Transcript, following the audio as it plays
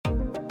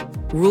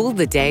Rule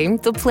the day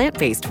the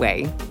plant-based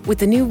way with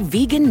the new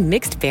vegan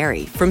mixed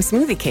berry from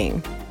Smoothie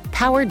King.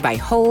 Powered by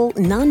whole,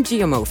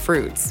 non-GMO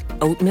fruits,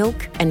 oat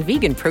milk, and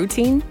vegan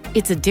protein,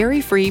 it's a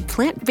dairy-free,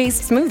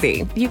 plant-based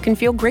smoothie you can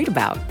feel great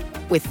about.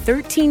 With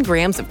 13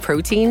 grams of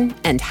protein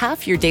and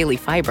half your daily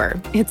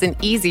fiber, it's an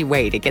easy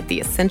way to get the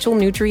essential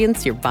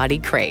nutrients your body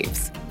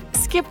craves.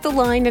 Skip the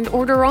line and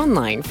order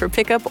online for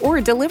pickup or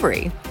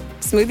delivery.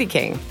 Smoothie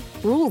King.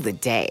 Rule the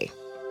day.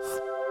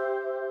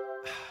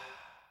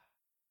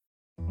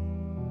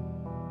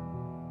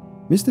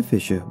 Mr.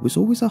 Fisher was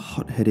always a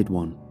hot-headed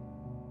one.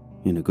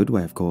 In a good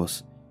way, of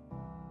course.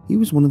 He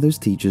was one of those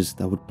teachers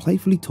that would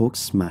playfully talk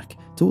smack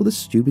to all the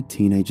stupid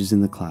teenagers in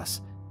the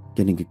class,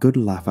 getting a good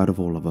laugh out of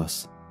all of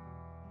us.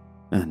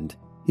 And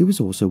he was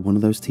also one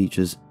of those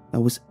teachers that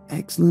was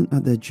excellent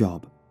at their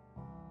job.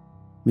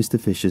 Mr.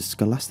 Fisher's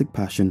scholastic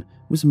passion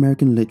was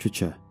American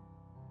literature,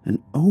 and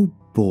oh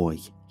boy,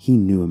 he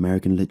knew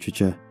American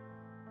literature.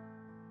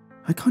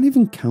 I can't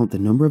even count the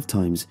number of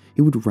times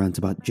he would rant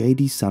about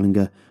J.D.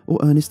 Salinger or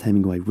Ernest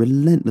Hemingway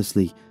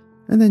relentlessly,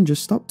 and then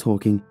just stop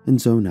talking and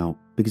zone out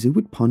because he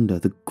would ponder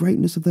the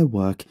greatness of their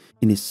work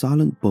in his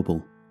silent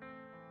bubble.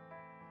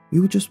 We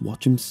would just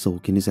watch him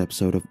sulk in his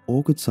episode of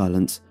awkward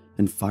silence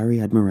and fiery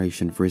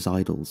admiration for his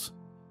idols.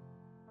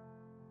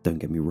 Don't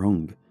get me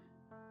wrong,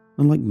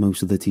 unlike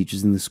most of the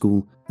teachers in the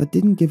school that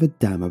didn't give a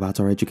damn about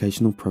our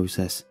educational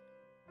process,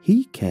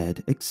 he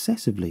cared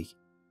excessively.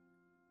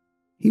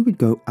 He would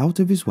go out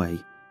of his way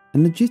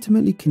and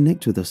legitimately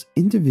connect with us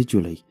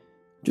individually,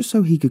 just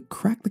so he could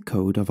crack the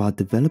code of our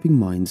developing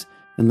minds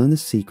and learn the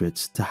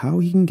secrets to how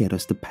he can get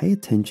us to pay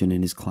attention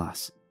in his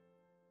class.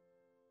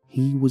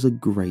 He was a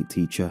great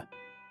teacher,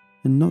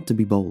 and not to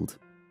be bold,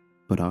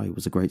 but I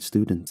was a great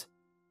student.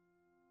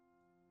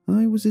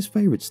 I was his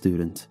favourite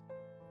student.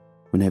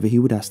 Whenever he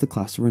would ask the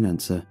class for an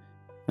answer,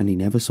 and he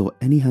never saw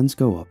any hands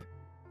go up,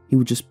 he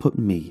would just put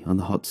me on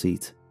the hot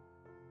seat.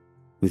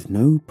 With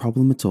no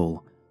problem at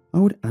all, I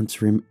would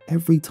answer him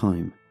every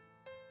time.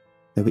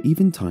 There were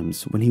even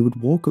times when he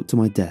would walk up to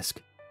my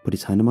desk, put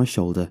his hand on my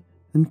shoulder,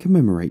 and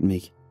commemorate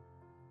me.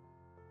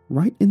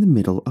 Right in the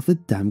middle of the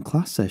damn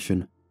class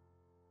session.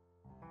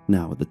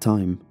 Now, at the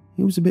time,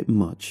 it was a bit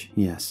much,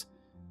 yes,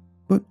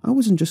 but I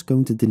wasn't just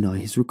going to deny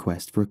his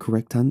request for a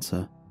correct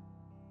answer.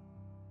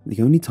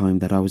 The only time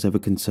that I was ever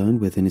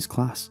concerned with in his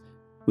class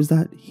was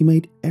that he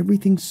made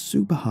everything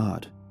super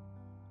hard.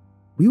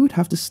 We would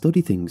have to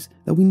study things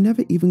that we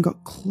never even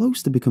got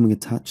close to becoming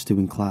attached to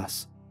in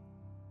class.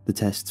 The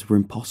tests were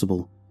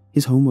impossible,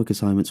 his homework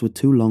assignments were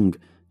too long,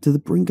 to the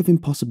brink of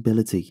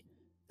impossibility,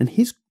 and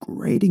his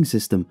grading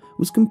system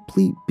was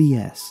complete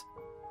BS.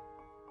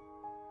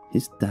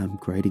 His damn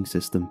grading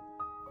system.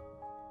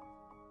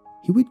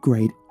 He would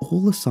grade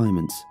all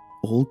assignments,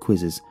 all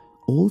quizzes,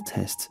 all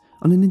tests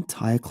on an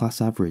entire class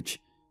average.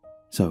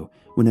 So,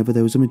 whenever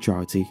there was a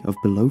majority of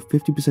below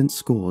 50%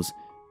 scores,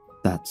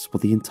 that's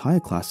what the entire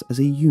class as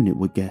a unit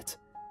would get.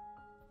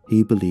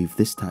 He believed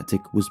this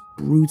tactic was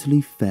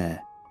brutally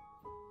fair.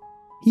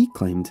 He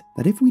claimed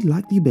that if we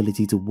lacked the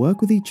ability to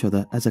work with each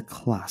other as a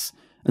class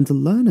and to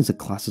learn as a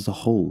class as a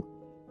whole,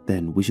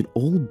 then we should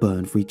all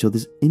burn for each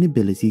other's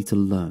inability to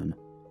learn.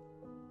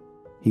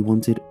 He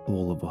wanted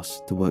all of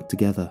us to work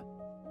together.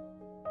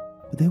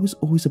 But there was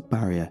always a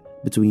barrier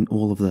between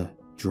all of the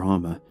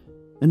drama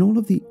and all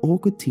of the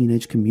awkward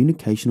teenage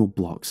communicational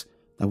blocks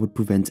that would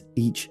prevent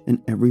each and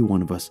every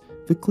one of us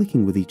for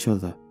clicking with each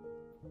other.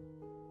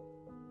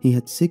 He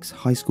had 6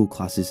 high school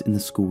classes in the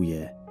school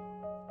year.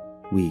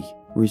 We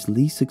were his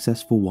least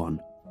successful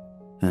one,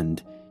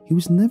 and he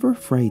was never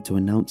afraid to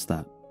announce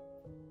that.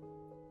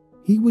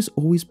 He was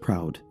always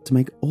proud to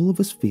make all of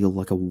us feel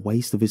like a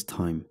waste of his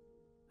time,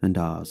 and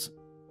ours.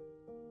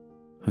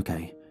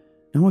 Okay,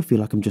 now I feel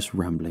like I'm just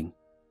rambling.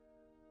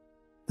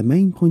 The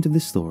main point of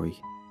this story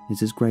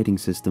is his grading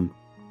system,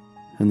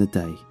 and the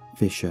day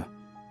Fisher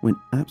went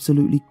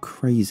absolutely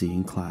crazy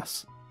in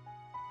class.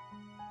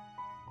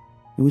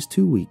 It was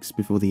 2 weeks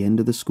before the end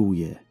of the school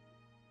year.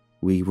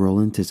 We were all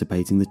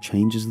anticipating the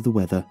changes of the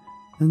weather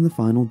and the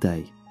final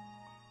day.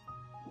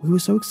 We were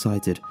so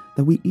excited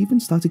that we even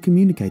started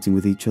communicating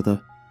with each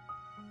other.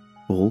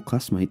 All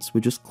classmates were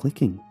just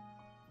clicking.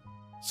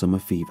 Summer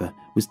fever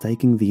was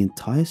taking the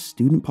entire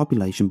student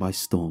population by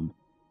storm,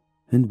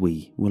 and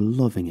we were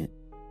loving it.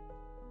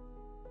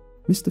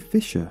 Mr.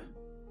 Fisher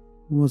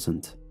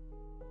wasn't.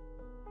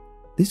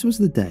 This was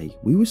the day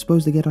we were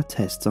supposed to get our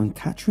tests on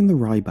Catcher in the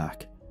Rye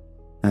back,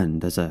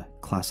 and as a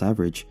class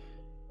average,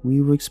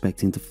 we were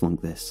expecting to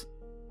flunk this.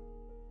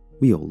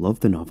 We all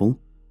loved the novel.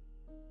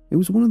 It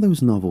was one of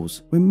those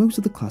novels where most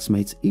of the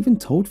classmates even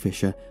told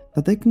Fisher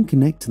that they can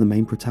connect to the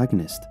main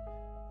protagonist.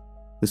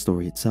 The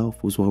story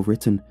itself was well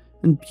written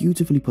and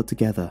beautifully put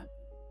together,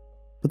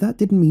 but that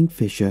didn't mean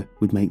Fisher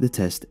would make the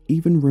test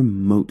even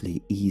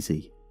remotely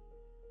easy.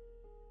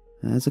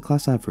 As a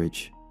class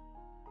average,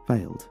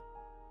 failed.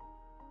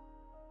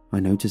 I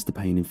noticed the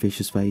pain in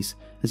Fisher's face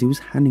as he was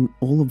handing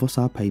all of us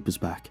our papers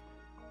back.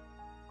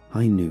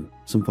 I knew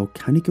some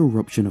volcanic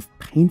eruption of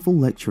painful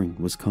lecturing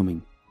was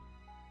coming.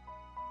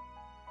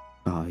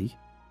 I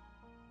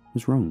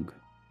was wrong.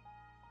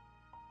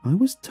 I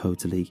was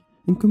totally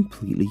and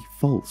completely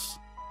false.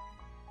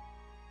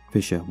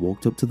 Fisher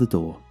walked up to the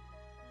door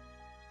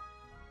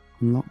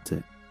and locked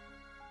it.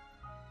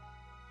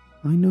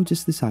 I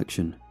noticed this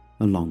action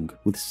along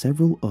with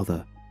several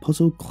other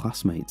puzzled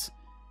classmates.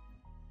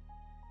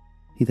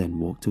 He then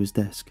walked to his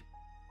desk,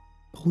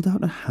 pulled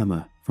out a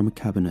hammer from a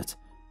cabinet,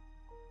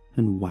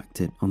 and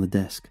whacked it on the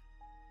desk.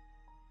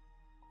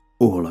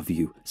 "All of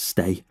you,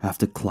 stay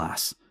after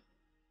class."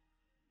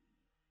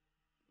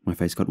 My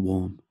face got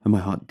warm and my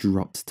heart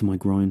dropped to my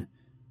groin.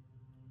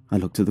 I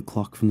looked at the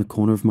clock from the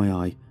corner of my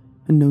eye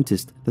and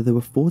noticed that there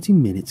were 40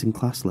 minutes in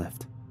class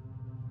left.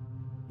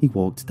 He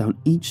walked down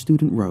each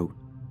student row,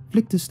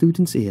 flicked a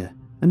student's ear,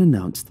 and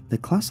announced their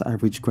class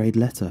average grade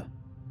letter.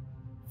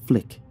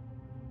 Flick.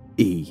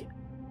 E.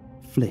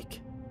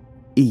 Flick.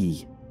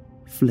 E.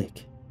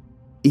 Flick.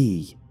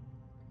 E.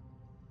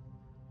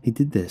 He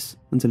did this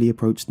until he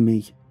approached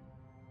me.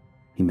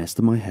 He messed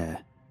up my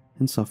hair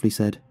and softly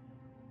said,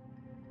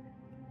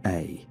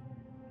 "A."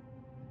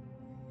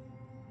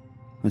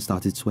 I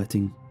started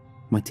sweating.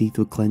 My teeth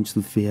were clenched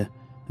with fear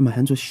and my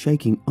hands were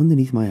shaking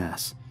underneath my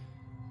ass.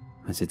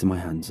 I sit to my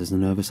hands as a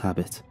nervous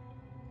habit.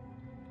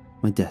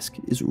 My desk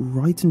is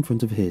right in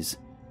front of his,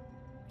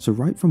 so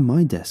right from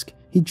my desk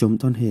he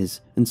jumped on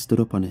his and stood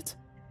up on it.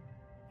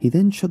 He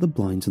then shut the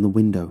blinds on the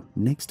window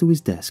next to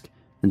his desk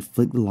and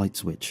flicked the light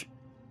switch.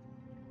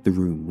 The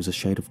room was a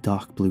shade of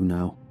dark blue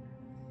now,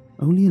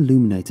 only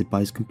illuminated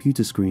by his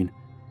computer screen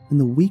and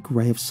the weak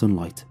ray of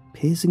sunlight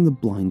piercing the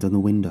blind on the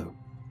window.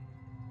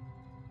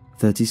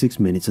 36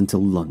 minutes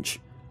until lunch,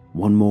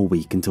 1 more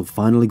week until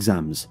final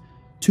exams,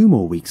 2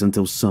 more weeks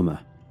until summer.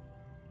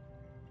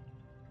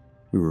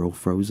 We were all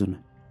frozen.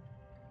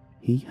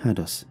 He had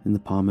us in the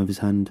palm of his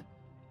hand.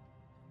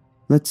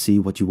 "Let's see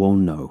what you all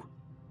know.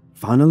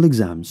 Final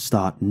exams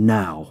start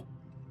now."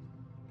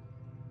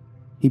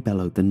 He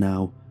bellowed the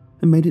 "now"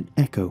 and made it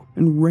echo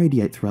and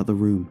radiate throughout the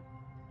room.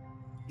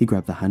 He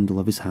grabbed the handle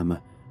of his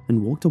hammer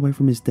and walked away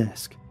from his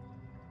desk,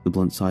 the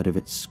blunt side of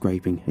it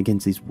scraping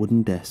against his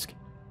wooden desk.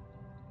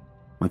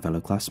 My fellow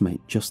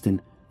classmate,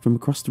 Justin, from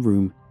across the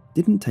room,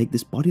 didn't take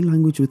this body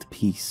language with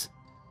peace.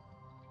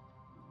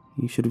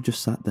 He should have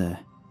just sat there.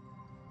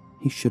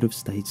 He should have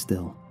stayed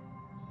still.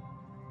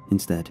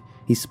 Instead,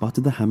 he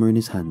spotted the hammer in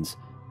his hands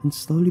and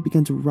slowly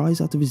began to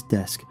rise out of his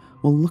desk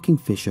while looking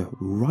Fisher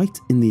right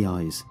in the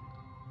eyes.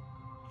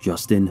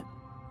 "Justin,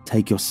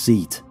 take your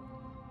seat."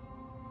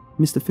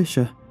 "Mr.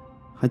 Fisher,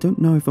 I don't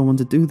know if I want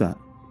to do that."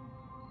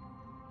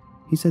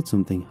 He said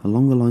something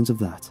along the lines of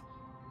that.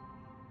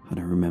 I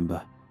don't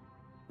remember,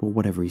 but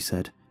whatever he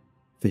said,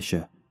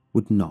 Fisher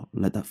would not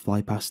let that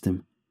fly past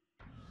him.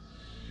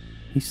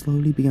 He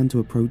slowly began to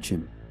approach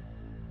him.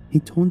 He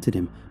taunted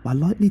him by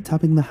lightly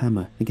tapping the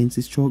hammer against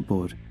his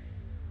chalkboard.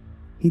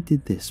 He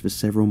did this for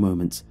several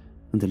moments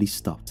until he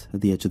stopped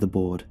at the edge of the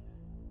board,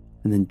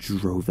 and then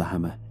drove the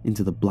hammer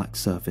into the black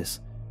surface.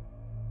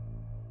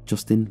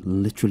 Justin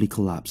literally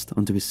collapsed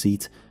onto his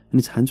seat and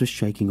his hands were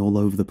shaking all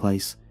over the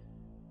place.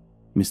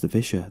 Mr.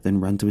 Fisher then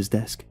ran to his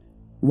desk,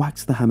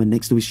 whacked the hammer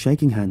next to his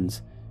shaking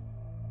hands.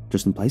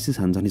 Justin placed his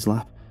hands on his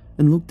lap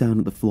and looked down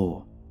at the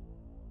floor.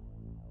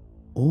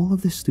 All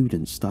of the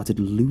students started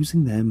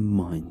losing their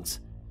minds.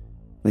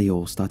 They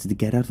all started to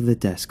get out of their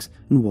desks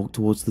and walk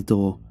towards the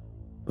door,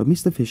 but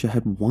Mr. Fisher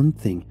had one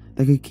thing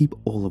that could keep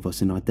all of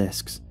us in our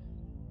desks.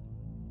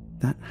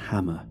 That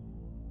hammer.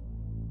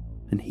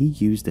 And he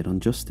used it on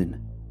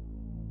Justin.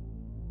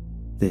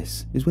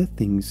 This is where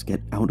things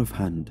get out of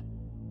hand.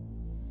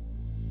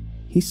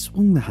 He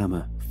swung the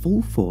hammer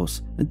full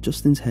force at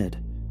Justin's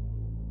head.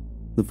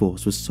 The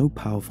force was so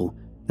powerful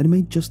that it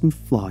made Justin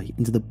fly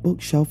into the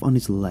bookshelf on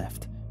his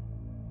left.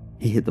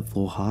 He hit the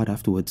floor hard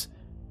afterwards,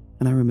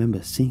 and I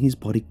remember seeing his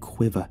body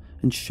quiver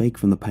and shake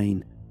from the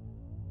pain.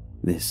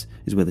 This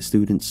is where the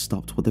students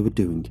stopped what they were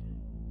doing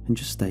and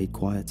just stayed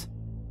quiet.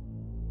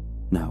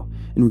 Now,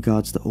 in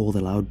regards to all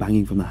the loud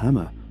banging from the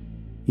hammer,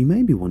 you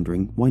may be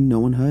wondering why no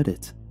one heard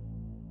it.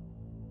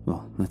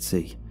 Well, let's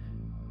see.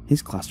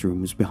 His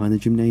classroom was behind the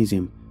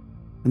gymnasium,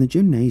 and the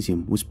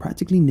gymnasium was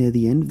practically near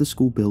the end of the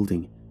school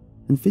building,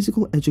 and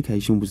physical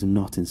education was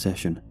not in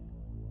session.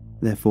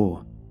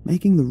 Therefore,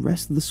 making the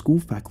rest of the school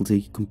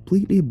faculty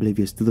completely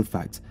oblivious to the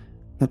fact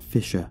that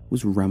Fisher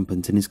was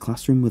rampant in his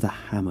classroom with a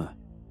hammer.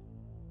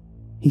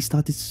 He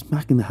started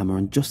smacking the hammer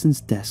on Justin's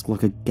desk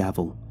like a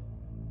gavel,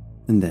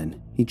 and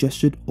then he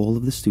gestured all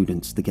of the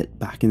students to get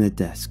back in their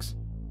desks.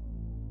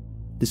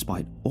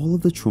 Despite all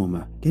of the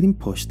trauma getting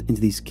pushed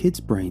into these kids'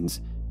 brains,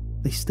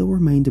 they still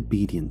remained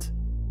obedient.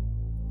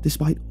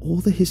 Despite all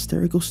the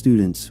hysterical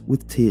students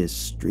with tears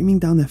streaming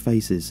down their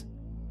faces,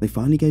 they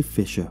finally gave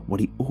Fisher what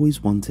he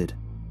always wanted: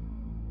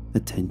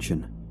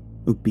 attention,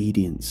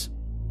 obedience,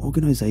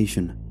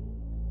 organization.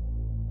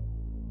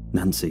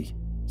 "Nancy,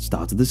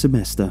 start of the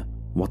semester,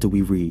 what do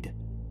we read?"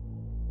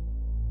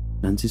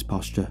 Nancy's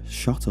posture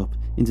shot up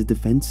into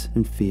defense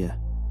and fear.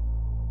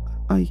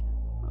 I...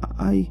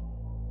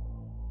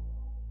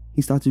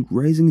 He started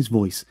raising his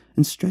voice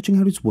and stretching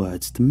out his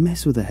words to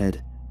mess with her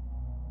head.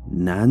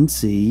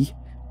 "Nancy,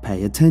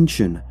 pay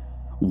attention.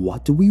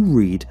 what do we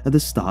read at the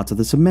start of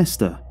the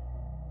semester?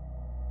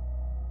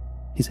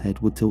 His head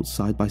would tilt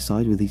side by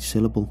side with each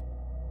syllable.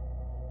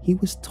 He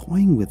was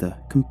toying with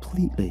her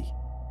completely.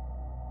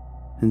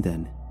 And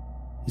then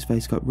his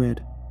face got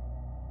red.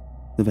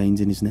 The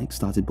veins in his neck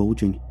started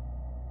bulging.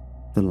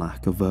 The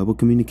lack of verbal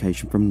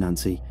communication from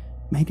Nancy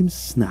made him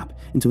snap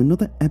into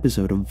another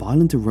episode of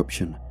violent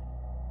eruption.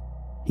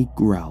 He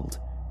growled,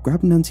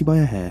 grabbed Nancy by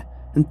her hair,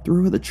 and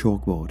threw her at the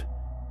chalkboard.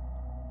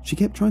 She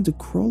kept trying to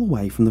crawl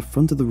away from the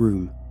front of the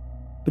room,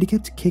 but he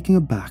kept kicking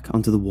her back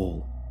onto the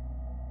wall.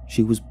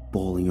 She was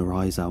bawling her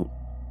eyes out.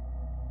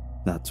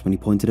 That's when he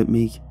pointed at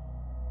me.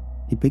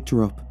 He picked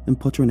her up and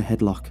put her in a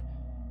headlock.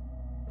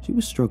 She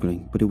was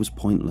struggling, but it was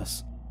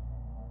pointless.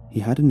 He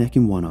had her neck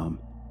in one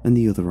arm, and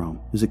the other arm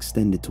was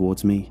extended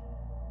towards me.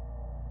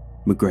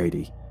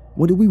 "McGrady,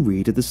 what did we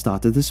read at the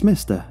start of the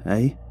semester,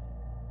 eh?"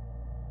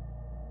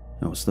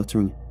 I was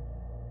stuttering.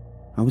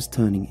 I was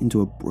turning into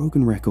a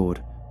broken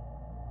record.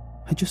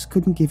 I just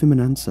couldn't give him an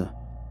answer.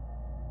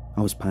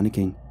 I was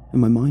panicking,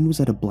 and my mind was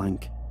at a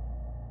blank.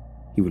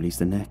 He released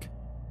her neck,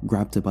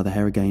 grabbed her by the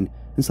hair again,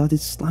 and started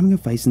slamming her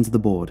face into the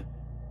board.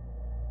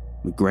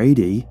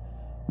 "McGrady,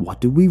 what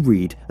did we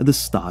read at the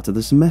start of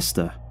the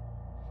semester?"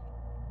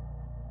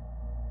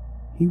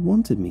 He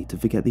wanted me to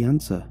forget the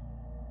answer.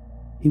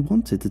 He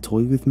wanted to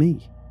toy with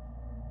me.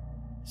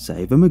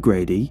 "Save her,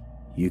 McGrady.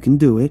 You can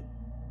do it."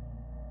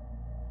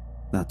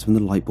 That's when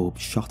the light bulb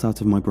shot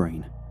out of my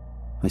brain.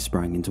 I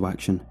sprang into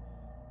action.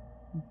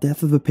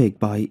 "Death of a Pig"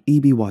 by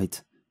E.B.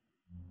 White.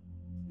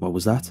 What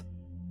was that?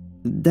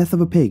 "Death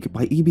of a Pig"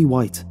 by E.B.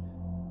 White.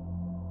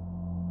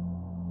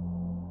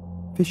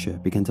 Fisher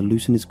began to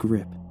loosen his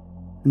grip,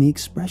 and the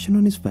expression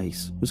on his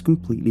face was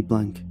completely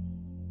blank.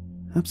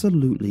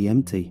 Absolutely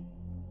empty.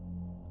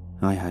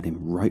 I had him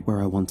right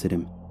where I wanted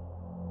him.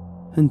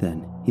 And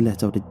then he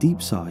let out a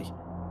deep sigh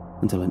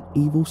until an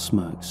evil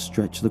smirk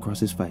stretched across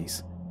his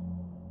face.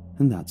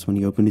 And that's when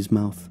he opened his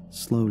mouth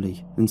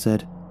slowly and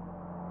said,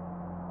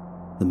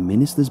 "The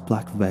Minister's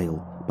Black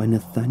Veil" by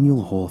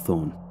Nathaniel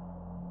Hawthorne.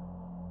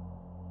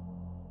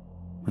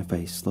 My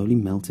face slowly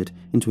melted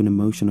into an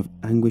emotion of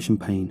anguish and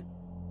pain.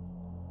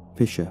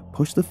 Fisher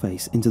pushed the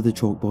face into the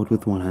chalkboard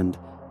with one hand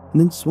and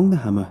then swung the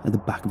hammer at the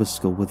back of her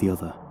skull with the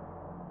other.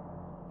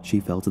 She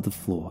fell to the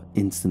floor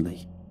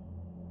instantly.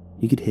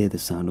 You could hear the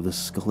sound of the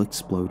skull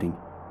exploding.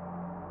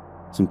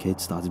 Some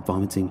kids started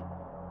vomiting.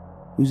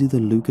 It was either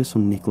Lucas or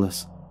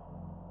Nicholas.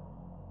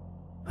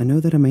 I know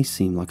that it may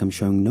seem like I'm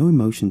showing no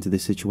emotion to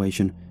this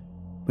situation,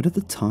 but at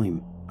the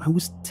time, I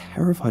was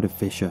terrified of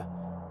Fisher.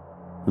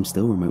 I'm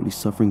still remotely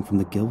suffering from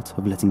the guilt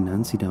of letting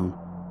Nancy down.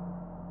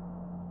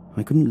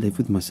 I couldn't live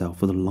with myself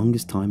for the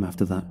longest time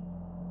after that.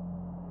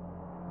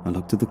 I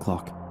looked at the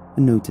clock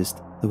and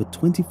noticed there were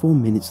 24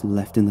 minutes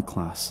left in the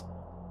class.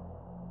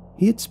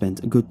 He had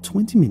spent a good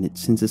 20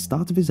 minutes since the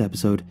start of his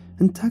episode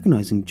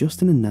antagonizing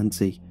Justin and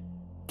Nancy,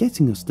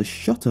 getting us to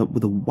shut up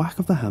with a whack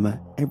of the hammer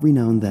every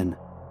now and then.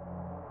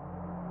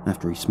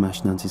 After he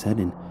smashed Nancy's head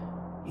in,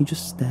 he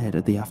just stared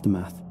at the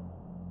aftermath.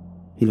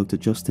 He looked at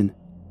Justin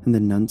and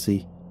then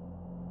Nancy.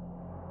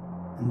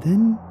 And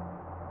then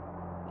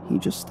he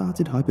just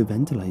started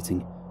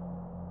hyperventilating.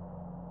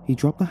 He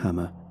dropped the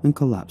hammer and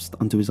collapsed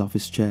onto his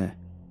office chair.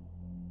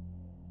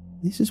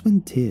 This is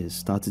when tears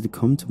started to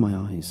come to my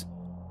eyes.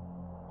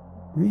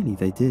 Really,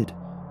 they did.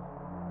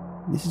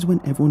 This is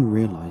when everyone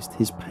realized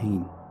his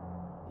pain,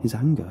 his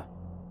anger.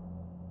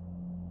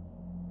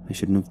 I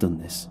shouldn't have done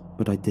this,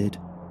 but I did.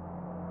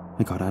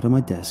 I got out of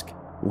my desk,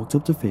 walked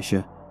up to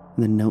Fisher,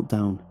 and then knelt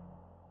down.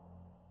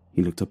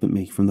 He looked up at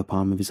me from the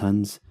palm of his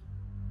hands.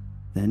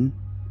 Then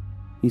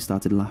he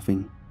started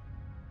laughing.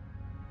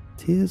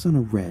 Tears on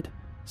a red,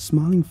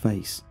 smiling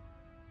face.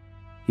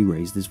 He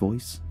raised his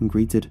voice and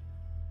greeted,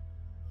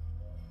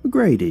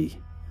 "McGrady,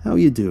 how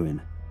you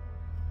doing?"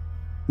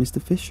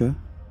 "Mr. Fisher,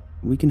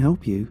 we can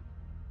help you."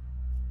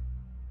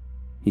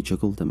 He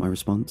chuckled at my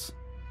response.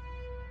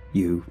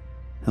 "You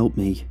help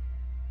me?"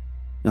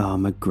 "Ah,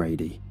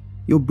 McGrady,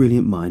 your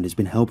brilliant mind has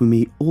been helping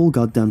me all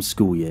goddamn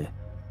school year,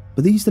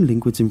 but these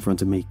delinquents in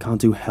front of me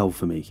can't do hell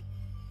for me."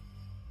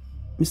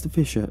 "Mr.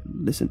 Fisher,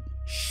 listen."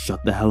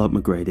 "Shut the hell up,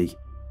 McGrady."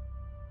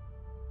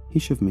 He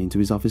shoved me into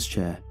his office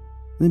chair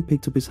and then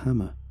picked up his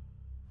hammer.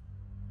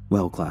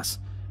 "Well, class,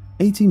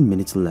 18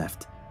 minutes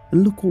left,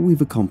 and look what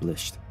we've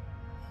accomplished."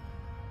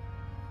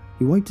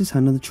 He wiped his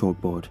hand on the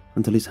chalkboard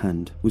until his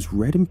hand was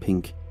red and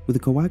pink with a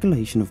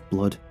coagulation of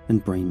blood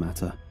and brain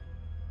matter.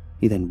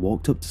 He then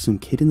walked up to some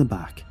kid in the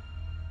back.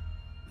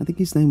 I think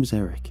his name was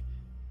Eric,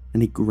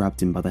 and he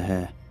grabbed him by the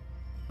hair,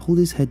 pulled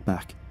his head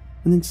back,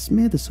 and then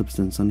smeared the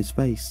substance on his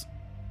face.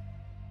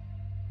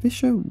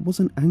 Fisher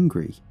wasn't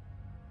angry.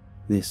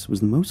 This was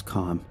the most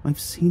calm I've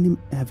seen him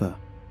ever.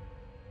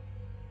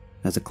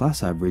 "As a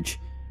class average,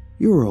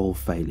 you're all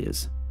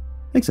failures,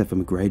 except for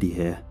McGrady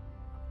here.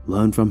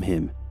 Learn from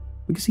him,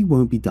 because he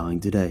won't be dying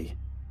today,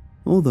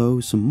 although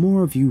some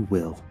more of you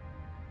will."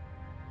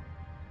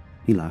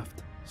 He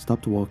laughed,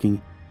 stopped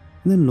walking,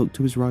 and then looked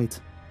to his right.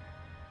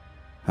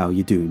 "How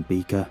you doing,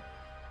 Beaker?"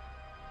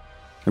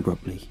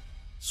 Abruptly,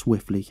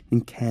 swiftly,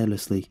 and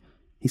carelessly,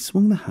 he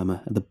swung the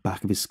hammer at the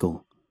back of his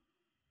skull.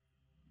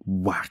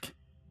 Whack!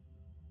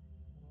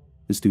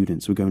 The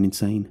students were going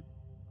insane.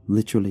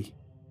 Literally.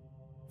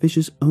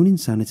 Fisher's own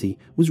insanity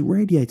was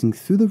radiating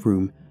through the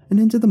room and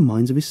into the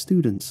minds of his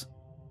students.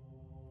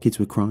 Kids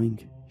were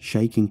crying,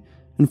 shaking,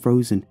 and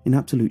frozen in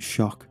absolute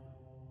shock.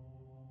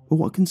 But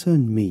what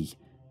concerned me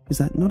is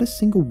that not a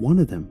single one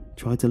of them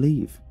tried to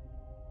leave.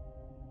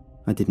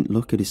 I didn't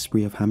look at his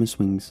spree of hammer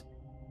swings,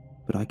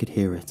 but I could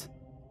hear it.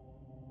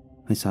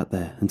 I sat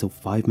there until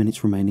 5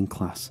 minutes remained in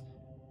class.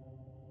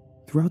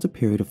 Throughout a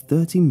period of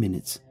 30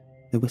 minutes,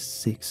 there were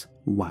 6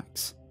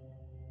 whacks.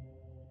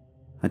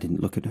 I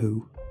didn't look at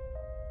who.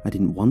 I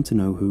didn't want to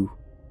know who.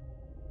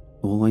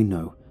 All I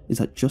know is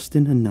that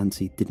Justin and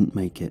Nancy didn't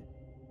make it.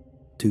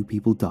 2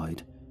 people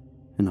died,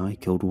 and I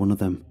killed one of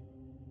them.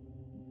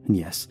 And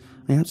yes,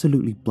 I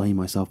absolutely blame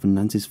myself for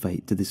Nancy's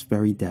fate to this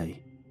very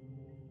day.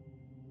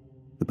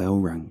 The bell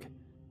rang,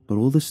 but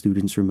all the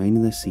students remained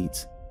in their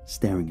seats,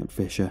 staring at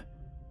Fisher.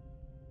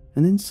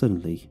 And then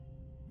suddenly,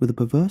 with a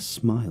perverse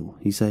smile,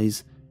 he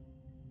says,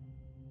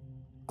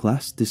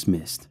 "Class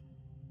dismissed."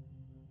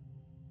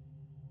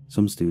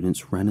 Some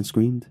students ran and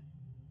screamed.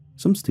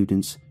 Some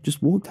students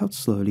just walked out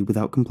slowly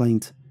without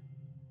complaint.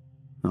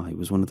 I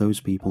was one of those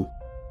people,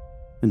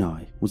 and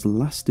I was the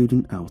last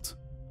student out.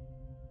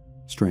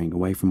 Straying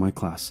away from my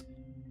class,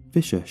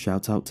 Fisher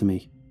shouts out to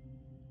me,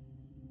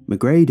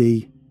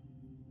 "McGrady!"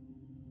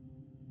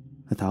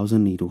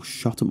 1,000 needles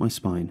shot up my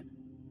spine,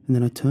 and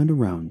then I turned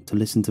around to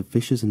listen to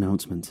Fisher's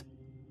announcement.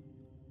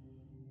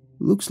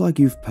 "Looks like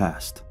you've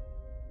passed."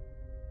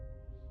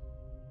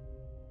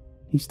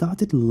 He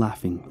started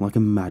laughing like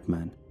a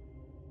madman.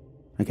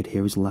 I could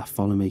hear his laugh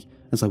follow me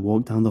as I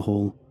walked down the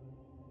hall.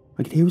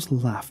 I could hear his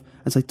laugh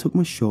as I took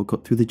my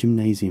shortcut through the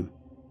gymnasium.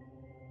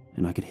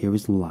 And I could hear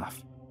his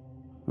laugh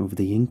over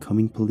the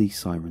incoming police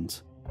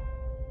sirens.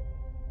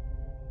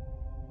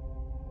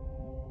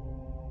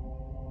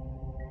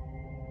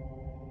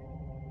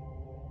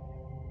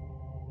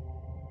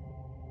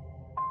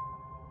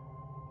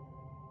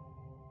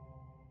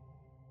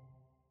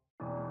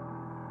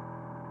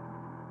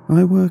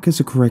 I work as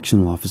a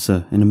correctional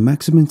officer in a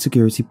maximum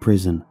security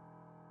prison.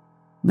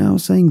 Now,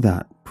 saying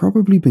that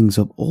probably brings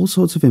up all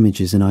sorts of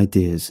images and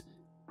ideas,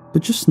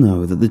 but just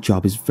know that the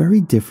job is very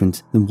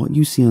different than what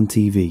you see on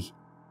TV.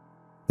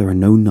 There are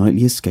no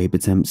nightly escape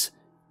attempts,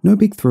 no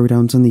big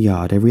throwdowns on the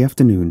yard every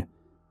afternoon,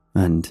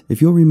 and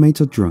if your roommates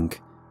are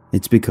drunk,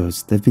 it's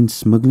because they've been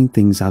smuggling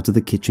things out of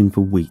the kitchen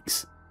for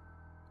weeks.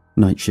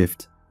 Night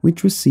shift,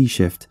 which was C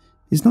shift,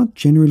 is not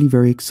generally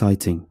very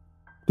exciting,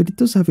 but it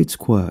does have its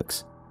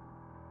quirks.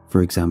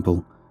 For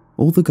example,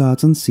 all the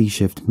guards on C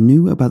shift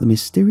knew about the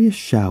mysterious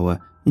shower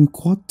in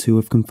Quad 2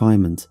 of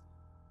confinement.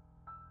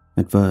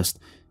 At first,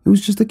 it was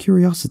just a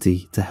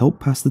curiosity to help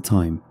pass the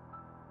time,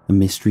 a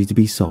mystery to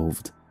be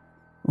solved,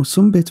 or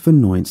some bit of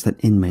annoyance that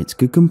inmates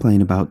could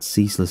complain about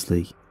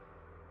ceaselessly.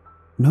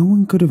 No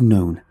one could have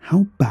known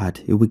how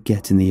bad it would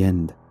get in the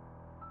end.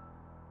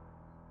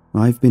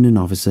 I've been an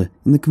officer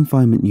in the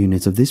confinement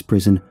unit of this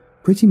prison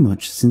pretty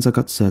much since I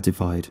got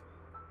certified.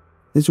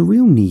 There's a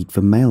real need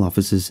for male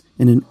officers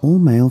in an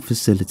all-male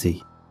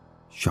facility.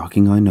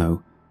 Shocking, I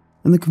know,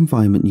 and the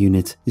confinement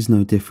unit is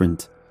no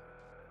different.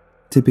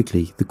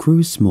 Typically, the crew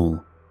is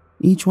small,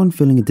 each one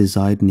filling a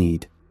desired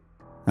need,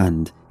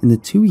 and in the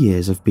 2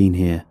 years I've been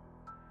here,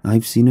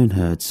 I've seen and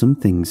heard some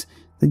things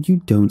that you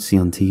don't see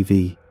on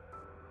TV.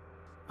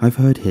 I've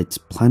heard hits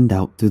planned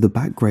out through the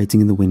back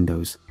grating in the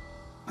windows.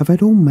 I've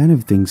had all manner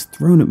of things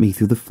thrown at me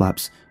through the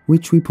flaps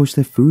which we push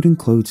their food and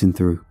clothes in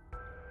through.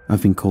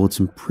 I've been called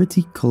some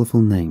pretty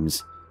colourful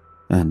names,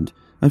 and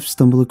I've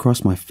stumbled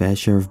across my fair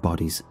share of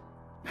bodies,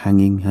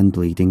 hanging and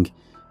bleeding,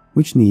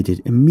 which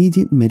needed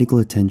immediate medical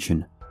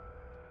attention.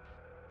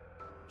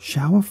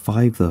 Shower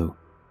 5, though,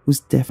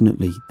 was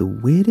definitely the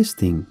weirdest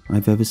thing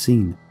I've ever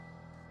seen.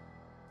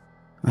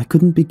 I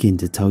couldn't begin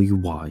to tell you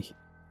why.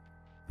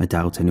 I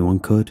doubt anyone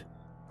could.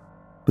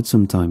 But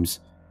sometimes,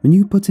 when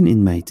you put an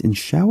inmate in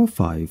shower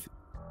 5,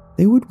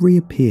 they would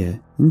reappear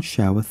in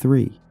shower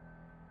 3.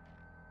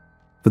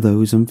 For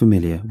those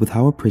unfamiliar with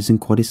how a prison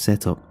quad is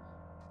set up,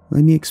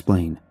 let me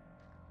explain.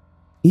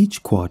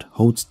 Each quad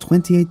holds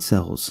 28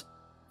 cells,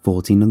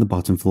 14 on the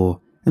bottom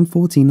floor and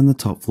 14 on the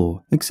top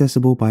floor,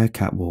 accessible by a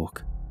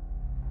catwalk.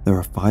 There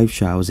are 5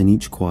 showers in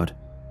each quad.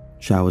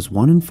 Showers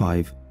 1 and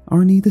 5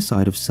 are on either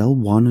side of cell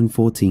 1 and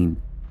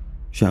 14.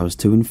 Showers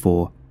 2 and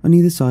 4 on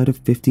either side of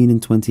 15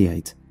 and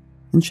 28,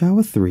 and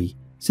shower 3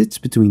 sits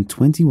between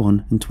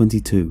 21 and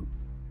 22.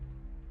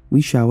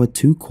 We shower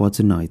 2 quads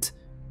a night,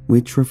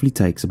 which roughly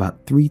takes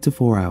about 3 to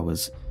 4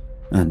 hours,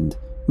 and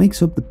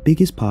makes up the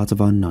biggest part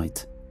of our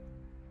night.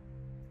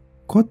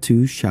 Quad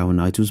 2's shower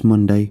night was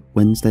Monday,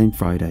 Wednesday and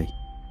Friday.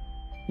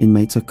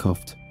 Inmates are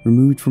cuffed,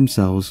 removed from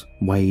cells,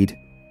 weighed,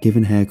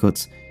 given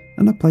haircuts,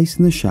 and are placed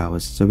in the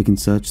showers so we can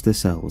search their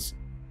cells.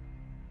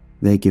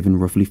 They're given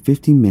roughly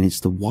 15 minutes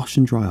to wash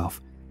and dry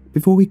off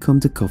before we come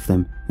to cuff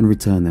them and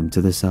return them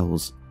to their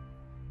cells.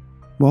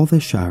 While they're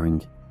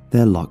showering,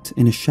 they're locked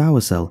in a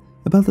shower cell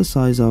about the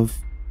size of,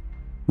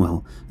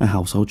 well, a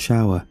household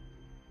shower.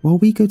 while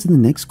we go to the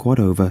next quad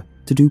over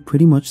to do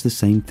pretty much the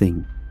same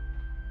thing.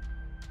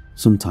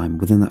 Sometime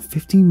within that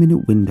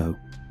 15-minute window,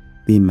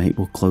 the inmate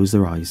will close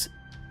their eyes,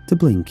 to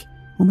blink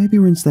or maybe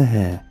rinse their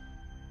hair,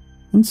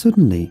 and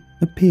suddenly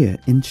appear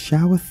in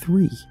shower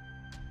 3.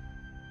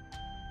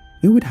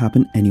 It would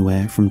happen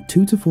anywhere from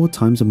 2 to 4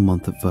 times a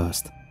month at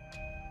first.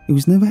 It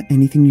was never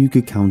anything you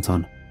could count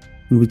on,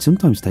 and we'd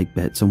sometimes take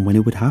bets on when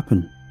it would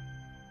happen.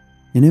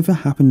 It never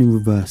happened in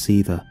reverse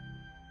either.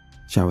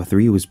 Shower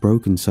 3 was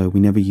broken, so we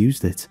never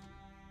used it.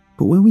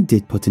 But when we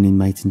did put an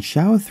inmate in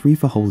shower 3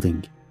 for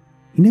holding,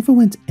 he never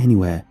went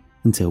anywhere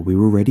until we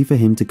were ready for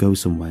him to go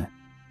somewhere.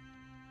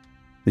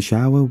 The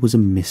shower was a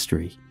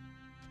mystery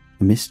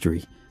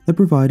that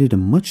provided a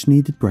much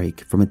needed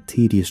break from a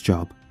tedious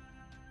job,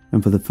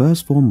 and for the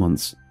first 4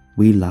 months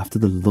we laughed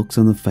at the looks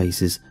on the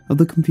faces of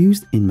the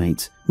confused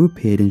inmates who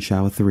appeared in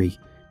shower 3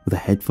 with a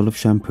head full of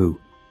shampoo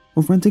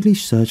or frantically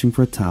searching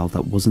for a towel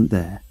that wasn't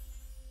there.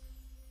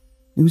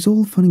 It was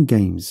all fun and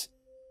games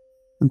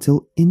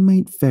until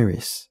inmate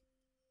Ferris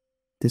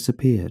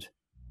disappeared.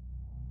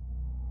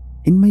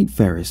 Inmate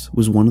Ferris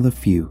was one of the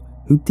few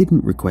who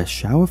didn't request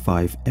shower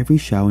 5 every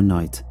shower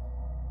night.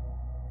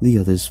 The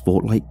others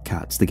fought like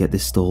cats to get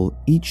this stall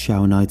each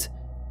shower night,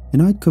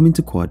 and I'd come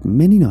into quad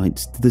many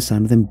nights to the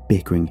sound of them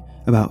bickering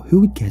about who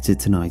would get it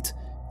tonight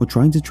or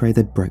trying to trade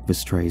their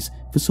breakfast trays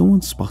for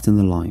someone's spot in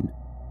the line.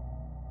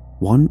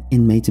 One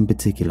inmate in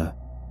particular,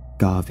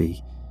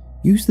 Garvey,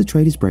 used to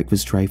trade his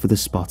breakfast tray for the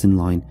spot in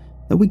line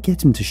that would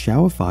get him to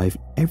shower 5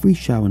 every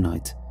shower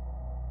night.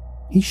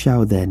 He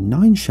showered there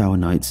 9 shower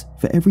nights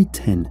for every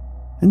 10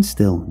 and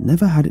still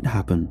never had it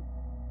happen.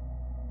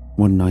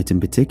 One night in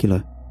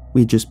particular,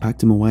 we had just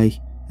packed him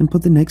away and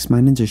put the next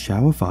man into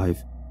shower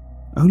 5,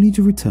 only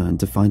to return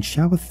to find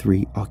shower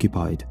 3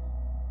 occupied,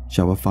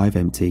 shower 5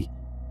 empty,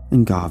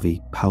 and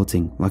Garvey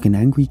pouting like an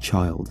angry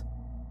child.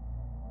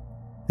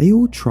 They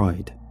all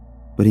tried,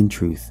 but in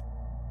truth,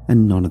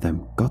 and none of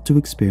them got to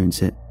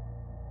experience it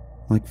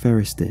like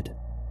Ferris did.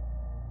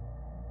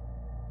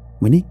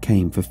 When it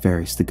came for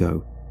Ferris to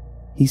go,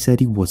 he said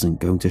he wasn't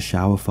going to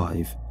shower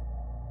 5.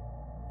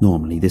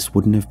 Normally this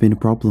wouldn't have been a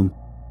problem.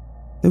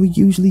 There were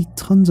usually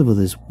tons of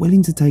others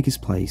willing to take his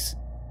place.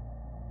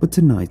 But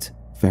tonight,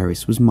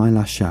 Ferris was my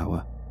last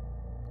shower.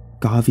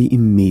 Garvey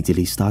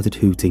immediately started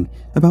hooting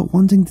about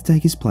wanting to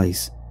take his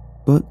place,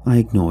 but I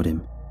ignored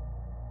him.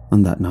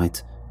 On that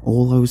night,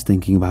 all I was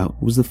thinking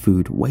about was the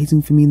food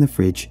waiting for me in the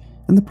fridge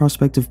and the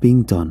prospect of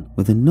being done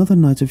with another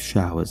night of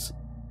showers.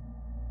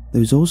 There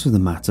was also the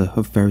matter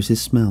of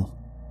Ferris's smell.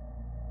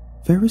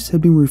 Ferris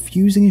had been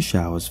refusing his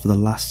showers for the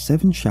last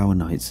 7 shower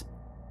nights.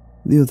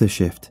 The other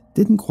shift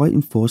didn't quite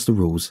enforce the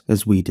rules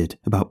as we did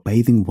about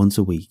bathing once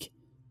a week,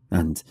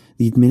 and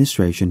the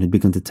administration had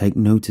begun to take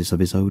notice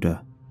of his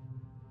odour.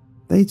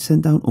 They had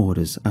sent down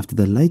orders after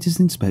the latest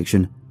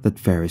inspection that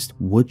Ferris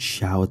would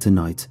shower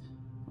tonight,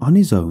 on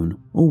his own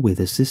or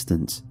with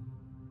assistance.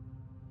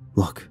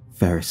 "Look,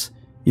 Ferris,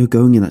 you're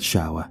going in that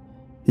shower.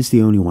 It's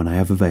the only one I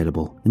have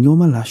available, and you're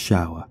my last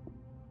shower."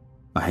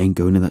 "I ain't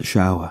going in that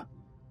shower,"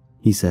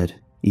 he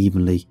said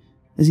evenly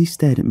as he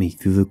stared at me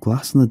through the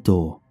glass on the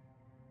door.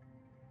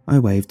 I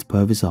waved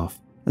Purvis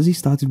off as he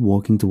started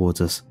walking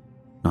towards us,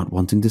 not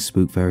wanting to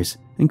spook Ferris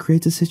and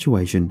create a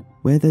situation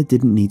where there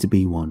didn't need to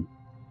be one.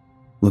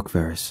 "Look,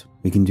 Ferris,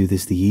 we can do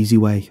this the easy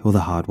way or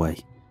the hard way.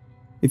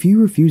 If you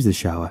refuse the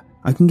shower,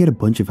 I can get a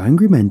bunch of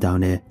angry men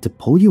down here to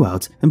pull you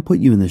out and put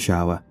you in the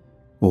shower.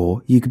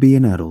 Or you could be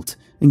an adult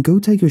and go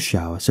take your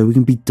shower so we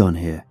can be done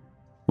here.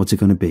 What's it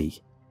going to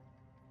be?"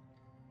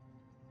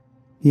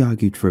 He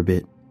argued for a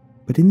bit,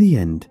 but in the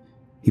end,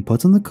 he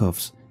put on the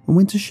cuffs and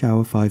went to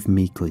shower 5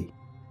 meekly.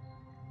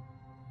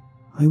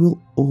 I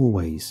will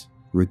always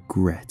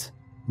regret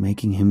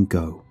making him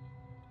go.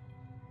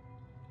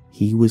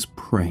 He was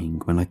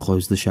praying when I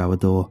closed the shower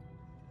door.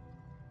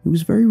 He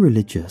was very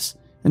religious,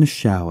 and a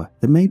shower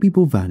that made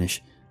people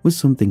vanish was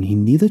something he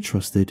neither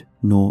trusted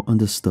nor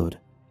understood.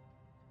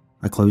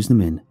 I closed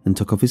him in and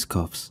took off his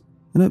cuffs,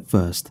 and at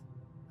first,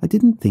 I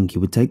didn't think he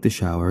would take the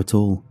shower at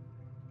all.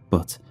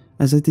 But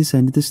as I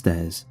descended the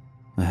stairs,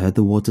 I heard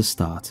the water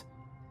start,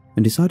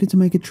 and decided to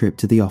make a trip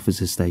to the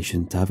officer's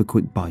station to have a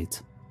quick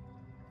bite.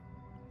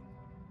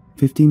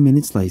 15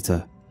 minutes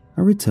later,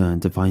 I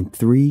returned to find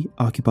 3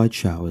 occupied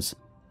showers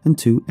and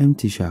 2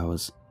 empty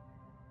showers.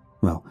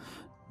 Well,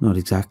 not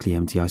exactly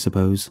empty, I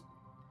suppose.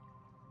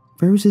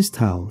 Ferris's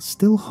towel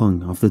still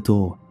hung off the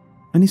door,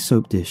 and his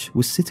soap dish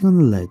was sitting on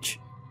the ledge,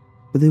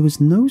 but there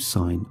was no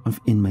sign of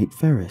inmate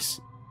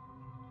Ferris.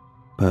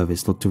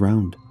 Purvis looked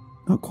around,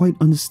 not quite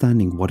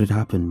understanding what had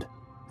happened,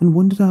 and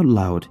wondered out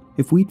loud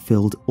if we'd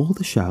filled all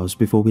the showers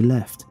before we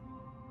left.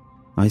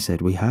 I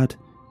said we had,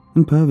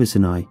 and Purvis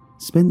and I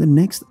spent the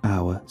next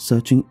hour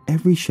searching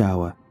every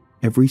shower,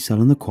 every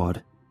cell in the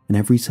quad, and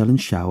every cell and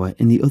shower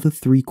in the other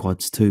 3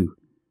 quads too.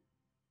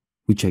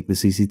 We checked the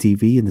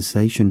CCTV in the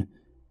station,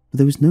 but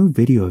there was no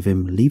video of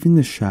him leaving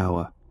the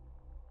shower.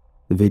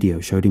 The video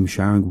showed him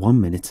showering 1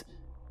 minute,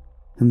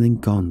 and then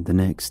gone the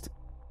next.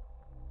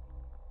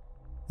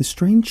 The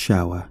strange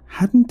shower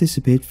hadn't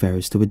disappeared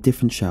Ferris to a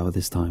different shower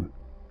this time.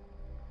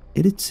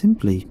 it had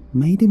simply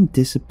made him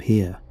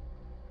disappear.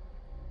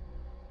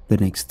 The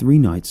next 3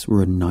 nights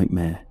were a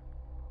nightmare.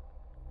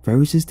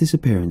 Ferris's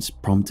disappearance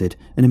prompted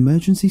an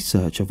emergency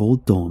search of all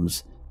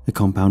dorms, a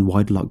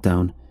compound-wide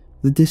lockdown,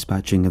 the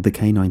dispatching of the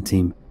K9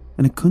 team,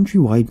 and a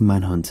countrywide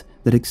manhunt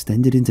that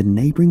extended into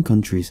neighbouring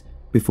countries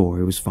before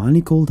it was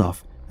finally called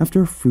off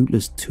after a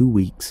fruitless 2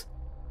 weeks.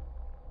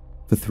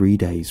 For 3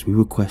 days we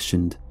were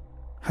questioned,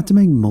 had to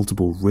make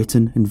multiple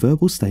written and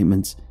verbal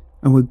statements,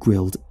 and were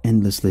grilled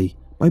endlessly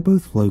by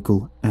both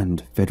local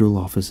and federal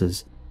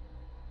officers.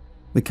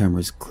 The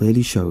cameras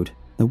clearly showed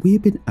that we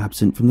had been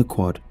absent from the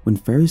quad when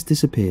Ferris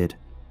disappeared,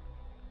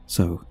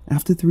 so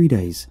after 3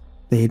 days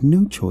they had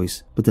no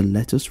choice but to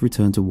let us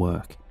return to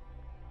work.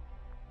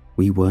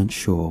 We weren't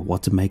sure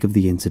what to make of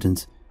the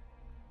incident,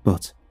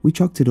 but we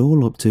chalked it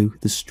all up to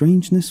the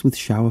strangeness with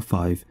Shower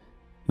 5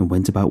 and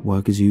went about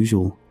work as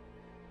usual.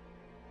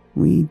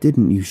 We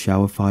didn't use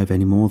Shower 5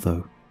 anymore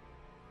though.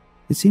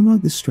 It seemed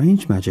like the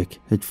strange magic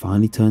had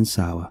finally turned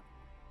sour,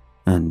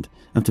 and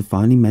after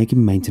finally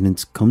making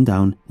maintenance come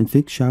down and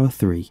fix Shower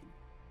 3,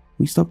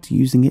 we stopped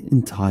using it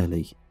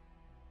entirely.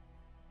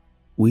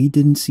 We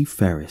didn't see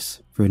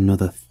Ferris for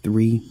another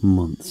 3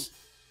 months.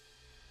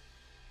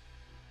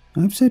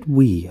 I've said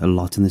we a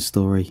lot in this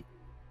story,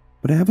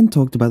 but I haven't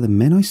talked about the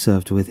men I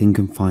served with in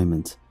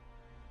confinement.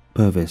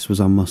 Purvis was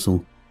our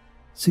muscle,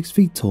 6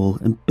 feet tall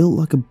and built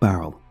like a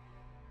barrel,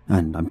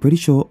 and I'm pretty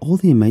sure all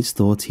the inmates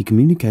thought he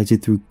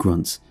communicated through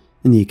grunts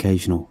and the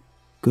occasional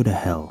 "go to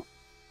hell."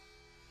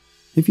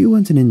 If you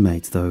weren't an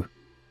inmate though,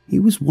 he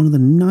was one of the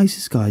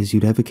nicest guys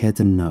you'd ever care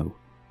to know.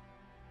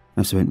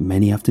 I've spent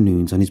many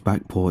afternoons on his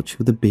back porch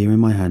with a beer in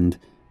my hand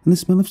and the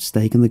smell of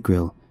steak on the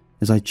grill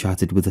as I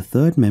chatted with the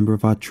 3rd member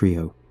of our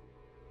trio.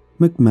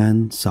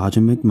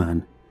 Sergeant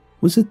McMahon,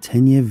 was a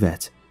 10-year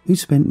vet who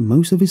spent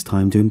most of his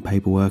time doing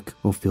paperwork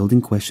or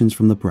fielding questions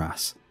from the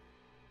brass.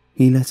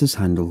 He let us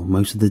handle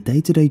most of the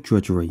day-to-day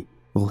drudgery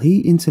while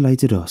he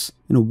insulated us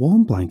in a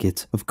warm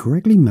blanket of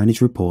correctly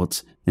managed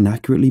reports and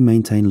accurately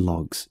maintained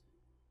logs.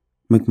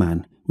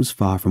 McMahon was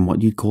far from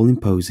what you'd call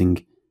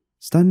imposing,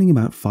 standing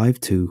about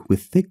 5'2"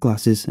 with thick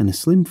glasses and a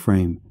slim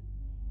frame,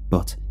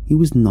 but he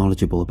was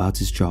knowledgeable about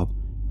his job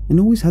and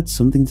always had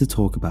something to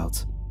talk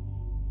about.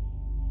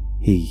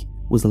 He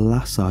was the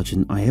last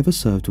sergeant I ever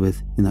served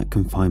with in that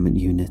confinement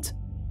unit.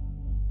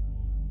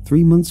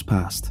 3 months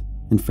passed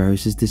and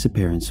Ferris's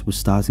disappearance was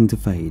starting to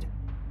fade.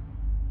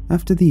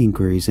 After the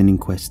inquiries and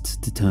inquests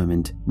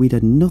determined we'd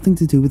had nothing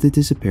to do with the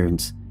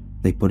disappearance,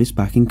 they put us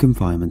back in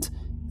confinement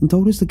and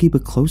told us to keep a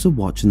closer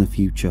watch in the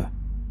future.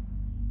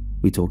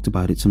 We talked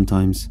about it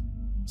sometimes,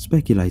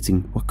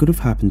 speculating what could have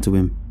happened to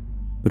him,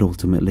 but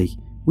ultimately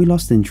we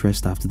lost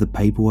interest after the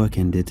paperwork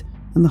ended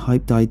and the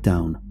hype died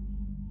down.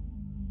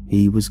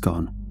 He was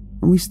gone,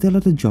 and we still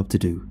had a job to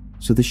do,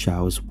 so the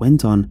showers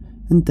went on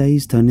and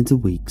days turned into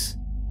weeks.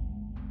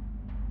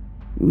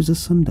 It was a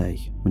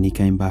Sunday when he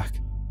came back.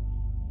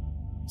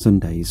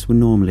 Sundays were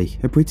normally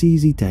a pretty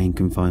easy day in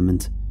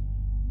confinement.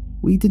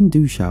 We didn't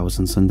do showers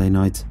on Sunday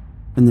night,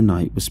 and the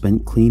night was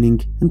spent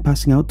cleaning and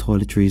passing out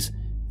toiletries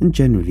and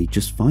generally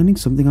just finding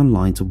something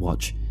online to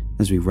watch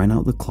as we ran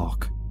out the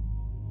clock.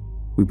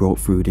 We brought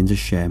food in to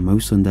share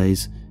most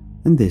Sundays,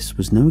 and this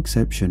was no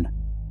exception.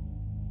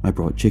 I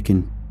brought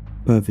chicken,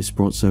 Purvis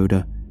brought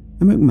soda,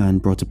 and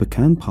McMahon brought a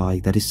pecan pie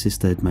that his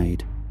sister had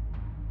made.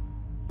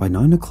 By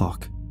 9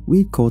 o'clock, we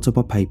had caught up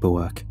our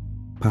paperwork,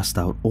 passed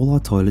out all our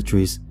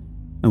toiletries,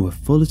 and were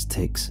full as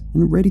ticks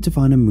and ready to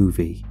find a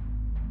movie.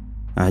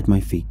 I had my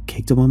feet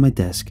kicked up on my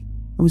desk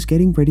and was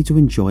getting ready to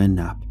enjoy a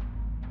nap,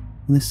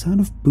 when the sound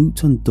of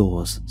boots on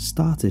doors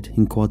started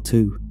in Quad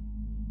 2.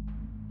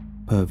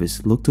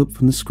 Purvis looked up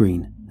from the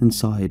screen and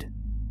sighed.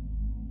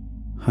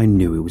 I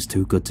knew it was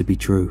too good to be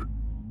true.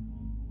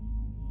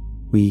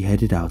 We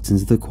headed out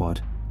into the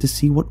quad to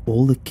see what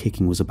all the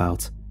kicking was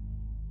about.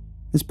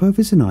 As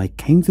Purvis and I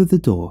came through the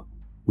door,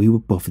 we were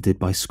buffeted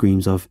by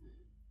screams of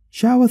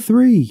 "Shower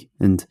 3"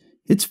 and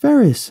 "It's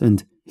Ferris"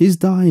 and "He's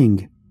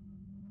dying."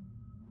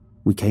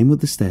 We came up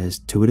the stairs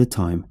 2 at a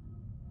time,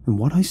 and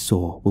what I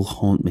saw will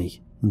haunt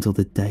me until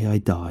the day I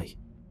die.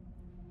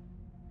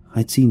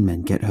 I'd seen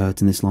men get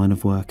hurt in this line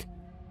of work.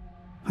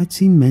 I'd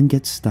seen men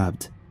get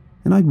stabbed,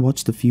 and I'd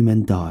watched a few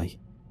men die.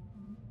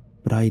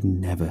 But I had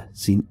never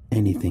seen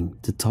anything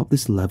to top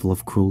this level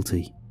of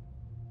cruelty.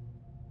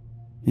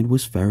 It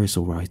was Ferris,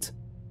 all right.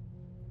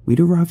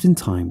 We'd arrived in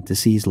time to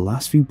see his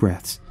last few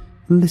breaths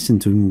and listen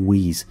to him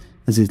wheeze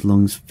as his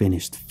lungs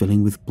finished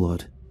filling with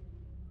blood.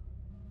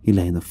 He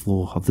lay on the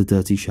floor of the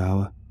dirty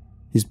shower,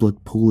 his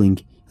blood pooling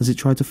as it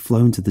tried to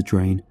flow into the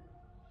drain,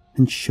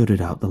 and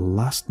shuddered out the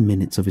last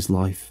minutes of his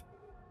life.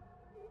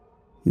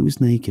 He was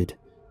naked,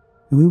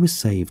 and we were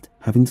saved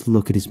having to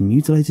look at his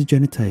mutilated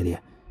genitalia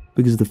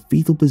because of the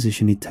fetal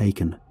position he'd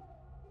taken.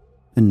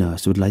 A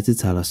nurse would later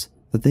tell us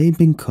that they had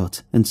been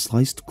cut and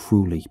sliced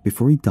cruelly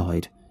before he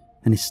died,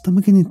 and his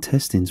stomach and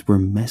intestines were a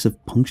mess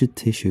of punctured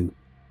tissue.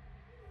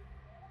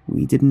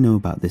 We didn't know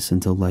about this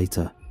until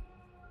later,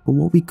 but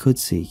what we could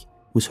see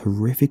was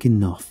horrific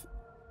enough.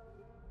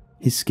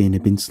 His skin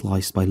had been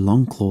sliced by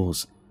long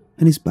claws,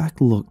 and his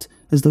back looked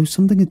as though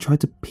something had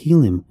tried to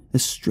peel him a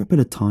strip at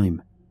a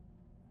time.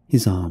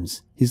 His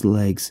arms, his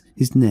legs,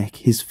 his neck,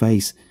 his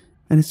face,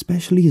 and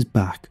especially his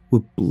back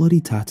were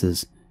bloody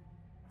tatters,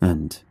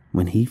 and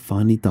when he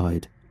finally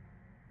died,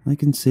 I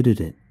considered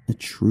it a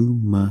true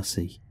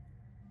mercy.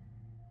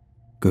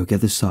 "Go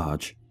get the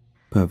Sarge,"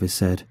 Purvis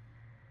said,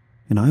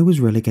 and I was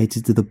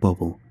relegated to the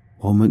bubble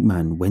while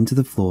McMahon went to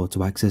the floor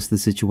to access the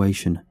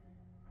situation.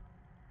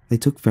 They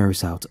took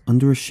Ferris out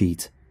under a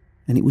sheet,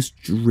 and it was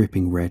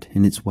dripping red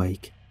in its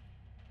wake.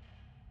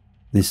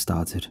 This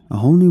started a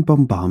whole new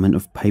bombardment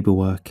of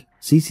paperwork,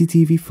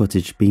 CCTV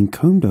footage being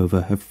combed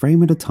over a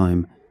frame at a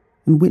time,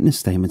 and witness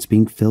statements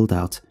being filled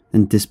out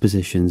and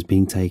dispositions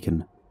being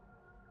taken.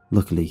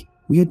 Luckily,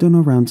 we had done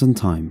our rounds on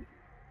time.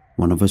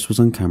 One of us was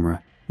on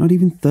camera not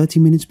even 30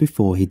 minutes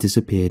before he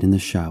disappeared in the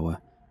shower,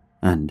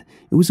 and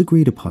it was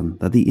agreed upon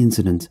that the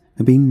incident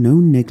had been no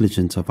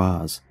negligence of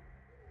ours.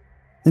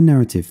 The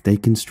narrative they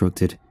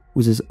constructed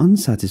was as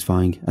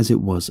unsatisfying as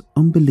it was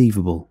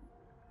unbelievable,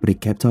 but it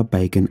kept our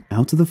bacon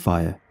out of the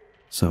fire,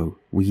 so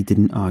we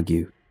didn't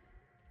argue.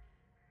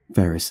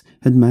 Ferris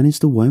had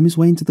managed to worm his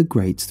way into the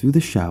grates through the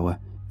shower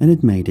and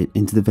had made it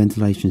into the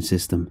ventilation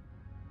system.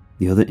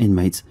 The other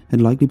inmates had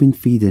likely been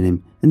feeding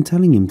him and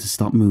telling him to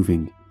stop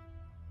moving.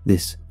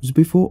 This was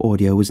before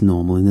audio was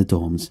normal in the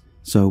dorms,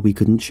 so we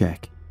couldn't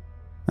check.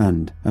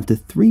 And after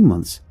 3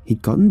 months,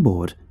 he'd gotten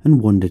bored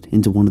and wandered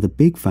into one of the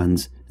big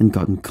fans and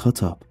gotten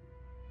cut up.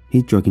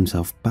 He drug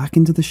himself back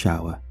into the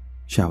shower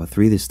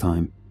 3 this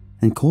time,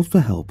 and called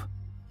for help,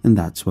 and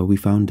that's where we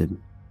found him.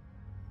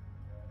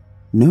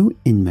 No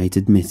inmate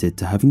admitted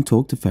to having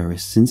talked to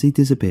Ferris since he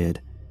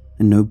disappeared,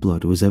 and no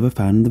blood was ever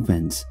found in the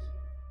vents.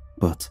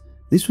 But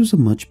this was a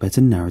much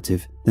better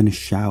narrative than a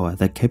shower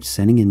that kept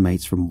sending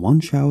inmates from one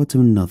shower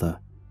to another.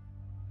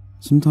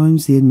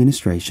 Sometimes the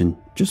administration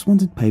just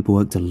wanted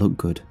paperwork to look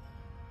good.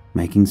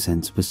 Making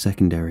sense was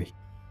secondary.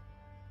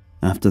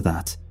 After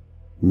that,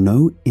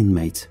 no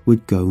inmate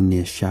would go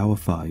near shower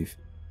 5.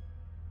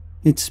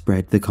 It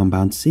spread the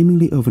compound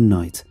seemingly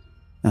overnight,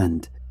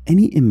 and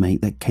any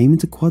inmate that came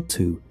into quad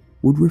 2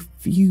 would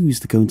refuse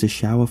to go into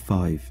shower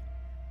 5.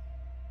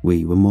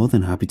 We were more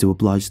than happy to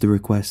oblige the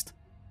request.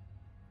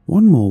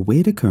 One more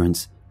weird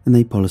occurrence and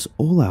they pull us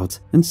all out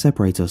and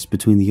separate us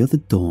between the other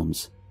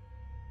dorms.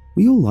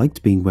 We all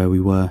liked being where we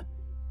were,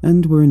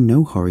 and were in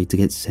no hurry to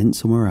get sent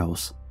somewhere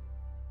else.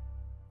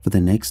 For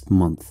the next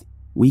month,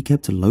 we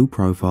kept a low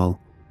profile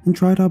and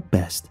tried our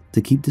best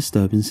to keep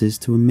disturbances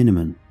to a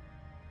minimum.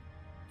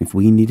 If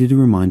we needed a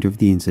reminder of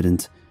the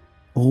incident,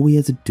 all we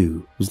had to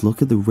do was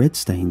look at the red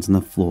stains on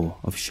the floor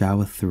of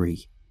shower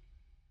 3.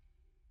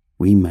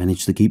 We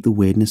managed to keep the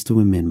weirdness to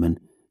a minimum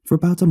for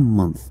about a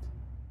month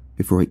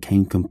before it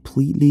came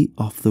completely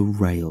off the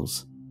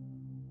rails.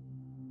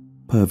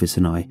 Purvis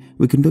and I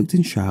were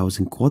conducting showers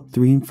in quad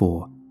 3 and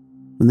 4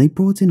 when they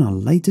brought in our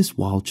latest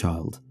wild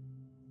child.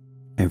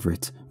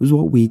 Everett was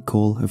what we'd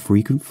call a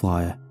frequent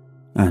flyer,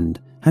 and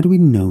had we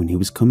known he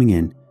was coming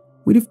in,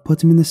 we'd have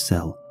put him in the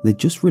cell they'd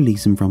just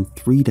released him from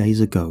 3 days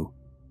ago.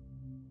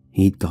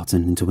 He'd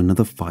gotten into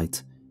another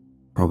fight,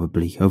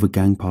 probably over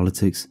gang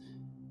politics,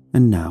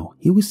 and now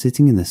he was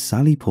sitting in the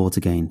Sally Port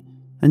again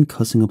and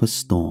cussing up a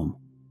storm.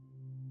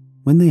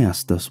 When they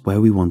asked us where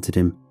we wanted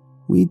him,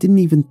 we didn't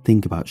even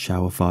think about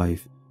shower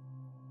 5.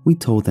 We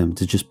told them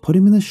to just put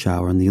him in the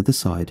shower on the other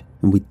side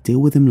and we'd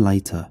deal with him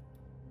later.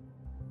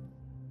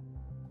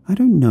 I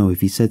don't know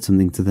if he said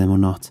something to them or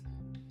not,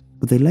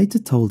 but they later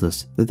told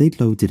us that they'd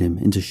loaded him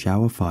into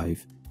shower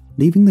 5,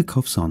 leaving the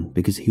cuffs on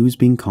because he was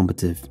being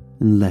combative,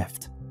 and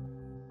left.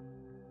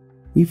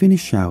 We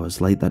finished showers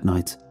late that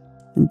night,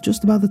 and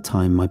just about the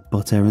time my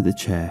butt air at the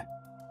chair,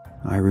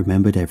 I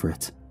remembered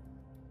Everett.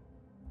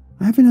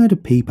 I haven't heard a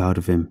peep out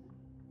of him.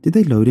 Did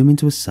they load him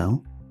into a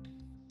cell?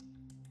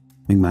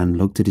 McMahon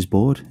looked at his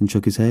board and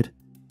shook his head.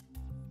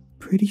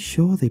 Pretty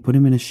sure they put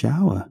him in a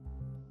shower.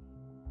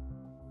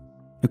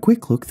 A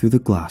quick look through the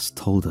glass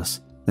told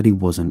us that he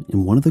wasn't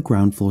in one of the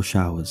ground floor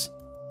showers.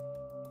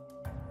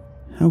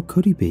 How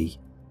could he be?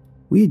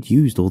 We had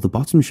used all the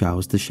bottom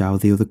showers to shower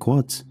the other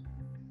quads.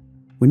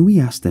 When we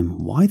asked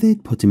them why they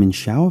had put him in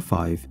shower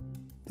 5,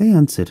 they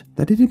answered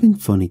that it had been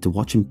funny to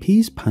watch him pee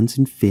his pants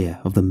in fear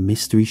of the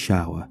mystery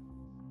shower.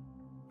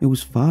 It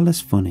was far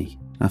less funny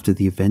after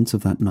the events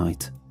of that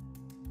night.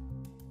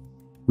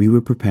 We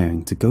were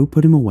preparing to go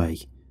put him away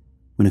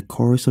when a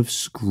chorus of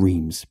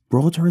screams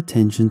brought our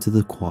attention to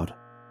the quad.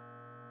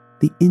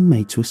 The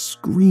inmates were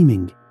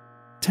screaming,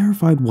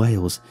 terrified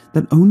wails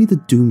that only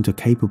the doomed are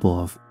capable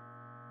of,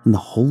 and the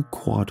whole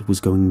quad was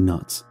going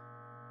nuts.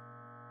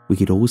 We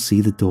could all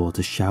see the door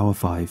to shower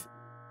 5,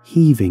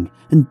 heaving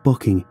and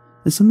bucking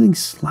as something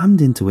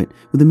slammed into it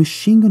with a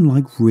machine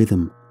gun-like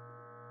rhythm.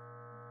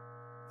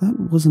 That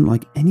wasn't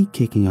like any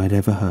kicking I'd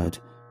ever heard,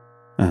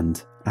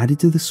 and added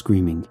to the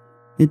screaming,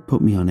 it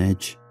put me on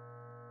edge.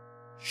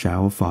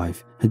 Shower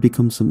 5 had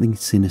become something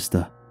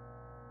sinister,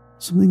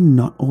 something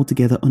not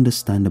altogether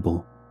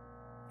understandable,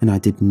 and I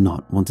did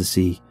not want to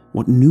see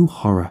what new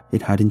horror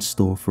it had in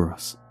store for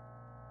us.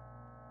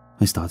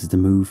 I started to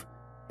move,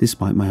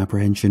 despite my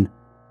apprehension,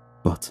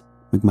 But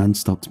McMahon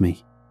stopped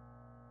me.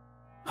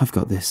 "I've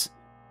got this.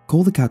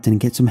 Call the captain and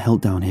get some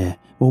help down here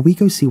while we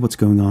go see what's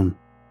going on."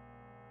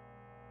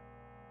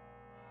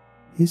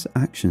 His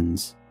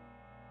actions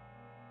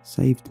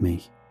saved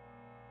me.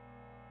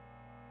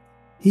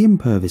 He and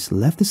Purvis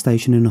left the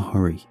station in a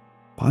hurry,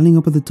 piling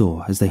up at the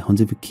door as they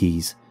hunted for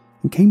keys,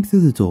 and came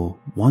through the door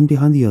one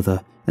behind the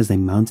other as they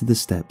mounted the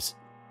steps.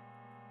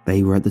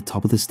 They were at the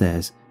top of the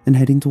stairs and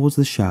heading towards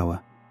the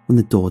shower when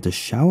the door to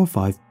Shower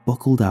 5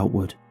 buckled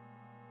outward.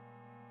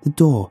 The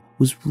door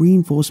was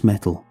reinforced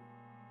metal,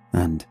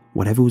 and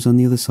whatever was on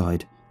the other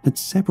side had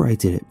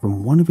separated it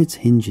from one of its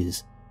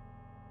hinges.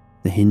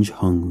 The hinge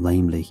hung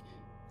lamely,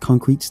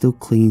 concrete still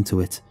clinging to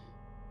it,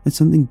 as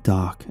something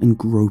dark and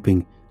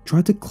groping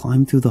tried to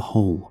climb through the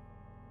hole.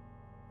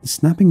 The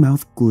snapping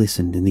mouth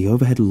glistened in the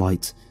overhead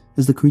lights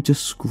as the creature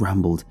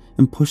scrambled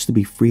and pushed to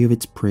be free of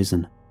its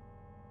prison.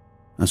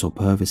 I saw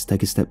Purvis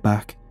take a step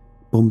back,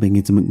 bumping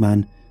into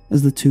McMahon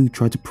as the two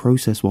tried to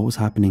process what was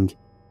happening,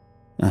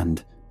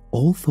 and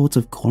all thoughts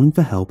of calling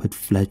for help had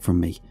fled from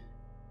me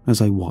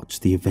as I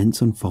watched the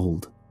events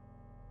unfold.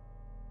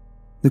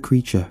 The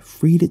creature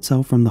freed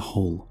itself from the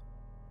hole,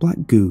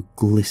 black goo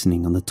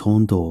glistening on the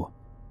torn door,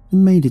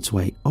 and made its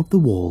way up the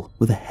wall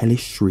with a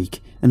hellish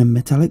shriek and a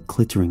metallic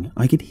clittering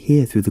I could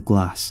hear through the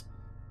glass.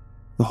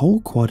 The whole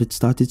quad had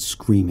started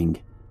screaming,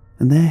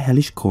 and their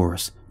hellish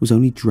chorus was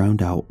only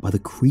drowned out by the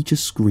creature's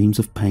screams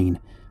of pain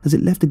as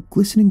it left a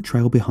glistening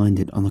trail behind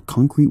it on the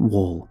concrete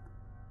wall.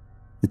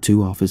 The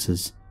two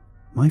officers,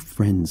 my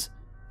friends,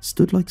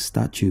 stood like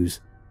statues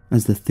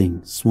as the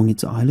thing swung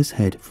its eyeless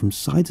head from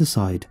side to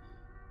side.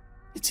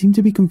 It seemed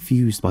to be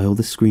confused by all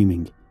the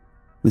screaming,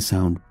 the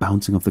sound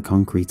bouncing off the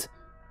concrete,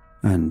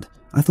 and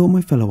I thought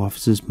my fellow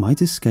officers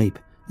might escape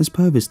as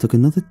Purvis took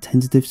another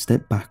tentative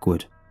step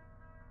backward.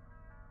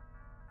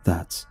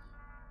 That's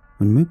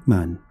when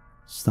McMahon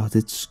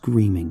started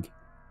screaming.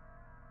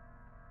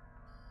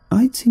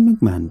 I'd seen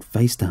McMahon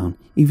face down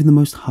even the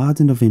most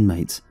hardened of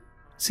inmates,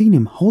 seen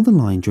him hold the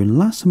line during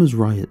last summer's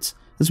riots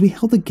as we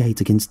held the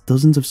gate against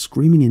dozens of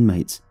screaming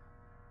inmates.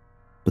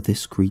 But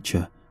this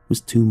creature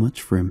was too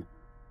much for him.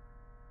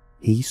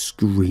 He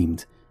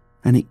screamed,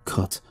 and it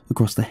cut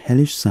across the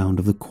hellish sound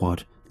of the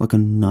quad like a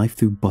knife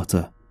through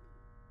butter.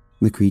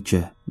 The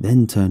creature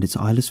then turned its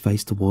eyeless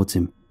face towards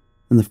him,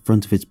 and the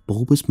front of its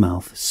bulbous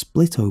mouth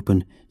split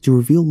open to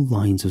reveal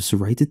lines of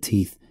serrated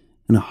teeth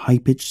and a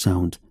high-pitched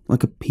sound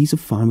like a piece of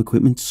farm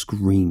equipment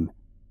scream.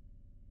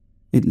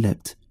 It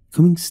leapt,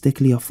 coming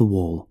stickily off the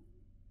wall,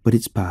 but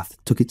its path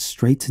took it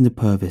straight into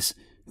Purvis,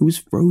 who was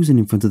frozen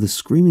in front of the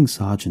screaming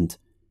sergeant.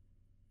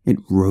 It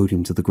rode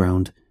him to the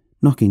ground,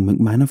 knocking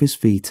McMahon off his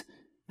feet,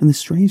 and the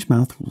strange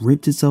mouth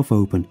ripped itself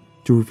open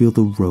to reveal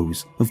the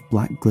rows of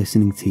black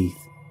glistening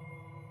teeth.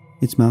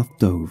 Its mouth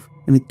dove,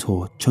 and it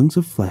tore chunks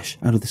of flesh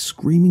out of the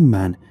screaming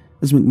man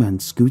as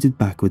McMahon scooted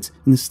backwards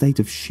in a state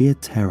of sheer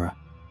terror.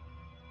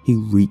 He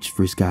reached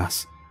for his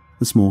gas,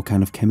 the small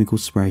can of chemical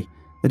spray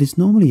that is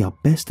normally our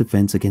best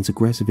defense against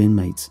aggressive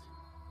inmates,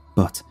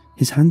 but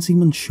his hand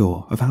seemed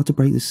unsure of how to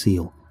break the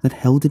seal that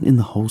held it in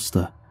the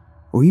holster,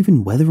 or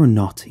even whether or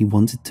not he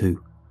wanted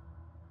to.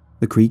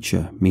 The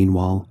creature,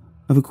 meanwhile,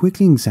 of a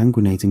quickly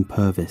exsanguinating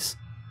Purvis.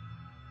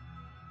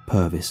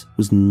 Purvis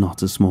was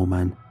not a small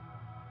man.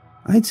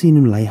 I had seen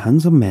him lay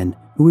hands on men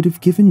who would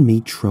have given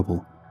me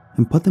trouble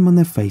and put them on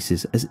their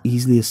faces as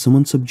easily as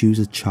someone subdues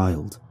a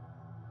child.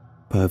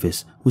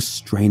 Purvis was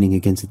straining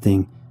against the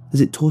thing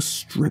as it tore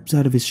strips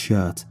out of his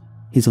shirt,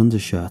 his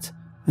undershirt,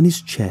 and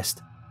his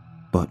chest,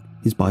 but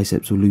his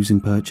biceps were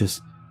losing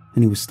purchase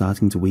and he was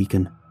starting to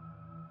weaken.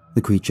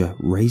 The creature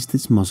raised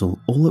its muzzle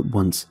all at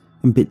once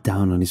and bit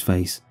down on his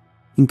face,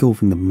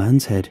 engulfing the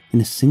man's head in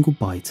a single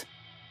bite.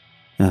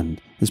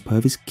 And as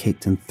Purvis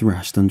kicked and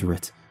thrashed under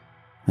it,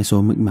 I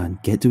saw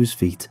McMahon get to his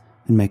feet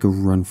and make a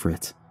run for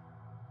it.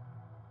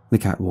 The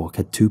catwalk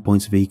had 2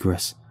 points of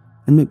egress,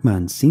 and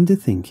McMahon seemed to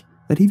think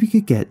that if he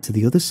could get to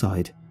the other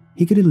side,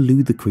 he could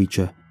elude the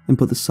creature and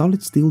put the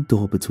solid steel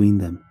door between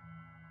them.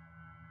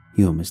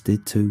 He almost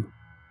did too,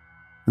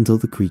 until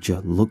the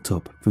creature looked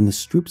up from the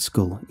stripped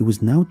skull it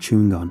was now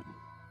chewing on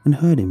and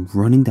heard him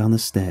running down the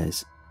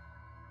stairs.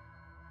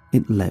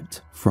 It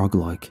leapt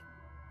frog-like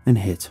and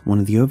hit one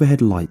of the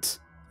overhead lights,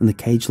 and the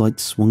cage light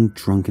swung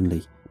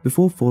drunkenly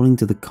before falling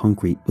to the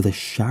concrete with a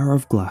shower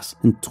of glass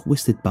and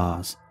twisted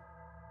bars.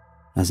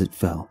 As it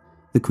fell,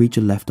 the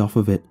creature leapt off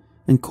of it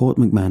and caught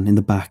McMahon in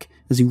the back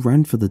as he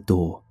ran for the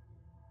door.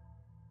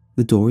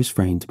 The door is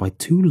framed by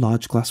 2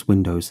 large glass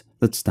windows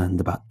that stand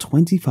about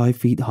 25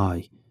 feet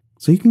high,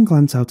 so you can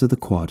glance out of the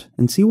quad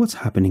and see what's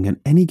happening at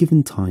any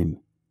given time.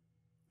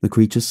 The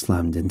creature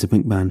slammed into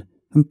McMahon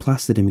and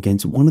plastered him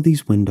against one of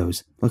these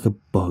windows like a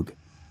bug.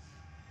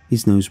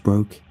 His nose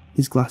broke,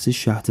 his glasses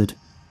shattered,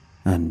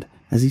 and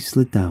as he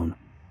slid down,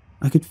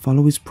 I could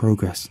follow his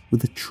progress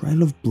with the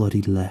trail of blood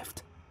he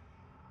left.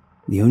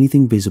 The only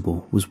thing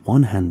visible was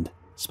one hand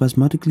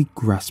spasmodically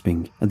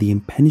grasping at the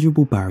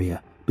impenetrable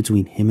barrier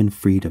between him and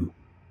freedom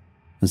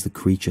as the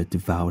creature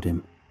devoured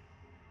him.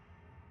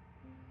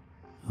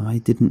 I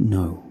didn't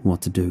know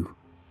what to do.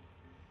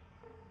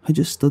 I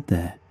just stood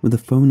there with the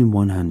phone in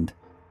one hand,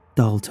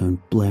 dial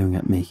tone blaring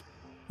at me,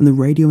 and the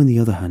radio in the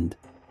other hand,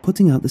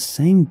 putting out the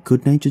same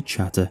good-natured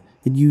chatter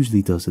it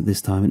usually does at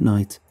this time at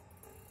night.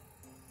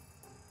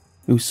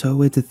 It was so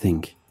weird to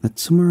think that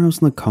somewhere else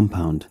in the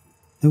compound,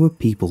 there were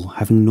people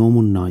having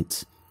normal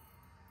nights.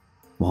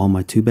 While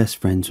my two best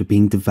friends were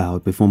being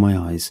devoured before my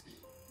eyes,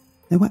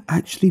 there were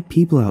actually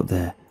people out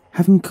there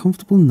having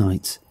comfortable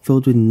nights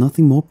filled with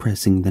nothing more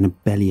pressing than a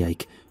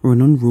bellyache or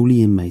an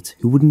unruly inmate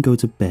who wouldn't go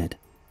to bed.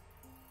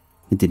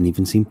 It didn't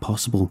even seem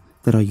possible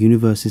that our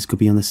universes could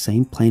be on the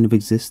same plane of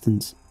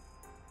existence.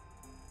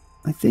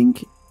 I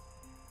think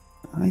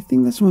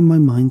that's when my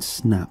mind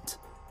snapped.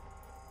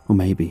 Or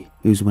maybe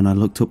it was when I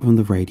looked up from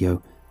the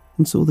radio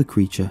and saw the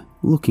creature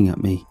looking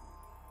at me,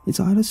 its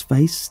eyeless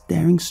face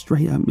staring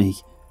straight at me,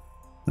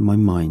 that my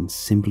mind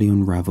simply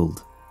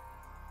unravelled.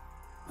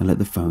 I let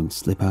the phone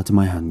slip out of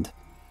my hand,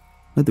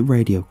 let the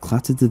radio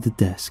clatter to the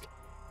desk,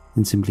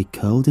 and simply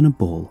curled in a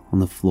ball on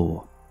the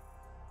floor.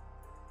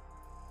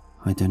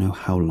 I don't know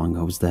how long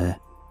I was there,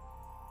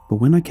 but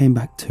when I came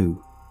back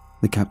to,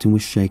 the captain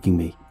was shaking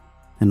me,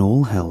 and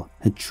all hell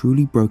had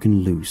truly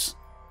broken loose.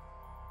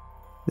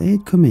 They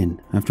had come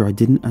in after I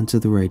didn't answer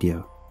the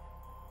radio.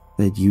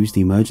 They had used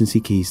the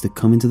emergency keys to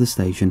come into the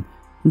station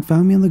and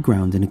found me on the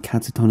ground in a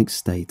catatonic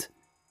state.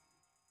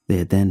 They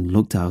had then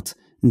looked out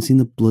and seen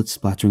the blood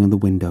splattering on the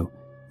window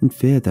and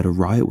feared that a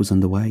riot was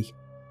underway.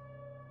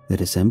 They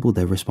had assembled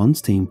their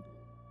response team,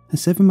 a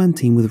 7-man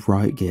team with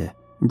riot gear,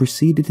 and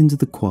proceeded into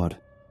the quad.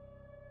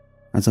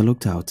 As I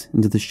looked out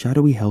into the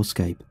shadowy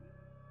hellscape,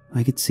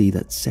 I could see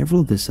that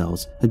several of the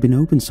cells had been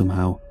opened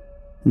somehow,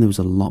 and there was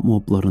a lot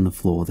more blood on the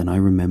floor than I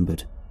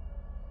remembered.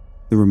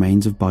 The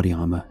remains of body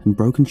armor and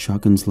broken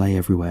shotguns lay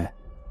everywhere,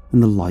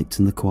 and the lights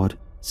in the quad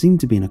seemed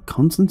to be in a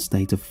constant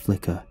state of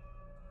flicker.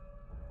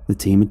 The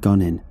team had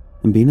gone in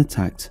and been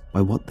attacked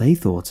by what they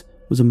thought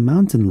was a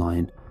mountain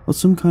lion or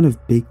some kind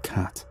of big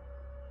cat.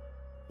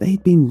 They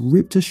had been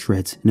ripped to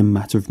shreds in a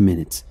matter of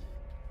minutes,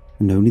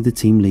 and only the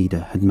team leader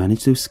had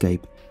managed to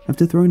escape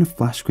after throwing a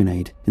flash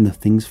grenade in the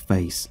thing's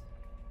face.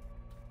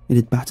 It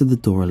had battered the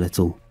door a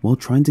little while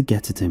trying to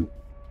get at him,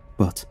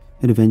 but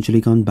had eventually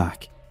gone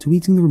back to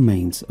eating the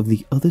remains of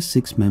the other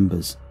 6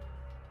 members.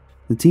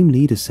 The team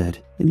leader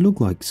said it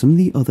looked like some of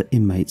the other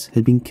inmates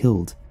had been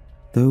killed,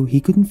 though he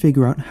couldn't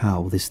figure out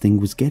how this thing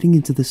was getting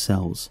into the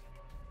cells.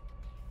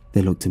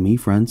 They looked to me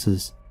for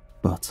answers,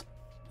 but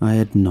I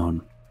had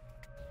none.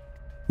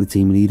 The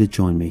team leader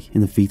joined me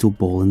in the fetal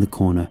ball in the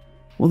corner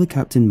while the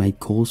captain made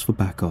calls for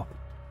backup.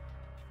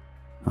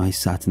 I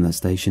sat in that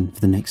station for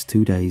the next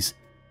 2 days,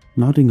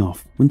 nodding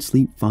off when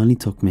sleep finally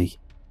took me,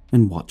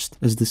 and watched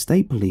as the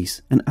state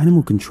police and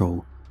animal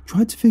control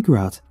tried to figure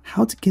out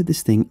how to get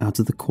this thing out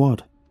of the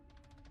quad.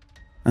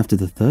 After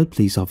the 3rd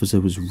police officer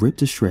was ripped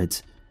to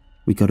shreds,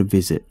 we got a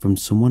visit from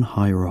someone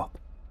higher up.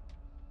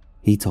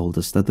 He told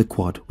us that the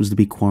quad was to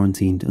be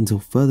quarantined until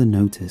further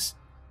notice,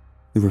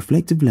 the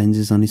reflective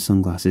lenses on his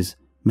sunglasses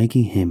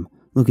making him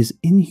look as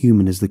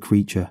inhuman as the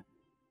creature,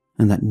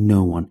 and that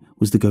no one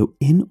was to go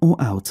in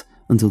or out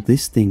until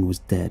this thing was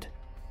dead.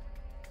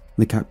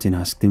 The captain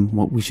asked him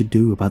what we should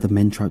do about the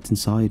men trapped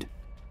inside,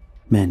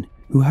 men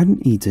who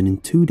hadn't eaten in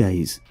 2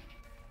 days,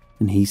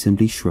 and he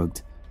simply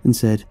shrugged and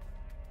said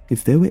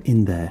if they were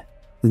in there,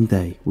 then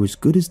they were as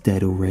good as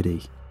dead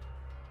already.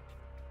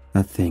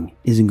 That thing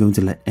isn't going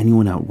to let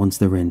anyone out once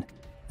they're in,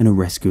 and a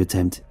rescue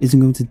attempt isn't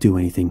going to do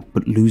anything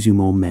but lose you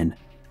more men.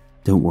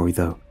 Don't worry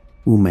though,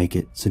 we'll make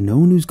it so no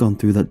one who's gone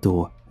through that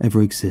door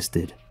ever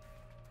existed.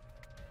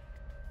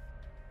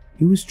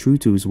 He was true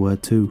to his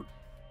word too.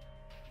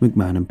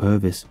 McMahon and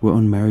Purvis were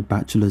unmarried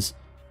bachelors,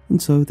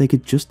 and so they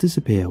could just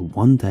disappear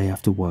one day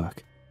after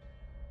work.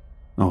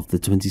 Of the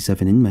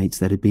 27 inmates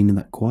that had been in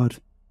that quad,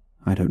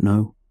 I don't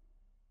know.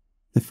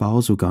 Their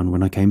files were gone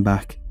when I came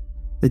back.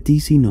 Their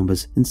DC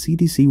numbers and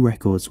CDC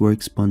records were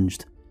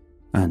expunged,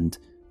 and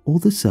all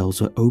the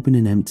cells were open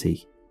and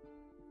empty.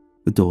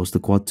 The doors to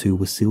Quad 2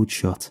 were sealed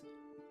shut,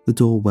 the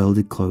door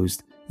welded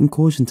closed and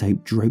caution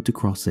tape draped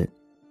across it.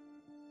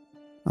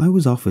 I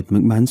was offered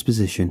McMahon's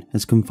position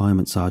as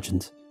confinement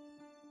sergeant.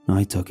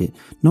 I took it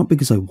not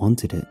because I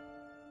wanted it,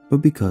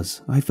 but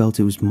because I felt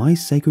it was my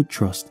sacred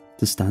trust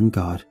to stand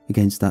guard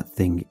against that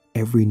thing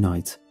every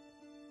night.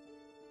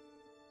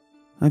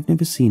 I've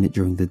never seen it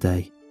during the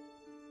day.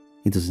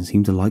 It doesn't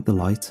seem to like the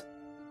light.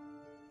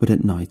 But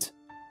at night,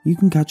 you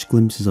can catch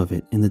glimpses of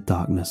it in the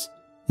darkness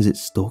as it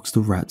stalks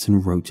the rats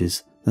and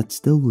roaches that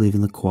still live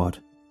in the quad.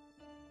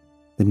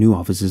 The new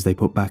officers they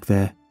put back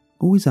there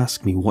always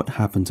ask me what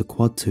happened to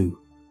Quad 2,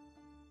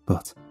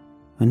 but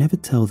I never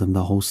tell them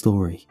the whole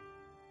story.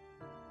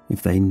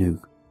 If they knew,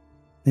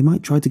 they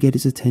might try to get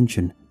its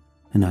attention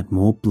and add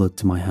more blood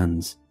to my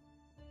hands.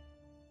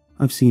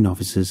 I've seen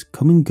officers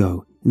come and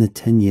go in the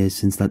 10 years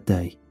since that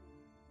day,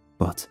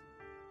 but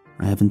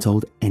I haven't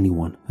told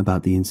anyone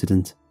about the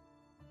incident.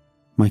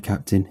 My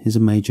captain is a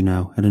major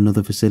now at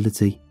another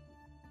facility.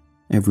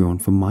 Everyone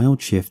from my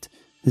old shift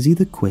has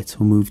either quit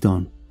or moved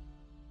on,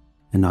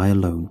 and I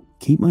alone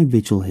keep my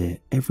vigil here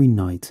every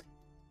night.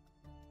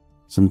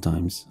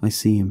 Sometimes I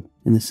see him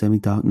in the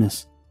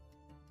semi-darkness,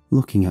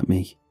 looking at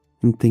me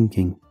and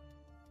thinking.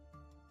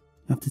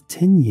 After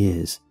 10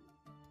 years,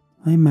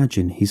 I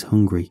imagine he's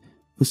hungry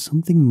for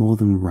something more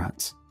than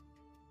rats.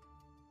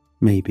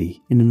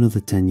 Maybe in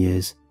another 10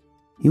 years,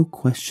 he'll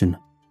question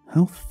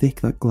how thick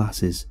that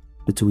glass is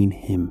between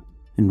him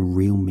and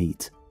real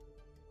meat.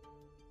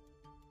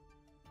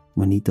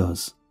 When he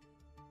does,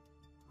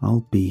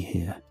 I'll be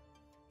here.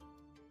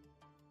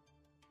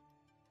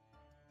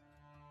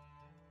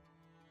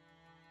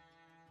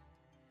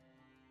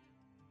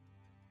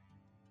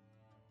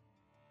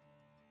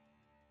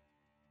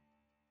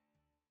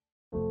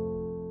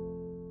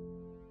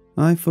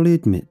 I fully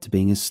admit to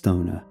being a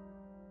stoner,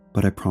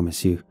 but I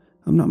promise you,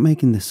 I'm not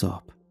making this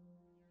up.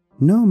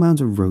 No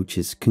amount of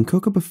roaches can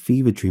cook up a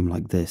fever dream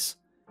like this,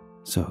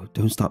 so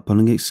don't start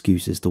pulling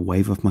excuses to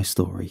wave off my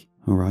story,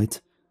 alright?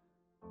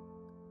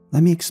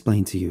 Let me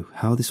explain to you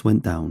how this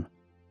went down.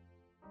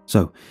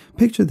 So,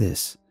 picture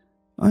this.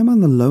 I'm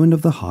on the low end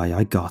of the high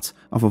I got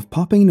off of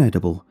popping an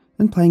edible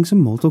and playing some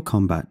Mortal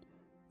Kombat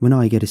when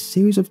I get a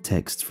series of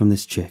texts from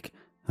this chick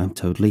I'm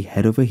totally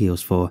head over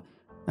heels for,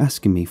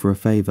 asking me for a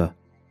favour.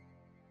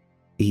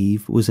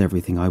 Eve was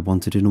everything I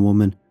wanted in a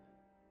woman.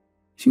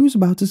 She was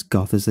about as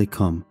goth as they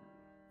come,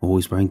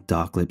 always wearing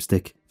dark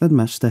lipstick that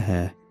matched her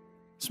hair,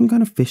 some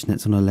kind of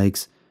fishnets on her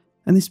legs,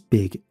 and this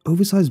big,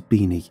 oversized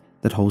beanie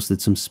that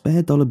holstered some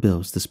spare dollar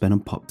bills to spend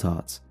on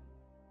Pop-Tarts.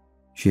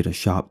 She had a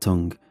sharp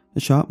tongue, a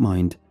sharp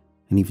mind,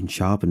 and even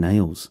sharper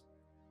nails.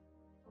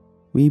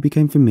 We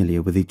became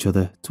familiar with each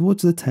other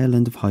towards the tail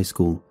end of high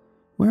school,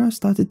 where I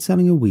started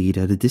selling her weed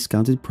at a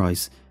discounted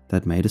price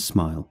that made her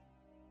smile.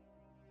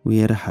 We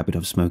had a habit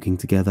of smoking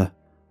together,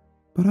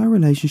 but our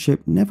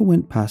relationship never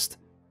went past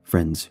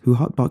friends who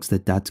hotboxed their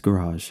dad's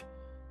garage.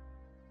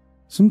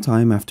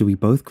 Sometime after we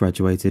both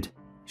graduated,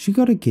 she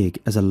got a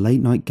gig as a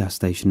late-night gas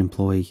station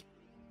employee,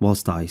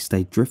 whilst I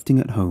stayed drifting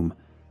at home,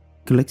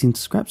 collecting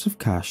scraps of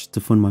cash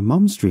to fund my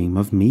mom's dream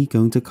of me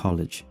going to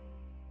college.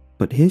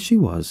 But here she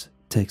was,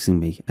 texting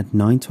me at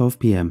 9:12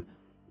 p.m,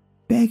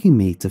 begging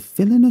me to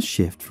fill in a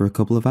shift for a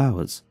couple of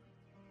hours.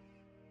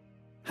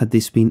 Had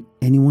this been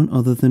anyone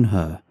other than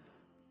her,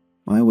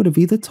 I would have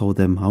either told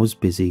them I was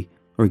busy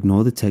or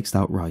ignored the text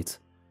outright.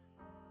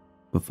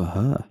 But for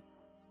her,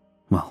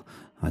 well,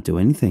 I'd do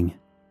anything.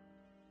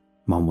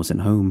 Mom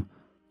wasn't home,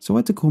 so I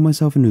had to call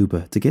myself an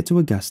Uber to get to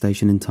a gas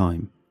station in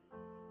time.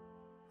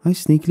 I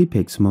sneakily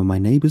picked some of my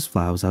neighbour's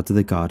flowers out of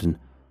the garden,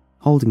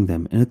 holding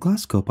them in a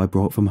glass cup I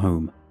brought from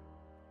home.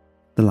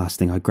 The last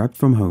thing I grabbed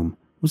from home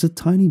was a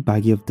tiny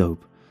baggie of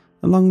dope,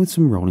 along with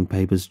some rolling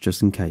papers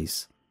just in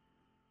case.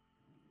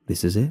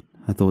 This is it,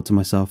 I thought to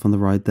myself on the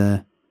ride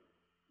there.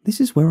 This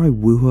is where I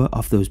woo her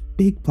off those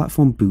big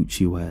platform boots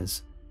she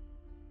wears.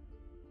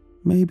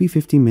 Maybe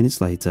 15 minutes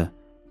later,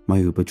 my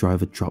Uber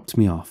driver dropped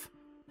me off.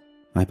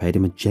 I paid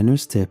him a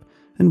generous tip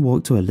and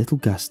walked to a little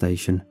gas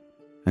station,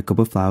 a cup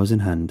of flowers in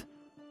hand.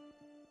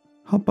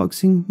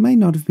 Hotboxing may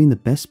not have been the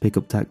best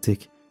pickup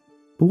tactic,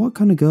 but what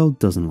kind of girl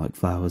doesn't like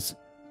flowers?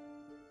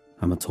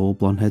 I'm a tall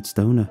blonde-haired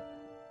stoner.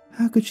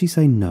 How could she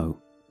say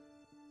no?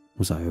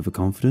 Was I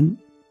overconfident?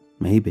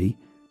 Maybe,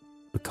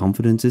 but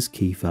confidence is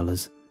key,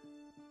 fellas.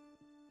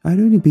 I'd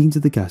only been to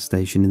the gas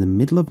station in the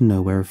middle of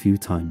nowhere a few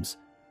times,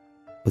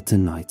 but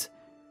tonight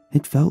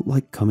it felt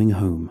like coming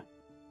home.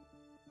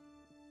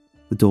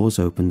 The doors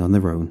opened on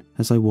their own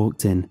as I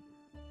walked in,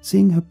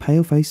 seeing her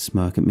pale face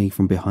smirk at me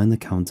from behind the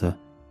counter.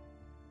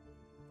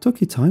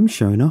 "Took your time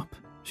showing up,"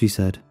 she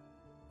said.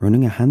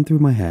 Running a hand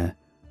through my hair,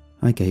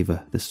 I gave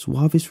her the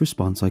suavest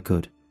response I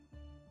could.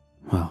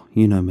 "Well,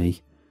 you know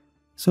me.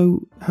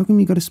 So, how come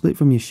you got a split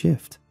from your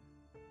shift?"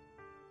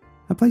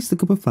 I placed the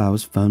cup of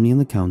flowers firmly on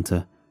the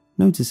counter,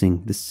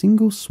 noticing the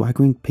single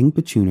swaggering pink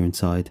petunia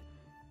inside.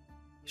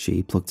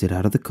 She plucked it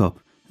out of the cup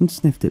and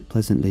sniffed it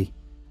pleasantly.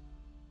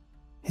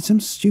 "It's some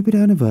stupid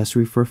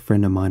anniversary for a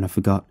friend of mine I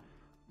forgot.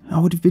 I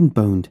would have been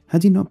boned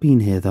had you not been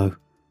here though."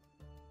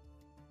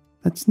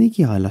 That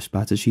sneaky eyelash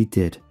batter she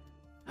did.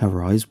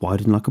 Her eyes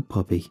widened like a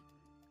puppy.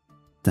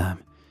 Damn,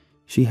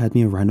 she had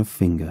me around her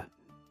finger,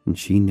 and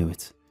she knew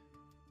it.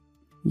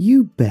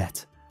 "You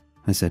bet,"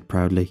 I said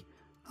proudly.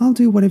 "I'll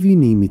do whatever you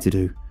need me to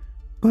do,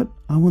 but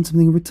I want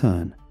something in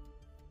return."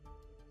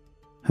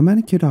 Her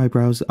manicured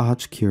eyebrows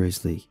arched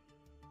curiously.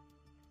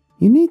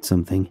 "You need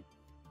something?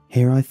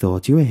 Here I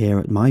thought you were here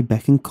at my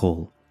beck and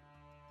call,"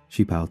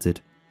 she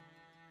pouted.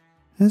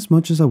 As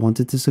much as I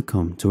wanted to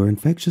succumb to her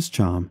infectious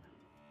charm,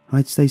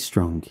 I'd stay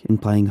strong in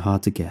playing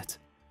hard to get.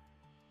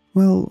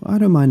 "Well, I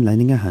don't mind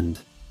lending a hand,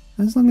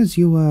 as long as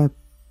you,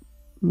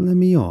 lend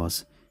me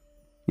yours,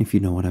 if you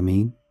know what I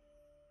mean."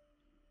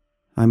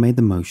 I made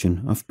the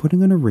motion of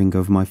putting on a ring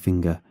over my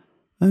finger,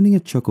 earning a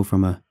chuckle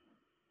from her.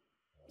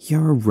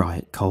 "You're a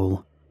riot,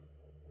 Cole."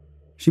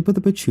 She put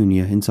the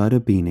petunia inside her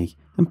beanie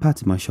and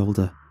patted my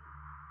shoulder.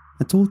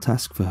 A tall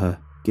task for her,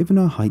 given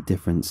our height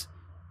difference.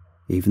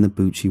 Even the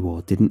boots she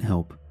wore didn't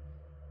help.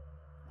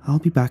 "I'll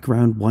be back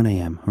around 1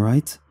 a.m,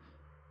 alright?"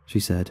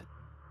 she said.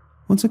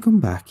 "Once I come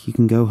back, you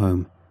can go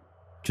home.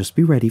 Just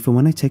be ready for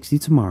when I text you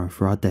tomorrow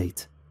for our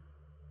date."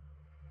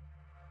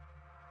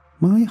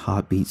 My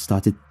heartbeat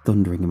started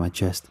thundering in my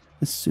chest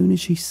as soon as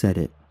she said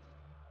it.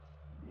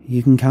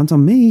 "You can count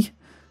on me,"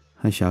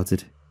 I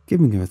shouted,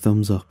 giving her a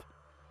thumbs up.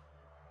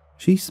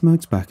 She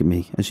smirked back at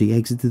me as she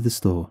exited the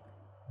store,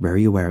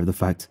 very aware of the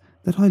fact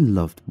that I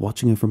loved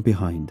watching her from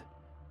behind.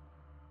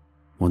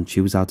 Once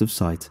she was out of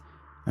sight,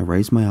 I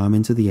raised my arm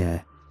into the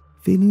air,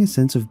 feeling a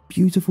sense of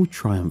beautiful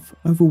triumph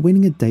over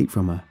winning a date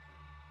from her.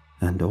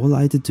 And all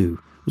I had to do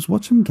was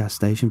watch from gas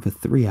station for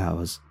 3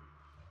 hours.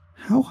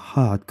 How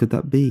hard could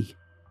that be?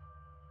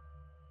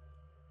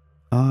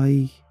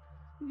 I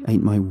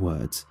ate my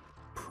words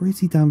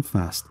pretty damn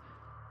fast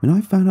when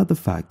I found out the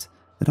fact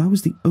that I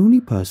was the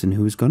only person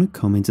who was going to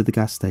come into the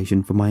gas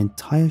station for my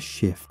entire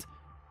shift.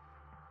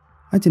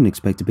 I didn't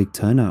expect a big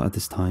turnout at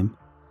this time,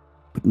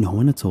 but no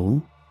one at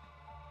all.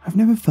 I've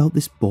never felt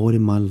this bored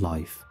in my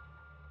life.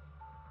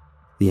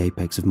 The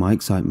apex of my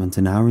excitement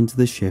an hour into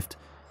the shift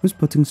was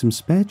putting some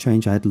spare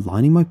change I had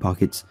lining my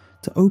pockets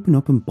to open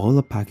up and boil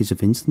a package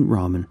of instant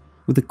ramen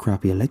with the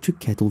crappy electric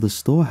kettle the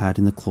store had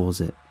in the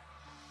closet.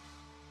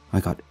 I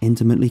got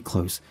intimately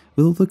close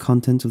with all the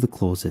contents of the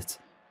closet,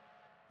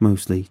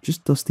 mostly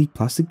just dusty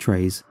plastic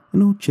trays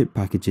and old chip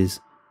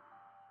packages.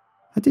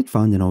 I did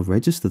find an old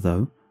register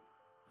though.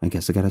 I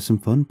guess I could have some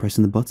fun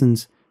pressing the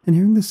buttons and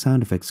hearing the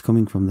sound effects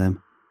coming from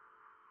them.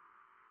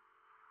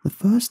 The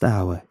first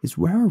hour is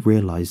where I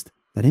realized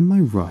that in my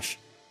rush,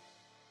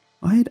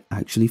 I had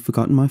actually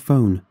forgotten my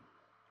phone,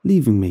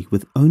 leaving me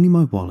with only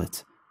my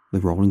wallet, the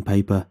rolling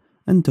paper,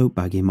 and dope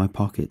bag in my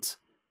pockets.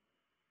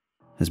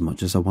 As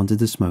much as I wanted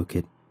to smoke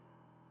it,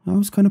 I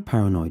was kind of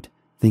paranoid,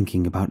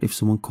 thinking about if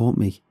someone caught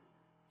me,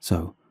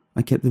 so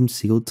I kept them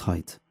sealed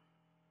tight.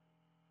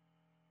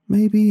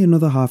 Maybe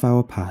another half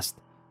hour passed,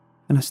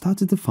 and I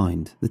started to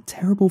find the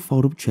terrible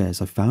fold-up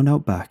chairs I found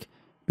out back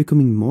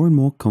becoming more and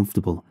more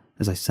comfortable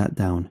as I sat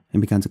down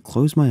and began to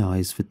close my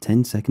eyes for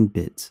 10-second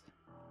bits.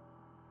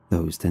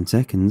 Those 10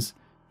 seconds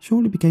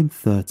shortly became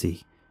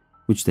 30,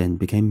 which then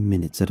became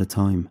minutes at a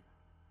time.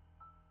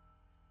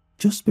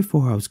 Just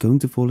before I was going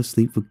to fall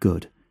asleep for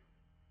good,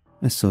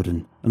 a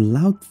sudden and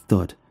loud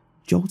thud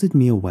jolted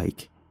me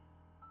awake.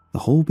 The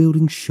whole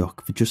building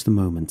shook for just a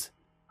moment.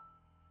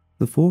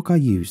 The fork I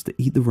used to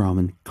eat the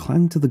ramen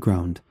clanged to the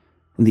ground,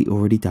 and the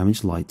already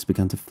damaged lights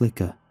began to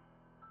flicker.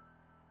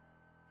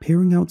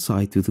 Peering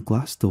outside through the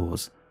glass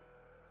doors,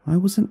 I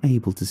wasn't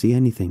able to see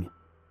anything.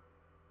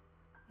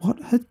 What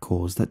had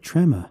caused that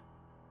tremor?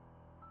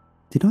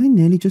 Did I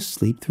nearly just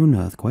sleep through an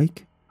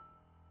earthquake?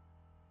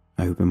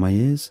 I opened my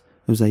ears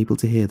and was able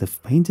to hear the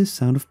faintest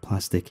sound of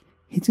plastic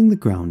hitting the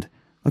ground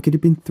like it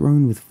had been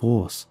thrown with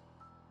force.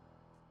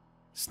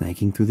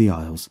 Snaking through the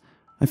aisles,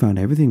 I found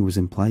everything was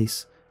in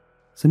place,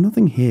 so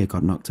nothing here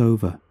got knocked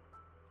over.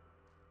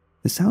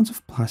 The sounds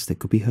of plastic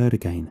could be heard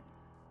again,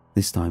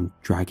 this time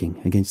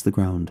dragging against the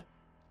ground.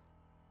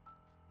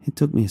 It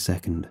took me a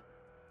second,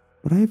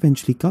 but I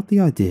eventually got the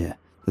idea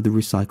that the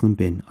recycling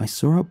bin I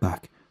saw out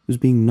back was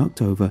being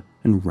knocked over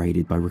and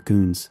raided by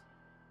raccoons.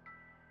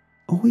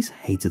 Always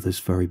hated those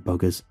furry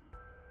buggers.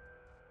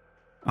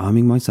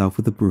 Arming myself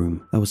with a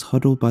broom that was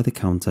huddled by the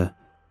counter,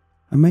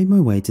 I made my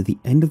way to the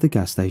end of the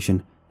gas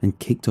station and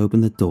kicked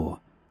open the door,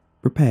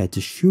 prepared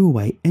to shoo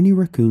away any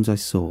raccoons I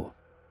saw.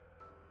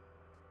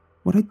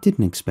 What I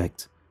didn't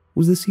expect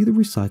was to see the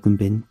recycling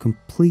bin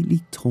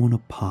completely torn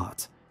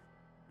apart,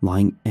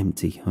 lying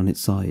empty on its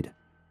side.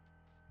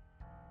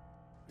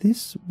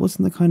 This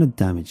wasn't the kind of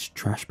damage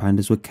trash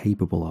pandas were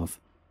capable of.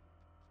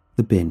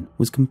 The bin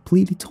was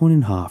completely torn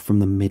in half from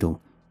the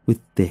middle,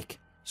 with thick,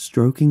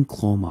 stroking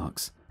claw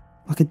marks,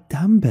 like a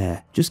damn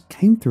bear just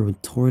came through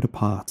and tore it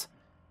apart.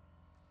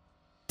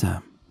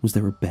 Damn, was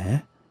there a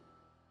bear?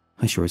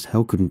 I sure as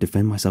hell couldn't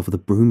defend myself with a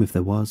broom if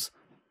there was.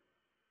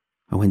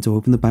 I went to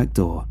open the back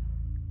door,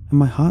 and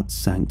my heart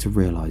sank to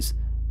realize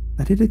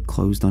that it had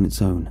closed on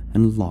its own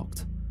and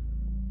locked.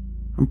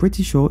 I'm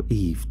pretty sure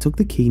Eve took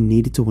the key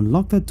needed to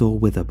unlock that door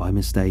with her by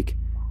mistake,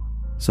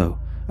 so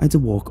I had to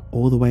walk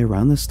all the way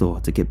around the store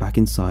to get back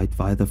inside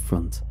via the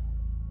front.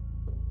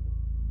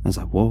 As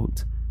I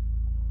walked,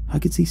 I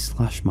could see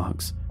slash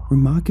marks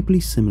remarkably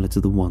similar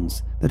to the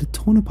ones that had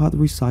torn apart the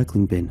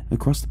recycling bin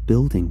across the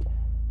building,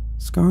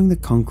 scarring the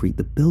concrete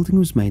the building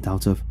was made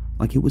out of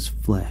like it was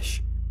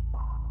flesh.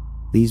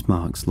 These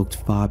marks looked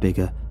far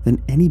bigger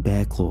than any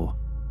bear claw,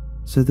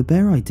 so the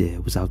bear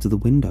idea was out of the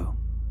window.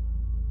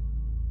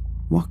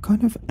 What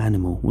kind of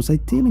animal was I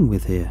dealing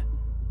with here?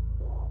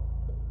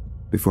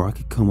 Before I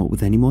could come up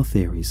with any more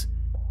theories,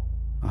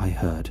 I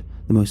heard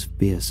the most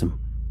fearsome,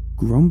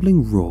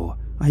 grumbling roar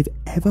I've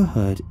ever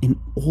heard in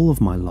all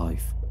of my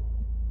life.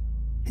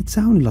 It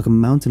sounded like a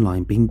mountain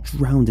lion being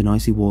drowned in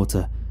icy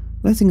water,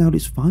 letting out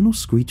its final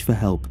screech for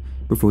help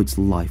before its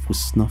life was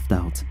snuffed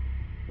out.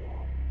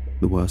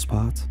 The worst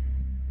part?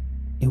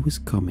 It was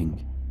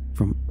coming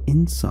from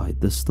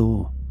inside the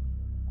store.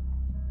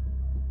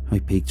 I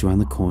peeked around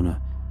the corner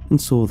and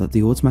saw that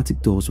the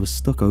automatic doors were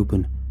stuck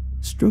open,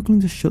 struggling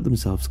to shut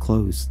themselves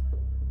closed.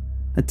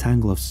 A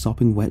tangle of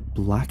sopping wet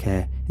black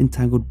hair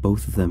entangled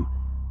both of them,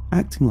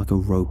 acting like a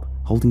rope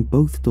holding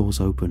both doors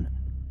open.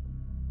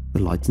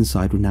 The lights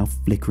inside were now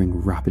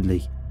flickering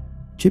rapidly,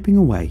 chipping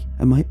away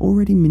at my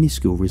already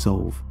minuscule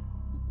resolve.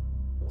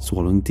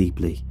 Swallowing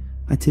deeply,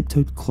 I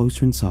tiptoed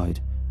closer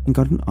inside and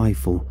got an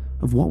eyeful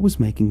of what was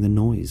making the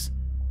noise.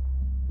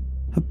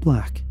 A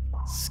black,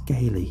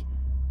 scaly,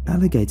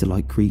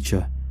 alligator-like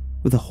creature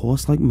with a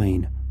horse-like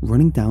mane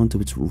running down to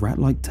its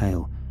rat-like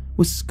tail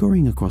was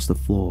scurrying across the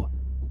floor,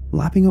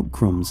 lapping up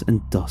crumbs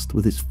and dust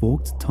with its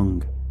forked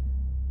tongue.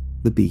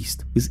 The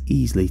beast was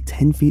easily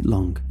 10 feet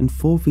long and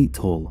 4 feet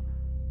tall,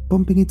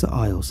 bumping into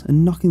aisles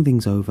and knocking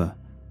things over.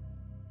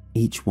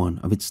 Each one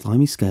of its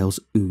slimy scales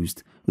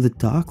oozed with a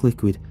dark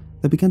liquid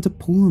that began to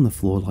pool on the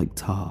floor like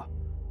tar.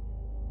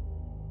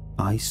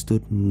 I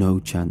stood no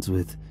chance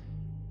with.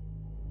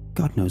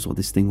 God knows what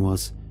this thing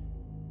was.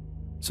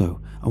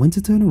 So I went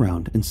to turn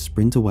around and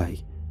sprint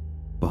away,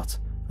 but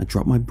I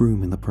dropped my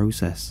broom in the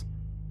process.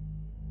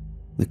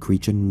 The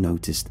creature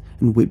noticed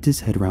and whipped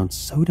its head around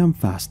so damn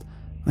fast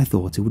I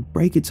thought it would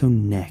break its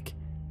own neck.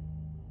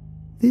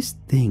 This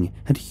thing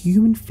had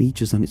human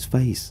features on its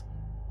face.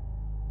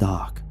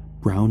 Dark,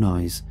 brown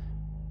eyes,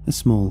 a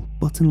small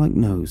button-like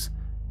nose,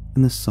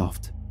 and the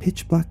soft,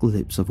 pitch-black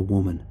lips of a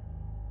woman.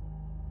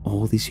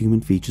 All these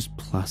human features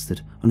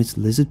plastered on its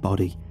lizard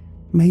body,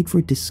 made for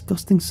a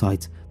disgusting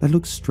sight that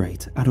looked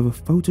straight out of a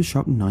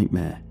Photoshop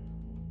nightmare.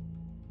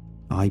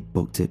 I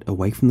booked it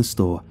away from the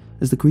store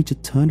as the creature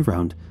turned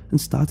around and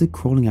started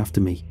crawling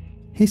after me,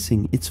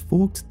 hissing its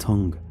forked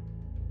tongue.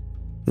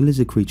 The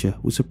lizard creature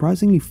was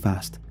surprisingly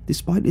fast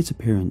despite its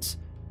appearance,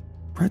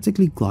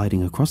 practically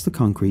gliding across the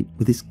concrete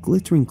with its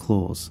glittering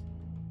claws.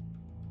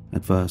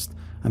 At first,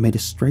 I made a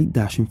straight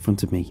dash in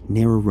front of me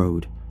near a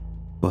road,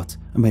 but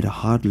I made a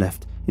hard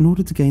left in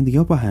order to gain the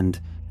upper hand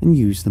and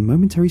use the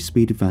momentary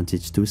speed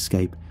advantage to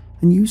escape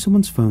and use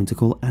someone's phone to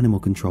call animal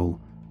control,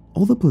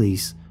 or the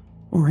police,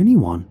 or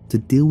anyone to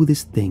deal with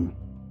this thing.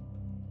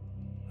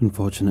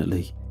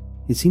 Unfortunately,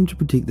 it seemed to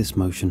predict this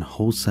motion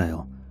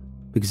wholesale,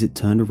 because it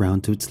turned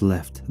around to its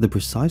left at the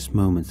precise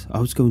moment I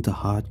was going to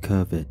hard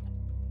curve it.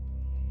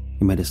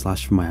 It made a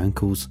slash for my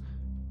ankles,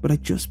 but I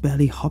just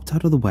barely hopped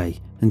out of the way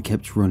and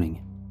kept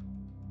running.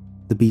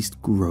 The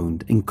beast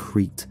groaned and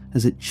creaked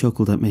as it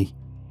chuckled at me,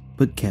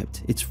 but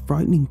kept its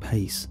frightening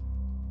pace.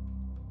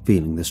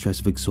 Feeling the stress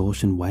of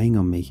exhaustion weighing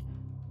on me,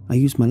 I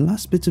used my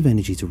last bits of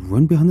energy to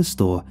run behind the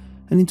store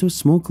and into a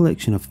small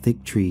collection of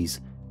thick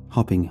trees,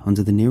 hopping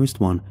onto the nearest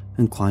one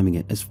and climbing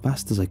it as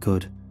fast as I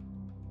could.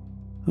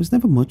 I was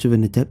never much of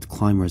an adept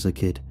climber as a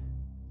kid,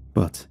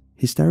 but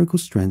hysterical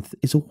strength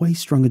is a way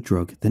stronger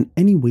drug than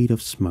any weed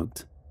I've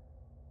smoked.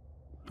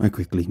 I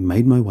quickly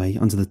made my way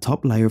onto the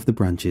top layer of the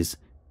branches,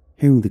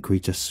 hearing the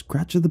creature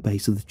scratch at the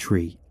base of the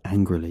tree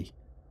angrily.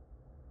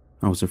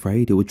 I was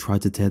afraid it would try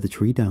to tear the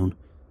tree down,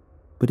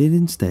 but it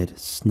instead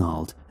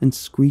snarled and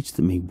screeched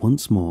at me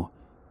once more,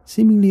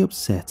 seemingly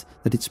upset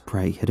that its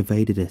prey had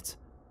evaded it.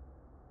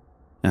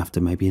 After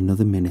maybe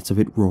another minute of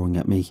it roaring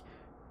at me,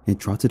 it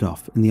trotted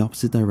off in the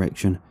opposite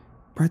direction,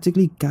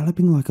 practically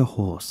galloping like a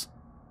horse.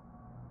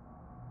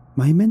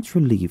 My immense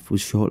relief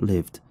was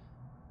short-lived,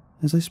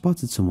 as I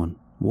spotted someone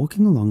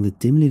walking along the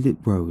dimly lit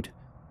road.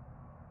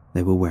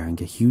 They were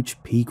wearing a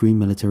huge pea-green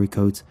military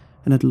coat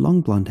and had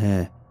long blonde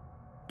hair,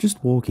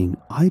 just walking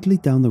idly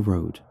down the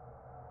road.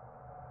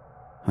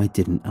 I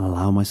didn't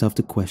allow myself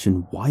to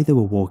question why they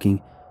were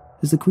walking,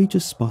 as the creature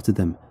spotted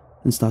them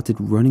and started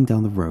running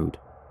down the road.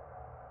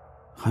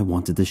 I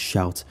wanted to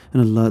shout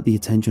and alert the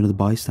attention of the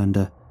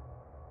bystander,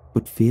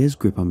 but fear's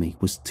grip on me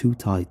was too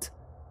tight.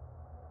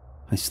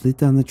 I slid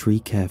down the tree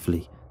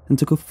carefully and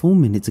took a full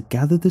minute to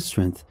gather the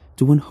strength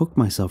to unhook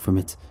myself from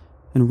it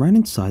and ran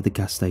inside the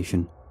gas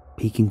station,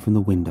 peeking from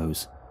the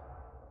windows.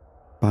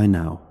 By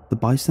now, the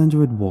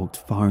bystander had walked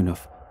far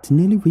enough to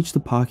nearly reach the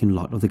parking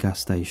lot of the gas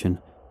station,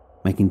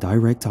 making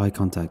direct eye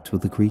contact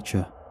with the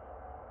creature.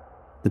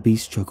 The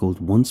beast chuckled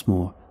once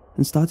more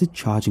and started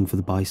charging for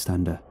the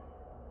bystander.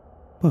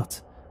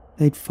 But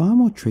they had far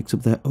more tricks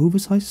up their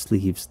oversized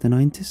sleeves than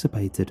I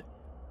anticipated.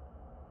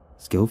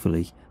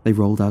 Skillfully, they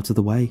rolled out of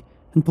the way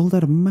and pulled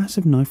out a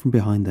massive knife from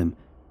behind them,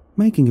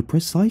 making a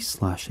precise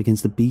slash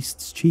against the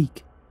beast's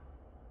cheek.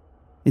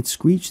 It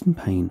screeched in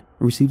pain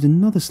and received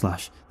another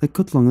slash that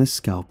cut along their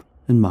scalp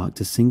and marked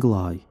a single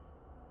eye.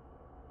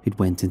 It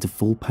went into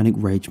full panic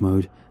rage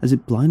mode as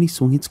it blindly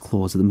swung its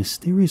claws at the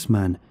mysterious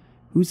man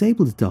who was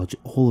able to dodge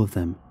all of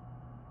them.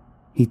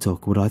 He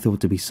took what I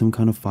thought to be some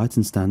kind of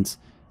fighting stance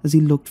as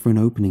he looked for an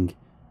opening,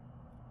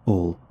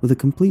 all with a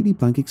completely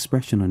blank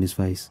expression on his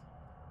face.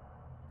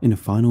 In a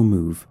final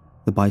move,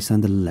 the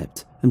bystander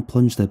leapt and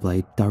plunged their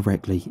blade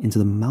directly into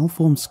the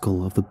malformed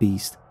skull of the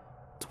beast,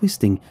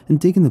 twisting and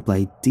digging the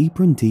blade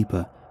deeper and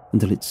deeper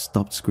until it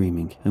stopped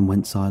screaming and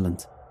went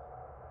silent.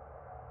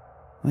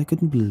 I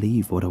couldn't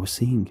believe what I was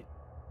seeing.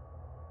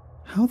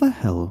 How the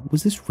hell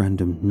was this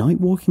random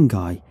night-walking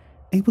guy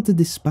able to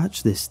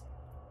dispatch this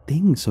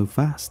thing so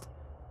fast?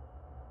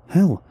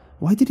 Hell,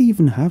 why did he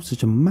even have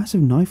such a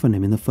massive knife on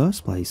him in the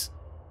first place?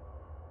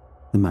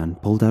 The man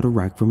pulled out a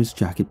rag from his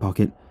jacket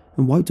pocket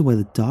and wiped away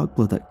the dark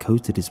blood that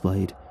coated his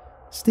blade,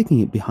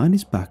 sticking it behind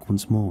his back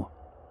once more.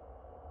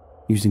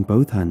 Using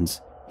both hands,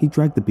 he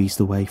dragged the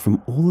beast away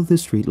from all of the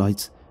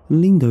streetlights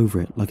and leaned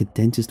over it like a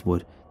dentist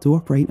would to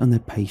operate on their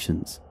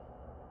patients.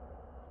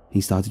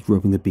 He started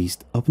rubbing the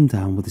beast up and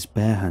down with his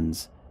bare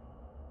hands,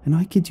 and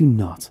I kid you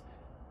not,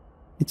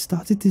 it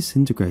started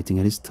disintegrating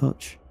at his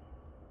touch.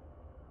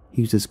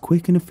 He was as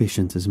quick and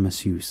efficient as a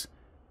masseuse,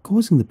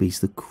 causing the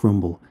beast to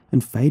crumble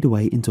and fade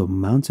away into a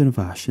mountain of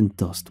ash and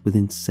dust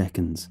within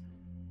seconds.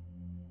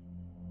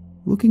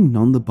 Looking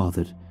none the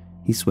bothered,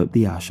 he swept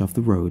the ash off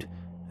the road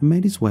and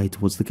made his way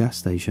towards the gas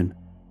station.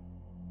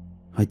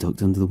 I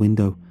ducked under the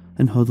window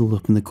and huddled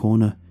up in the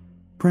corner,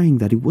 praying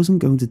that he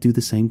wasn't going to do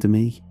the same to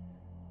me.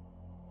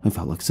 I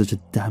felt like such a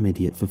damn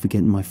idiot for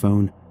forgetting my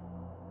phone.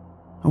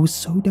 I was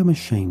so damn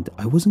ashamed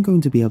I wasn't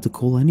going to be able to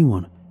call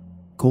anyone,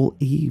 call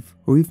Eve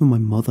or even my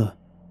mother.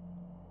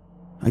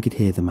 I could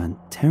hear the man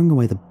tearing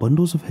away the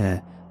bundles of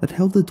hair that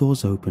held the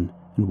doors open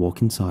and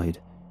walk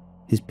inside,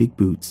 his big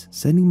boots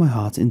sending my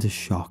heart into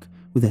shock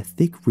with their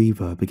thick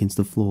reverb against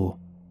the floor.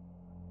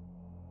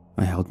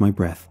 I held my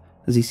breath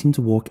as he seemed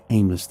to walk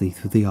aimlessly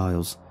through the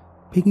aisles,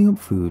 picking up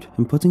food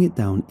and putting it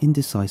down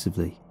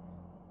indecisively.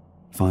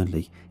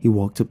 Finally, he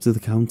walked up to the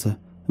counter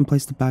and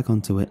placed a bag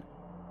onto it.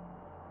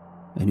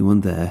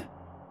 "Anyone there?"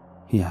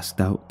 he asked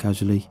out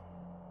casually.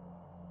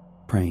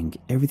 Praying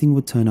everything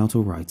would turn out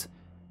alright,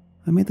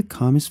 I made the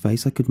calmest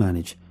face I could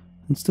manage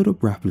and stood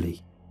up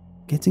rapidly,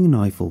 getting an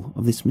eyeful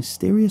of this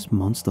mysterious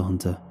monster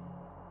hunter.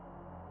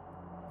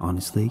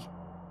 Honestly,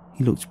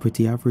 he looked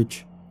pretty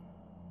average.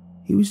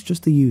 He was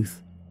just a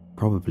youth,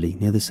 probably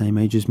near the same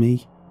age as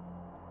me,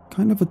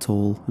 kind of a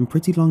tall and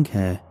pretty long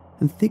hair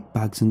and thick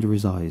bags under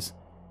his eyes.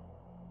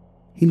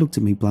 He looked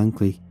at me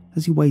blankly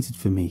as he waited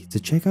for me to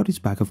check out his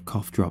bag of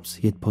cough drops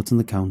he had put on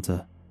the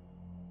counter.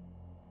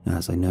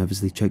 As I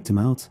nervously checked him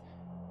out,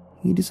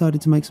 he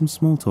decided to make some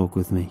small talk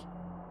with me.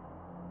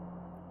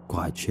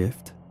 "Quiet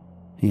shift?"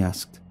 he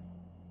asked.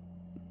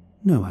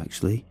 No,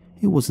 actually,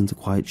 it wasn't a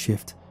quiet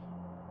shift.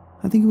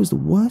 I think it was the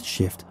worst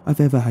shift I've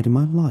ever had in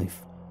my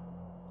life.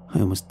 I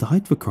almost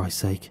died for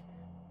Christ's sake.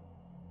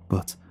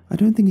 But I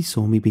don't think he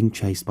saw me being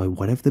chased by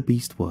whatever the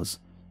beast was,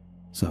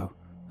 so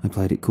I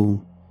played it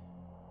cool.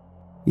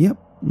 "Yep,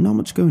 not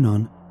much going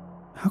on.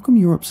 How come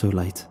you're up so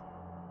late?"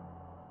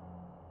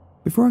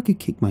 Before I could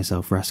kick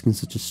myself for asking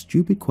such a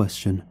stupid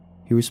question,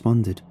 he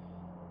responded,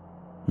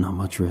 "Not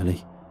much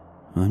really.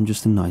 I'm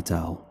just a night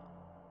owl."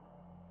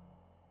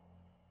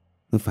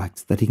 The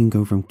fact that he can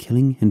go from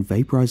killing and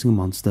vaporizing a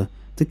monster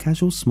to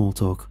casual small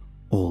talk,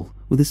 all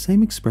with the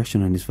same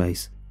expression on his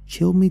face,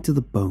 chilled me to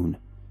the bone,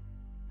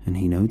 and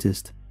he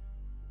noticed.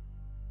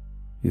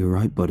 "You're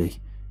right,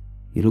 buddy.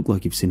 You look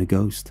like you've seen a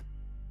ghost."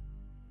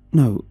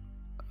 "No,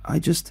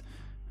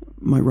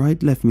 my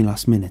ride left me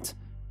last minute,"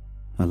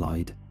 I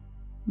lied.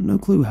 "No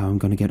clue how I'm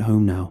going to get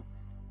home now."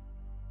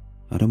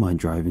 "I don't mind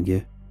driving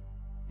you,"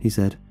 he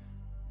said.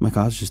 "My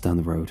car's just down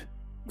the road.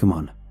 Come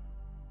on."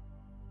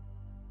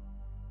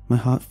 My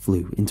heart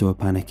flew into a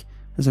panic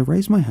as I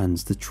raised my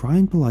hands to try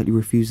and politely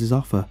refuse his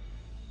offer.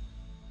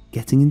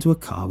 Getting into a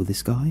car with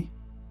this guy?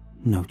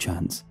 No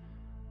chance.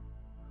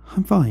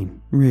 "I'm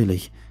fine,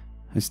 really,"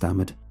 I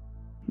stammered.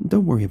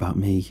 "Don't worry about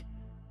me."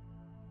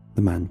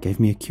 The man gave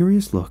me a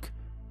curious look,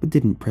 but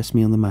didn't press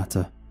me on the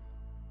matter.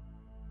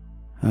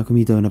 "How come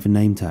you don't have a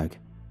name tag?"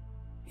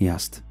 he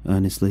asked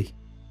earnestly.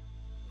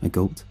 I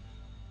gulped.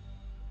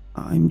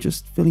 "I'm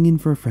just filling in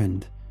for a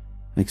friend,"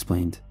 I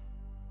explained.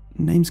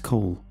 "Name's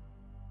Cole."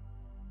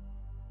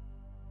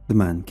 The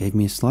man gave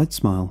me a slight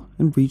smile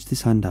and reached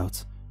his hand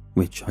out,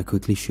 which I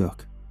quickly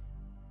shook.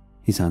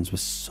 His hands were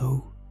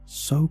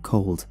so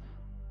cold,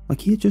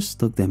 like he had just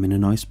stuck them in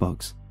an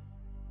icebox.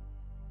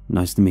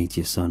 "Nice to meet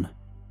you, son,"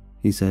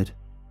 he said.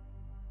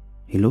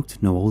 He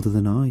looked no older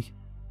than I,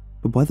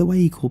 but by the way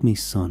he called me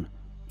son,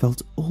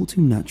 felt all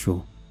too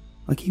natural,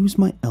 like he was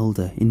my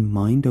elder in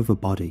mind over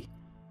body.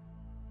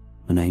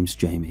 "My name's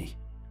Jamie."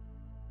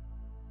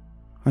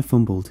 I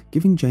fumbled,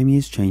 giving Jamie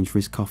his change for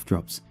his cough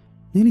drops,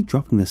 nearly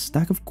dropping the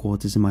stack of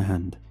quarters in my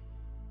hand.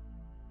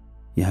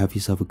 "You have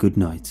yourself a good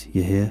night,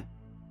 you hear?"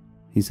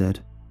 he said.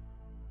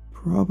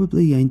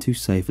 "Probably ain't too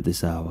safe at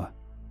this hour."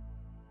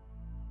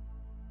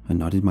 I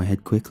nodded my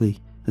head quickly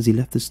as he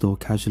left the store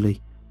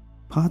casually,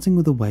 parting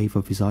with a wave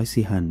of his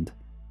icy hand.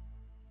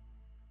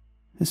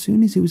 As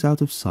soon as he was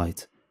out of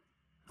sight,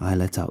 I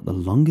let out the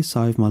longest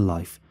sigh of my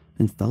life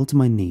and fell to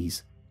my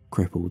knees,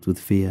 crippled with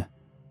fear.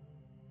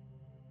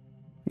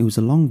 It was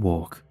a long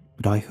walk,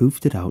 but I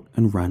hoofed it out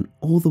and ran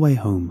all the way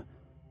home,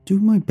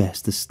 doing my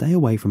best to stay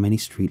away from any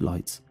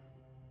streetlights.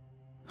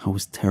 I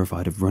was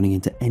terrified of running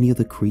into any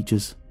other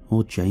creatures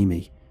or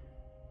Jamie,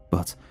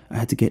 but I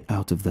had to get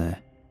out of there.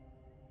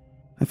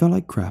 I felt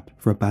like crap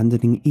for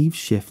abandoning Eve's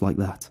shift like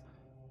that,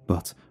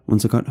 but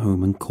once I got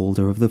home and called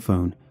her over the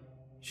phone,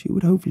 she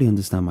would hopefully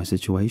understand my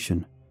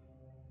situation.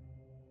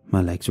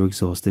 My legs were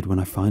exhausted when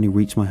I finally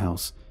reached my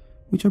house,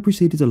 which I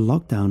proceeded to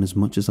lock down as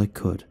much as I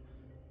could.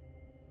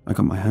 I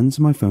got my hands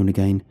on my phone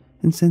again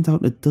and sent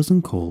out a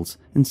dozen calls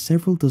and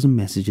several dozen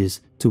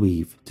messages to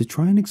Eve to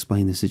try and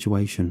explain the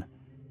situation.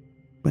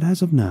 But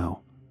as of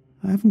now,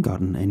 I haven't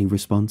gotten any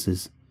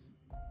responses.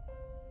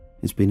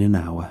 It's been an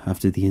hour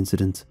after the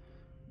incident,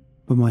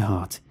 but my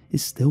heart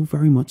is still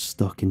very much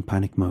stuck in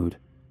panic mode.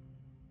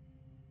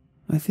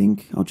 I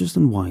think I'll just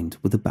unwind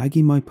with a bag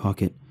in my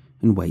pocket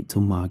and wait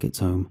till Ma gets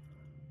home.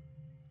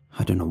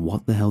 I don't know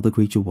what the hell the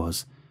creature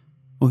was,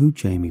 or who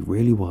Jamie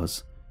really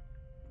was,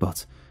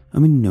 but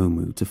I'm in no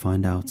mood to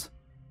find out.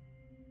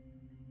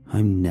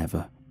 I'm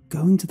never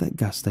going to that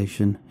gas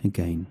station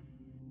again.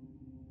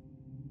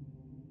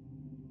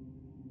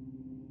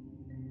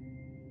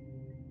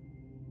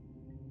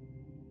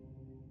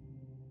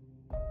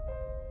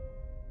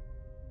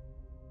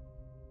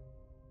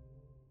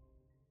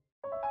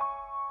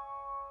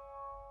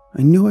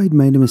 I knew I'd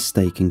made a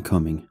mistake in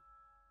coming,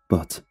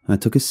 but I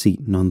took a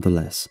seat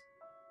nonetheless.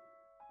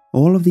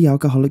 All of the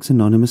Alcoholics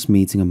Anonymous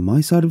meeting on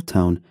my side of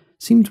town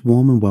seemed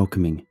warm and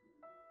welcoming.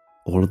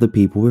 All of the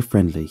people were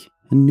friendly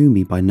and knew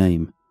me by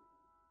name.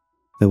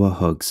 There were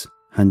hugs,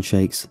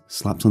 handshakes,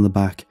 slaps on the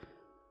back.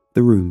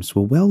 The rooms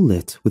were well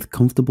lit with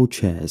comfortable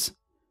chairs.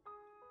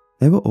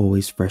 There were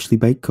always freshly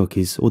baked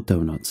cookies or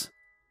donuts.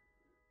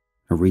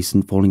 A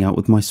recent falling out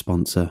with my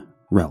sponsor,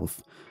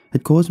 Ralph,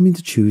 had caused me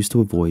to choose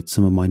to avoid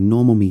some of my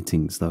normal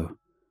meetings though.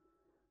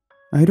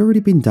 I had already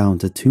been down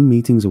to 2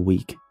 meetings a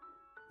week,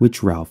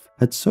 which Ralph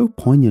had so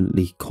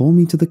poignantly called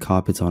me to the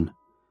carpet on,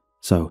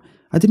 so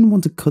I didn't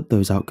want to cut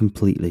those out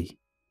completely.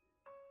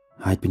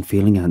 I had been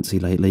feeling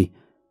antsy lately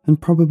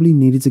and probably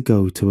needed to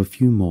go to a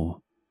few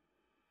more.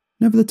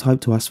 Never the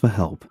type to ask for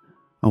help,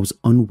 I was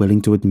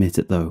unwilling to admit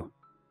it though.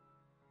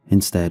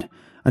 Instead,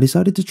 I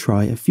decided to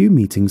try a few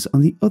meetings on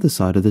the other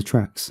side of the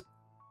tracks.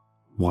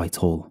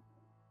 Whitehall,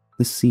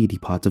 the seedy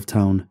part of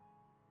town.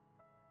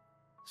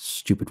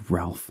 Stupid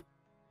Ralph.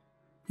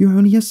 You're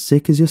only as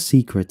sick as your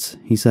secrets,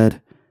 he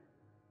said.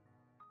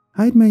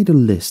 I had made a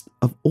list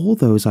of all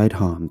those I had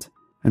harmed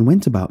and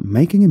went about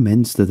making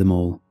amends to them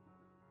all.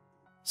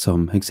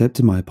 Some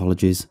accepted my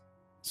apologies,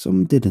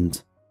 some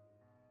didn't.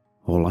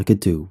 All I could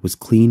do was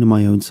clean on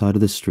my own side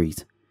of the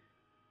street.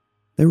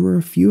 There were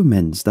a few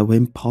amends that were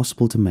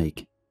impossible to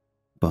make,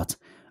 but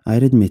I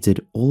had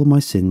admitted all of my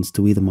sins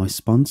to either my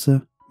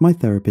sponsor, my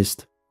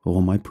therapist,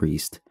 or my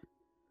priest.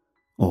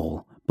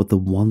 All but the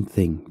one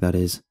thing, that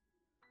is.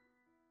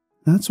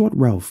 That's what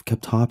Ralph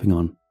kept harping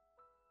on.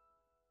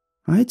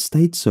 I had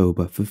stayed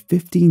sober for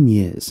 15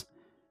 years.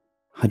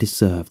 I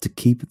deserved to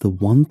keep the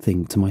one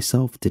thing to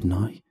myself, didn't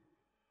I?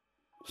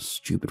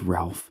 Stupid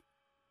Ralph.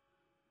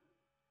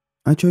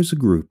 I chose a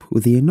group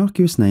with the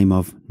innocuous name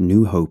of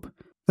New Hope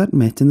that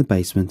met in the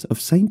basement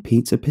of St.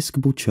 Pete's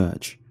Episcopal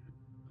Church.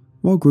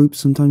 While groups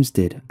sometimes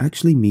did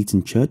actually meet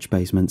in church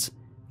basements,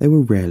 they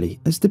were rarely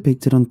as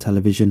depicted on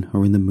television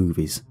or in the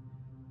movies.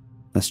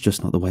 That's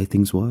just not the way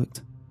things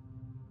worked.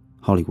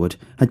 Hollywood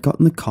had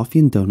gotten the coffee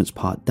and donuts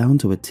part down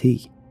to a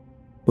T,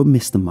 but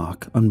missed the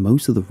mark on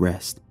most of the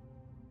rest.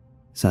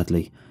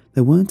 Sadly,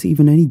 there weren't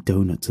even any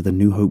donuts at the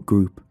New Hope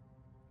group.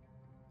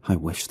 I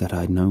wish that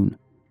I'd known.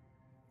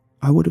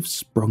 I would have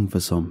sprung for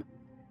some.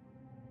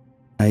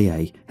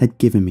 AA had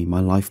given me my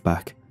life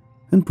back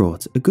and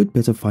brought a good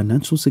bit of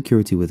financial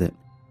security with it,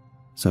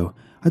 so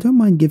I don't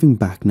mind giving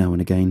back now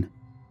and again.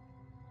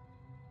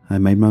 I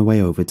made my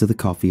way over to the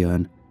coffee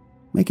urn,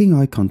 making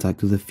eye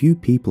contact with a few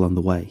people on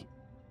the way.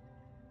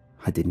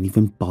 I didn't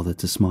even bother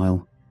to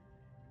smile.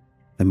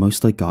 The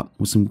most I got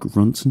was some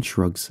grunts and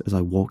shrugs as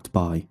I walked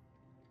by.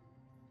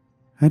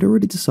 I had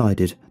already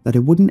decided that I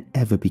wouldn't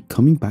ever be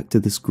coming back to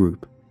this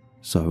group,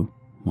 so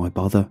why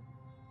bother?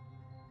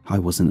 I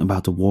wasn't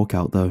about to walk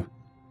out though.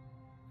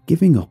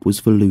 Giving up was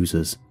for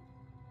losers.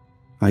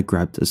 I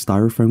grabbed a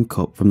styrofoam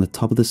cup from the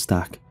top of the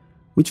stack,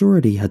 which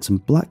already had some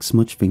black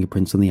smudged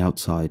fingerprints on the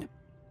outside,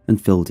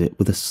 and filled it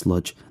with a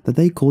sludge that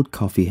they called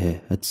coffee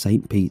here at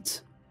St.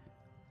 Pete's.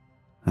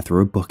 I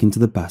threw a book into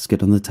the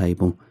basket on the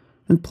table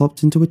and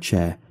plopped into a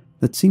chair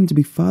that seemed to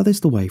be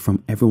farthest away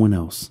from everyone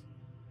else.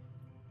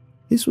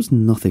 This was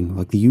nothing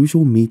like the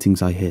usual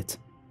meetings I hit.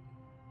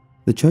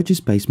 The church's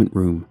basement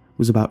room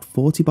was about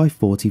 40 by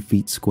 40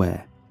 feet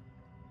square.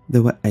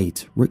 There were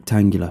 8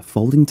 rectangular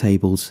folding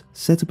tables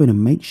set up in a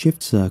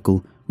makeshift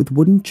circle with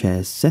wooden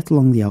chairs set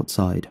along the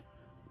outside.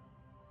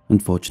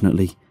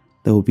 Unfortunately,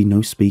 there would be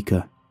no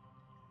speaker.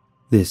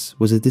 This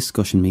was a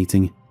discussion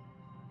meeting.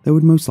 They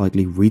would most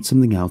likely read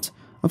something out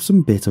of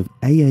some bit of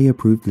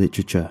AA-approved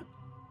literature,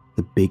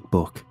 the Big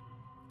Book,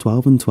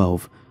 12 and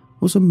 12,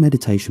 or some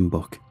meditation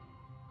book,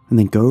 and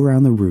then go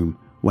around the room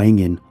weighing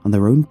in on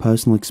their own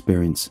personal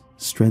experience,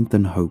 strength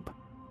and hope.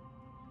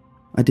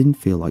 I didn't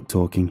feel like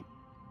talking,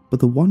 but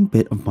the one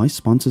bit of my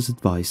sponsor's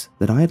advice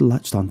that I had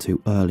latched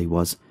onto early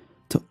was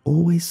to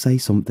always say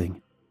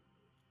something,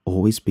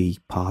 always be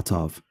part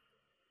of.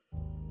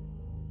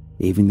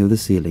 Even though the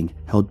ceiling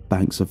held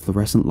banks of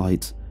fluorescent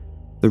lights,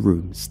 the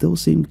room still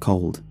seemed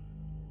cold.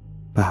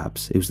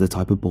 Perhaps it was the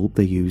type of bulb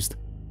they used.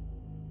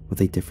 Were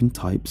they different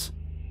types?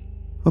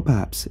 Or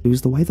perhaps it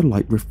was the way the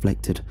light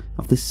reflected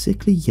off the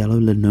sickly yellow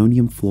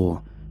linoleum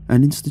floor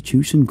and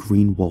institution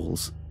green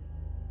walls.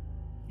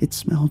 It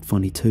smelled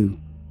funny too.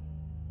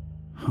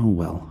 Oh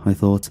well, I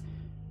thought,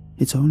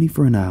 it's only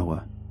for an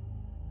hour.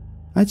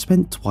 I'd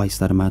spent twice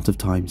that amount of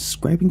time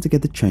scraping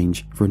together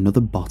change for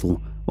another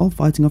bottle while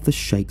fighting off the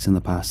shakes in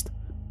the past.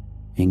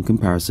 In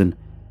comparison,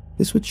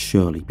 this would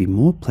surely be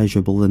more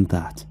pleasurable than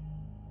that.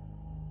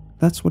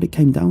 That's what it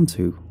came down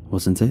to,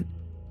 wasn't it?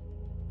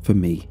 For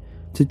me,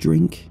 to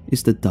drink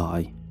is to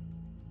die.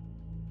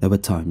 There were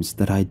times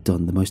that I had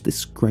done the most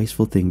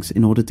disgraceful things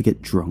in order to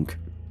get drunk.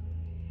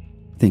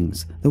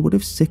 Things that would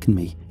have sickened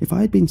me if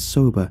I had been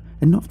sober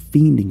and not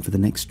fiending for the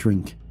next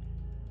drink.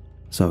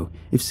 So,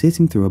 if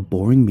sitting through a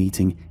boring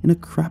meeting in a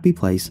crappy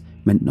place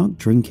meant not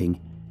drinking,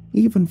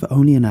 even for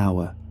only an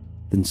hour,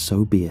 then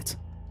so be it.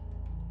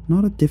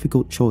 Not a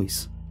difficult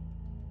choice.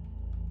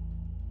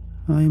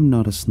 I am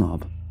not a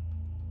snob,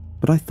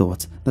 but I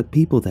thought that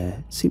people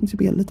there seemed to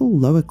be a little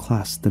lower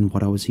class than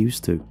what I was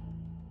used to.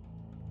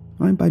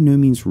 I'm by no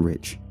means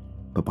rich,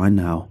 but by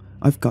now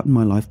I've gotten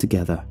my life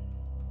together.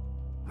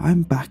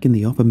 I'm back in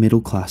the upper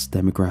middle class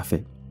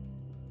demographic.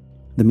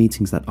 The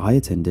meetings that I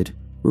attended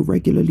were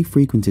regularly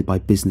frequented by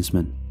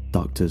businessmen,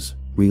 doctors,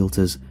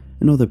 realtors,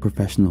 and other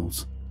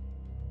professionals.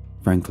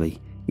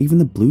 Frankly, even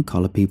the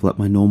blue-collar people at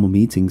my normal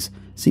meetings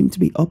seemed to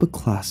be upper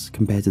class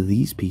compared to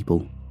these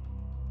people.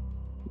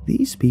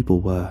 These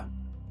people were,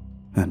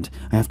 and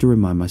I have to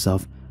remind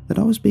myself that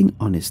I was being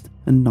honest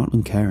and not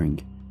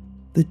uncaring,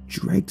 the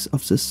dregs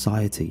of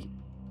society.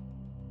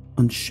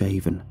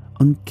 Unshaven,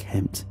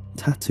 unkempt,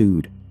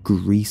 tattooed,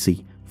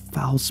 greasy,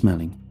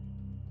 foul-smelling.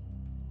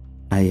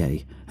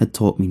 AA had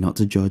taught me not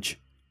to judge.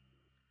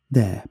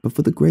 There, but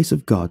for the grace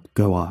of God,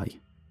 go I.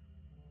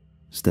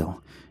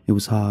 Still, it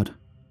was hard.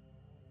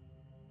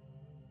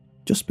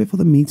 Just before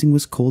the meeting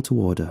was called to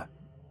order,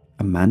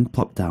 a man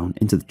plopped down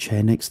into the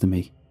chair next to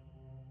me.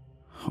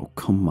 Oh,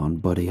 come on,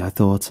 buddy, I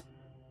thought.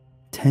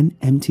 10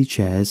 empty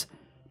chairs,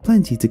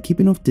 plenty to keep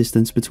enough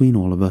distance between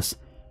all of us,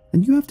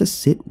 and you have to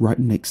sit right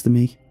next to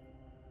me.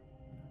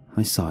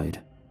 I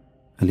sighed.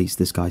 At least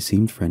this guy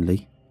seemed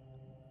friendly.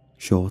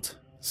 Short,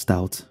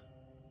 stout,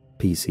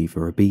 PC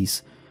for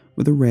obese,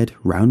 with a red,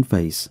 round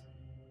face.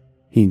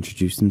 He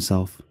introduced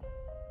himself.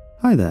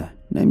 Hi there,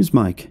 name's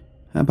Mike.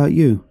 How about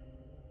you?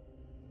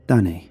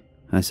 Danny,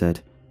 I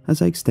said,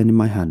 as I extended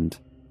my hand.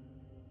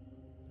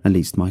 At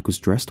least Mike was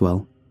dressed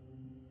well.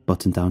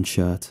 Button-down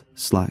shirt,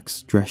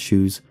 slacks, dress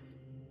shoes.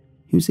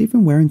 He was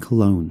even wearing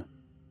cologne.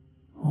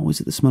 Or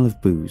was it the smell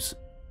of booze?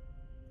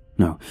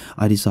 No,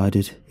 I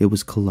decided it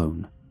was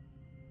cologne.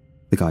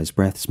 The guy's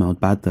breath smelled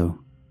bad though.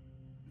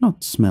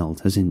 Not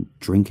smelled as in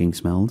drinking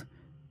smelled,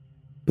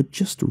 but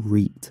just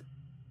reeked.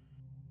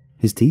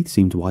 His teeth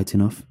seemed white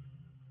enough,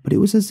 but it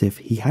was as if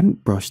he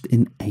hadn't brushed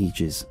in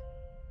ages.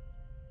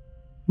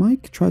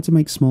 Mike tried to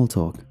make small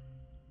talk.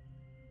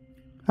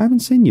 I haven't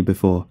seen you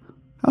before.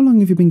 How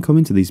long have you been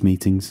coming to these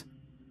meetings?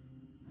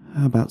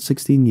 About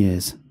 16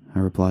 years, I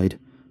replied.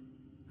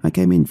 I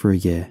came in for a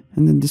year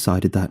and then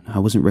decided that I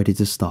wasn't ready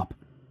to stop.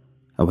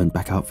 I went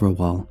back out for a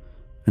while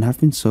and have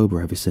been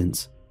sober ever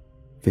since.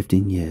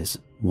 15 years,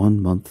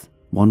 1 month,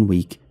 1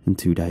 week, and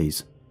 2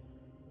 days.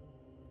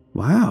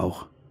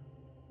 Wow!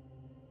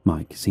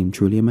 Mike seemed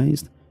truly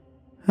amazed.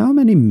 How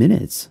many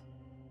minutes?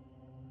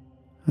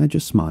 I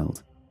just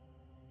smiled.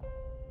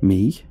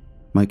 Me?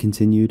 Mike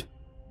continued.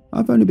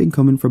 I've only been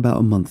coming for about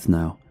a month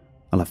now.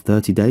 I'll have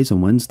 30 days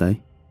on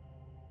Wednesday.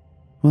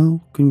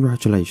 Well,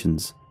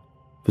 congratulations.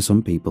 For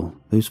some people,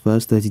 those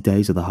first 30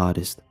 days are the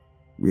hardest.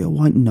 Real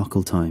white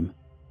knuckle time.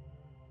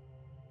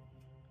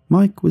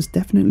 Mike was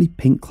definitely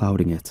pink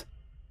clouding it.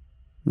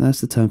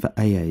 That's the term for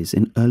AAs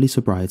in early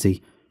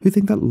sobriety who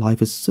think that life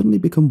has suddenly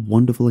become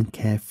wonderful and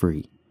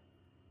carefree.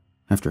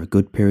 After a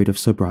good period of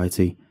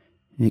sobriety,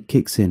 it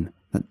kicks in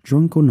that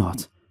drunk or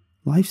not,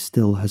 life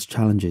still has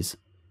challenges.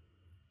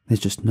 There's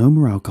just no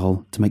more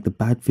alcohol to make the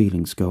bad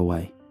feelings go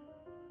away.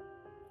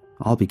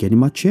 I'll be getting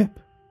my chip.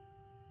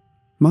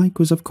 Mike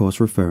was of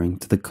course referring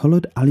to the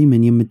coloured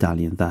aluminium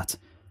medallion that,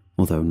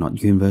 although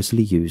not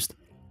universally used,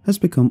 has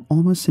become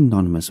almost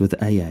synonymous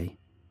with AA.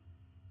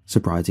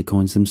 Sobriety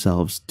coins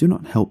themselves do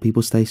not help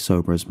people stay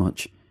sober as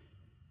much.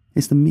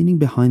 It's the meaning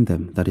behind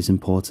them that is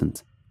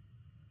important.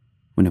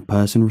 When a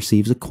person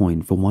receives a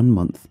coin for 1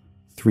 month,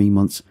 3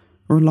 months,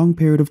 or a long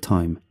period of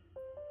time,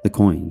 the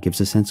coin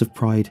gives a sense of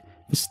pride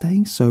for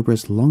staying sober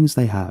as long as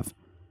they have,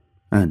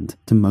 and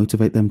to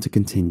motivate them to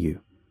continue.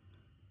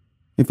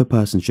 If a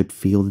person should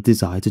feel the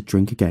desire to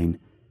drink again,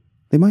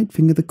 they might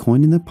finger the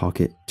coin in their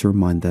pocket to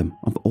remind them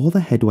of all the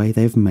headway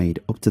they have made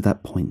up to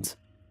that point.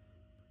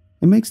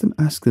 It makes them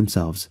ask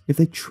themselves if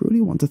they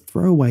truly want to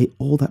throw away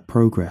all that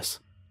progress.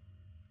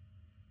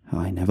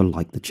 I never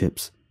liked the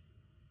chips.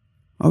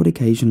 I would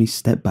occasionally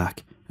step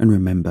back and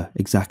remember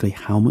exactly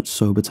how much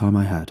sober time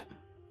I had,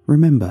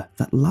 remember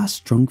that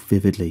last drunk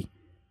vividly,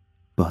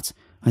 but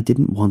I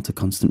didn't want a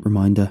constant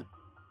reminder.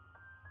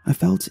 I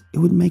felt it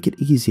would make it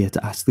easier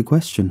to ask the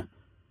question,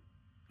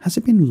 has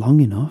it been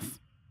long enough?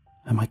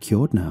 Am I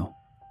cured now?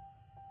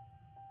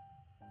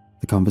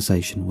 The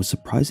conversation was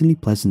surprisingly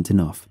pleasant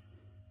enough,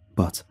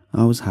 but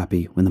I was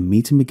happy when the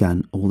meeting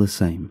began all the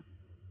same.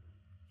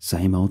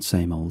 Same old,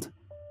 same old.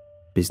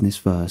 Business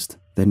first,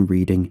 then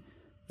reading,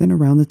 then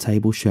around the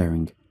table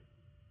sharing.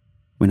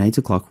 When 8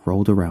 o'clock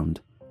rolled around,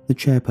 the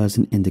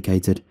chairperson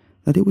indicated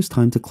that it was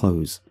time to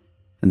close,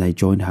 and they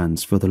joined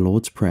hands for the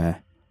Lord's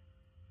Prayer.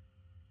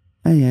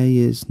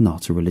 AA is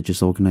not a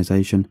religious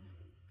organisation,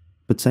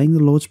 but saying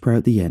the Lord's Prayer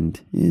at the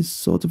end is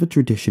sort of a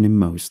tradition in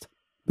most,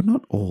 but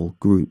not all,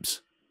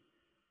 groups.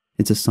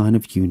 It's a sign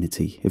of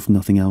unity, if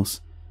nothing else.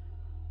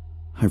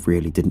 I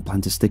really didn't plan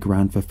to stick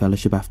around for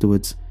fellowship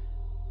afterwards,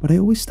 but I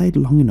always stayed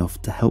long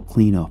enough to help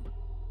clean up.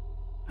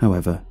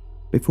 However,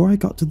 before I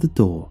got to the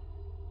door,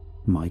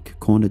 Mike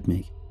cornered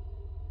me.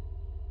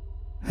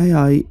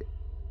 "Hey,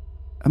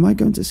 am I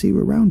going to see you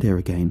around here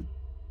again?"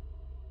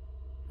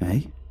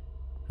 "Eh?"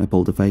 I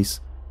pulled a face.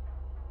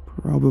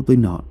 "Probably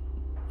not.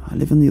 I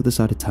live on the other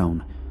side of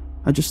town.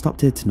 I just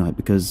stopped here tonight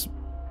because,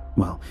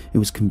 well, it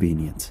was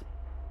convenient."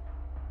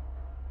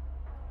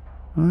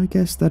 I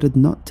guess that had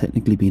not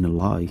technically been a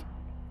lie.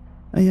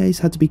 AAs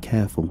had to be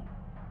careful.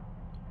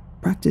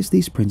 Practice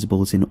these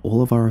principles in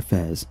all of our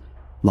affairs.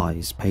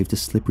 Lies paved a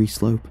slippery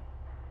slope.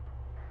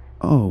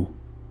 "Oh,"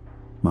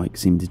 Mike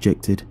seemed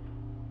dejected.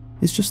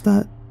 "It's just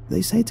that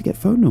they say to get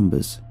phone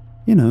numbers.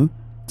 You know,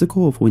 to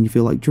call for when you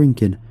feel like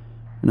drinking,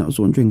 and I was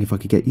wondering if I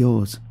could get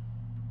yours."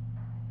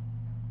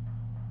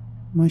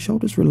 My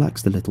shoulders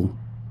relaxed a little.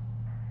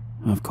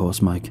 "Of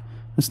course, Mike.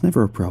 That's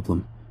never a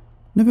problem.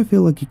 Never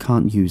feel like you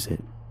can't use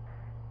it."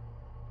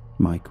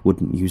 Mike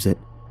wouldn't use it.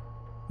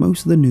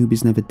 Most of the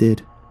newbies never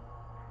did.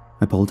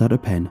 I pulled out a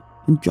pen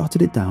and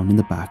jotted it down in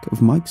the back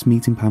of Mike's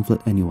meeting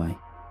pamphlet anyway.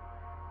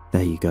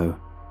 "There you go."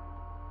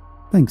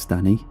 "Thanks,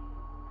 Danny."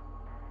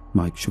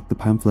 Mike shook the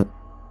pamphlet.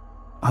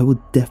 "I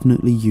will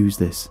definitely use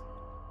this.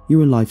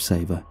 You're a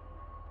lifesaver.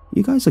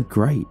 You guys are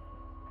great."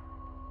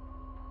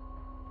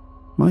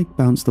 Mike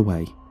bounced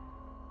away.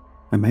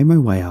 I made my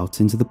way out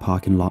into the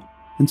parking lot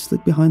and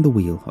slid behind the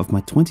wheel of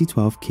my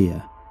 2012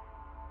 Kia.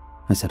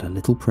 I said a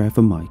little prayer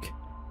for Mike.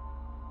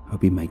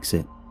 Hope he makes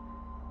it.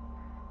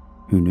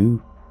 Who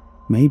knew?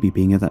 Maybe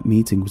being at that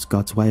meeting was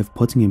God's way of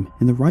putting him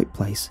in the right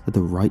place at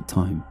the right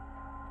time.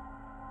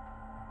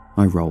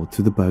 I rolled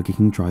through the Burger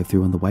King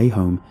drive-thru on the way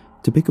home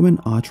to pick up an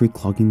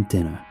artery-clogging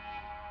dinner.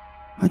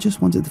 I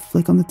just wanted to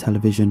flick on the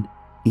television,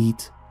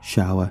 eat,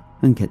 shower,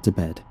 and get to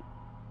bed.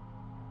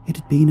 It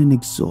had been an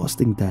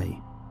exhausting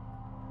day.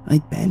 I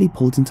barely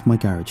pulled into my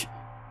garage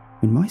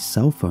when my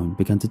cell phone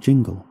began to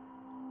jingle.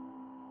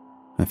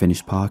 I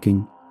finished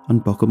parking,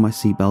 unbuckled my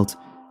seatbelt,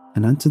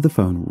 and answered the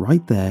phone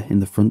right there in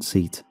the front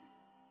seat.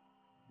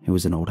 It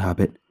was an old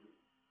habit,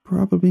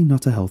 probably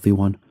not a healthy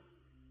one,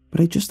 but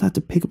I just had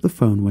to pick up the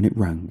phone when it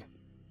rang.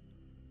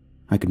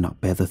 I could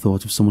not bear the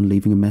thought of someone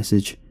leaving a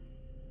message.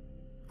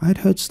 I had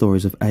heard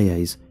stories of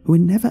AAs who were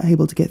never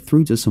able to get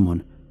through to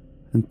someone,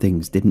 and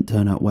things didn't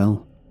turn out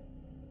well.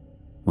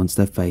 Once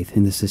their faith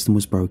in the system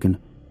was broken,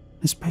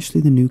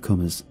 especially the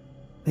newcomers,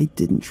 they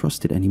didn't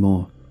trust it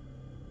anymore.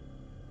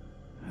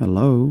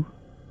 "Hello?"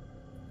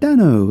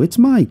 "Dano, it's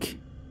Mike."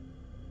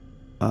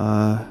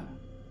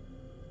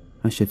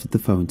 I shifted the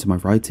phone to my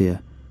right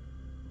ear.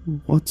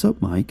 "What's up,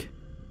 Mike?"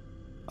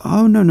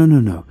 "Oh, no.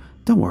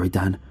 Don't worry,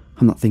 Dan.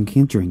 I'm not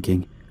thinking of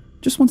drinking.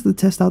 Just wanted to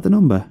test out the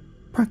number.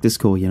 Practice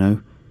call, you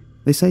know.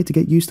 They say to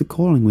get used to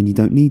calling when you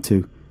don't need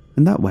to,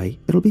 and that way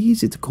it'll be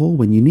easy to call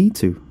when you need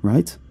to,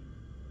 right?"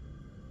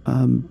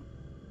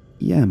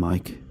 Yeah,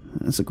 Mike.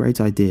 That's a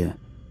great idea.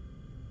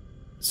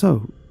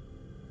 So,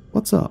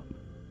 what's up?"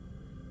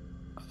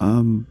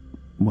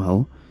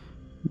 Well,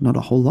 not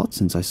a whole lot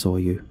since I saw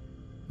you.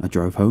 I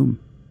drove home.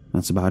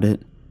 That's about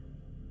it,"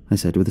 I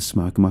said with a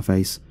smirk on my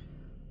face.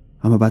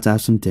 "I'm about to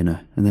have some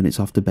dinner, and then it's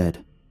off to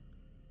bed."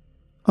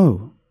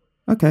 "Oh,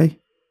 okay,"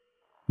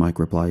 Mike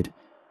replied.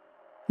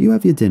 "You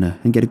have your dinner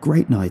and get a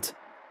great night.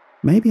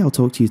 Maybe I'll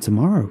talk to you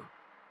tomorrow."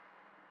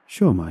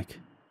 "Sure, Mike.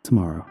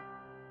 Tomorrow."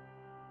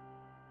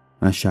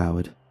 I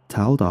showered,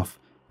 toweled off,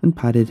 and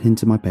padded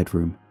into my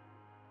bedroom.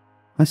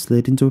 I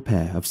slid into a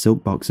pair of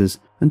silk boxers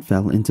and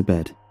fell into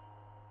bed.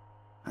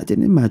 I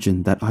didn't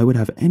imagine that I would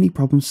have any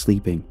problem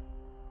sleeping.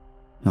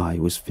 I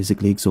was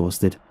physically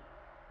exhausted,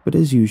 but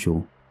as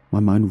usual, my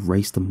mind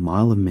raced a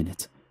mile a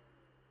minute.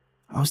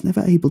 I was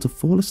never able to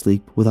fall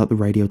asleep without the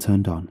radio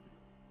turned on,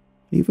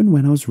 even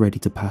when I was ready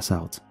to pass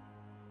out.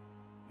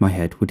 My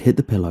head would hit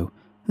the pillow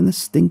and the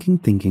stinking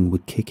thinking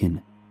would kick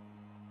in.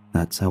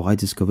 That's how I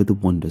discovered the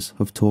wonders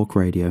of talk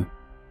radio.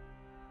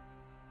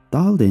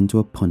 Dialed into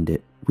a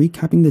pundit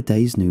recapping the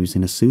day's news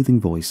in a soothing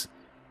voice,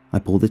 I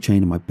pulled the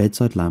chain of my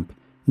bedside lamp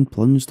and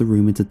plunged the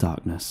room into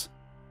darkness.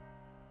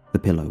 The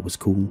pillow was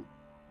cool,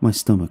 my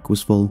stomach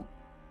was full,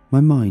 my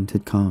mind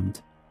had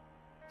calmed.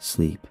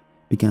 Sleep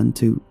began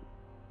to...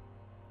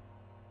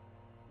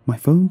 My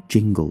phone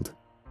jingled.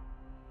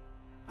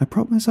 I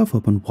propped myself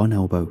up on one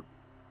elbow,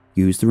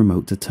 used the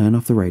remote to turn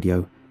off the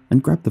radio,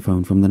 and grabbed the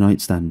phone from the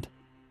nightstand.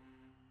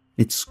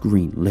 Its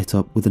screen lit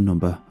up with the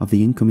number of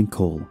the incoming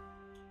call,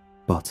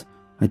 but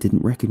I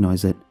didn't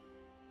recognize it.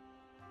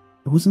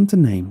 It wasn't a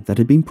name that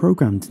had been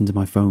programmed into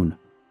my phone.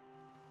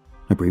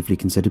 I briefly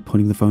considered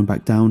putting the phone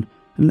back down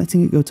and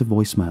letting it go to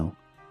voicemail,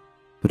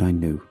 but I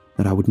knew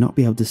that I would not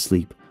be able to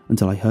sleep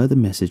until I heard the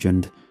message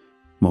and,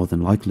 more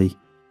than likely,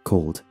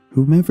 called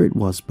whomever it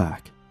was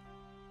back.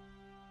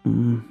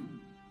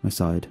 I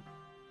sighed.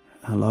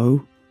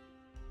 Hello?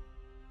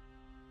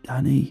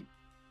 Danny?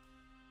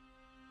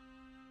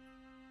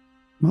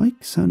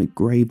 Mike sounded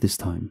grave this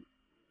time.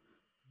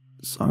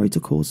 Sorry to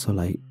call so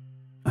late.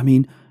 I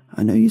mean,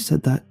 I know you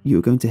said that you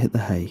were going to hit the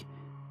hay,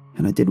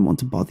 and I didn't want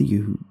to bother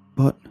you,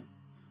 but...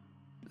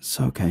 It's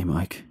okay,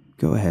 Mike.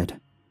 Go ahead.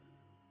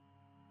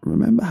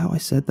 Remember how I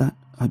said that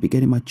I'd be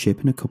getting my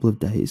chip in a couple of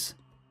days?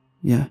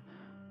 Yeah.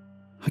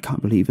 I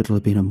can't believe it'll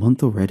have been a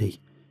month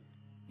already.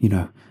 You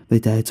know, the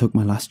day I took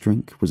my last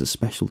drink was a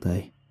special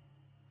day.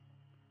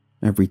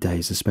 Every day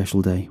is a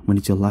special day when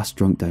it's your last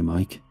drunk day,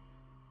 Mike.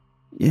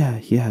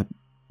 Yeah,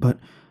 but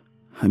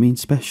I mean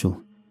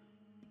special.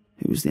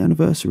 It was the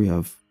anniversary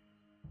of...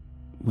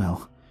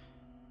 well...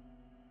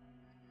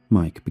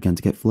 Mike began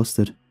to get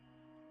flustered.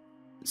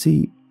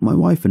 See, my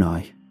wife and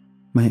I,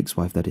 my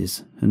ex-wife that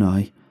is, and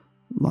I,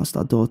 lost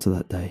our daughter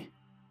that day.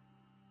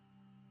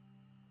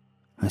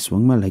 I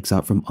swung my legs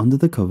out from under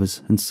the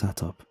covers and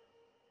sat up.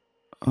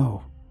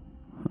 Oh,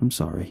 I'm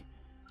sorry.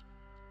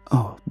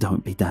 Oh,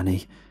 don't be,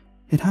 Danny.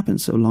 It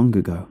happened so long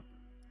ago.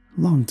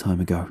 Long time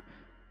ago.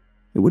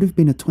 It would have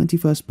been her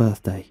 21st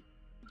birthday.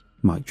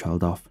 Mike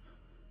trailed off.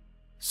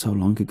 So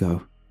long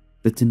ago.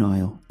 The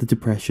denial, the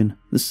depression,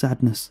 the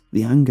sadness,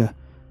 the anger.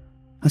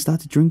 I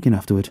started drinking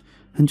afterward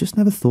and just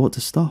never thought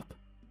to stop.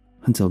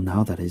 Until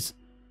now, that is.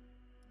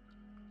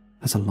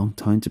 That's a long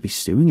time to be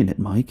stewing in it,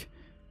 Mike.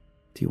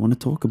 Do you want to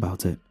talk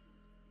about it?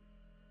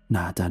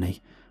 Nah,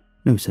 Danny.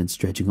 No sense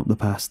dredging up the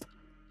past.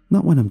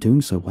 Not when I'm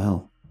doing so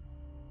well.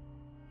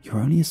 You're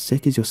only as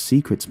sick as your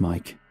secrets,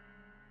 Mike.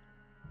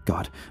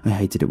 God, I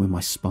hated it when my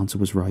sponsor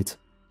was right.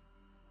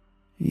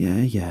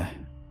 Yeah.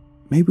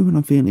 Maybe when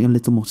I'm feeling a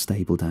little more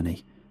stable,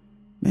 Danny.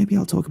 Maybe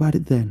I'll talk about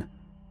it then.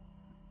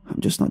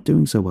 I'm just not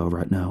doing so well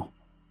right now.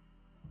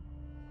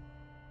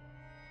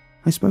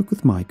 I spoke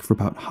with Mike for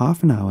about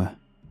half an hour,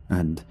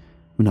 and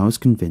when I was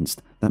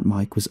convinced that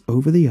Mike was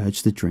over the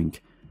urge to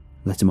drink,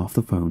 let him off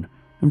the phone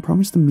and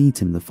promised to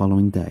meet him the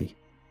following day.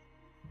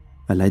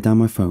 I laid down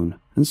my phone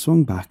and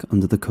swung back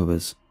under the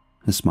covers,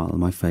 a smile on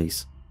my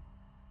face.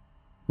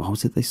 What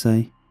was it they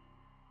say?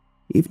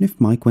 Even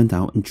if Mike went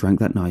out and drank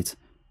that night,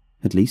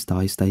 at least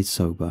I stayed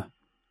sober.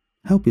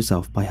 Help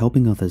yourself by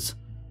helping others.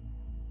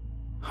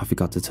 I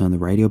forgot to turn the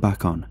radio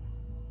back on,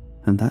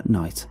 and that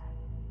night,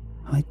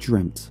 I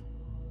dreamt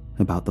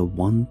about the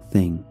one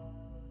thing.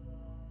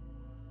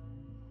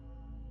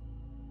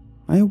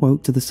 I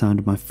awoke to the sound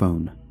of my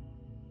phone.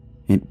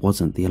 It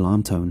wasn't the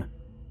alarm tone,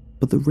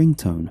 but the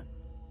ringtone.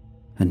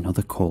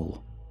 Another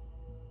call.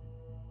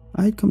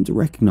 I had come to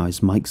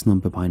recognize Mike's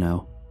number by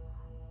now.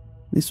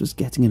 This was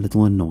getting a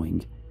little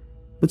annoying,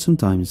 but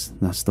sometimes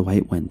that's the way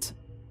it went.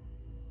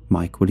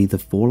 Mike would either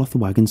fall off the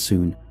wagon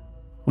soon,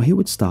 or he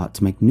would start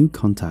to make new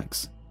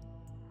contacts.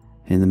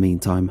 In the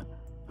meantime,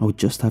 I would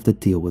just have to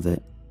deal with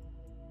it.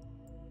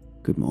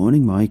 Good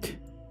morning, Mike.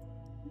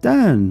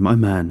 Dan, my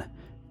man.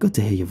 Good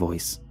to hear your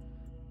voice.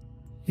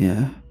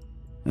 Yeah,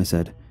 I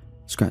said,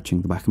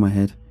 scratching the back of my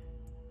head.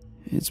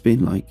 It's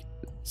been like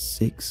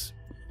 6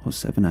 or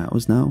 7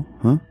 hours now,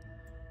 huh?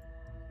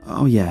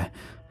 Oh yeah,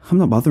 I'm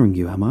not bothering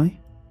you, am I?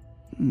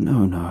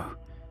 No.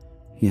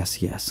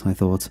 Yes, I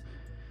thought.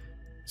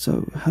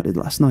 So, how did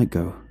last night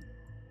go?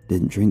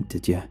 Didn't drink,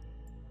 did you?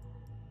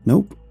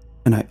 Nope,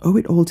 and I owe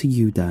it all to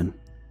you, Dan.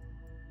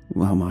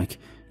 Well, Mike,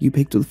 you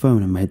picked up the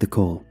phone and made the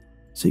call,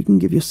 so you can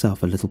give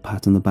yourself a little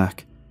pat on the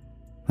back.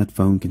 That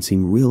phone can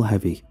seem real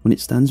heavy when it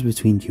stands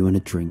between you and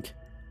a drink.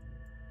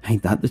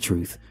 Ain't that the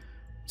truth?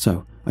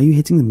 So, are you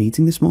hitting the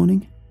meeting this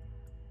morning?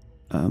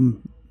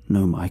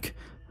 No, Mike.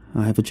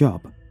 I have a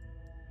job.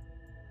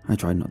 I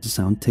tried not to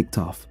sound ticked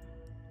off.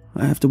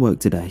 I have to work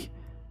today.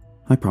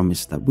 I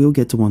promise that we'll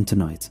get to one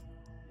tonight.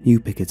 You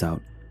pick it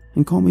out,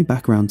 and call me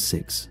back around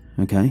 6,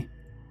 okay?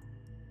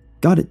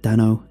 Got it,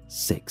 Dano.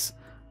 6.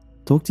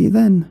 Talk to you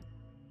then.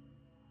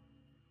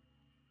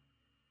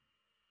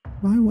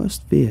 My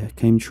worst fear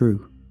came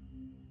true.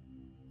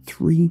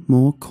 3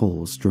 more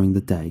calls during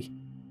the day.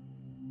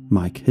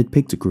 Mike had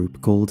picked a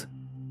group called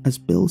As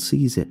Bill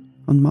Sees It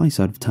on my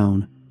side of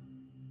town.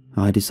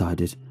 I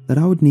decided that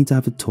I would need to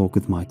have a talk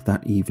with Mike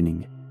that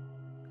evening.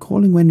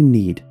 Calling when in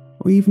need,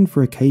 or even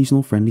for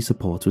occasional friendly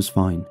support was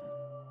fine.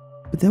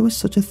 But there was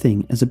such a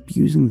thing as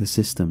abusing the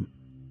system.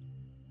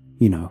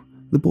 You know,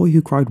 the boy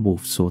who cried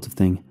wolf sort of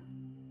thing.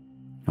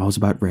 I was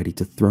about ready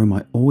to throw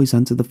my always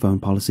answer the phone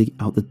policy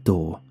out the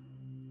door.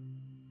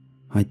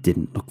 I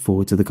didn't look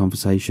forward to the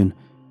conversation,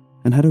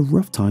 and had a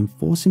rough time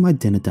forcing my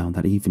dinner down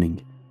that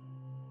evening.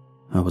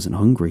 I wasn't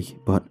hungry,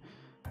 but,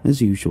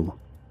 as usual,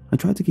 I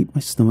tried to keep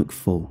my stomach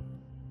full.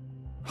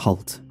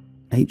 HALT.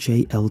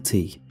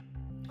 H-A-L-T.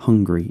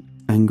 Hungry,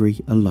 angry,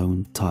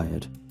 alone,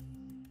 tired.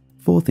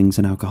 4 things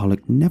an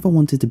alcoholic never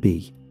wanted to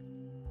be.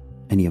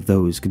 Any of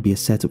those could be a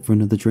setup for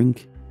another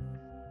drink.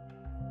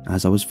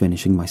 As I was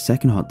finishing my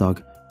second hot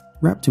dog,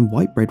 wrapped in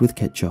white bread with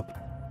ketchup,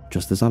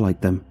 just as I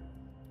liked them,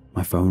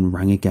 my phone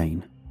rang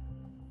again.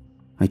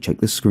 I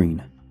checked the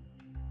screen.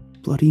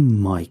 Bloody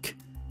Mike.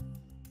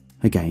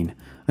 Again,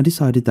 I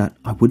decided that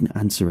I wouldn't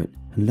answer it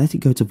and let it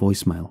go to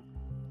voicemail.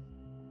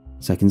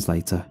 Seconds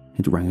later,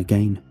 it rang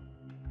again.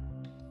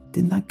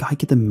 Didn't that guy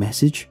get the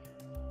message?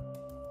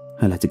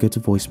 I let it go to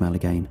voicemail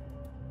again.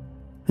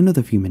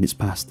 Another few minutes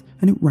passed,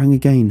 and it rang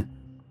again.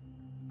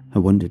 I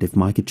wondered if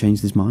Mike had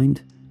changed his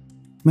mind.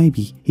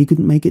 Maybe he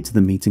couldn't make it to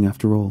the meeting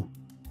after all.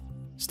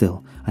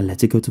 Still, I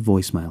let it go to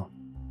voicemail.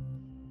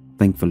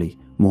 Thankfully,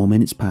 more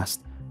minutes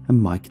passed,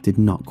 and Mike did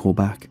not call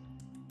back.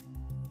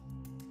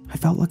 I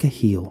felt like a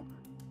heel,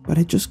 but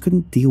I just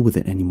couldn't deal with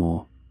it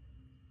anymore.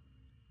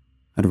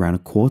 At around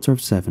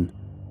 7:15,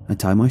 I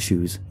tied my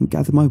shoes and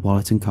gathered my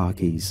wallet and car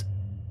keys.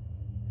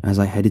 As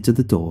I headed to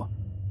the door,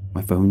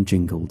 my phone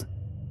jingled.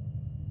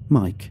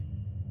 Mike.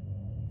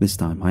 This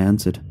time I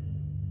answered.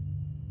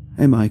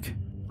 Hey Mike,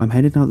 I'm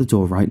heading out the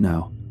door right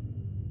now.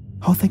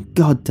 Oh, thank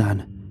God,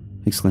 Dan,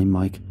 exclaimed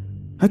Mike.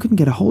 I couldn't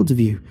get a hold of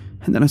you,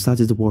 and then I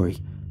started to worry.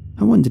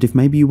 I wondered if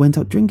maybe you went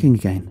out drinking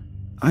again.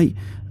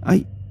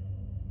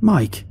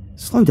 Mike,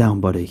 slow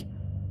down, buddy.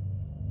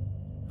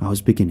 I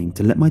was beginning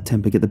to let my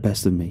temper get the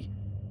best of me.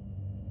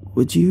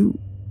 Would you...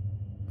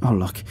 Oh,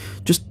 look,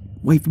 just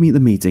wait for me at the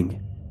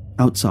meeting.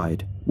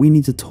 Outside, we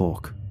need to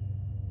talk.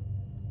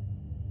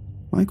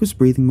 Mike was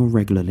breathing more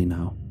regularly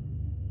now.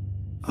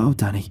 Oh,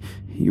 Danny,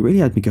 you really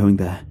had me going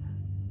there.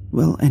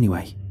 Well,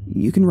 anyway,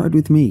 you can ride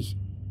with me.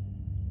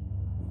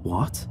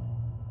 What?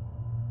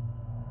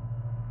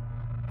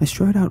 I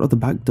strode out of the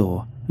back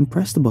door and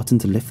pressed the button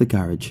to lift the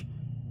garage.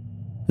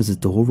 As the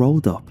door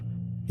rolled up,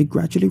 it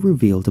gradually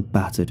revealed a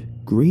battered,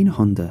 green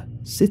Honda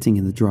sitting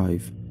in the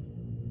drive.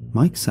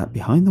 Mike sat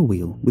behind the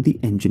wheel with the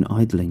engine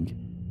idling.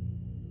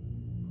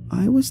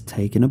 I was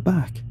taken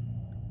aback.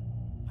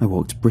 I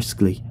walked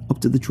briskly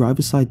up to the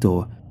driver's side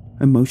door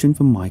and motioned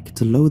for Mike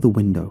to lower the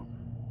window.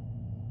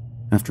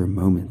 After a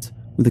moment,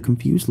 with a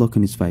confused look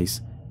on his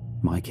face,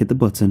 Mike hit the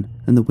button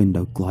and the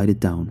window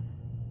glided down.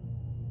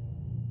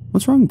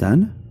 What's wrong,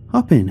 Dan?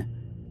 Hop in.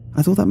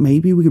 I thought that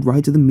maybe we could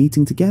ride to the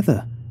meeting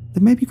together,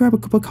 then maybe grab a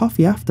cup of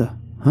coffee after,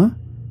 huh?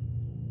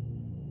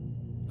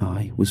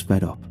 I was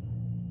fed up.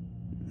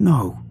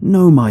 No,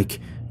 Mike.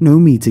 No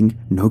meeting,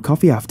 no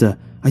coffee after.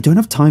 I don't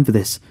have time for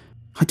this.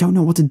 I don't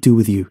know what to do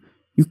with you.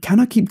 You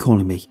cannot keep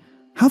calling me.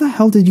 How the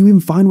hell did you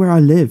even find where I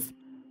live?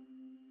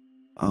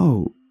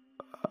 Oh,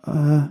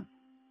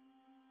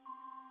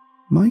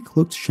 Mike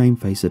looked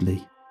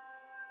shamefacedly.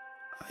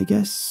 I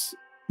guess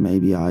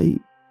maybe I,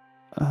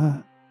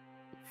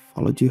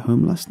 followed you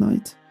home last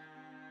night?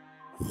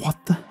 What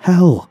the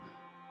hell?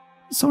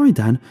 Sorry,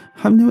 Dan,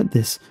 I'm new at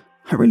this.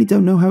 I really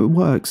don't know how it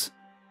works.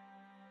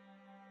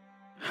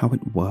 How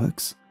it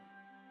works?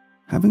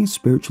 Having a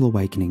spiritual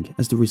awakening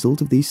as the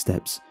result of these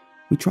steps,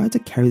 we try to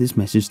carry this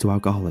message to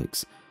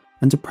alcoholics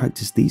and to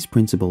practice these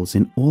principles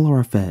in all our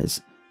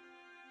affairs.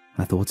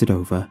 I thought it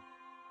over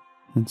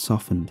and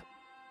softened.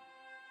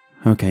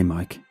 Okay,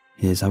 Mike,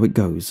 here's how it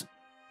goes,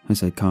 I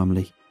said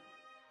calmly.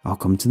 I'll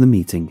come to the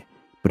meeting,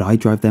 but I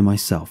drive there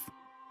myself.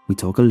 We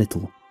talk a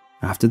little.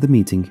 After the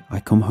meeting, I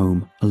come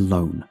home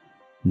alone.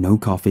 No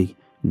coffee,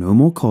 no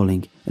more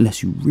calling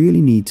unless you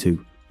really need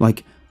to,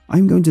 like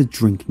I'm going to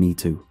drink need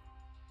to.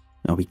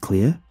 Are we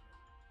clear?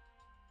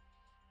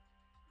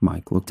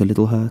 Mike looked a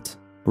little hurt,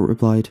 but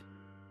replied,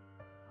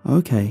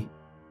 Okay,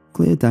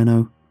 clear,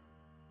 Dano.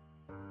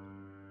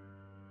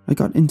 I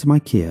got into my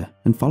Kia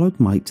and followed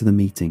Mike to the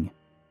meeting.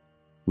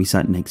 We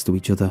sat next to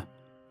each other,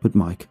 but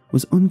Mike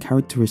was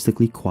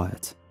uncharacteristically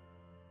quiet.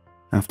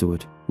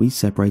 Afterward, we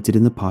separated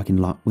in the parking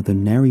lot with a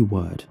nary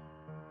word.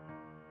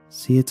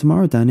 See you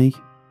tomorrow, Danny.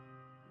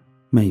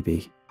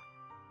 Maybe.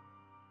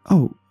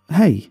 Oh,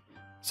 hey,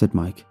 said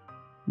Mike.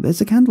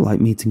 There's a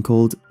candlelight meeting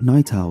called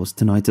Night Owls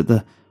tonight at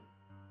the...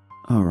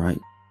 Alright,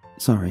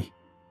 sorry.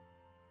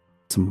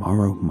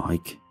 Tomorrow,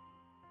 Mike,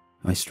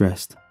 I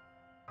stressed.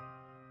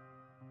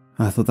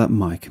 I thought that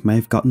Mike may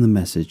have gotten the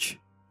message,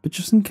 but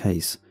just in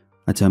case,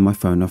 I turned my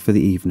phone off for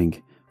the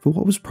evening for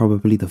what was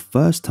probably the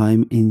first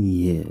time in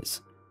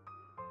years.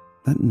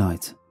 That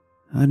night,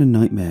 I had a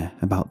nightmare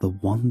about the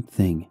one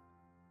thing.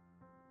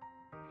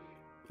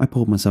 I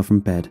pulled myself from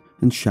bed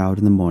and showered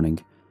in the morning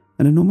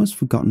and had almost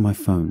forgotten my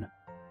phone.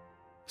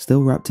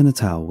 Still wrapped in a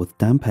towel with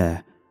damp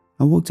hair,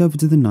 I walked over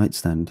to the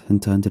nightstand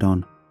and turned it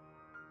on.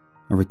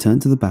 I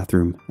returned to the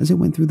bathroom as it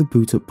went through the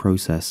boot-up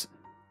process,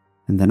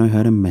 and then I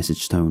heard a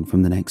message tone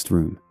from the next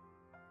room.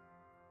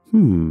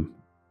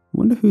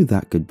 Wonder who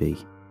that could be.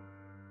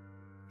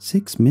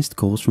 6 missed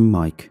calls from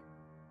Mike.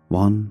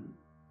 1,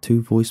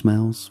 2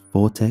 voicemails,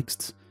 4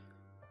 texts.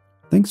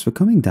 Thanks for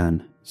coming,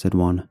 Dan, said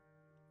one.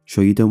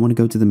 Sure you don't want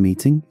to go to the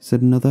meeting,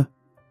 said another.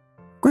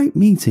 Great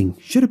meeting,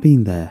 should have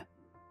been there.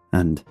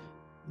 And,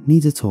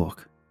 need to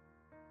talk.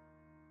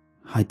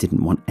 I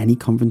didn't want any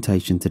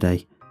confrontation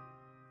today.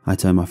 I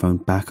turned my phone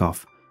back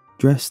off,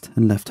 dressed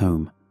and left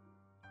home.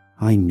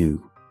 I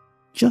knew,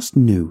 just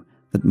knew,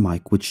 that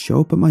Mike would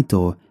show up at my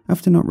door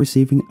after not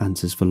receiving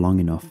answers for long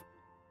enough.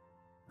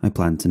 I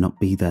planned to not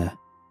be there.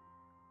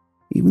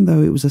 Even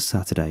though it was a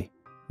Saturday,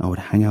 I would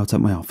hang out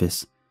at my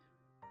office.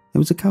 There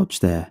was a couch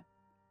there.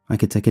 I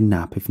could take a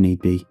nap if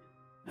need be,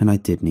 and I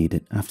did need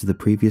it after the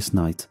previous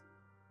night.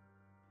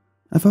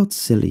 I felt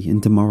silly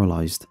and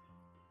demoralized.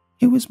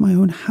 It was my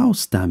own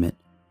house, damn it.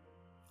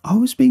 I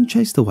was being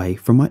chased away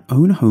from my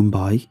own home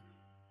by,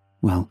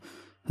 well,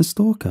 a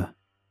stalker.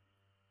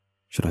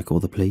 Should I call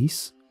the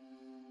police?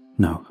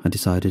 No, I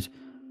decided.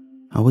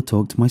 I would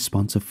talk to my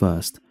sponsor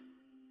first.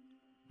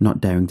 Not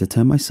daring to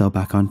turn my cell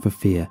back on for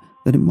fear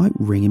that it might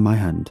ring in my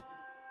hand.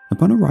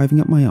 Upon arriving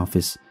at my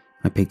office,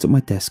 I picked up my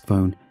desk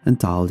phone and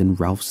dialed in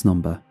Ralph's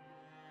number.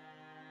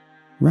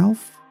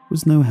 Ralph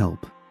was no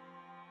help.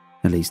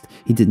 At least,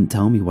 he didn't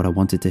tell me what I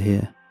wanted to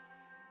hear.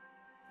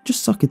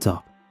 Just suck it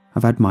up.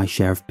 I've had my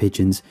share of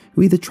pigeons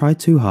who either tried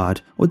too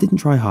hard or didn't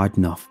try hard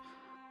enough.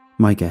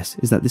 My guess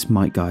is that this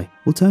Mike guy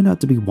will turn out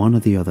to be one or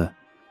the other.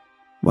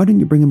 Why don't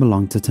you bring him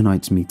along to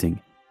tonight's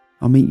meeting?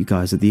 I'll meet you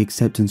guys at the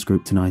acceptance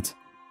group tonight.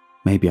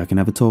 Maybe I can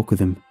have a talk with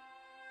him.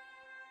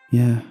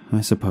 Yeah,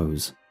 I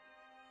suppose.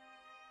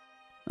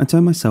 I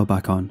turned my cell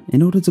back on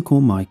in order to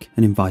call Mike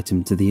and invite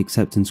him to the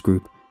acceptance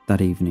group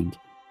that evening.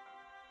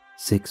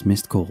 6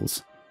 missed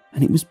calls,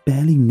 and it was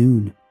barely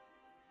noon.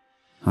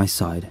 I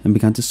sighed and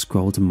began to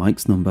scroll to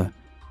Mike's number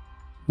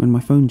when my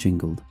phone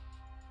jingled.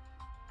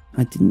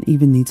 I didn't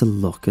even need to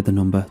look at the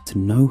number to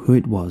know who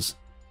it was.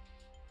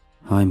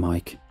 Hi,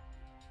 Mike.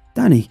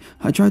 Danny,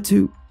 I tried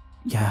to...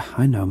 Yeah,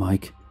 I know,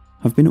 Mike.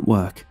 I've been at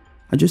work.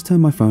 I just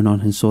turned my phone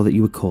on and saw that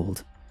you were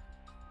called.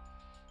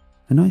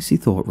 An icy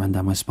thought ran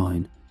down my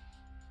spine.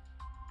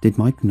 Did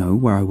Mike know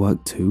where I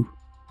worked too?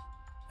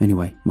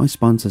 Anyway, my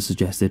sponsor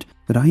suggested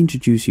that I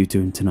introduce you to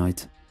him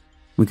tonight.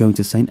 We're going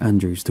to St.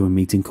 Andrews to a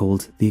meeting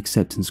called the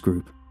Acceptance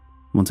Group.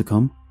 Want to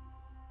come?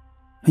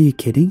 Are you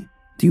kidding?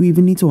 Do you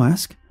even need to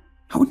ask?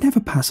 I would never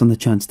pass on the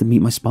chance to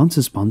meet my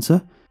sponsor's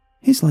sponsor.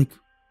 He's like,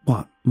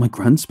 what, my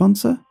grand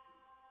sponsor?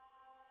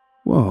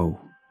 Whoa.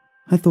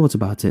 I thought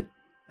about it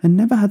and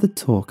never had the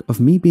talk of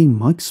me being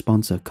Mike's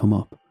sponsor come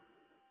up.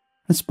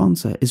 A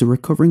sponsor is a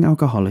recovering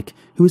alcoholic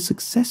who has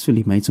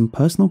successfully made some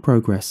personal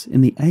progress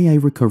in the AA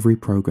recovery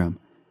program.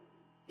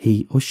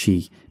 He or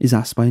she is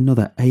asked by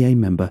another AA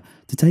member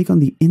to take on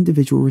the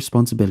individual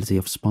responsibility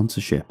of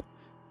sponsorship.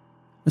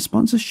 A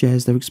sponsor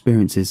shares their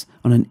experiences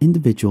on an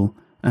individual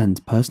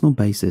and personal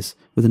basis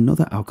with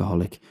another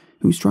alcoholic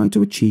who is trying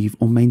to achieve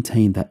or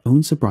maintain their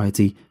own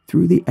sobriety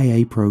through the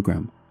AA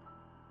program.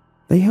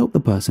 They help the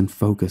person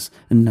focus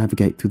and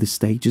navigate through the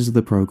stages of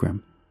the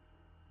program.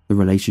 The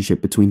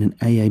relationship between an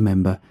AA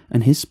member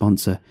and his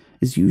sponsor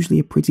is usually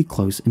a pretty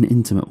close and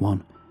intimate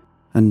one,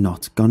 and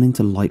not gone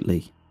into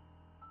lightly.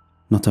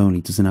 Not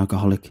only does an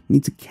alcoholic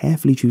need to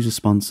carefully choose a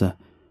sponsor,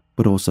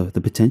 but also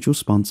the potential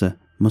sponsor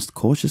must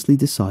cautiously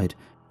decide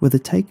whether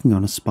taking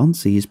on a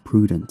sponsee is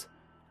prudent.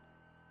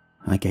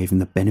 I gave him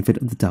the benefit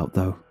of the doubt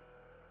though.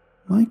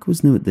 Mike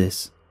was new at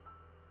this.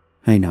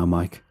 Hey now,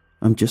 Mike.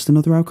 I'm just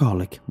another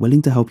alcoholic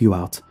willing to help you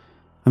out.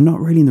 I'm not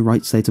really in the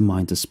right state of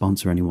mind to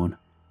sponsor anyone.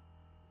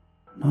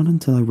 Not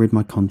until I rid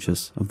my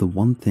conscience of the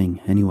one thing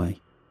anyway.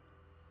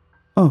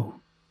 Oh,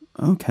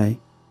 okay.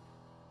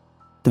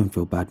 Don't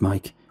feel bad,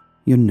 Mike.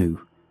 You're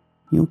new.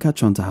 You'll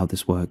catch on to how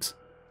this works.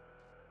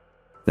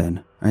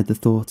 Then I had the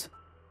thought.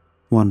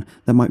 One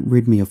that might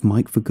rid me of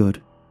Mike for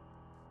good.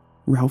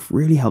 Ralph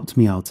really helped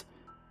me out.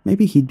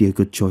 Maybe he'd be a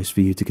good choice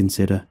for you to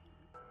consider.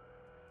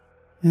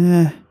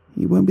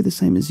 He won't be the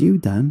same as you,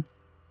 Dan.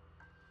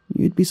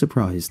 You'd be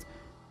surprised.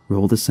 We're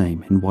all the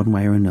same in one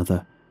way or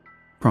another.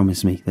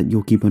 Promise me that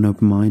you'll keep an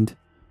open mind.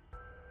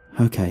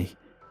 Okay,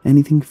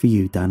 anything for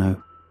you,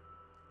 Dano.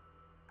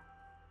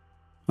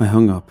 I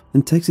hung up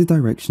and texted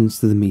directions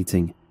to the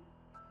meeting.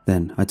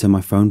 Then I turned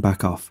my phone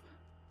back off.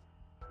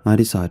 I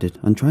decided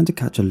on trying to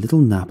catch a little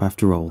nap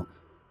after all,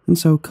 and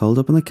so curled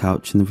up on the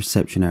couch in the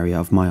reception area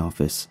of my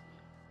office.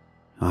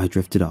 I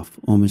drifted off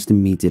almost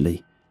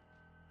immediately,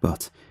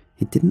 but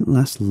it didn't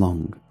last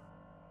long.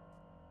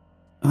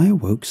 I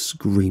awoke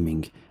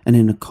screaming and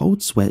in a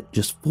cold sweat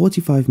just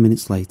 45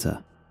 minutes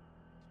later.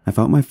 I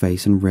felt my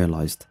face and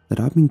realized that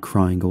I'd been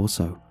crying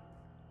also.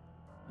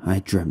 I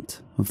had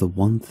dreamt of the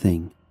one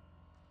thing.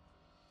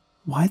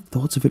 Why had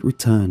thoughts of it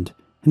returned,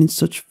 and in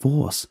such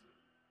force?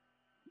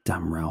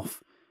 Damn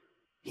Ralph.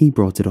 He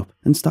brought it up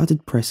and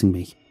started pressing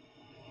me.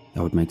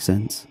 That would make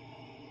sense.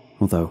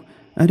 Although,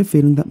 I had a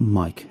feeling that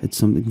Mike had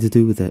something to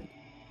do with it.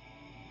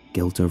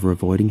 Guilt over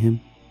avoiding him?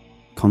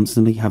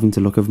 Constantly having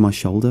to look over my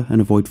shoulder and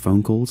avoid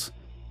phone calls?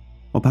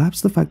 Or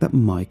perhaps the fact that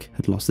Mike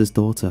had lost his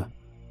daughter?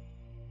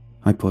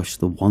 I pushed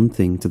the one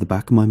thing to the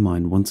back of my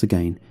mind once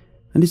again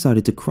and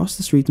decided to cross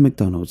the street to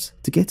McDonald's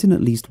to get in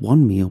at least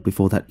one meal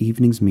before that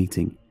evening's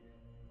meeting.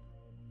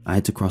 I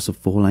had to cross a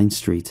 4-lane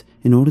street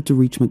in order to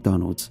reach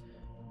McDonald's.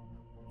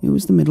 It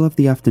was the middle of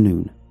the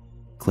afternoon,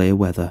 clear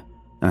weather,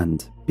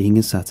 and, being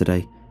a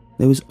Saturday,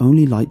 there was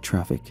only light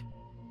traffic.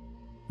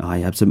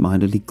 I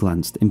absent-mindedly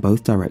glanced in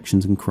both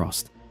directions and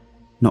crossed,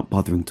 not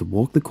bothering to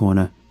walk the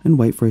corner and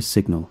wait for a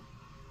signal.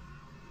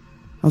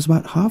 I was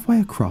about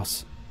halfway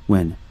across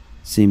when,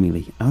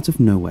 seemingly out of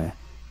nowhere,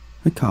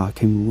 a car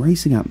came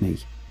racing at me.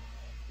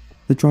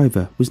 The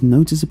driver was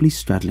noticeably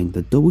straddling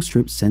the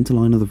double-strip centre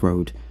line of the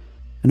road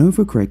and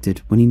overcorrected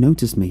when he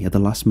noticed me at the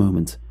last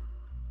moment.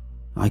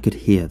 I could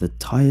hear the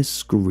tyres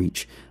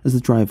screech as the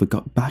driver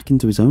got back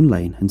into his own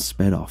lane and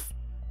sped off.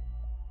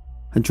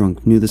 A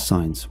drunk knew the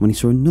signs when he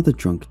saw another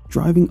drunk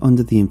driving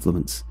under the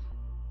influence.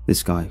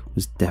 This guy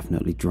was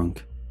definitely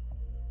drunk.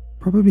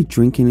 Probably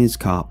drinking in his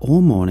car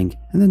all morning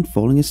and then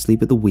falling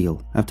asleep at the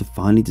wheel after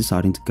finally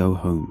deciding to go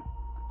home.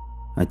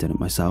 I'd done it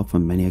myself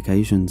on many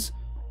occasions.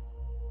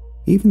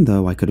 Even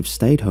though I could have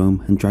stayed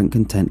home and drank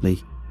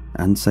contently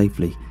and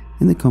safely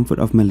in the comfort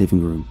of my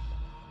living room,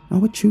 I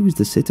would choose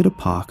to sit at a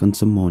park on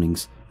some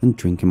mornings and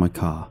drink in my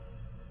car.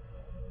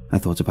 I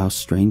thought of how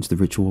strange the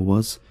ritual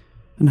was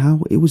and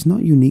how it was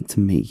not unique to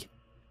me.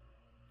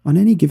 On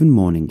any given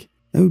morning,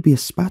 there would be a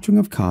spattering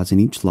of cars in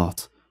each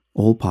lot,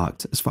 all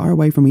parked as far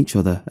away from each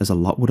other as a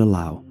lot would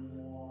allow,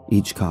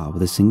 each car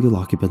with a single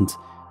occupant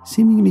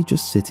seemingly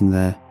just sitting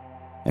there.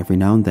 Every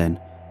now and then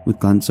would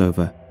glance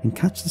over and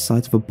catch the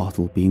sight of a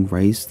bottle being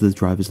raised to the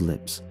driver's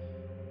lips.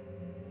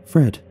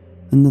 Fred,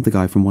 another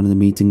guy from one of the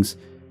meetings,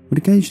 would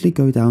occasionally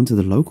go down to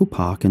the local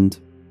park and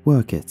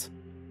work it.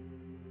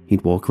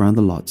 He'd walk around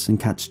the lots and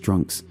catch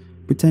drunks,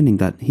 pretending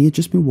that he had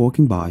just been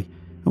walking by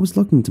and was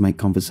looking to make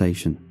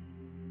conversation.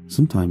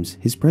 Sometimes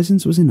his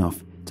presence was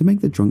enough to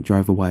make the drunk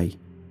drive away.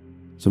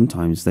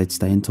 Sometimes they'd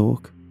stay and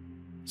talk.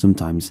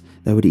 Sometimes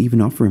they would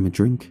even offer him a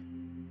drink.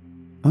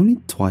 Only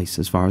twice,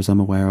 as far as I'm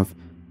aware of,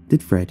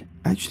 did Fred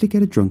actually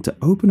get a drunk to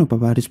open up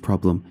about his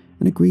problem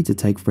and agree to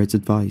take Fred's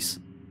advice.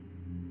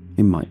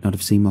 It might not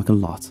have seemed like a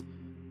lot,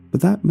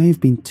 but that may have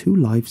been 2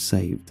 lives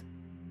saved,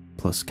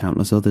 plus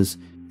countless others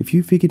if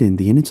you figured in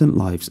the innocent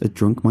lives a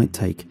drunk might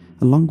take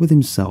along with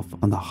himself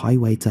on the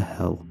highway to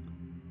hell.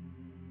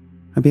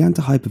 I began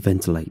to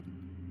hyperventilate.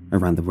 I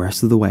ran the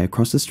rest of the way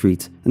across the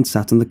street and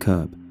sat on the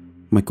curb,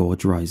 my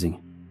gorge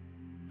rising.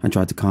 I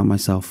tried to calm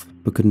myself,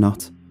 but could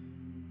not.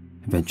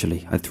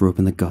 Eventually, I threw up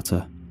in the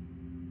gutter.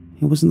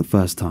 It wasn't the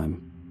first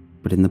time,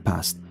 but in the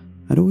past,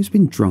 I'd always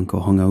been drunk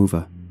or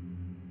hungover.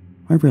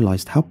 I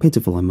realized how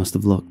pitiful I must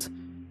have looked.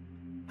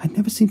 I'd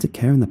never seemed to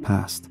care in the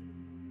past.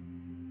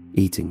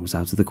 Eating was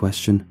out of the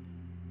question.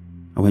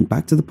 I went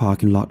back to the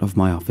parking lot of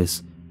my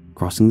office,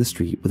 crossing the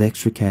street with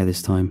extra care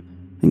this time,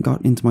 and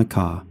got into my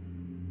car.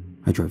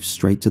 I drove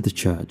straight to the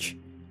church.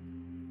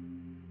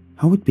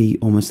 I would be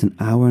almost an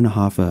hour and a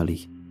half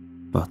early,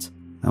 but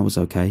that was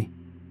okay.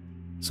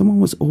 Someone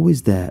was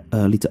always there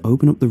early to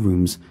open up the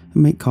rooms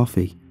and make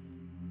coffee.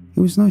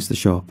 It was nice to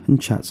show up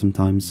and chat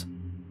sometimes.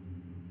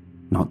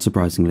 Not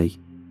surprisingly,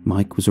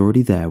 Mike was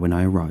already there when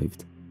I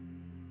arrived.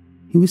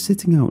 He was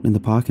sitting out in the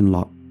parking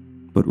lot,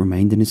 but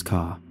remained in his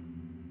car.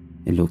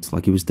 It looked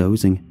like he was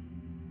dozing.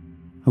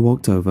 I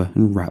walked over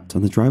and rapped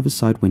on the driver's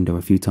side window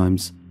a few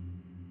times.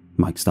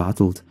 Mike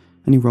startled,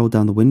 and he rolled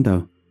down the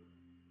window.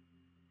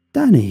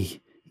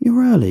 "Danny,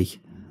 you're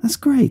early. That's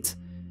great."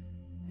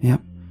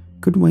 "Yep,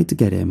 couldn't wait to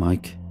get here,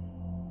 Mike,"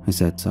 I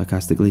said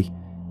sarcastically.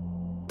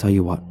 "Tell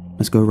you what,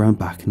 let's go around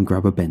back and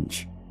grab a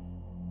bench."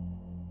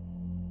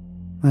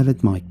 I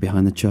led Mike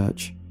behind the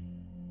church.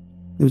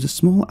 There was a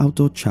small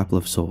outdoor chapel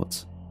of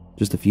sorts,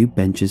 just a few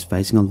benches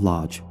facing a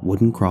large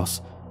wooden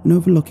cross and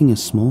overlooking a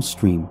small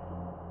stream.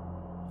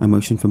 I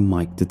motioned for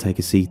Mike to take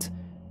a seat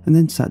and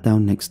then sat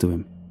down next to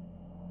him.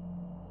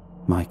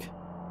 "Mike,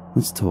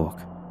 let's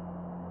talk."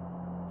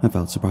 I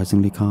felt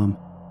surprisingly calm.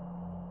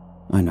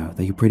 "I know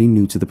that you're pretty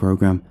new to the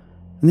program,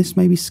 and this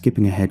may be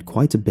skipping ahead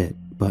quite a bit,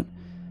 but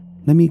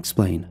let me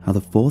explain how the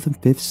 4th and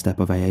 5th step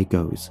of AA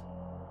goes.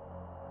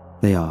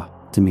 They are,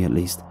 to me at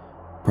least,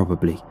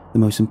 probably the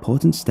most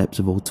important steps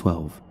of all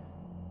 12.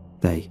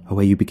 They are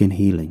where you begin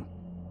healing."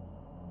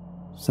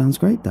 "Sounds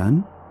great,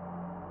 Dan."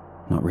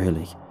 "Not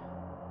really.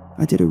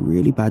 I did a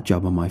really bad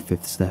job on my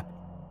 5th step.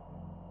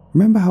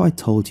 Remember how I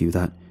told you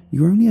that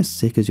you're only as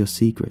sick as your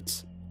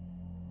secrets?"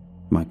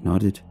 Mike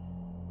nodded.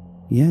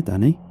 "Yeah,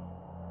 Danny."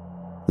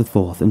 The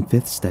 4th and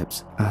 5th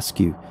steps ask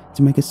you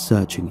to make a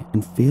searching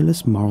and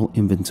fearless moral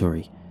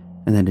inventory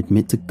and then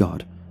admit to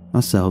God,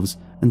 ourselves,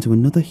 and to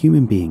another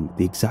human being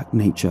the exact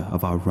nature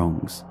of our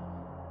wrongs.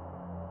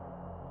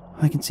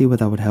 "I can see where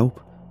that would help.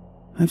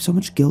 I have so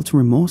much guilt and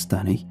remorse,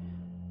 Danny.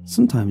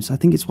 Sometimes I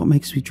think it's what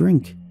makes me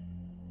drink."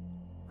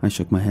 I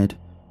shook my head.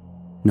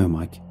 "No,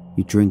 Mike,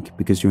 you drink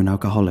because you're an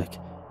alcoholic.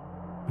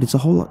 But it's a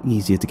whole lot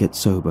easier to get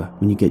sober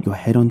when you get your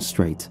head on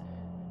straight.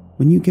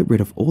 When you get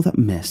rid of all that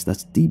mess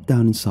that's deep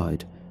down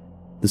inside,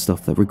 the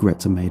stuff that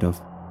regrets are made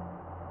of.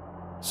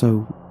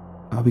 So,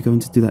 are we going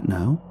to do that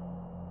now?"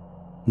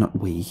 "Not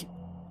we.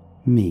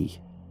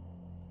 Me."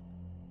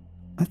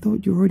 "I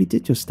thought you already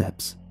did your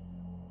steps."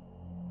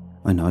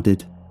 I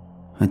nodded.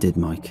 "I did,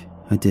 Mike,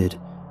 I did.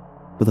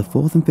 But the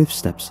 4th and 5th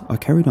steps are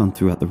carried on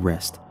throughout the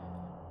rest.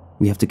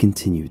 We have to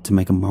continue to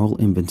make a moral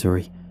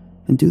inventory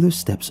and do those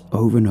steps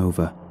over and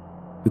over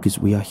because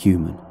we are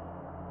human.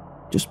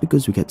 Just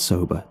because we get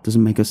sober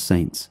doesn't make us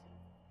saints.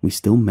 We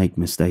still make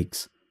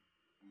mistakes."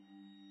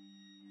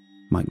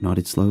 Mike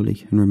nodded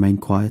slowly and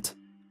remained quiet.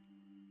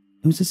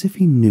 It was as if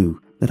he knew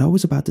that I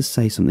was about to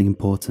say something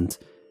important,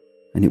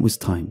 and it was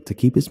time to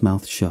keep his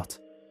mouth shut.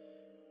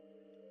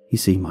 "You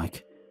see,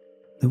 Mike,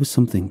 there was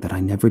something that I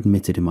never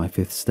admitted in my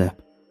 5th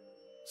step.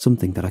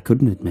 Something that I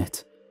couldn't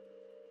admit.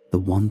 The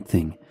one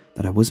thing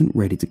that I wasn't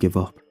ready to give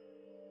up.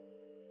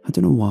 I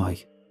don't know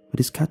why, but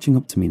it's catching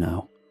up to me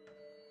now.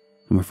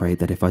 I'm afraid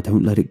that if I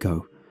don't let it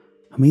go,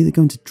 I'm either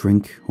going to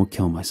drink or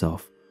kill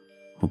myself,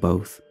 or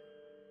both.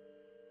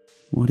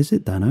 What is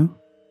it, Dano?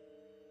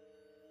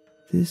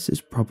 This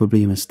is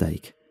probably a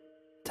mistake,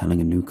 telling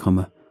a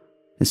newcomer,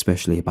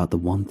 especially about the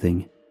one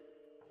thing.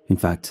 In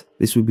fact,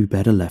 this would be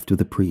better left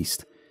with a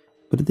priest,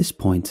 but at this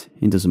point,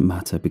 it doesn't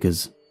matter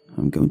because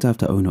I'm going to have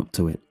to own up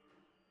to it.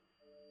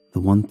 The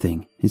one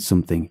thing is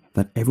something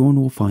that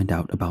everyone will find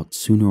out about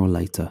sooner or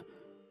later,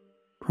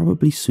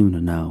 probably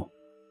sooner now.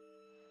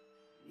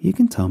 You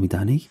can tell me,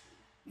 Danny.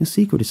 Your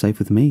secret is safe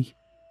with me.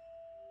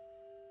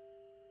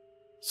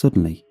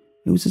 Suddenly,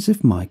 it was as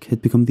if Mike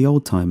had become the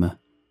old-timer.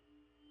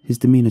 His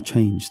demeanour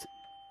changed.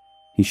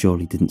 He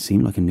surely didn't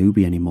seem like a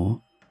newbie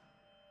anymore.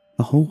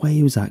 The whole way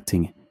he was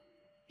acting,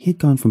 he had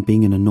gone from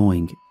being an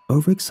annoying,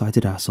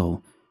 overexcited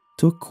asshole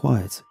to a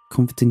quiet,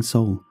 comforting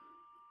soul,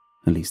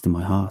 at least in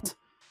my heart.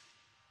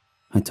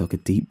 I took a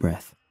deep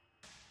breath.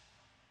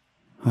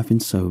 I've been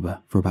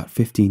sober for about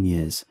 15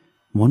 years,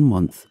 1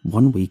 month,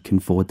 1 week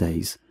and 4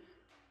 days.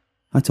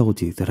 I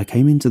told you that I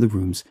came into the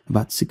rooms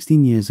about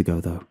 16 years ago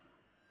though.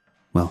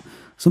 Well,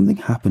 something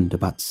happened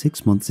about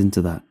 6 months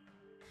into that.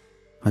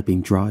 I'd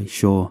been dry,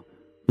 sure,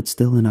 but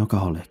still an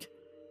alcoholic,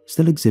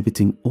 still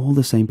exhibiting all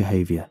the same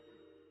behaviour.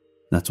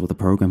 That's what the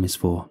program is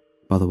for,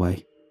 by the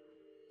way.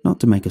 Not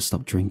to make us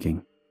stop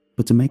drinking,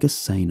 but to make us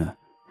saner,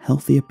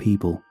 healthier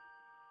people.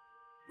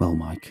 Well,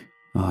 Mike,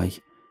 My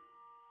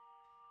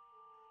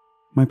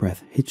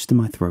breath hitched in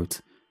my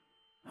throat.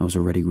 I was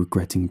already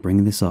regretting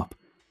bringing this up,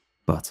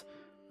 but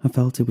I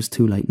felt it was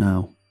too late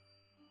now.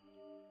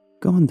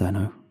 Go on,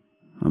 Dano.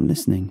 I'm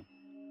listening.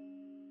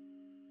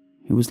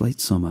 It was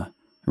late summer,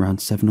 around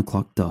 7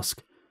 o'clock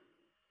dusk.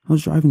 I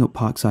was driving up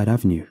Parkside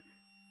Avenue.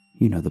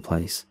 You know the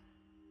place.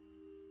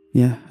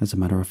 Yeah, as a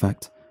matter of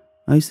fact,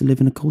 I used to live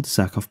in a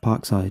cul-de-sac off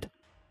Parkside.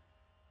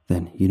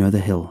 Then, you know the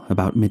hill,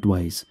 about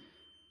midways.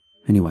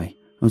 Anyway,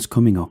 I was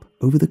coming up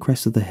over the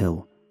crest of the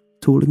hill,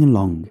 tooling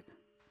along,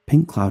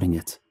 pink clouding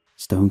it,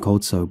 stone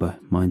cold sober,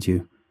 mind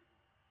you.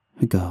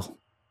 A girl.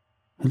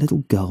 A little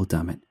girl,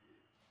 damn it.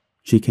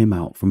 She came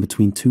out from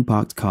between 2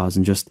 parked cars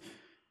and just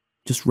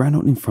ran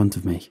out in front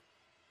of me.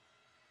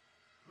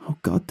 Oh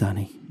God,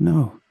 Danny,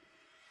 no.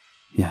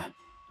 Yeah,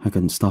 I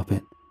couldn't stop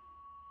it.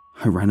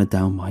 I ran her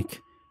down,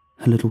 Mike.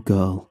 A little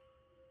girl.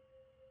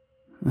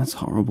 That's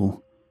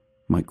horrible,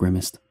 Mike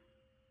grimaced.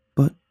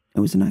 But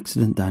it was an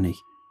accident, Danny.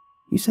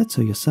 You said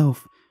so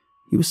yourself.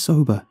 You were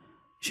sober.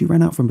 She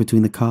ran out from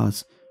between the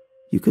cars.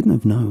 You couldn't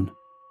have known.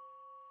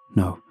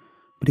 No,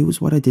 but it was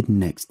what I did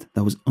next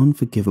that was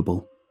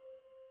unforgivable.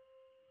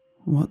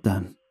 What,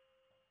 Dan?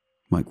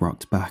 Mike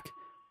rocked back,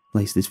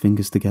 laced his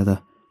fingers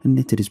together, and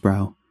knitted his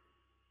brow.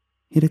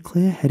 He had a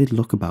clear-headed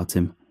look about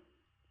him,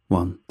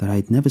 one that I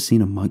had never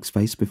seen on Mike's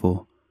face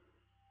before.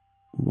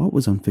 What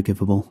was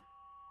unforgivable?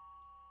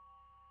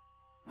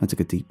 I took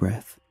a deep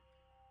breath.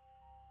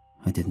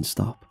 I didn't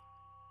stop.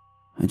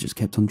 I just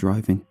kept on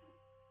driving.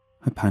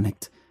 I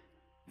panicked.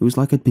 It was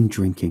like I'd been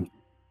drinking.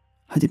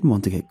 I didn't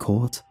want to get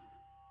caught.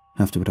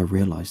 Afterward, I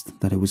realized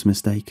that it was a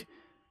mistake.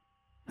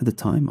 At the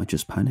time, I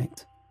just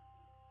panicked.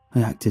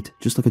 I acted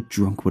just like a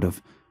drunk would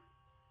have.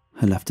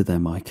 I left her there,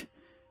 Mike.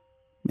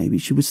 Maybe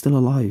she was still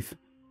alive,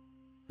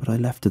 but I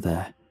left her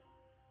there.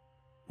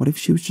 What if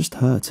she was just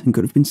hurt and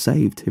could have been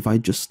saved if I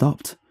had just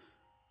stopped?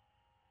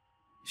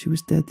 She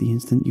was dead the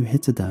instant you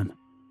hit her, Dan.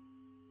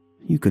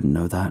 You couldn't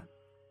know that.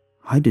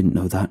 I didn't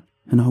know that,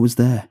 and I was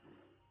there.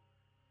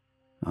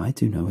 I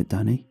do know it,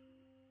 Danny.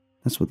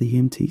 That's what the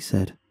EMT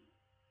said.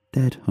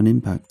 Dead on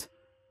impact.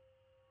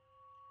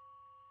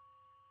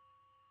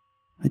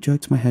 I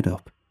jerked my head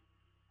up.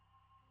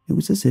 It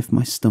was as if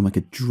my stomach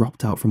had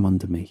dropped out from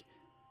under me,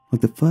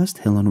 like the first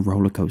hill on a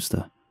roller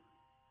coaster.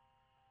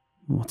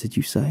 What did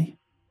you say?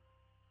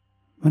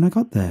 When I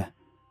got there,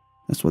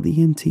 that's what the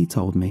EMT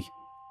told me.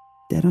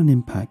 Dead on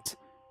impact.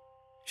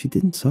 She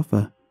didn't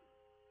suffer.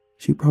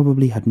 She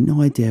probably had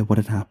no idea what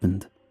had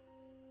happened.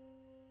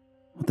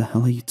 What the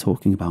hell are you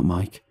talking about,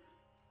 Mike?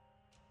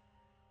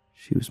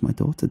 She was my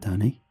daughter,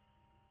 Danny.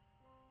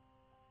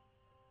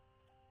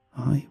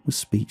 I was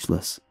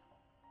speechless.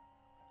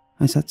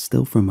 I sat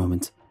still for a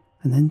moment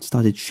and then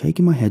started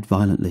shaking my head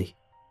violently.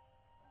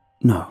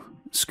 No,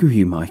 screw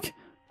you, Mike.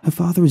 Her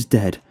father is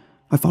dead.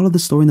 I followed the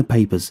story in the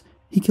papers.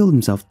 He killed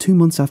himself 2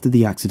 months after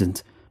the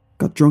accident.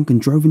 Got drunk and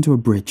drove into a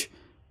bridge.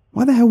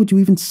 Why the hell would you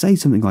even say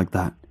something like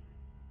that?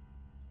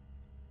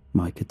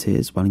 Mike had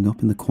tears welling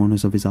up in the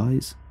corners of his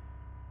eyes.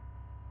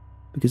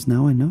 Because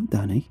now I know,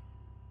 Danny.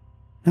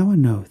 Now I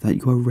know that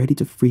you are ready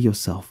to free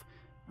yourself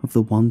of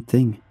the one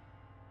thing.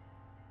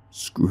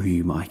 Screw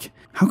you, Mike.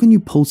 How can you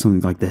pull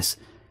something like this?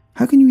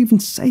 How can you even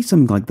say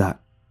something like that?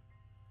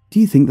 Do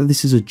you think that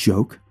this is a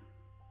joke?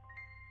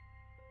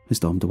 I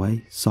stormed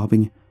away,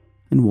 sobbing,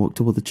 and walked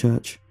toward the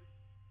church.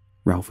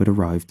 Ralph had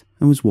arrived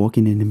and was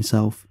walking in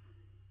himself.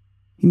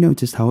 He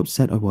noticed how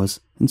upset I was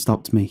and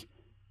stopped me,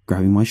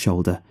 grabbing my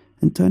shoulder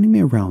and turning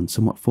me around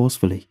somewhat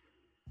forcefully.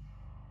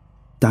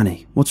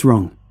 Danny, what's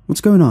wrong?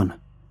 What's going on?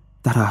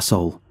 That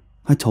asshole.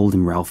 I told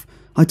him, Ralph.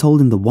 I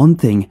told him the one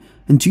thing,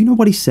 and do you know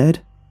what he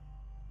said?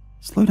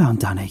 Slow down,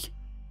 Danny.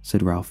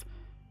 said Ralph.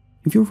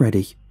 "If you're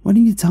ready, why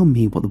don't you tell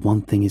me what the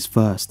one thing is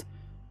first?"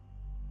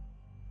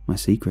 My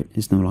secret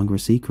is no longer a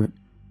secret.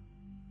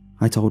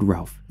 I told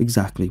Ralph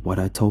exactly what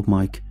I told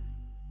Mike.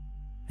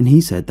 And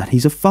he said that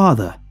he's a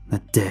father,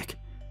 that dick.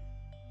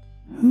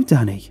 Who,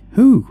 Danny?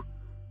 Who?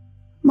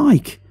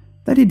 Mike,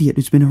 that idiot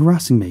who's been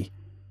harassing me.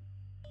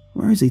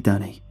 Where is he,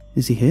 Danny?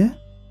 Is he here?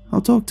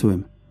 I'll talk to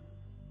him.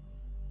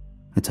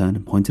 I turned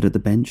and pointed at the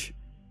bench.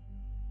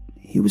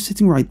 He was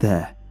sitting right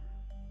there.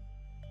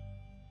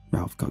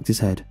 Ralph cocked his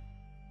head.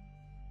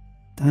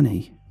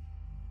 Danny,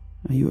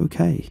 are you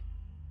okay?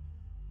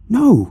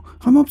 No,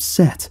 I'm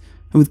upset,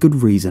 and with good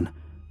reason.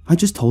 I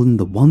just told him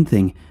the one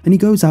thing, and he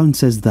goes out and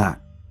says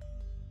that.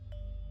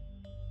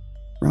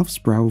 Ralph's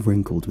brow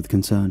wrinkled with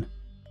concern.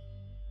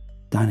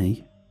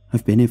 Danny,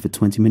 I've been here for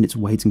 20 minutes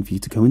waiting for you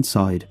to go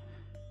inside.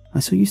 I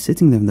saw you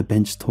sitting there on the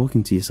bench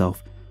talking to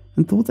yourself,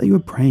 and thought that you were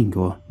praying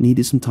or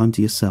needed some time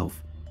to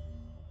yourself.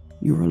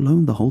 You were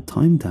alone the whole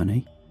time,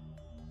 Danny.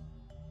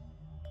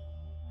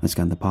 I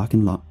scanned the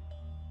parking lot.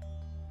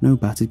 No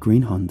battered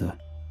green Honda.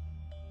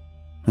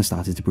 I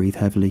started to breathe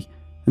heavily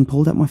and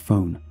pulled out my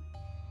phone.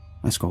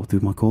 I scrolled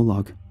through my call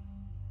log.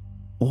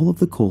 All of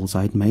the calls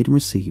I had made and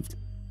received,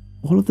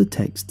 all of the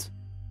texts,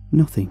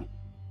 nothing.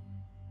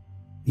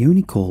 The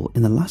only call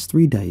in the last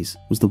 3 days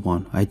was the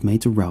one I had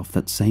made to Ralph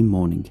that same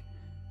morning.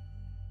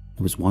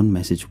 There was one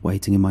message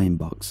waiting in my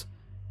inbox.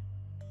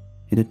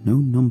 It had no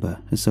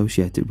number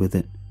associated with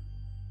it.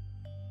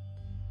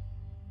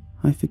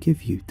 I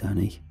forgive you,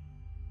 Danny.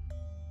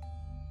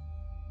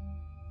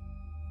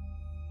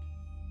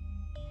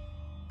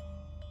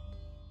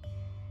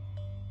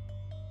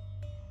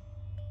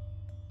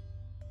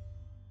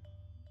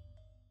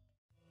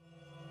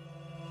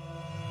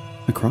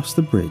 Across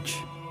the bridge,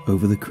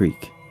 over the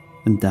creek,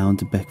 and down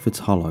to Beckford's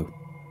Hollow.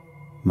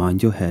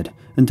 Mind your head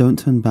and don't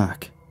turn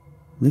back.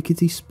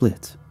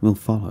 Lickety-split will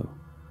follow.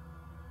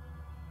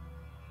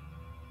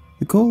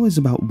 The call is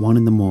about 1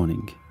 in the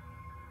morning.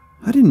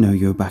 I didn't know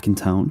you were back in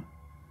town.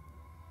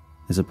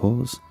 There's a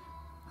pause.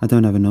 I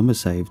don't have a number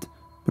saved,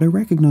 but I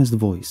recognise the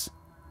voice.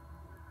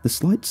 The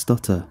slight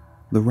stutter,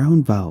 the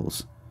round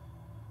vowels.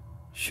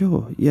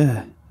 Sure,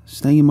 yeah,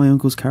 staying in my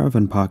uncle's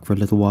caravan park for a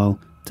little while,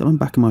 till I'm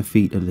back on my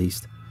feet at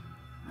least.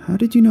 How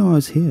did you know I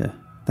was here,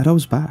 that I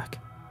was back?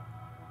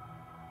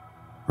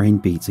 Rain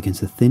beats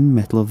against the thin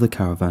metal of the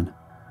caravan.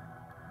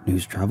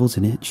 News travels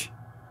an itch.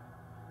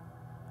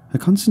 Her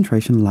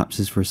concentration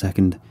lapses for a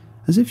second,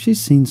 as if she's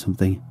seen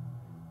something.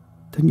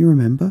 Don't you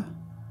remember?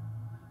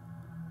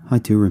 I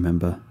do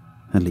remember,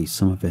 at least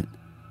some of it.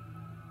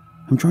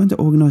 I'm trying to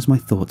organise my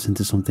thoughts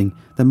into something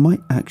that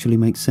might actually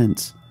make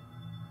sense,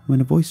 when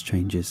a voice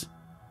changes,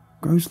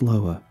 grows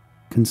lower,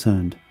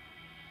 concerned.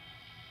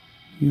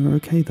 You're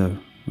okay though,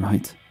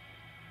 right?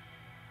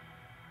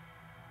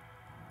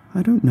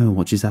 I don't know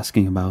what she's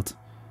asking about,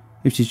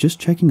 if she's just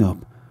checking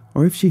up,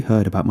 or if she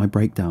heard about my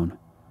breakdown,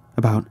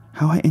 about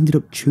how I ended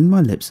up chewing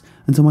my lips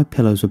until my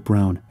pillows were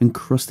brown and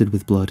crusted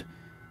with blood,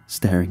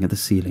 staring at the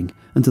ceiling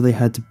until they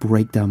had to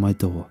break down my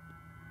door.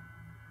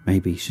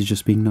 Maybe she's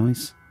just being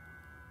nice.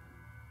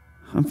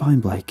 I'm fine,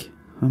 Blake.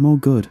 I'm all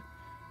good.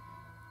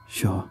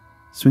 Sure,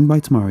 swing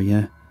by tomorrow,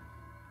 yeah?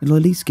 It'll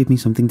at least give me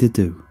something to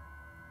do.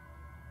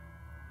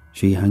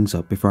 She hangs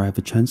up before I have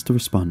a chance to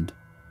respond.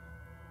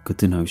 Good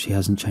to know she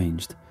hasn't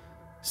changed.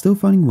 Still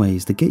finding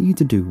ways to get you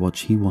to do what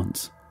she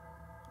wants.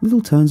 Little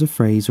turns of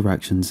phrase or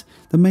actions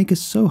that make her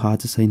so hard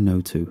to say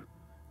no to.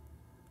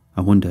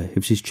 I wonder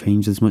if she's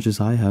changed as much as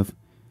I have.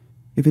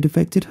 If it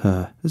affected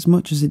her as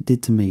much as it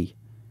did to me.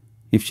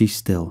 If she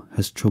still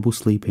has trouble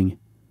sleeping.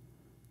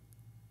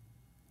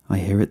 I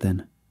hear it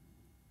then.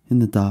 In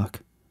the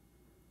dark.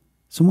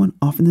 Someone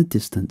off in the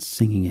distance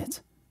singing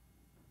it.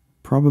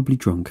 Probably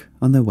drunk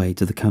on their way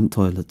to the camp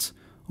toilets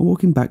or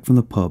walking back from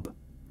the pub.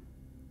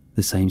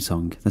 The same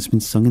song that's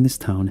been sung in this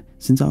town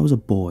since I was a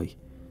boy,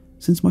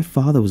 since my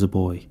father was a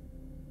boy.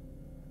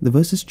 The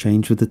verses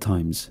change with the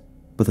times,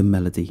 but the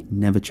melody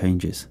never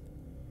changes.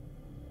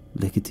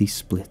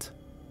 Lickety-split.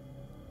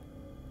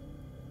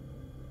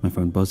 My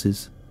phone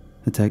buzzes.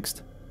 A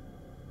text.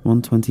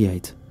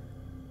 1:28.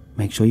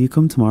 Make sure you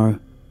come tomorrow.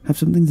 Have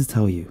something to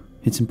tell you.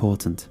 It's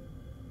important.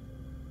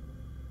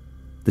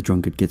 The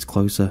drunkard gets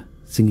closer,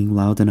 singing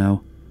louder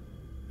now,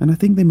 and I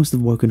think they must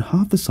have woken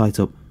half the site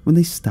up when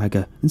they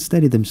stagger and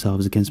steady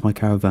themselves against my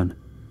caravan.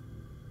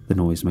 The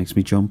noise makes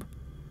me jump,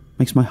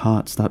 makes my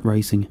heart start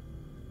racing.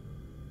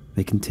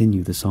 They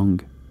continue the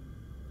song,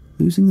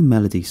 losing the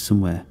melody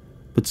somewhere,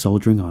 but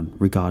soldiering on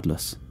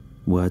regardless,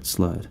 words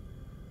slurred.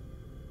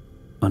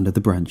 Under the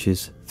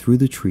branches, through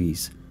the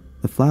trees,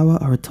 the flower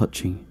are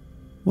a-touching.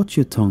 Watch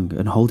your tongue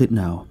and hold it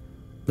now,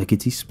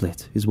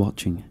 Lickety-split is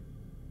watching.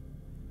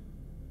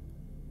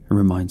 It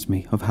reminds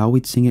me of how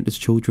we'd sing it as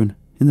children,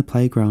 in the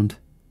playground,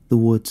 the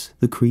woods,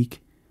 the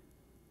creek.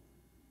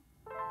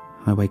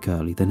 I wake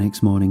early the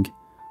next morning,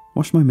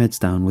 wash my meds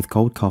down with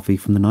cold coffee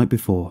from the night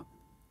before,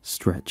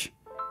 stretch.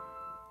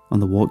 On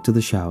the walk to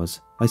the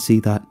showers, I see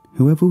that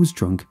whoever was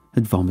drunk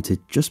had vomited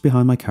just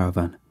behind my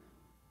caravan.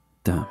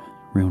 Damn,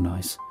 real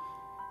nice.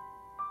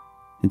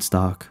 It's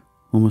dark,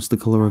 almost the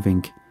colour of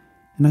ink,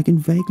 and I can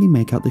vaguely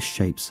make out the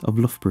shapes of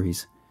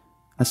Lufberries,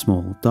 a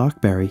small,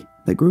 dark berry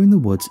that grew in the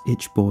woods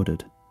itch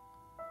bordered.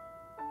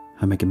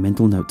 I make a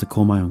mental note to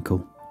call my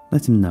uncle,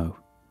 let him know.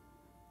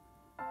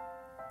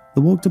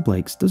 The walk to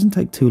Blake's doesn't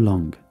take too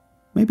long,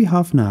 maybe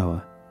half an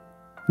hour,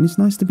 and it's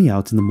nice to be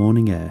out in the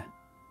morning air.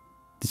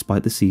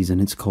 Despite the season,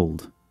 it's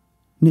cold.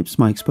 Nips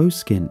my exposed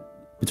skin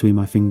between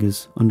my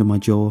fingers, under my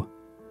jaw.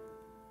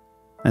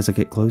 As I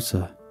get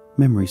closer,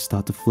 memories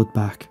start to flood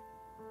back.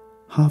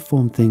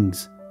 Half-formed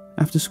things,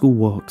 after-school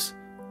walks,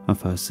 our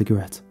first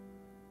cigarette.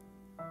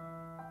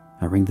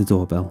 I ring the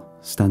doorbell,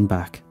 stand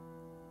back.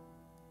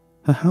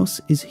 Her house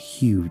is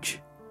huge,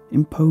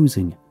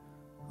 imposing,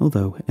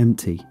 although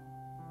empty.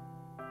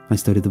 I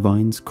study the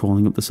vines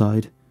crawling up the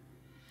side,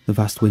 the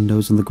vast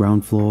windows on the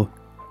ground floor,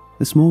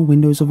 the small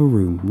windows of a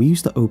room we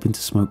used to open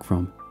to smoke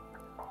from.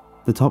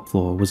 The top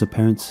floor was her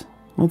parents',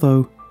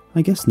 although,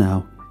 I guess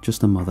now,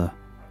 just a mother.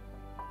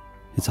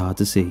 It's hard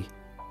to see,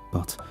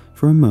 but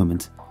for a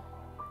moment,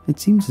 it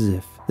seems as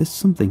if there's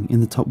something in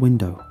the top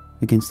window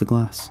against the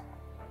glass.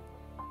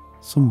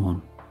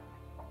 Someone.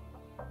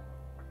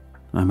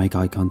 I make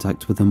eye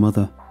contact with her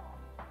mother,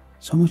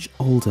 so much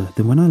older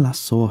than when I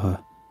last saw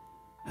her.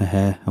 Her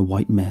hair a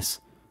white mess,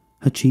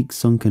 her cheeks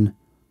sunken,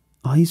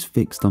 eyes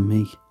fixed on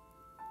me.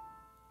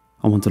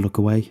 I want to look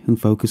away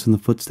and focus on the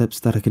footsteps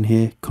that I can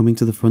hear coming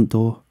to the front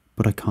door,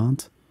 but I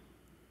can't.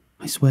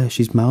 I swear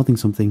she's mouthing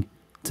something,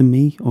 to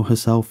me or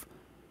herself,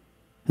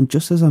 and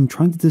just as I'm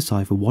trying to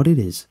decipher what it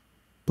is,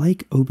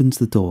 Blake opens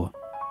the door.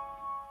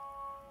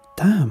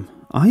 Damn,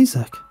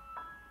 Isaac.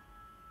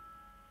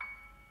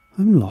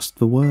 I'm lost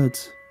for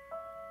words.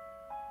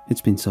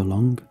 It's been so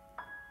long.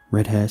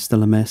 Red hair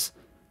still a mess,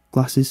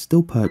 glasses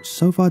still perched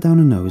so far down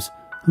her nose,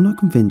 I'm not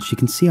convinced she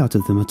can see out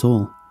of them at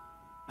all.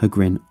 Her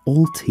grin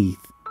all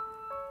teeth.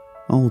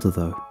 Older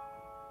though.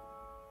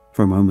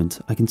 For a moment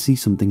I can see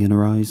something in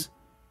her eyes,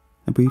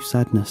 a brief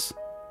sadness.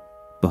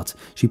 But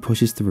she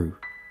pushes through,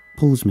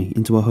 pulls me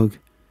into a hug.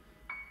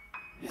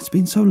 It's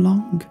been so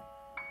long.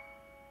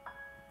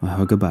 I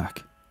hug her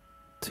back.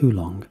 Too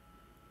long.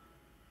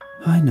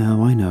 I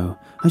know.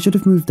 I should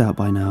have moved out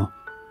by now.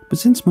 But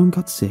since Mum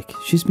got sick,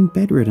 she's been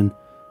bedridden.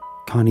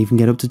 Can't even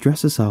get up to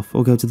dress herself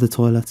or go to the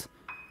toilet.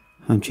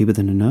 I'm cheaper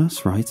than a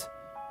nurse, right?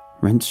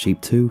 Rent's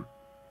cheap too.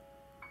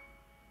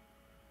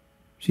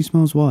 She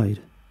smiles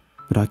wide,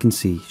 but I can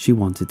see she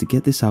wanted to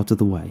get this out of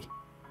the way.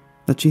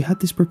 That she had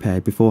this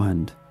prepared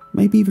beforehand,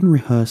 maybe even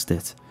rehearsed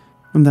it,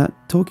 and that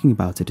talking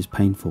about it is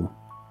painful.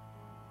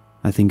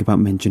 I think about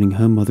mentioning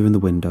her mother in the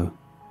window,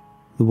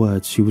 the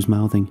words she was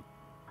mouthing,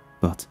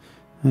 but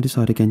I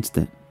decide against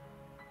it.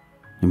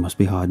 It must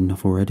be hard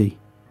enough already.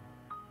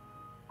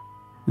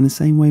 In the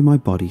same way my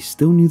body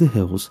still knew the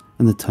hills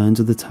and the turns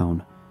of the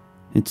town,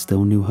 it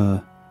still knew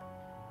her.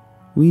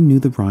 We knew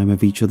the rhyme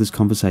of each other's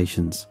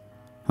conversations,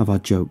 of our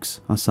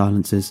jokes, our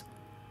silences,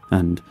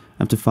 and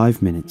after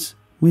 5 minutes,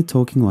 we're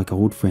talking like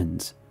old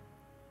friends.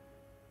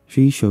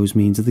 She shows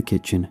me into the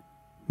kitchen,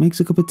 makes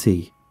a cup of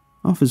tea,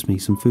 offers me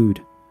some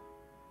food.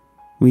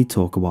 We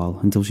talk a while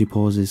until she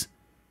pauses,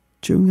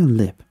 chewing her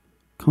lip,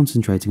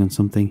 concentrating on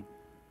something.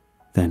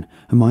 Then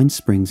her mind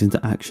springs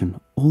into action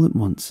all at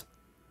once.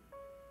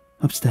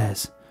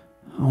 Upstairs,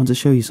 I want to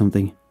show you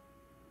something.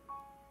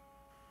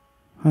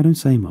 I don't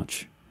say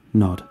much,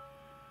 nod.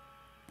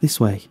 This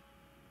way.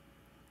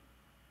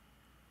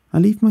 I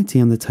leave my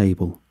tea on the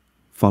table,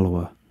 follow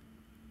her.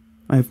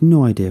 I have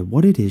no idea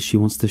what it is she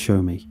wants to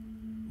show me,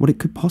 what it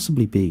could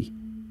possibly be,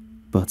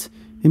 but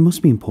it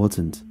must be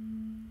important.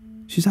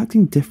 She's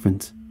acting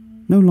different,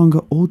 no longer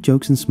all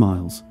jokes and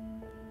smiles.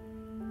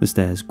 The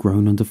stairs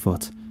groan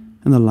underfoot,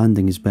 and the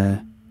landing is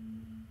bare.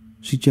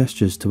 She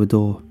gestures to a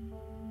door.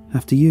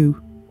 After you.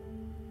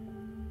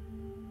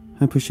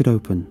 I push it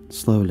open,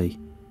 slowly,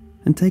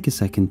 and take a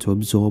second to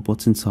absorb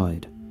what's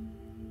inside.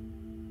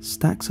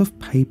 Stacks of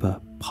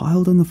paper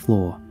piled on the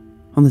floor,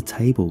 on the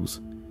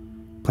tables.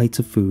 Plates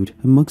of food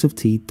and mugs of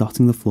tea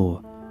dotting the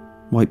floor.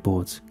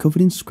 Whiteboards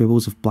covered in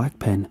scribbles of black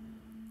pen.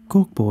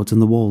 Corkboards on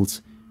the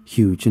walls.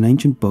 Huge and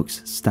ancient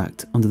books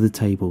stacked under the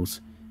tables.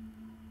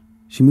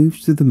 She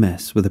moves through the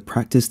mess with a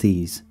practiced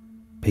ease,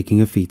 picking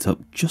her feet up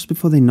just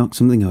before they knock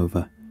something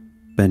over,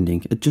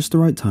 bending at just the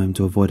right time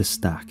to avoid a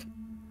stack.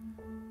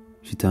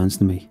 She turns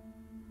to me.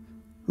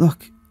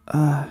 Look,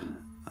 I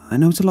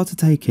know it's a lot to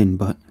take in,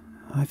 but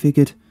I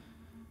figured...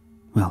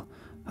 Well,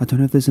 I don't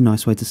know if there's a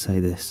nice way to say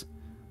this.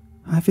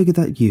 I figured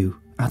that you,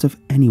 out of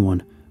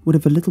anyone, would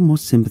have a little more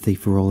sympathy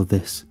for all of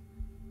this.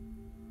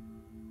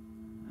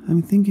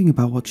 I'm thinking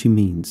about what she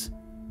means,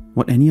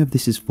 what any of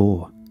this is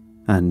for,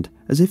 and,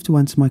 as if to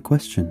answer my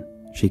question,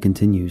 she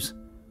continues.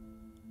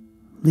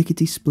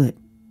 Lickety-split,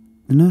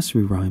 the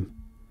nursery rhyme.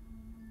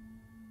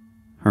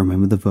 I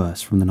remember the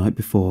verse from the night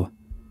before,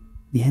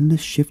 the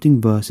endless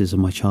shifting verses of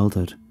my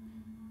childhood.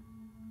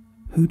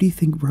 Who do you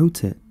think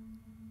wrote it?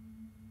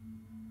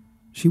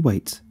 She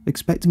waits,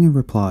 expecting a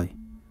reply.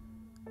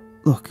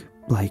 Look,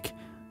 Blake,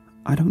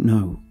 I don't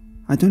know.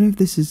 I don't know if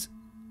this is...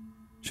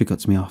 She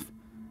cuts me off.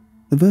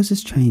 The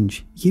verses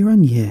change, year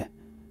on year.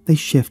 They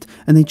shift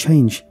and they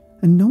change,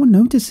 and no one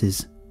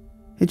notices.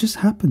 It just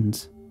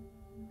happens.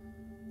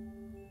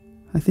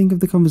 I think of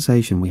the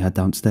conversation we had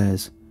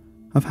downstairs,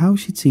 of how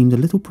she'd seemed a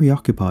little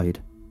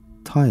preoccupied,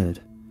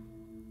 tired.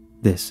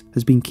 This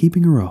has been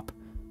keeping her up,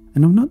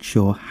 and I'm not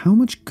sure how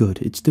much good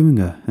it's doing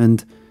her,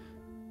 and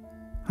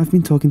I've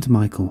been talking to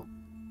Michael.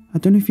 I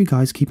don't know if you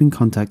guys keep in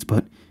contact,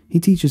 but he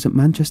teaches at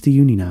Manchester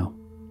Uni now,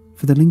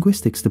 for the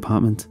linguistics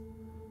department.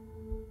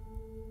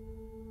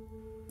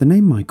 The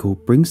name Michael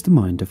brings to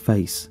mind a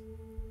face,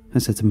 a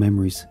set of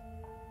memories.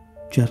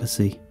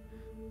 Jealousy,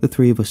 the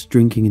three of us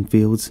drinking in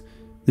fields,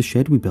 the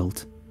shed we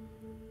built.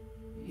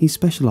 He's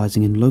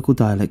specialising in local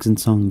dialects and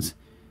songs.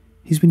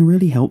 He's been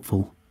really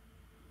helpful.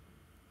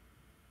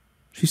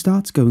 She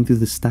starts going through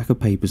the stack of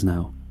papers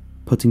now,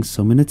 putting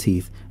some in her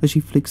teeth as she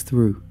flicks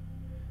through.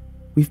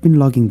 We've been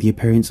logging the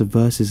appearance of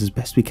verses as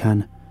best we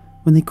can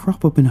when they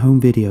crop up in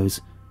home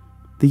videos,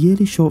 the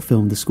yearly short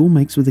film the school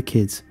makes with the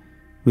kids,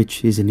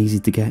 which isn't easy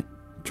to get,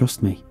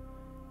 trust me.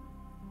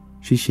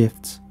 She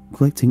shifts,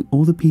 collecting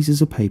all the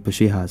pieces of paper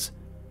she has,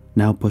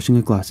 now pushing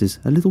her glasses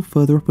a little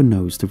further up her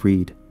nose to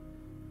read.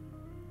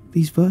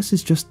 These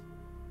verses just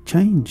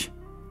change.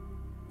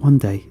 One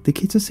day the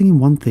kids are singing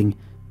one thing,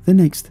 the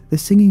next they're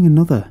singing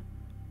another.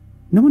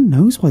 No one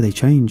knows why they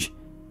change,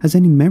 has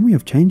any memory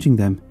of changing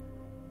them.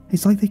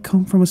 It's like they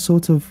come from a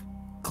sort of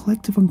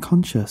collective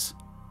unconscious.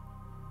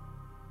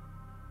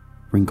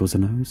 Wrinkles her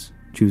nose,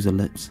 chews her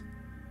lips.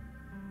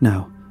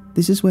 Now,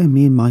 this is where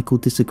me and Michael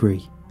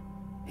disagree.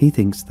 He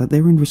thinks that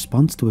they're in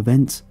response to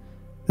events,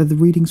 that the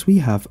readings we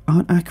have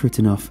aren't accurate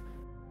enough,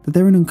 that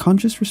they're an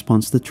unconscious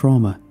response to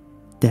trauma,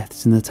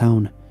 deaths in the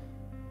town.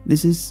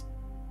 This is...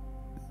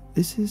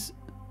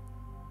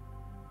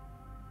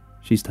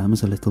 She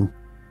stammers a little,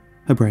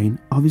 her brain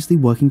obviously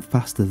working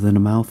faster than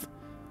her mouth.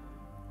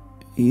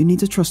 You need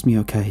to trust me,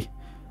 okay?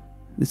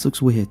 This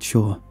looks weird,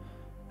 sure,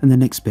 and the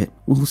next bit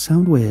will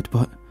sound weird,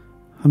 but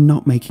I'm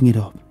not making it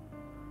up.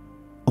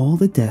 All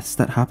the deaths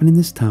that happen in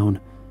this town,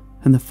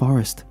 and the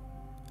forest,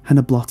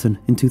 Hannah Blotton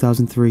in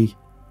 2003,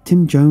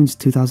 Tim Jones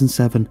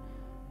 2007,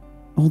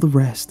 all the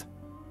rest,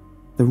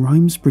 the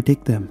rhymes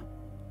predict them.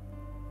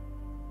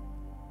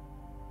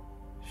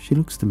 She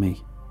looks to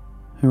me,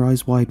 her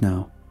eyes wide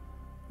now,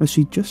 as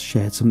she just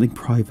shared something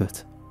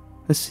private,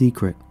 a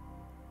secret.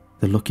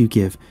 The look you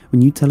give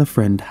when you tell a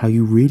friend how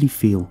you really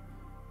feel,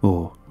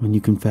 or when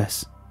you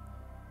confess.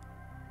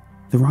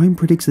 The rhyme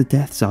predicts the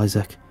deaths,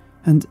 Isaac,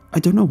 and I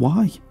don't know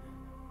why.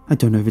 I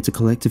don't know if it's a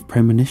collective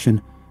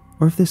premonition,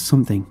 or if there's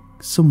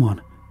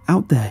someone,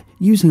 out there,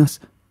 using us.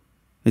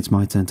 It's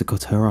my turn to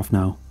cut her off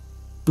now.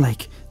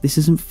 Blake, this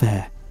isn't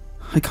fair.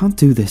 I can't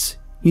do this.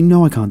 You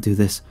know I can't do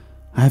this.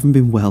 I haven't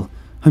been well.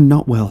 I'm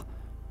not well.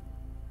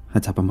 I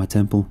tap on my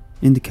temple,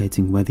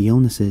 indicating where the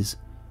illness is.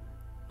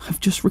 I've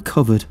just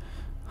recovered.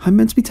 I'm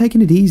meant to be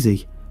taking it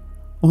easy.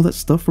 All that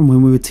stuff from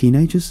when we were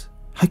teenagers,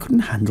 I couldn't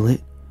handle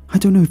it. I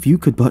don't know if you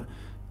could, but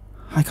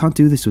I can't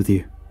do this with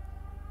you.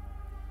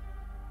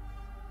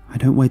 I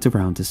don't wait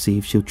around to see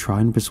if she'll try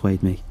and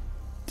persuade me,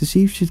 to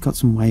see if she's got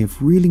some way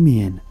of reeling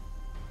me in.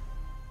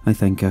 I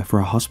thank her for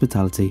her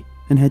hospitality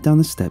and head down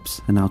the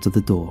steps and out of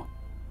the door.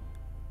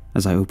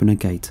 As I open a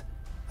gate,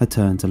 I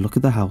turn to look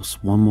at the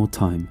house one more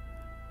time,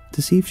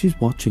 to see if she's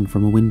watching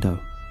from a window.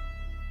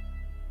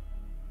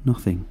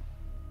 Nothing.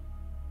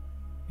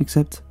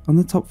 Except on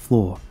the top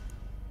floor,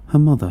 her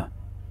mother,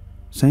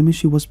 same as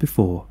she was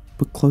before,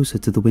 but closer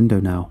to the window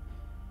now,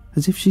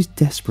 as if she's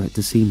desperate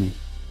to see me,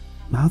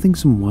 mouthing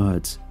some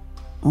words,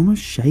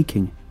 almost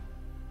shaking,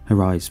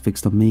 her eyes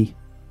fixed on me,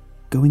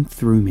 going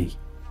through me.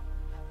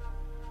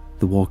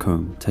 The walk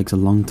home takes a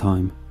long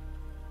time.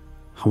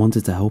 I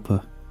wanted to help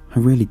her, I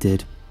really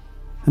did,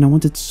 and I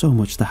wanted so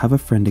much to have a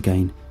friend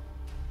again,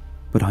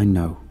 but I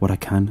know what I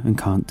can and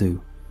can't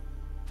do,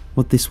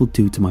 what this will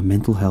do to my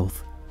mental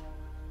health.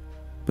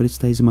 But it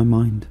stays in my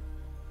mind,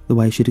 the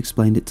way she'd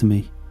explained it to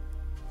me.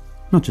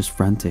 Not just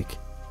frantic,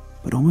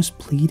 but almost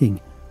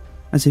pleading,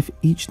 as if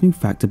each new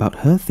fact about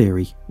her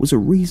theory was a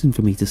reason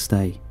for me to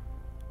stay,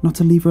 not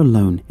to leave her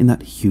alone in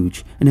that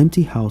huge and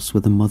empty house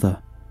with her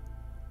mother.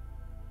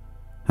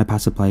 I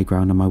pass a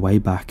playground on my way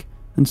back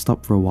and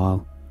stop for a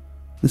while.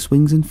 The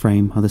swings and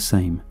frame are the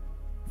same,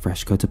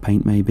 fresh coat of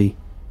paint maybe,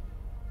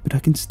 but I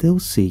can still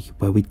see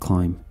where we'd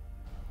climb,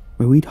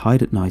 where we'd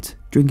hide at night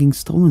drinking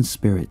stolen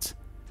spirits.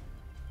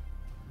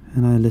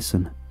 And I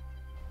listen.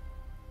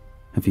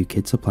 A few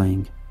kids are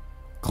playing,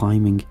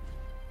 climbing,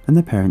 and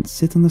their parents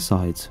sit on the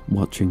sides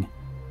watching.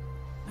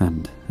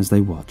 And as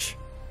they watch,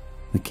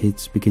 the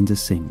kids begin to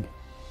sing.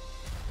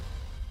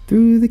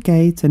 Through the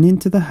gate and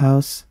into the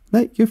house,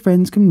 let your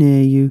friends come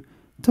near you.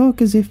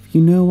 Talk as if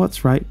you know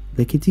what's right,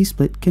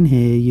 lickety-split can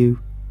hear you.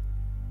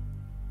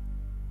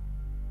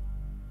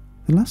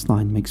 The last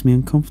line makes me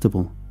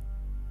uncomfortable,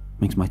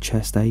 makes my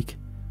chest ache.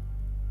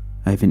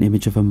 I have an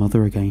image of her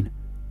mother again,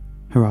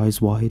 her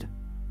eyes wide,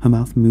 her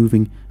mouth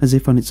moving as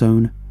if on its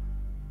own.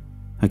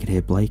 I could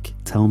hear Blake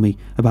tell me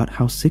about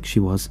how sick she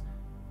was.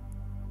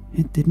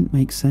 It didn't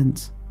make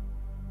sense.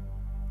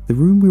 The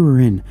room we were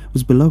in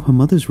was below her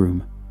mother's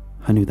room,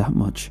 I knew that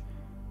much.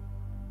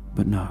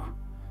 But no,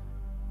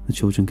 the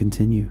children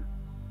continue.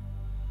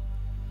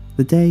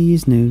 The day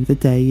is new, the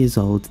day is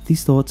old,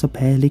 these thoughts are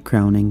barely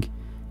crowning.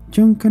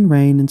 Drunk on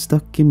rain and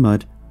stuck in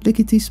mud,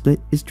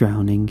 lickety-split is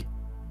drowning.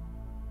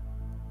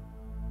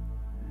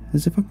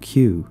 As if on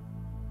cue,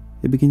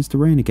 it begins to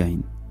rain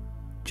again,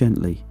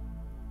 gently.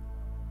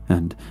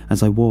 And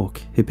as I walk,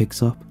 it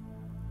picks up.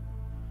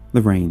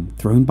 The rain,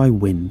 thrown by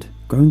wind,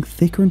 growing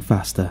thicker and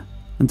faster,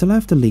 until I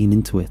have to lean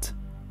into it.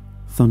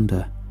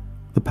 Thunder,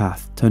 the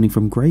path turning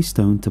from grey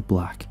stone to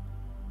black.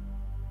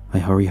 I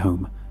hurry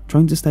home,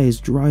 trying to stay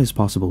as dry as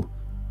possible,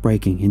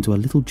 breaking into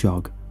a little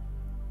jog.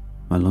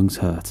 My lungs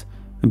hurt,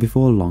 and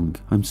before long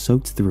I'm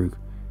soaked through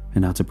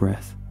and out of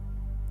breath.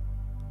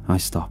 I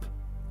stop,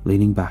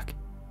 leaning back,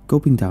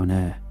 gulping down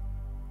air.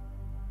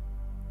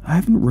 I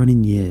haven't run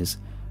in years,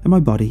 and my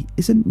body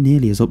isn't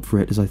nearly as up for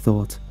it as I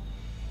thought.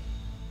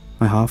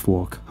 I half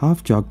walk,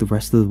 half jog the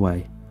rest of the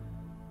way,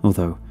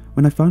 although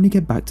when I finally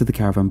get back to the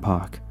caravan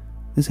park,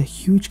 there's a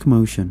huge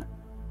commotion.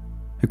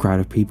 A crowd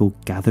of people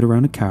gathered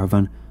around a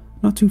caravan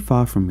not too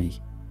far from me.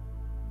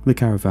 The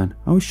caravan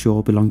I was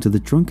sure belonged to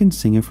the drunken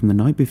singer from the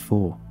night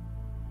before.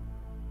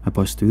 I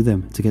push through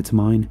them to get to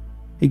mine,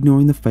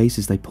 ignoring the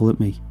faces they pull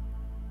at me.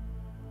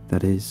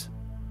 That is,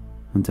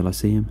 until I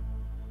see him.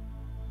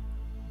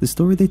 The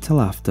story they tell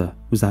after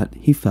was that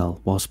he fell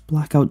whilst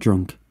blackout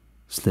drunk,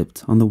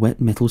 slipped on the wet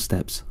metal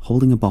steps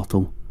holding a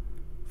bottle,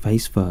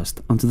 face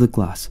first onto the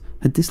glass,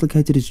 had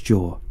dislocated his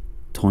jaw,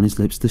 torn his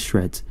lips to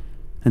shreds,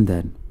 and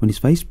then, when his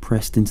face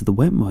pressed into the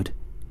wet mud,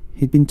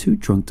 he'd been too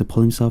drunk to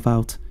pull himself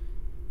out.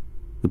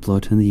 The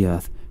blood and the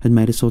earth had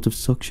made a sort of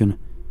suction,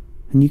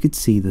 and you could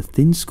see the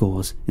thin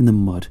scores in the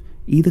mud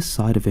either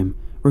side of him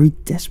where he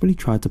desperately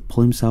tried to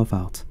pull himself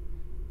out.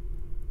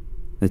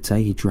 They'd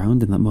say he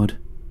drowned in that mud,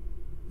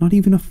 not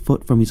even a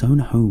foot from his own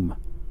home,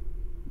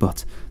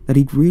 but that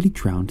he'd really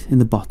drowned in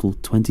the bottle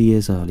 20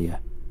 years earlier,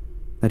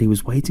 that he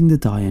was waiting to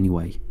die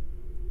anyway.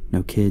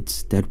 No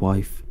kids, dead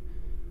wife.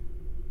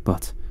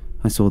 But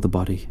I saw the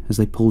body as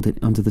they pulled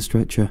it onto the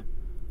stretcher.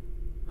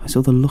 I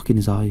saw the look in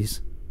his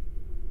eyes.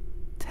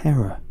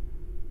 Terror.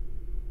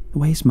 The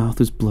way his mouth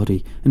was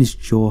bloody and his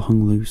jaw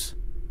hung loose.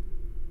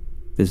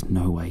 There's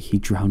no way he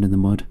drowned in the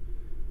mud.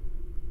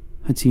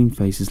 I'd seen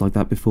faces like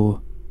that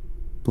before.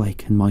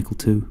 Blake and Michael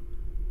too.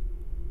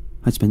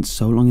 I'd spent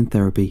so long in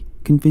therapy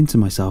convincing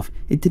myself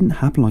it didn't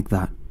happen like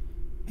that.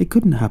 It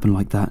couldn't happen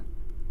like that.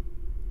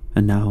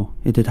 And now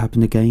it had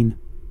happened again,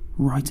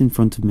 right in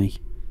front of me.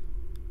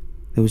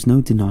 There was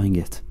no denying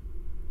it.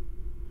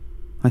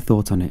 I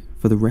thought on it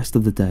for the rest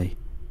of the day,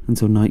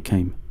 until night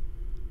came.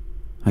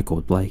 I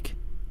called Blake.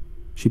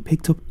 She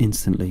picked up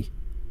instantly.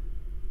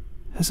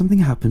 Has something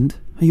happened?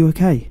 Are you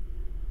okay?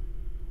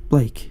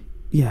 Blake,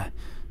 yeah,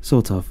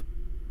 sort of.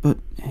 But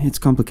it's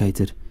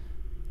complicated.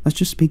 Let's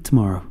just speak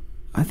tomorrow.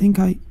 I think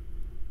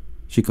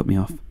She cut me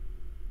off.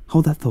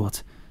 Hold that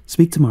thought.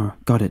 Speak tomorrow.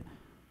 Got it.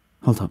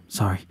 Hold up,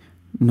 sorry.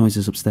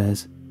 Noises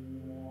upstairs.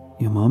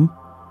 Your mum?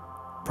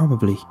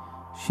 Probably.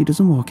 She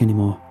doesn't walk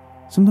anymore.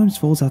 Sometimes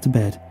falls out of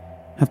bed.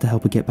 Have to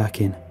help her get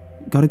back in.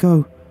 Gotta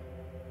go.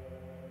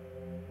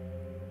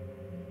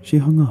 She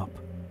hung up.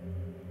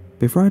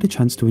 Before I had a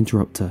chance to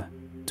interrupt her,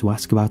 to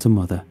ask about her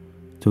mother,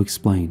 to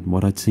explain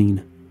what I'd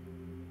seen.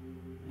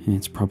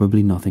 It's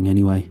probably nothing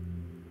anyway.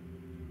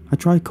 I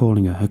tried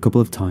calling her a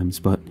couple of times,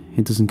 but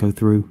it doesn't go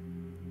through.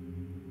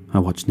 I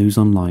watch news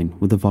online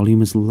with the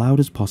volume as loud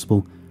as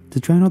possible to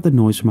drown out the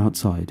noise from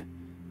outside.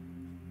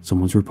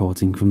 Someone's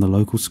reporting from the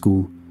local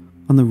school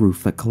on the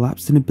roof that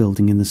collapsed in a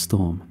building in the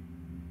storm.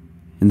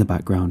 In the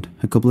background,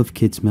 a couple of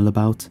kids mill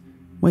about,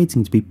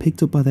 waiting to be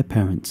picked up by their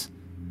parents.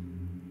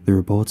 The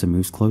reporter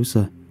moves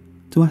closer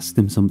to ask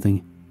them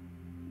something,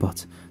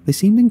 but they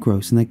seemed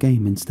engrossed in their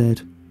game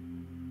instead.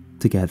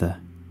 Together,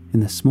 in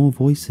their small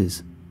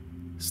voices,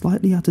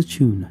 slightly out of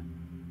tune,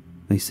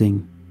 they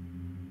sing.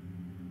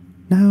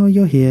 Now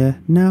you're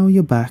here, now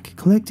you're back,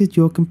 collected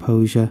your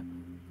composure,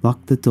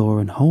 lock the door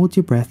and hold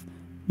your breath,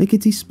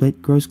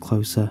 lickety-split grows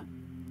closer.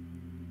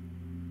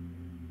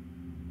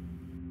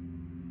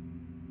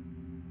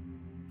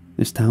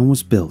 This town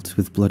was built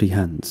with bloody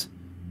hands,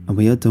 and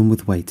we are done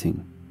with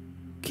waiting.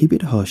 Keep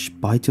it hush,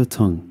 bite your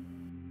tongue.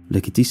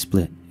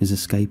 Lickety-split is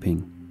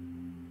escaping.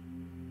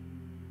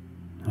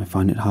 I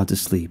find it hard to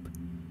sleep.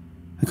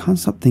 I can't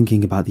stop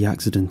thinking about the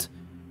accident,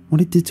 what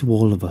it did to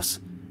all of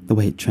us, the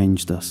way it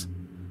changed us.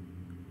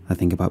 I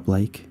think about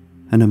Blake,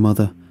 and her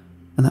mother,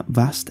 and that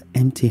vast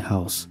empty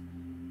house.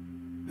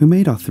 Who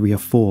made our 3 or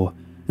 4,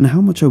 and how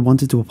much I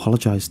wanted to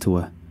apologise to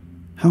her.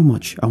 How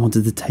much I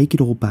wanted to take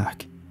it all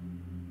back.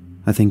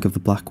 I think of the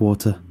black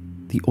water,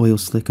 the oil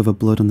slick of her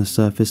blood on the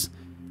surface,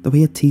 the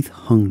way her teeth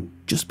hung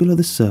just below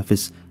the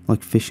surface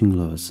like fishing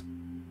lures.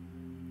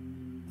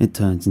 It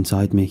turns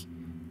inside me.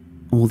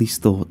 All these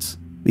thoughts,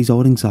 these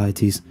old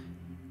anxieties,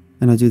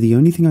 and I do the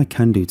only thing I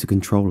can do to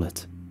control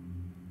it.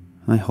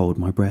 I hold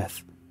my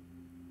breath.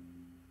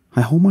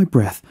 I hold my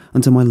breath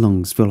until my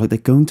lungs feel like they're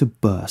going to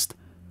burst,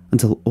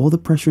 until all the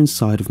pressure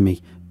inside of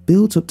me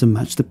builds up to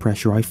match the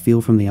pressure I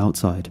feel from the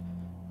outside.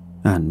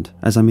 And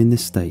as I'm in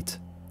this state,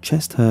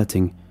 chest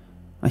hurting,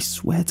 I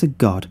swear to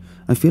God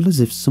I feel as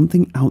if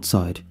something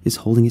outside is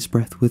holding its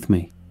breath with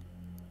me.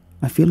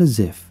 I feel as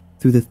if,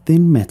 through the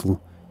thin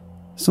metal,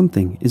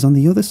 something is on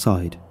the other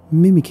side,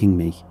 mimicking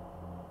me,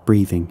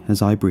 breathing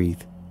as I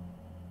breathe.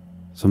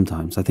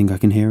 Sometimes I think I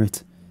can hear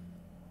it,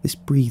 this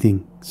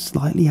breathing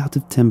slightly out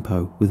of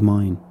tempo with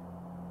mine.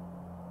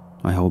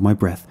 I hold my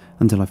breath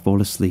until I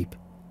fall asleep,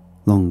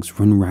 lungs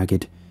run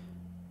ragged,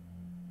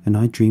 and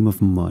I dream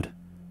of mud,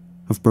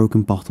 of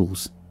broken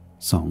bottles,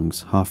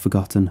 songs half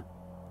forgotten.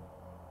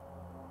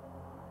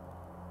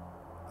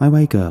 I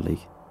wake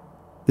early.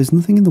 There's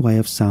nothing in the way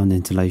of sound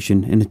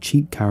insulation in a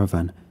cheap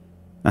caravan,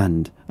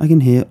 and I can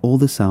hear all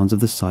the sounds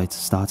of the site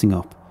starting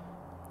up,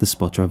 the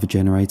sputter of a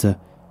generator,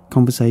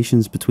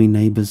 conversations between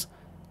neighbours,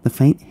 the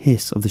faint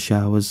hiss of the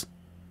showers.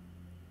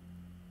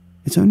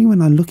 It's only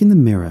when I look in the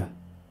mirror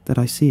that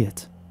I see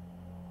it.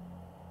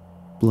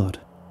 Blood.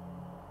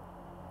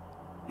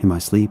 In my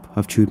sleep,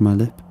 I've chewed my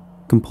lip,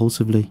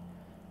 compulsively,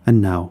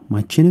 and now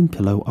my chin and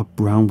pillow are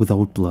brown with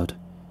old blood.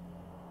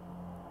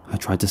 I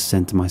try to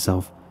center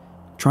myself,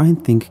 try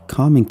and think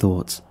calming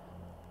thoughts.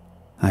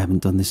 I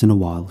haven't done this in a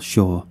while,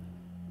 sure,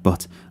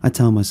 but I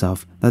tell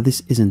myself that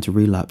this isn't a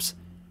relapse,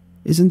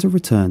 isn't a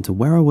return to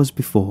where I was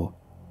before.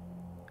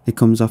 It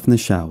comes off in the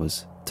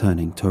showers,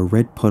 turning to a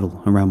red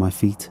puddle around my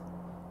feet.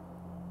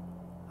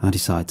 I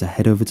decide to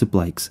head over to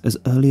Blake's as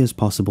early as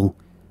possible,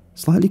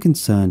 slightly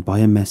concerned by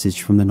a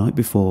message from the night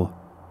before.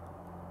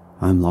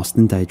 I'm lost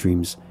in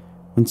daydreams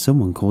when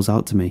someone calls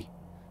out to me.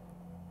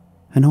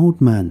 An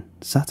old man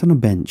sat on a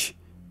bench,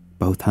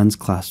 both hands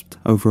clasped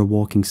over a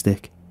walking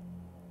stick.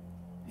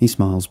 He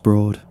smiles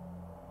broad,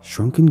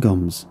 shrunken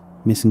gums,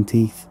 missing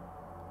teeth.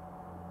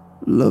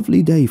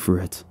 Lovely day for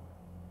it.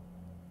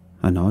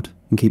 I nod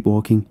and keep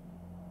walking,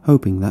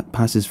 hoping that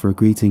passes for a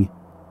greeting.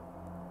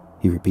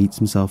 He repeats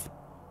himself.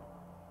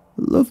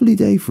 Lovely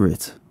day for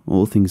it,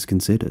 all things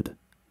considered.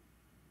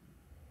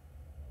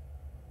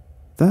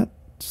 That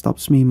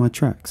stops me in my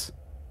tracks.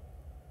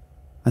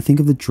 I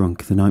think of the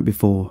drunk the night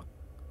before,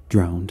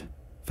 drowned,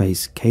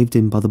 face caved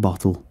in by the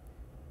bottle.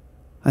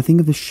 I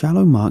think of the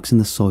shallow marks in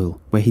the soil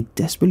where he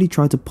desperately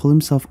tried to pull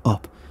himself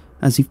up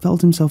as he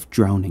felt himself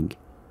drowning.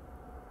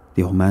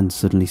 The old man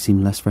suddenly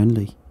seemed less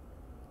friendly,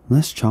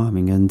 less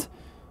charming, and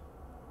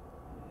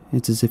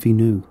it's as if he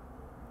knew.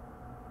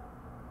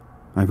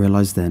 I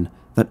realise then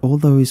that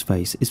although his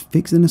face is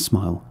fixed in a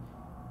smile,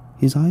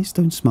 his eyes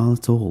don't smile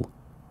at all.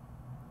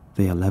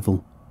 They are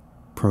level,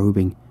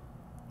 probing,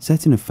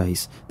 set in a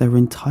face they are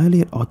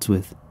entirely at odds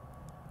with.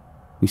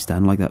 We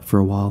stand like that for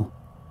a while.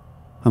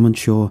 I'm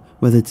unsure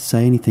whether to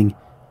say anything,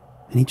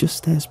 and he just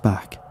stares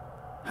back,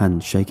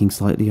 hand shaking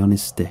slightly on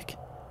his stick.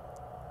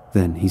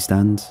 Then he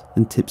stands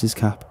and tips his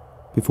cap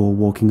before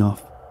walking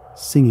off,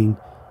 singing,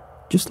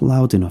 just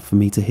loud enough for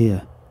me to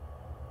hear.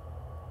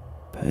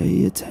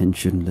 Pay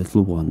attention,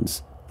 little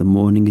ones, the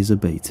morning is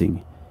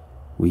abating.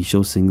 We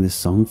shall sing this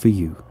song for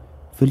you,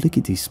 for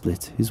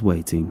Lickety-Split is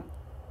waiting.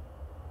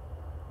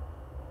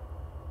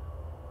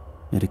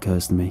 It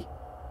occurs to me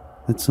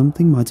that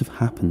something might have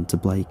happened to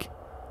Blake,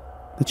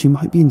 that she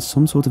might be in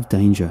some sort of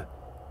danger,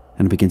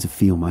 and I begin to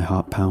feel my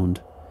heart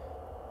pound.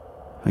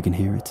 I can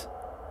hear it.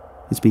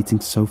 It's beating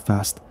so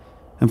fast,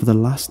 and for the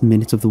last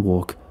minute of the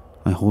walk,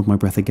 I hold my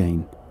breath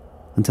again,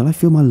 until I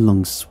feel my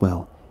lungs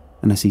swell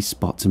and I see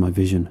spots in my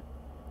vision.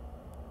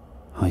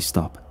 I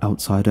stop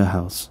outside her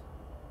house.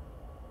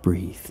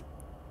 Breathe.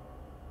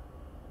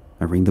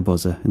 I ring the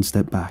buzzer and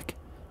step back.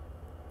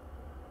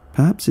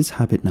 Perhaps it's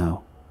habit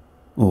now,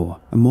 or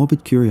a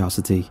morbid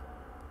curiosity,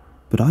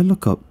 but I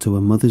look up to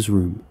her mother's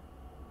room.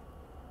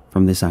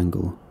 From this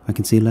angle, I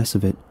can see less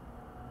of it,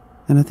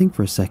 and I think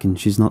for a second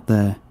she's not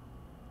there.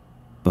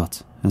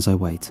 But as I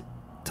wait,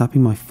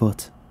 tapping my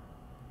foot,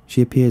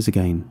 she appears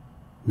again,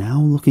 now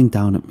looking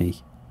down at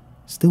me,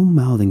 still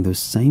mouthing those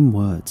same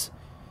words.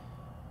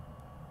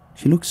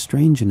 She looks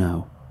stranger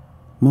now,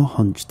 more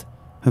hunched,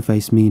 her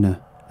face meaner,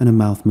 and her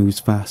mouth moves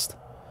fast.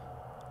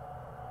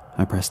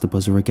 I press the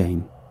buzzer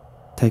again,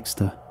 text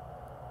her.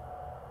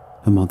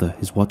 Her mother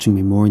is watching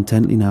me more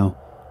intently now,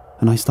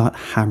 and I start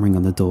hammering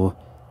on the door.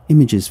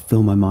 Images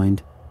fill my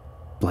mind.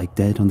 Blake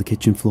dead on the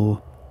kitchen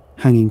floor,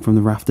 hanging from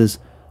the rafters,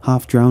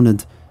 half drowned,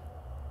 and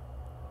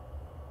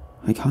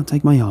I can't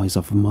take my eyes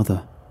off her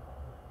mother.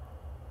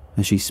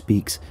 As she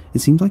speaks, it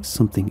seems like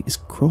something is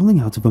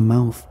crawling out of her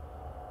mouth.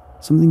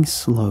 Something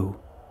slow,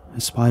 a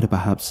spider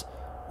perhaps,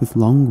 with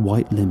long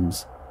white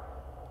limbs.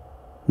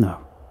 No,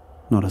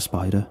 not a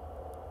spider,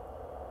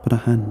 but a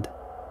hand.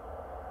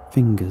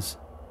 Fingers.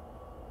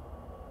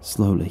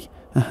 Slowly,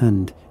 a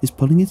hand is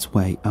pulling its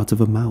way out of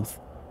her mouth,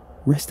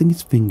 resting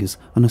its fingers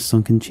on her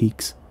sunken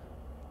cheeks,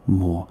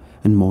 more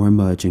and more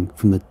emerging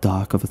from the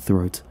dark of her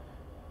throat.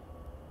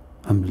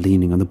 I'm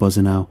leaning on the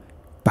buzzer now,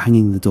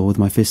 banging the door with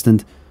my fist,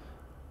 and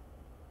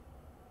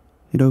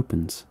it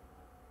opens.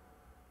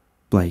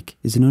 Blake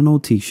is in an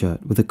old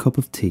t-shirt with a cup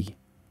of tea.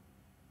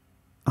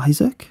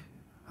 Isaac?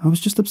 I was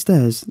just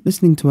upstairs,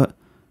 listening to her.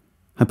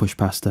 I push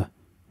past her.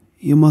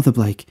 Your mother,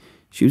 Blake.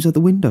 She was at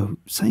the window,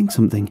 saying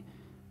something.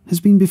 Has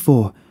been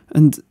before,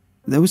 and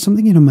there was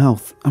something in her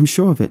mouth, I'm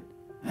sure of it.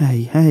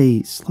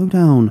 Hey, slow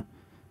down.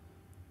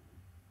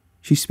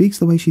 She speaks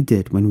the way she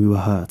did when we were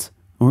hurt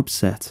or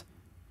upset,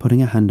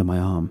 putting a hand on my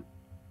arm.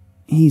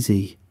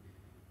 Easy.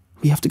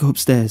 We have to go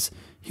upstairs.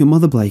 Your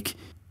mother, Blake.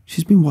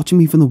 She's been watching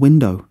me from the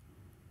window.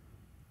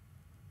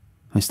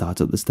 I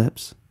start up the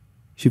steps.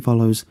 She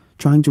follows,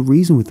 trying to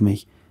reason with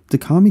me, to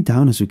calm me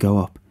down as we go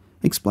up,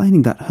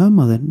 explaining that her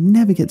mother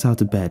never gets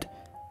out of bed,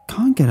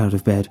 can't get out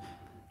of bed,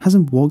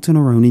 hasn't walked on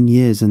her own in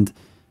years, and...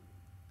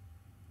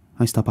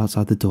 I stop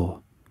outside the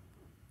door.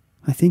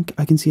 I think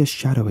I can see a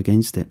shadow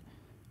against it,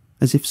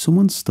 as if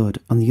someone stood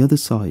on the other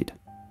side,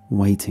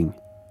 waiting.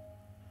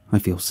 I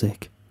feel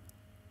sick.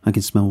 I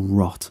can smell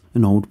rot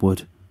and old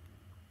wood.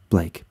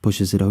 Blake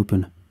pushes it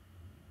open.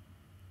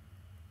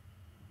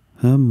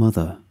 Her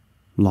mother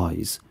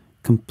lies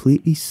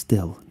completely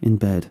still in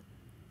bed,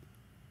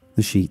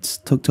 the sheets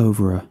tucked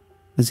over her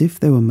as if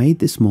they were made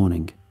this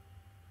morning.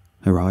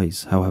 Her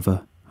eyes,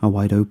 however, are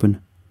wide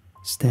open,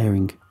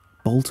 staring,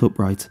 bolt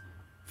upright,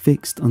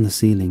 fixed on the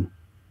ceiling.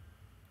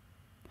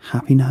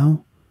 Happy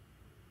now?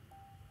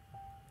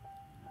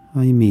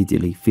 I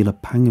immediately feel a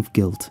pang of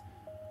guilt.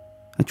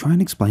 I try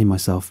and explain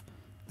myself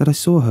that I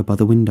saw her by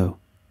the window,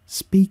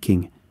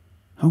 speaking.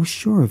 I was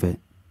sure of it.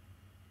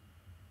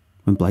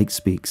 When Blake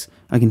speaks,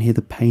 I can hear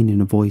the pain in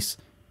her voice.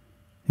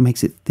 It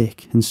makes it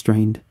thick and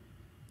strained.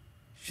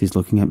 She's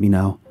looking at me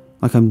now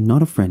like I'm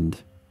not a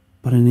friend,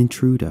 but an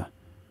intruder.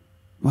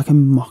 Like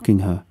I'm mocking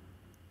her.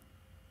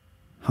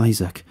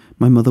 Isaac,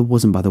 my mother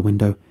wasn't by the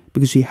window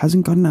because she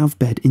hasn't gotten out of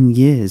bed in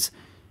years.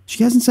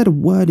 She hasn't said a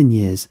word in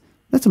years,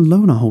 let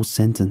alone a whole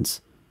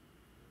sentence.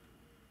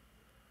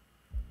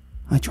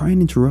 I try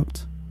and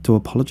interrupt, to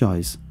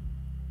apologise,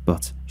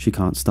 but she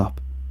can't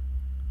stop.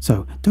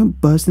 So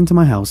don't burst into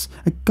my house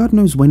at God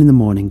knows when in the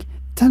morning,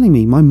 telling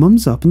me my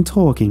mum's up and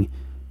talking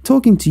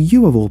to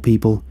you of all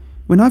people,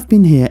 when I've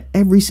been here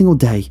every single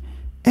day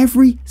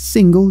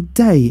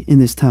in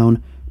this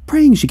town,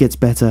 praying she gets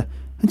better,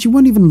 and she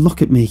won't even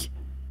look at me.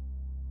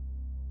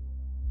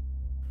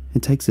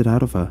 It takes it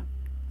out of her,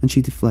 and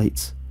she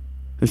deflates.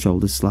 Her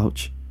shoulders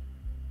slouch.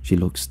 She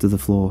looks to the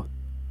floor.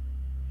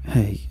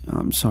 Hey,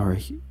 I'm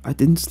sorry. I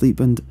didn't sleep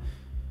and...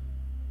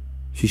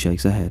 She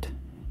shakes her head.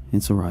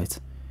 It's alright.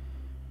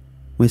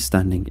 We're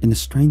standing in a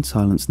strange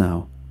silence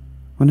now,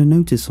 when I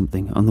notice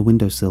something on the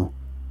windowsill.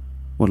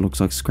 What looks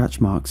like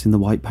scratch marks in the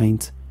white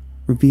paint,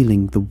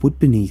 revealing the wood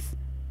beneath.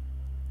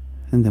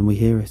 And then we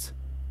hear it.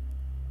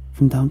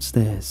 From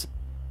downstairs.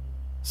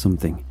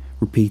 Something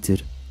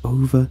repeated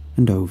over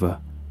and over.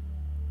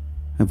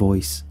 A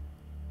voice.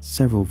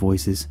 Several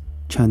voices,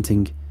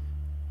 chanting,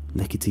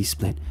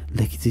 lickety-split,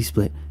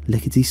 lickety-split,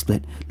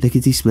 lickety-split,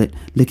 lickety-split,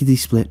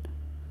 lickety-split.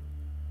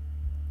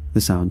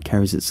 The sound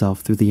carries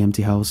itself through the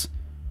empty house,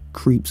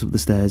 creeps up the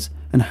stairs,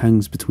 and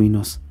hangs between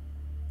us.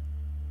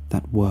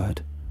 That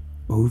word,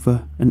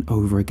 over and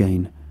over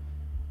again.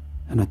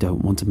 And I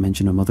don't want to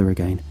mention her mother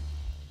again,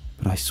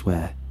 but I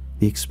swear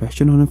the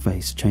expression on her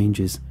face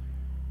changes.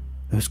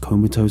 Those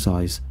comatose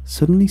eyes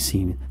suddenly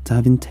seem to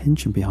have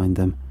intention behind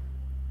them,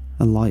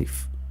 a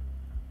life.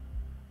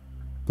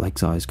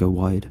 Blake's eyes go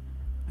wide,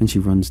 and she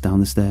runs down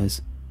the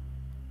stairs.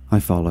 I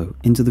follow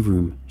into the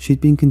room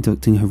she'd been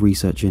conducting her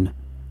research in.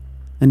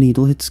 A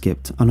needle had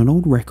skipped on an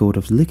old record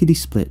of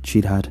lickety-split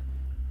she'd had,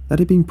 that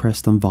had been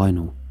pressed on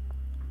vinyl.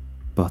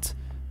 But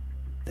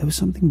there was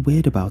something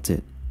weird about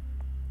it.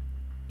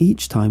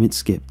 Each time it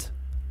skipped,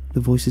 the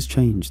voices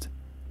changed.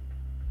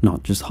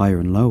 Not just higher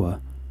and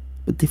lower,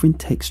 but different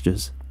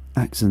textures,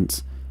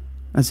 accents,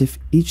 as if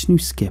each new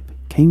skip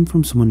came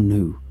from someone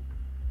new.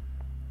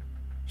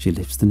 She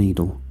lifts the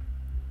needle.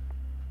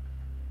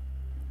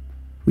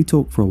 We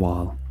talk for a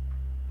while.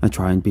 I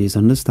try and be as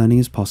understanding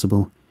as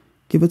possible,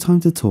 give her time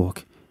to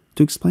talk,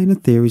 to explain her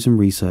theories and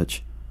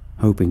research,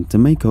 hoping to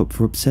make up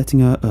for upsetting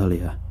her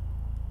earlier.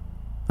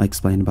 I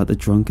explain about the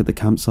drunk at the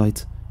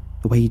campsite,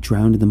 the way he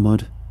drowned in the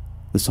mud,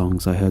 the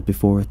songs I heard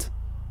before it.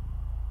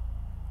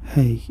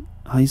 Hey,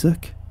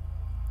 Isaac?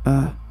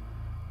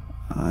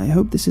 I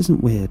hope this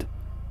isn't weird,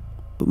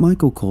 but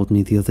Michael called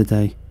me the other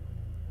day.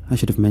 I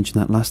should have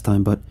mentioned that last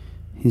time, but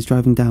he's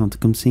driving down to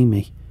come see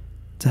me,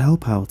 to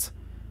help out.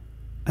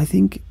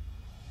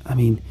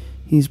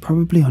 He's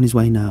probably on his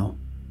way now.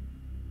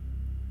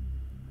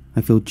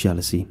 I feel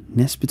jealousy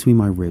nest between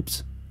my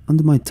ribs,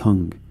 under my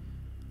tongue.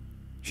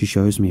 She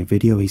shows me a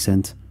video he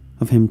sent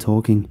of him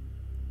talking.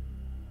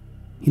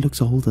 He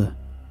looks older,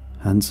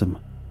 handsome,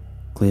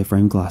 clear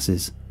frame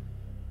glasses.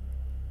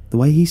 The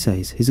way he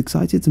says he's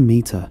excited to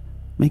meet her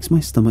makes my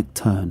stomach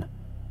turn.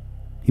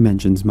 He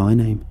mentions my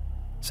name,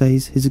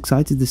 says he's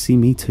excited to see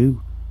me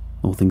too,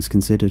 all things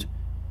considered,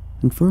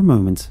 and for a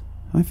moment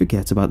I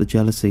forget about the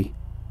jealousy.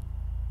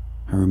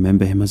 I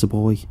remember him as a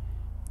boy,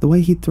 the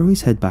way he'd throw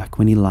his head back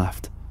when he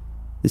laughed,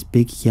 this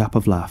big yap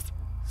of laugh,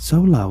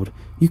 so loud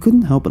you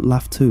couldn't help but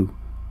laugh too,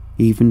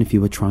 even if you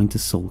were trying to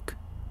sulk.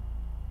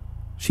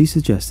 She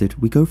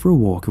suggested we go for a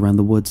walk around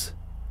the woods,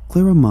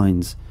 clear our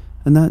minds,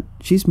 and that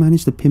she's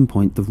managed to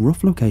pinpoint the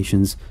rough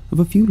locations of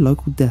a few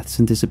local deaths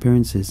and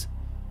disappearances.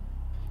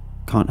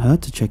 Can't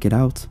hurt to check it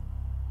out.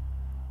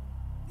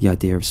 The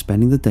idea of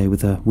spending the day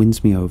with her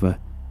wins me over,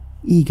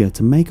 eager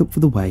to make up for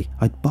the way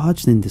I'd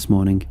barged in this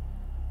morning.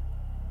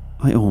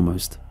 I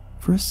almost,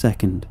 for a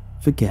second,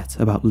 forget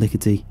about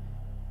Lickety,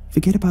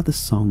 forget about the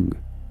song.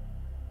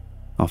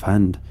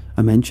 Offhand,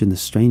 I mentioned the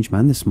strange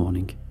man this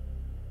morning.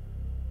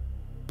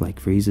 Blake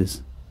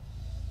freezes.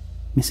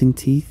 Missing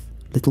teeth,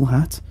 little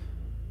hat,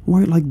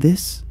 wore it like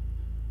this?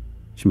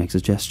 She makes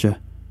a gesture,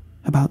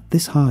 about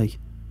this high.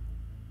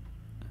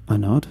 I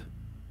nod.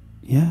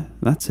 Yeah,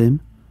 that's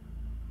him.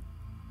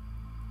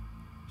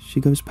 She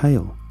goes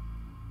pale,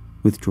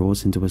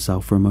 withdraws into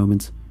herself for a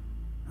moment,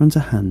 runs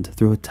a hand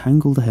through her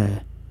tangled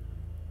hair.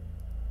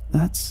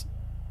 That's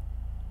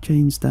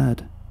Jane's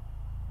dad.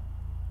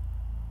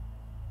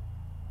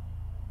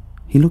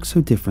 He looks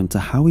so different to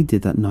how he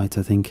did that night,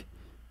 I think,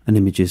 and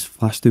images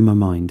flash through my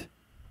mind.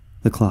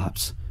 The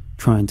collapse,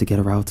 trying to get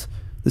her out,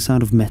 the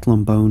sound of metal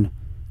on bone,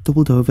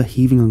 doubled over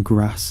heaving on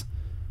grass.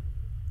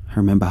 I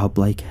remember how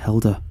Blake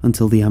held her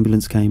until the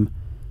ambulance came,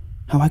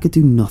 how I could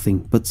do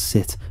nothing but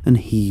sit and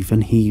heave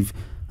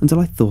until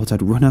I thought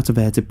I'd run out of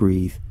air to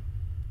breathe.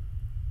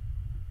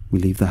 We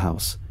leave the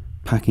house,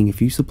 packing a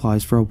few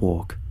supplies for our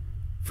walk,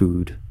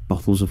 food,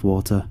 bottles of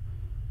water.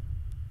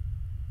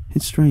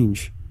 It's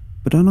strange,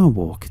 but on our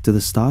walk to the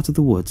start of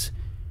the woods,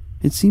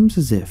 it seems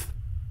as if,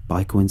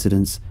 by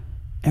coincidence,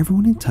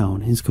 everyone in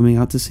town is coming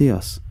out to see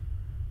us.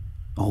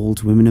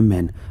 Old women and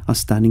men are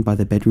standing by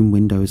their bedroom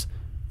windows,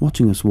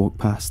 watching us walk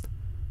past.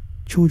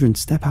 Children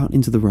step out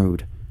into the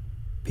road.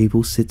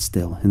 People sit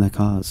still in their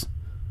cars.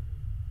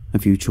 A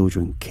few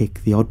children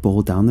kick the odd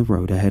ball down the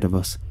road ahead of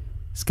us,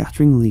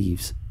 scattering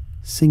leaves,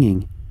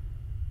 singing,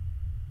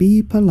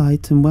 "Be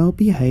polite and well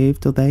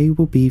behaved or they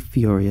will be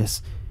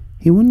furious.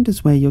 He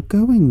wonders where you're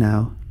going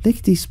now.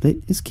 Lickety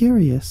Split is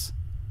curious."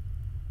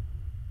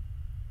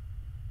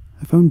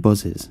 Her phone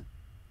buzzes.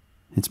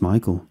 It's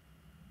Michael,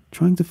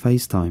 trying to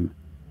FaceTime.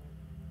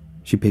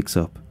 She picks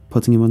up,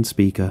 putting him on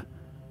speaker,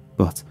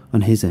 but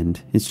on his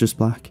end it's just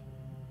black.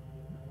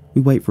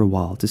 We wait for a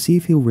while to see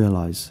if he'll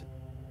realise,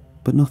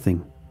 but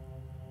nothing.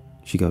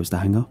 She goes to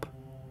hang up.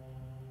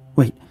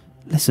 Wait,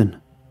 listen.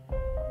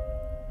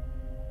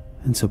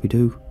 And so we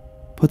do,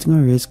 putting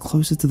our ears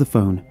closer to the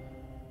phone,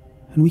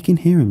 and we can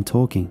hear him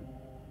talking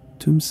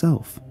to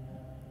himself.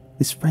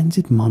 This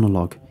frenzied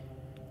monologue,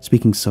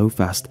 speaking so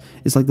fast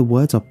it's like the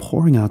words are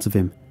pouring out of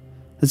him,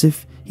 as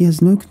if he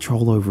has no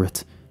control over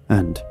it,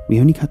 and we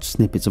only catch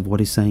snippets of what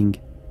he's saying.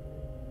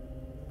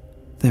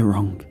 They're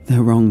wrong,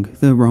 they're wrong,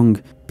 they're wrong.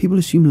 People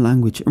assume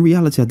language and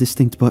reality are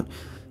distinct, but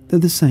they're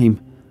the same,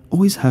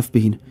 always have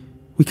been.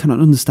 We cannot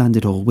understand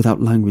it all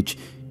without language.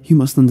 You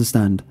must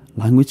understand,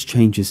 language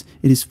changes,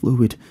 it is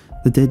fluid.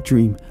 The dead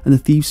dream, and the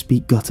thieves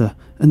speak gutter,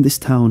 and this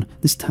town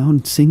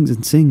sings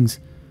and sings.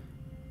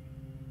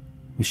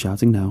 We're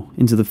shouting now,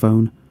 into the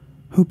phone,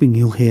 hoping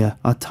he'll hear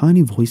our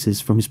tiny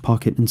voices from his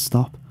pocket and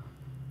stop.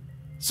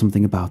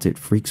 Something about it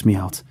freaks me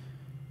out.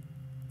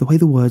 The way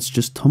the words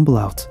just tumble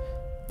out,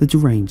 the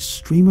deranged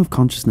stream of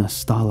consciousness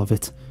style of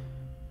it.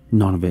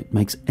 None of it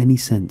makes any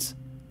sense.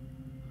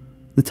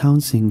 The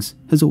town sings,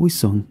 has always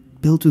sung,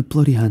 built with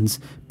bloody hands,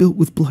 built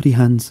with bloody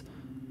hands.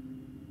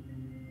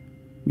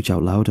 We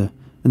shout louder,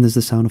 and there's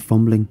the sound of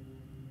fumbling.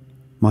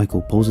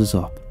 Michael pulls us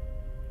up.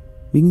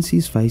 We can see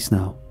his face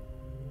now.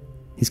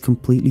 He's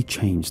completely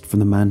changed from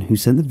the man who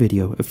sent the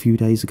video a few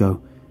days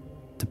ago.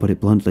 To put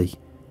it bluntly,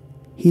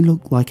 he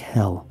looked like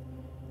hell.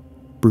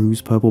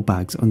 Bruised purple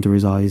bags under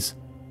his eyes,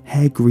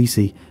 hair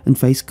greasy and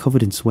face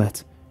covered in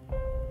sweat.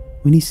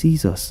 When he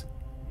sees us,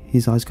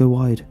 his eyes go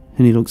wide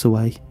and he looks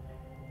away.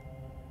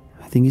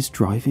 I think he's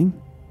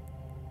driving.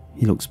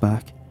 He looks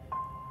back.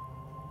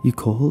 You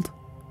called?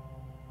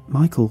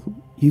 Michael,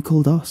 you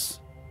called us.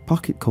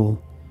 Pocket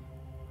call.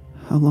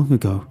 How long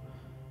ago?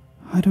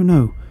 I don't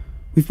know.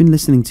 We've been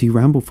listening to you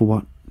ramble for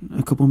what,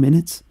 a couple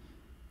minutes?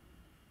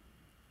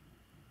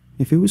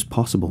 If it was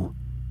possible,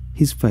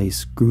 his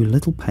face grew a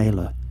little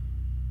paler.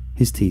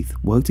 His teeth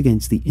worked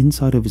against the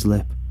inside of his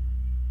lip.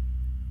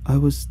 I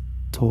was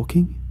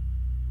talking?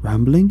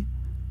 Rambling?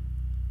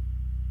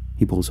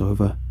 He pulls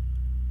over.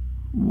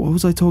 What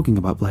was I talking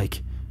about,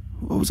 Blake?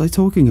 What was I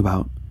talking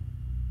about?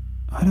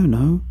 I don't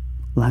know.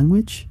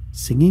 Language?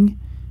 Singing?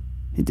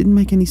 It didn't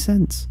make any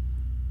sense.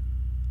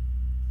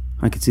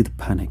 I could see the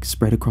panic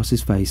spread across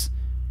his face.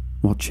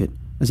 Watch it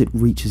as it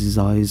reaches his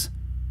eyes,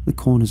 the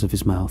corners of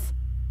his mouth.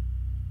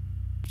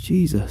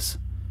 Jesus.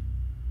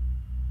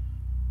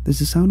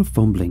 There's a sound of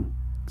fumbling,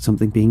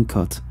 something being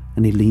cut,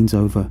 and he leans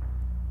over.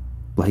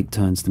 Blake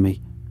turns to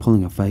me,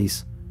 pulling a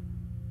face.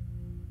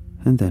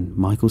 And then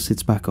Michael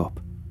sits back up,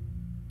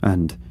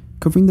 and,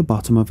 covering the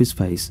bottom of his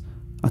face,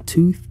 are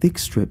two thick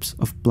strips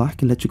of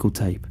black electrical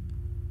tape.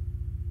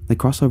 They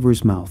cross over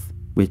his mouth,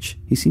 which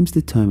he seems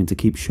determined to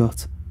keep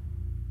shut.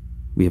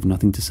 We have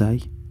nothing to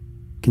say,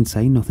 can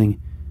say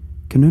nothing,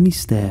 can only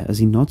stare as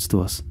he nods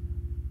to us,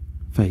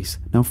 face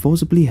now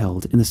forcibly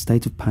held in a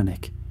state of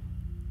panic,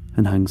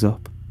 and hangs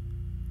up.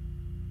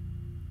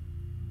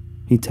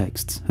 He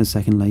texts a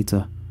second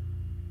later.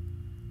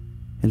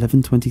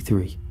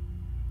 11:23.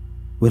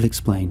 Will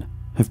explain,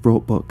 have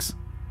brought books.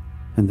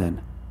 And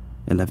then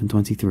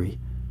 11:23.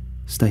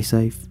 Stay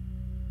safe.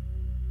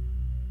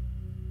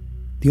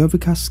 The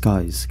overcast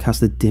skies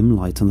cast a dim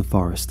light on the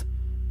forest,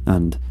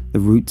 and the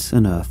roots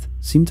and earth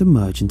seem to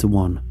merge into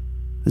one,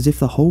 as if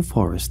the whole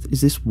forest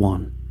is this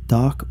one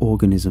dark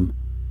organism.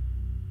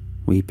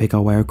 We pick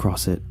our way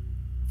across it,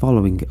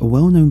 following a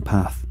well-known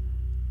path,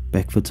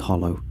 Beckford's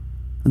Hollow,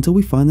 until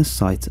we find the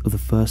site of the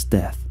first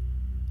death,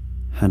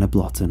 Hannah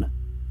Blotton.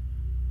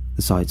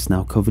 The site's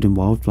now covered in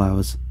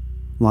wildflowers,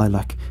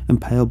 lilac and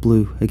pale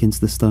blue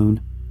against the stone.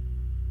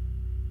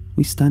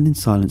 We stand in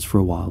silence for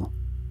a while,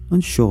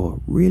 unsure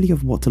really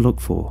of what to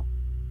look for,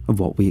 of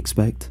what we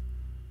expect.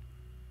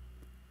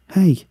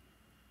 "Hey,"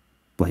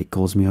 Blake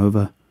calls me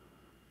over.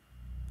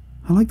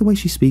 I like the way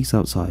she speaks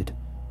outside,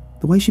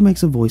 the way she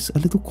makes her voice a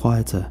little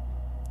quieter,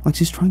 like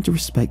she's trying to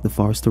respect the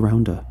forest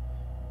around her.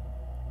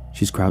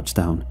 She's crouched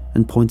down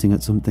and pointing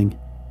at something.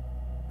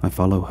 I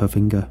follow her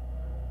finger.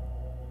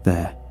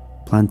 There,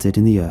 planted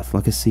in the earth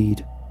like a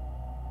seed,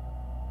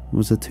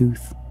 was a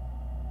tooth.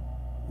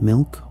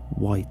 Milk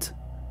white.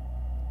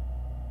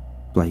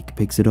 Blake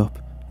picks it up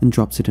and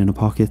drops it in a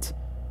pocket,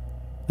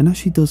 and as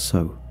she does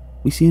so,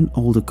 we see an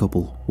older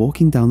couple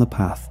walking down the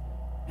path,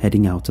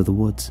 heading out of the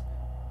woods.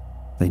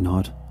 They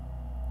nod,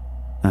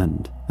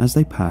 and as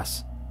they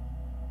pass,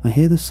 I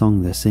hear the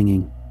song they're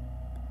singing.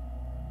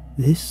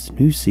 "This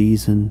new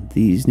season,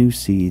 these new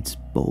seeds,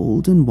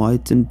 bold and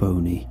white and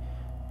bony.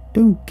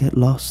 Don't get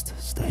lost,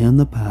 stay on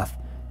the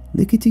path,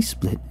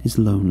 lickety-split is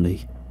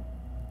lonely."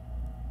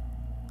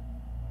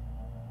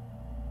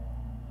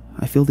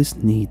 I feel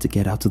this need to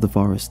get out of the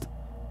forest.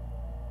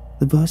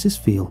 The verses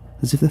feel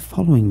as if they're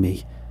following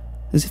me,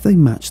 as if they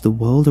match the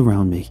world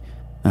around me,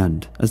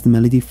 and as the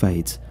melody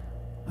fades,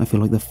 I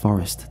feel like the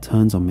forest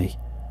turns on me.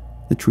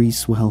 The trees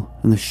swell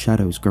and the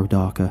shadows grow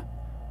darker.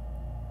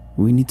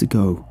 "We need to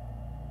go."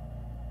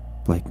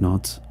 Blake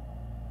nods.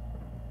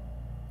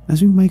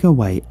 As we make our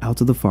way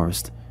out of the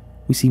forest,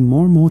 we see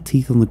more and more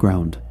teeth on the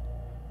ground,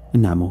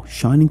 enamel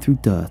shining through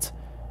dirt,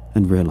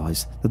 and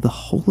realise that the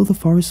whole of the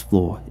forest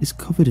floor is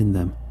covered in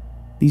them,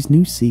 these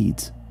new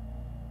seeds.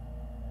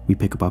 We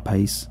pick up our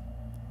pace.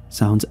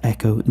 Sounds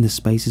echo in the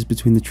spaces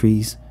between the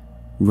trees,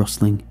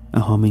 rustling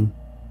and humming.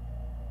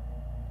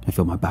 I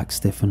feel my back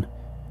stiffen.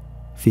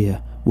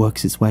 Fear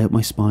works its way up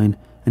my spine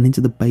and into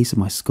the base of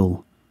my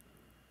skull.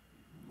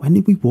 When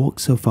did we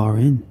walk so far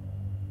in?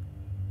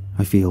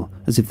 I feel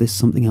as if there's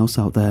something else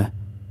out there,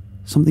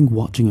 something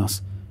watching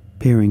us,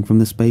 peering from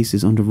the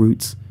spaces under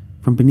roots,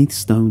 from beneath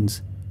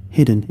stones,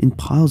 hidden in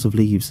piles of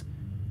leaves.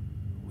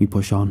 We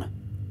push on.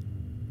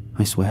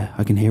 I swear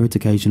I can hear it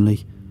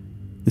occasionally,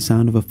 the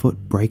sound of a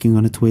foot breaking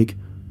on a twig,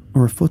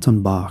 or a foot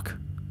on bark,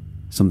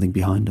 something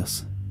behind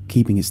us,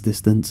 keeping its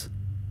distance.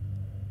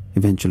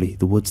 Eventually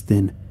the woods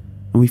thin,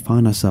 and we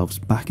find ourselves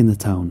back in the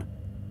town.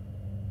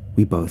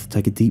 We both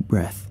take a deep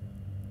breath,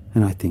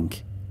 and I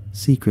think,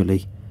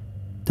 secretly,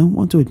 don't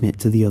want to admit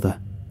to the other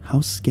how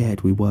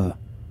scared we were.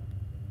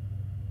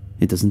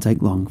 It doesn't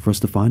take long for us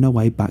to find our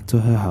way back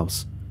to her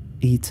house,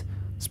 eat,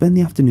 spend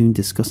the afternoon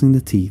discussing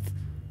the teeth,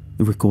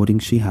 the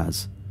recordings she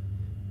has.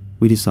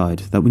 We decide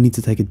that we need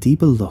to take a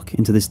deeper look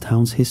into this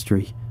town's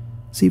history,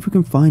 see if we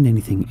can find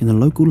anything in the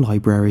local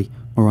library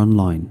or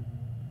online,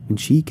 when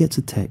she gets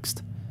a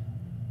text.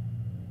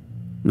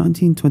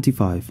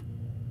 1925,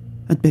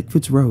 at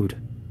Beckford's Road.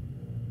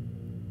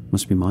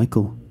 Must be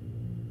Michael.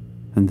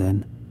 And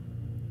then,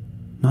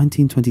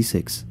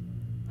 1926,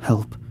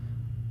 help.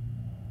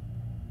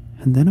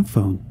 And then her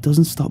phone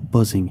doesn't stop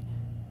buzzing,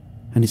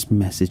 and it's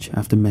message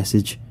after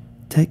message,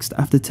 text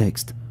after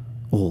text,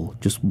 all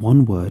just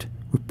one word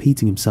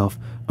repeating himself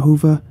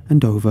over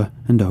and over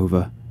and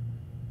over.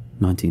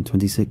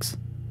 1926,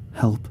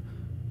 help.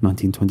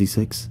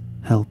 1926,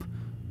 help.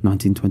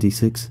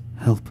 1926,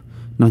 help.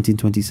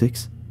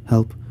 1926,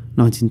 help.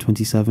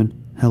 1927,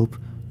 help.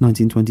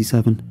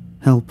 1927,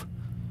 help.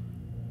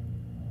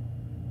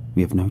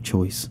 We have no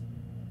choice.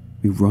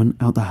 We run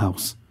out the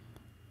house.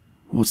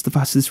 What's the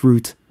fastest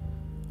route?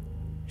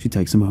 She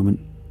takes a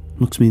moment,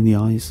 looks me in the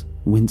eyes,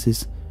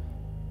 winces.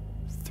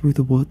 Through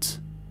the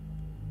woods.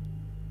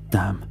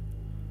 Damn.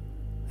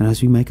 And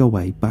as we make our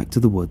way back to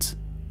the woods,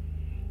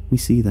 we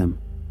see them.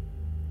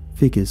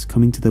 Figures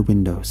coming to their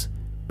windows,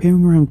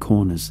 peering around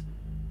corners,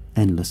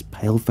 endless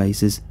pale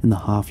faces in the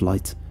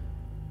half-light.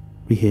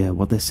 We hear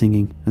what they're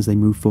singing as they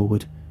move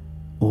forward,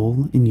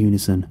 all in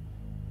unison.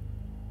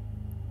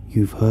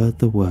 You've heard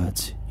the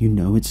words, you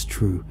know it's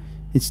true,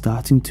 it's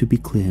starting to be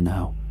clear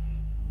now.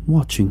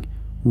 Watching,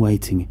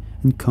 waiting,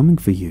 and coming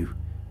for you.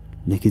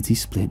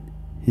 Lickety-split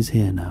is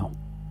here now.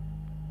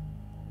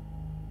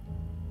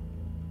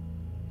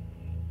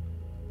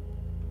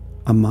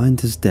 A mind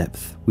has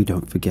depth we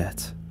don't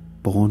forget,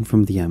 born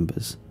from the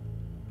embers.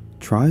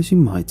 Try as you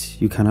might,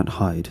 you cannot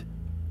hide.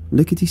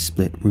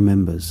 Lickety-split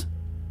remembers.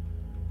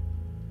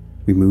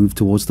 We move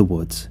towards the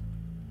woods.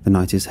 The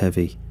night is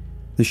heavy,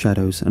 the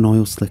shadows and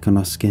oil slick on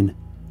our skin.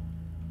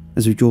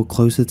 As we draw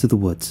closer to the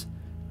woods,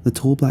 the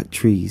tall black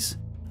trees,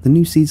 the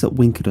new seeds that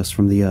wink at us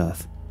from the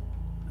earth,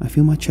 I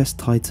feel my chest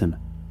tighten.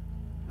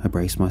 I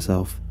brace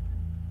myself.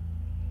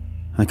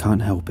 I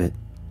can't help it.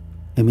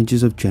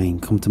 Images of Jane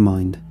come to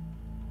mind.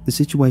 The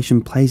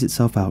situation plays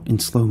itself out in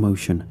slow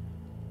motion.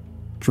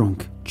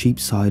 Drunk, cheap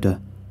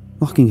cider,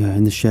 locking her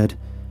in the shed,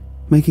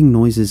 making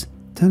noises,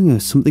 telling her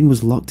something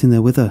was locked in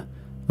there with her,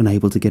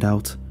 unable to get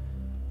out.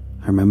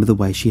 I remember the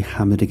way she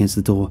hammered against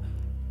the door,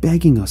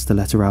 begging us to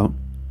let her out.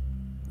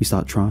 We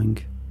start trying.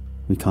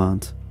 We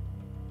can't.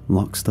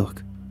 Lock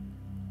stuck.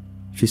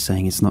 She's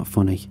saying it's not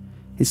funny.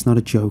 It's not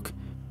a joke.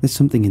 There's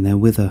something in there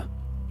with her.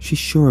 She's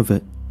sure of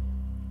it.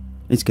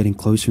 It's getting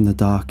closer in the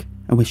dark,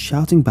 and we're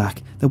shouting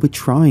back that we're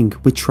trying.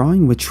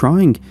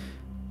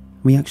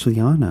 We actually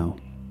are now.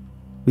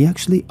 We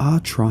actually are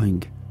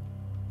trying.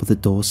 But the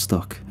door's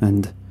stuck,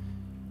 and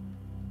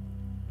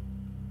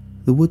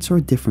the woods are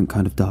a different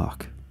kind of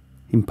dark.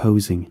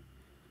 Imposing.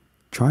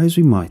 Try as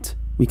we might,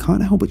 we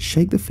can't help but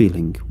shake the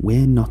feeling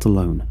we're not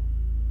alone.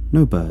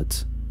 No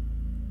birds.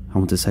 I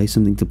want to say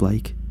something to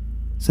Blake.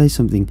 Say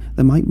something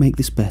that might make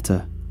this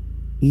better.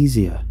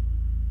 Easier.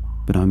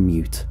 But I'm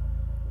mute.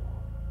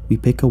 We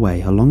pick our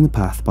way along the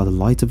path by the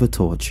light of a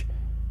torch,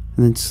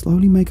 and then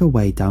slowly make our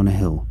way down a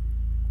hill,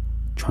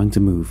 trying to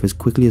move as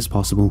quickly as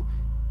possible,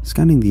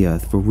 scanning the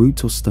earth for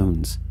roots or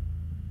stones.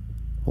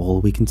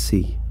 All we can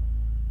see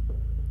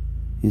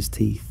is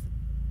teeth.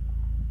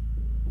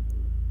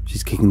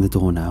 She's kicking the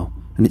door now,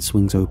 and it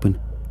swings open.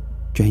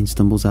 Jane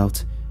stumbles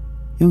out,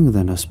 younger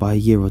than us by a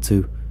year or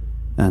two,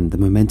 and the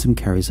momentum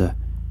carries her.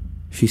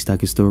 She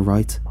staggers to her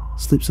right,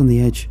 slips on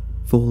the edge,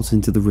 falls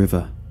into the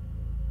river.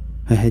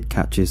 Her head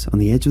catches on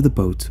the edge of the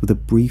boat with a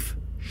brief,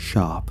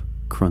 sharp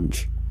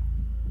crunch.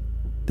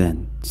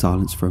 Then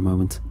silence for a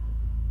moment.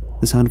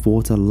 The sound of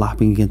water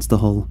lapping against the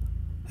hull,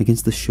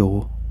 against the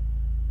shore.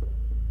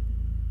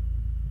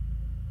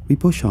 We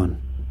push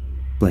on.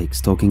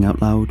 Blake's talking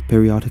out loud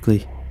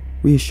periodically,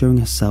 reassuring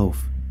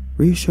herself,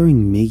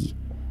 reassuring me,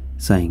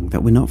 saying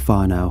that we're not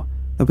far now,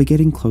 that we're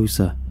getting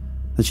closer,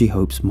 that she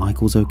hopes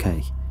Michael's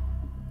okay.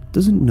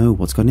 Doesn't know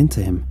what's gone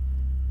into him.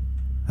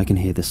 I can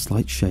hear the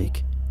slight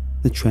shake,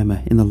 the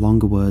tremor in the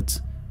longer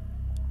words.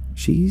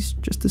 She's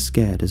just as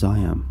scared as I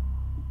am.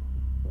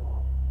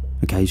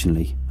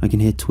 Occasionally, I can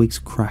hear twigs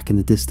crack in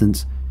the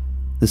distance,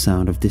 the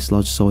sound of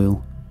dislodged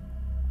soil.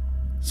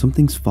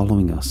 Something's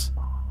following us,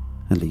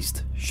 at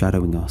least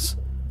shadowing us.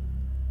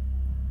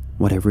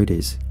 Whatever it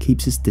is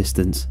keeps its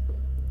distance,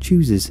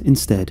 chooses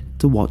instead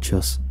to watch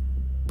us,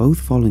 both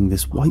following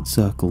this white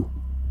circle,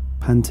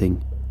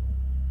 panting.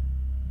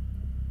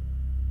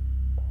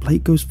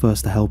 Blake goes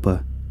first to help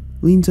her,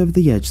 leans over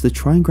the edge to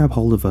try and grab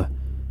hold of her,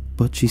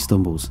 but she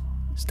stumbles,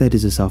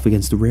 steadies herself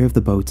against the rear of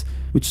the boat,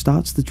 which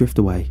starts to drift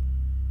away.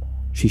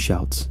 She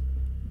shouts.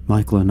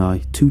 Michael and I,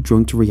 too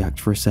drunk to react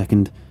for a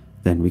second,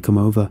 then we come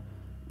over,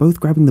 both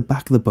grabbing the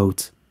back of the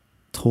boat,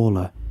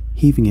 taller,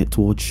 heaving it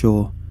towards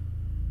shore.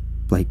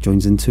 Blake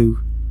joins in too,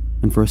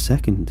 and for a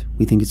second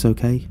we think it's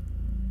okay.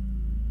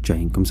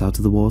 Jane comes out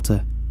of the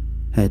water,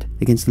 head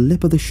against the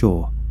lip of the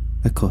shore,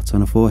 a cut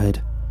on her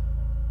forehead.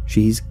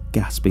 She's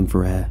gasping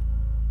for air.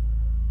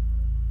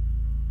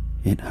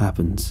 It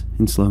happens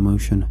in slow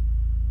motion.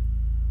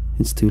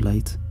 It's too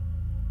late.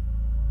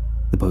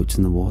 The boat's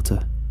in the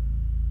water.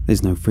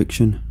 There's no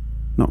friction,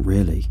 not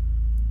really.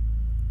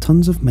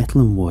 Tons of metal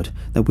and wood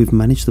that we've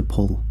managed to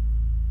pull.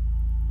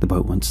 The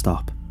boat won't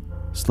stop,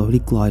 slowly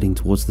gliding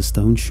towards the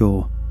stone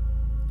shore.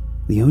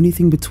 The only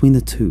thing between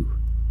the two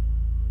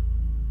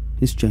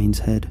is Jane's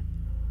head.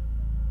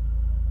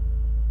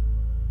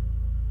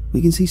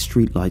 We can see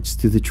streetlights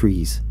through the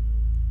trees.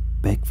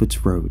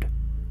 Beckford's Road.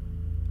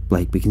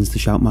 Blake begins to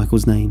shout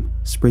Michael's name,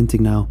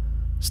 sprinting now,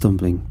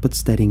 stumbling but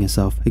steadying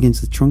herself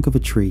against the trunk of a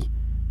tree,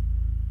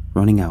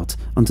 running out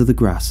onto the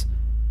grass,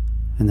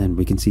 and then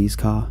we can see his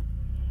car.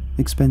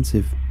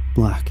 Expensive,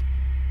 black,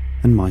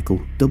 and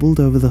Michael doubled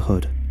over the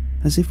hood,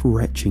 as if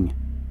retching.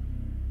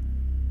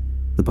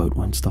 The boat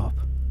won't stop.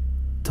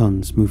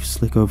 Tons move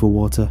slick over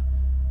water.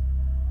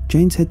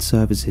 Jane's head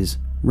surfaces,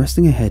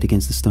 resting her head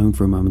against the stone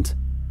for a moment.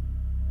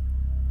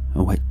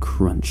 A wet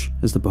crunch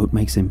as the boat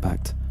makes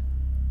impact.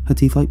 Her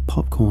teeth like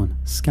popcorn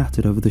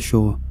scattered over the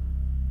shore.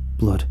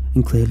 Blood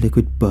and clear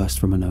liquid burst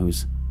from her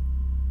nose.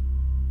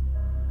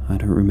 I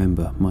don't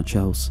remember much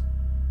else.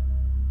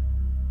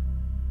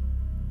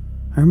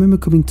 I remember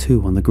coming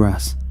to on the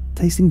grass,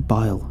 tasting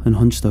bile and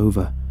hunched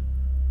over.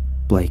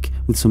 Blake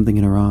with something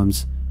in her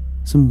arms,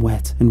 some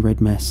wet and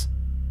red mess.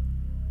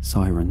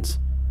 Sirens.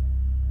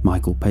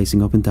 Michael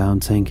pacing up and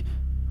down, saying,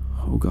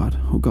 "Oh God,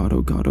 oh God,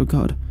 oh God, oh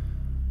God."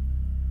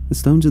 The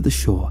stones at the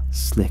shore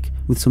slick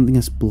with something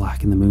as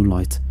black in the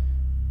moonlight,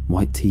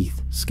 white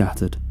teeth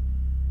scattered.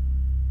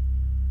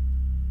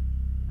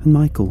 And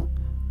Michael,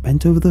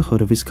 bent over the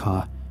hood of his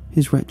car,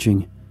 is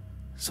retching.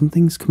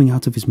 Something's coming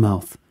out of his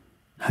mouth,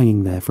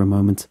 hanging there for a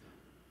moment.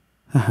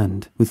 A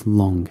hand with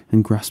long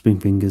and grasping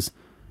fingers,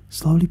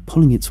 slowly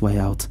pulling its way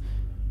out,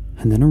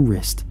 and then a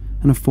wrist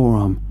and a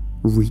forearm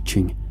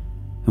reaching,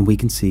 and we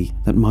can see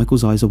that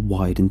Michael's eyes are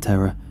wide in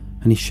terror,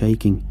 and he's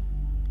shaking.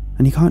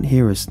 And he can't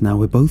hear us now.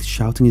 We're both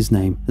shouting his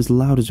name as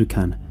loud as we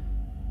can,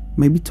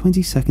 maybe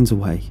 20 seconds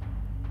away.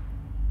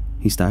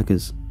 He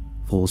staggers,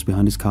 falls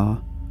behind his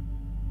car.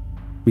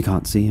 We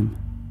can't see him.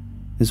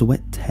 There's a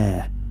wet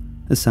tear,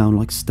 a sound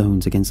like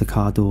stones against a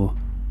car door.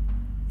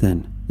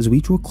 Then, as we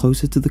draw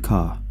closer to the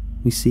car,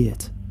 we see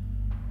it.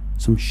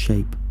 Some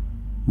shape,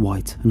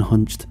 white and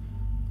hunched,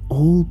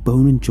 all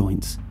bone and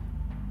joints,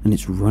 and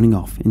it's running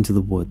off into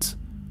the woods.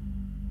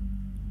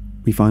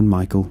 We find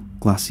Michael,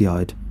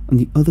 glassy-eyed, on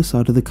the other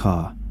side of the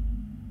car,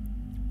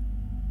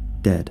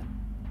 dead.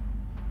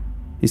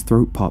 His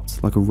throat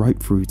popped like a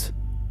ripe fruit,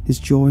 his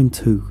jaw in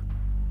two.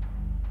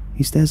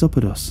 He stares up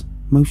at us,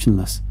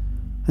 motionless,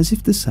 as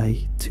if to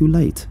say, too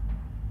late.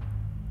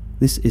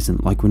 This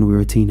isn't like when we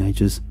were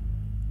teenagers.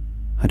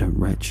 I don't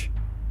retch.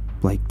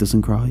 Blake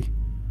doesn't cry.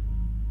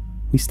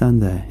 We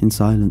stand there in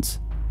silence,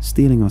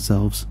 steeling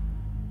ourselves.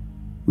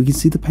 We can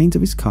see the paint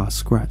of his car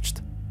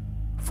scratched,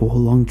 4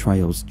 long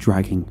trails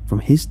dragging from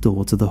his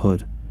door to the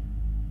hood.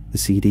 The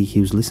CD he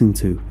was listening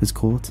to has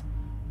caught,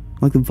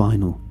 like the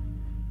vinyl,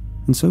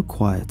 and so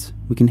quiet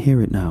we can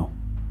hear it now.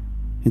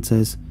 It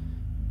says,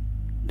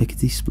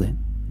 lickety-split,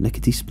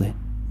 lickety-split,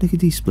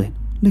 lickety-split,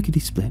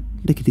 lickety-split,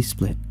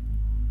 lickety-split.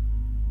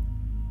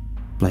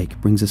 Blake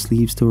brings her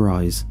sleeves to her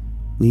eyes,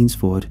 leans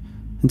forward,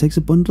 and takes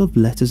a bundle of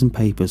letters and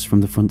papers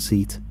from the front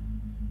seat.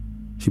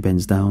 She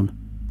bends down,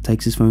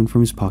 takes his phone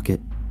from his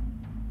pocket.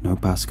 No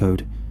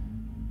passcode.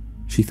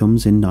 She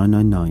thumbs in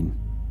 999,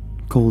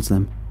 calls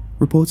them,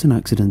 reports an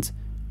accident,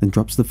 then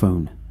drops the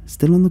phone,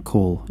 still on the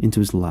call, into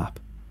his lap.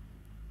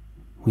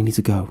 We need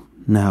to go,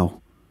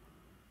 now.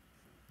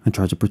 I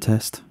try to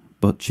protest,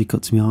 but she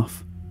cuts me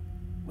off.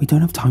 We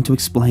don't have time to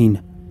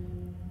explain.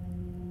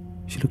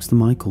 She looks to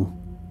Michael,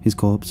 his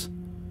corpse.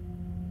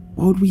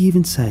 What would we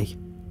even say?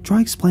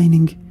 Try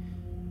explaining.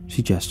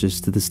 She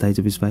gestures to the state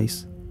of his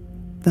face.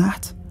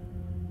 That.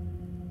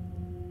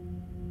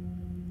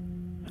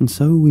 And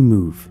so we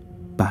move,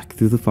 back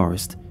through the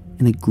forest,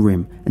 in a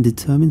grim and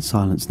determined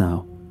silence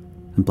now,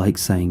 and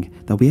Blake's saying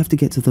that we have to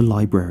get to the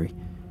library,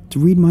 to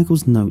read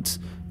Michael's notes,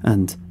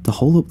 and to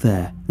hole up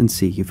there and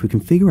see if we can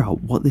figure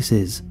out what this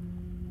is,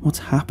 what's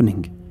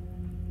happening.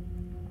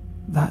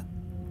 That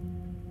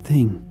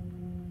thing.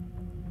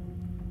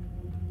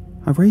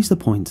 I raised the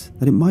point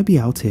that it might be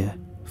out here,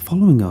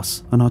 following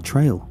us on our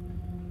trail.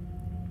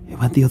 It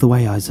went the other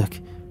way, Isaac.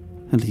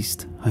 At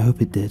least, I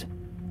hope it did.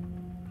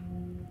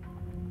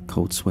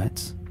 Cold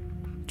sweats,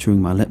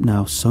 chewing my lip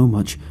now so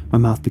much my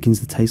mouth begins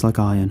to taste like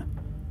iron.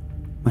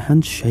 My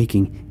hands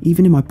shaking,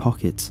 even in my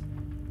pockets.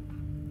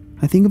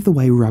 I think of the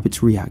way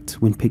rabbits react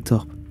when picked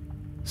up,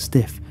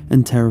 stiff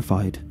and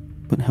terrified,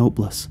 but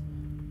helpless.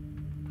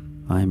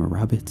 I am a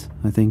rabbit,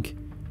 I think,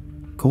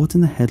 caught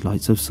in the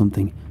headlights of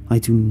something I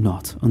do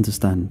not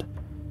understand.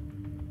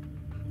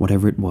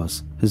 Whatever it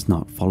was has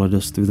not followed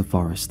us through the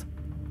forest.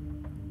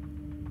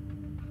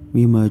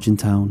 We emerge in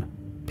town,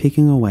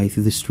 picking our way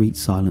through the streets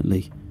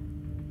silently.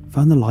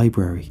 Found the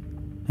library,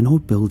 an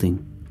old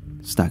building,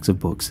 stacks of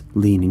books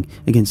leaning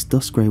against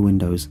dust grey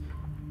windows,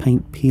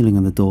 paint peeling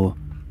on the door.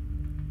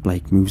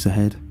 Blake moves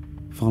ahead.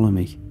 Follow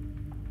me.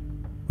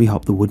 We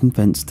hop the wooden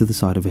fence to the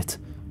side of it,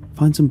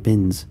 find some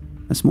bins,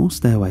 a small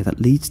stairway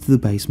that leads to the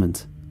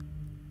basement.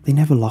 They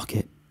never lock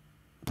it,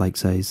 Blake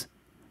says.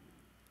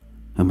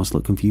 I must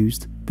look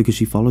confused, because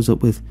she follows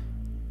up with,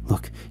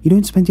 Look, you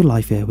don't spend your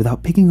life here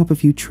without picking up a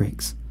few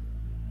tricks.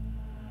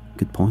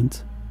 Good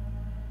point.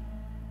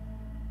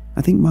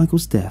 I think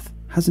Michael's death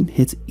hasn't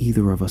hit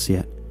either of us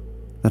yet,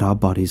 that our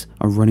bodies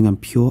are running on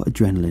pure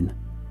adrenaline.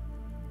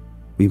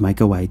 We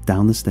make our way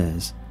down the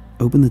stairs,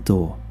 open the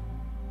door.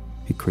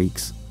 It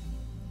creaks.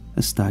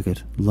 A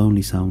staggered,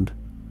 lonely sound.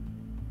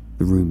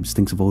 The room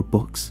stinks of old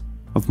books,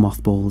 of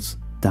mothballs,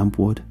 damp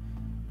wood.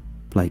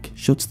 Blake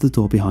shuts the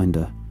door behind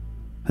her.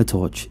 Her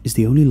torch is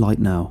the only light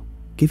now,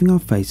 giving our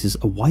faces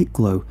a white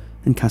glow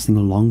and casting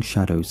long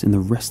shadows in the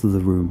rest of the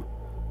room.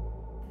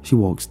 She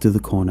walks to the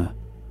corner.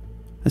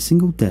 A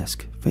single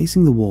desk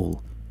facing the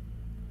wall.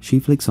 She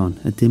flicks on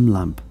a dim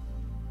lamp.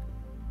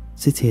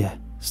 Sit here,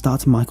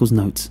 start Michael's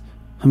notes.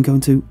 I'm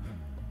going to...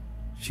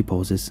 She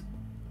pauses.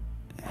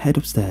 Head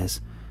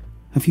upstairs.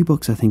 A few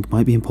books I think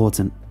might be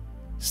important.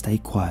 Stay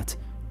quiet.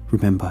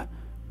 Remember,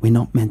 we're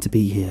not meant to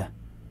be here.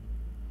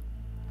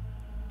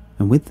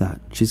 And with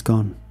that, she's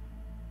gone.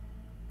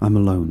 I'm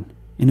alone,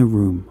 in a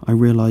room I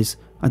realise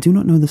I do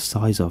not know the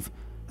size of,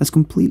 that's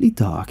completely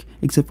dark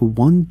except for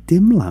one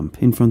dim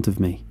lamp in front of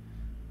me.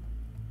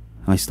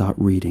 I start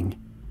reading.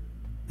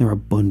 There are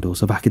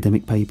bundles of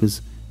academic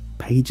papers,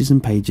 pages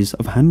and pages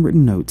of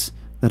handwritten notes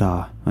that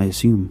are, I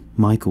assume,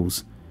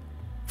 Michael's.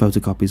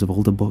 Photocopies of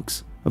older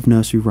books, of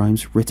nursery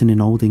rhymes written in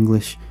Old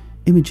English,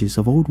 images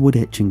of old wood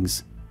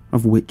etchings,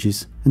 of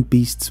witches and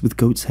beasts with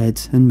goats'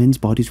 heads and men's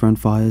bodies round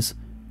fires,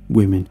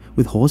 women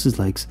with horses'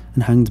 legs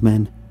and hanged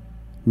men,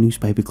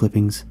 newspaper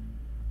clippings.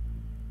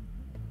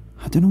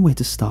 I don't know where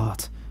to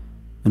start,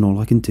 and all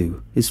I can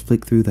do is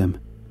flick through them,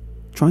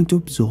 trying to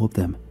absorb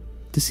them,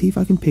 to see if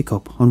I can pick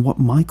up on what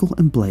Michael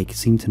and Blake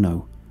seem to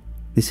know,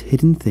 this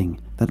hidden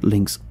thing that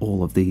links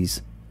all of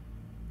these.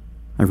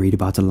 I read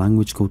about a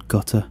language called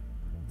gutter,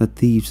 that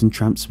thieves and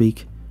tramps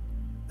speak,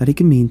 that it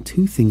can mean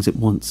two things at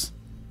once,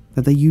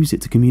 that they use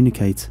it to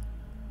communicate,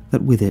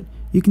 that with it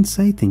you can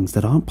say things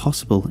that aren't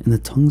possible in the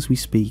tongues we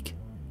speak.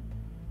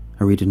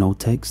 I read an old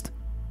text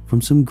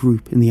from some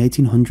group in the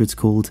 1800s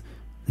called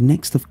the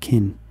Next of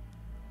Kin,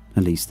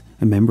 at least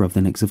a member of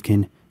the Next of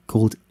Kin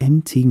called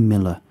M.T.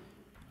 Miller,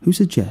 who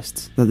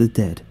suggests that the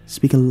dead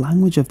speak a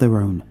language of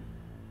their own,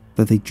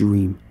 that they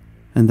dream,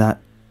 and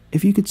that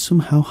if you could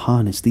somehow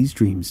harness these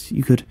dreams,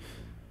 you could...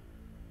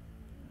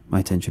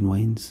 My attention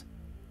wanes.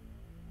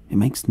 It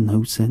makes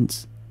no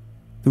sense.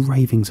 The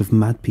ravings of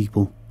mad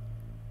people.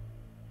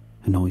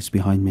 A noise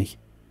behind me,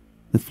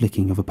 the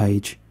flicking of a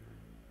page,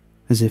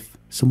 as if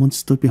someone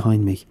stood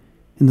behind me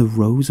in the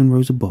rows and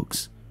rows of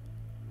books,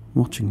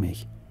 watching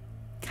me,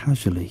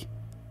 casually,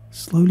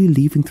 slowly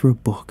leafing through a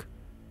book,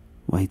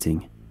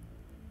 waiting.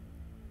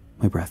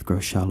 My breath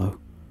grows shallow.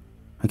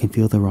 I can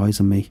feel their eyes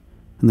on me,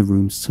 and the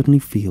room suddenly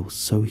feels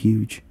so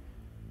huge.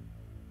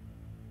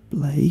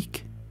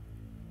 Blake?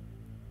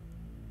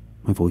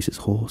 My voice is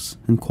hoarse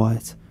and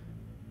quiet,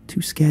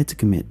 too scared to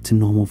commit to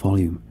normal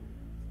volume,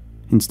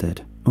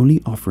 instead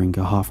only offering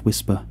a half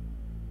whisper.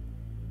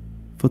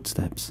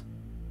 Footsteps.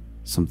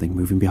 Something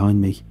moving behind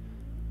me.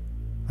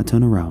 I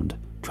turn around,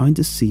 trying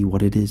to see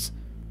what it is,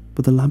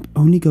 but the lamp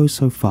only goes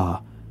so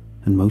far,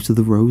 and most of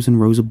the rows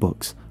and rows of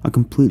books are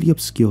completely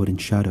obscured in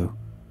shadow.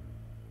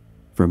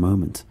 For a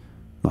moment,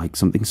 like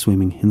something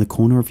swimming in the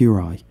corner of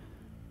your eye,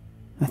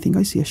 I think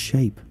I see a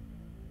shape,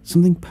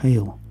 something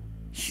pale,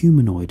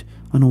 humanoid,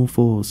 on all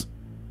fours.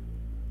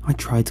 I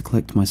try to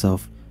collect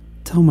myself,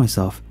 tell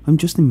myself I'm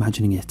just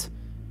imagining it.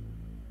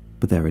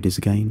 But there it is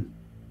again.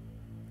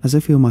 As I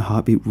feel my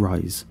heartbeat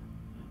rise,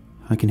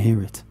 I can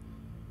hear it.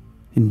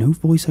 In no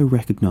voice I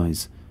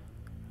recognize,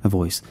 a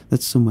voice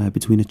that's somewhere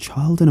between a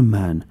child and a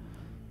man,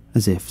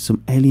 as if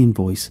some alien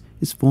voice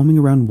is forming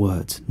around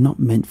words not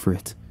meant for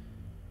it.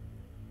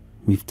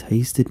 We've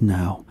tasted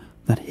now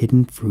that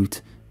hidden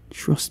fruit.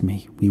 Trust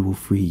me, we will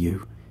free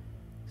you.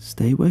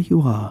 Stay where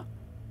you are.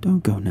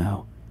 Don't go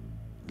now.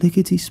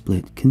 Lickety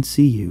Split can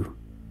see you.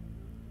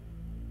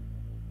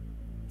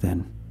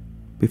 Then,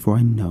 before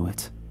I know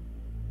it,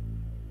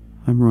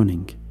 I'm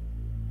running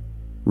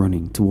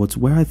towards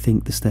where I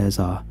think the stairs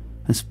are,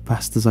 as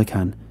fast as I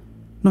can,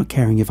 not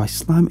caring if I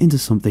slam into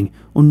something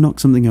or knock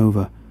something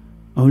over,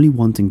 only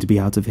wanting to be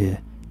out of here,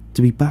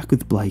 to be back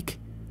with Blake,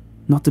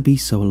 not to be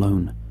so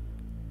alone.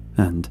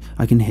 And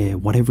I can hear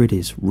whatever it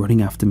is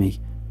running after me,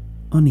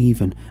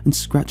 uneven and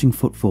scratching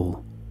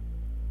footfall.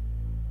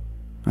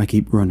 I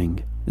keep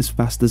running as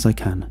fast as I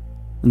can,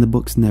 and the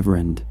books never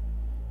end.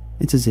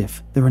 It's as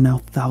if there are now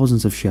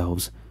thousands of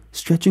shelves,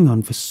 stretching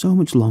on for so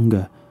much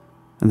longer,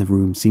 and the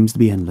room seems to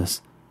be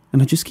endless,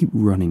 and I just keep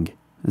running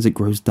as it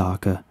grows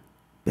darker,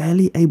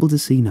 barely able to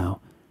see now,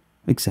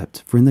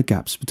 except for in the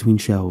gaps between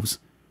shelves.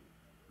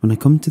 When I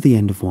come to the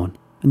end of one,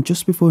 and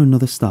just before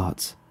another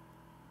starts,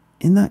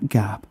 in that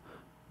gap,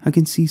 I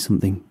can see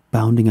something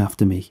bounding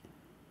after me,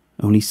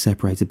 only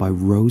separated by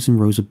rows and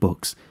rows of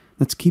books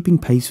that's keeping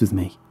pace with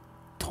me,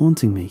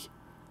 taunting me.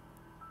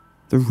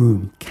 The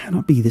room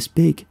cannot be this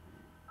big,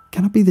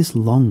 cannot be this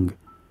long.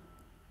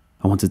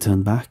 I want to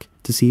turn back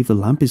to see if the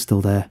lamp is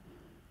still there,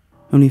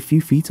 only a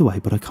few feet away,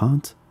 but I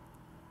can't.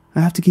 I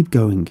have to keep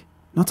going,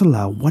 not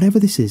allow whatever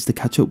this is to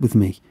catch up with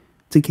me,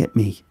 to get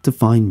me, to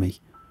find me.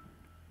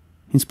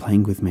 It's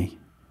playing with me,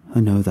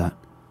 I know that.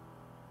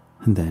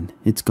 And then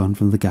it's gone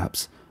from the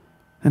gaps,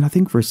 and I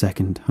think for a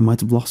second I might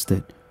have lost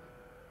it.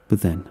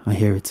 But then I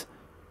hear it,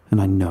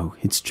 and I know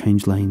it's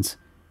changed lanes.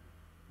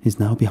 It's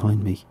now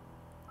behind me,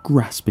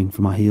 grasping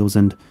for my heels,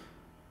 and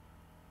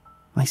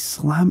I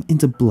slam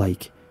into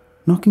Blake,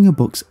 knocking her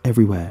books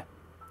everywhere,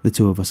 the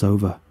two of us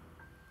over.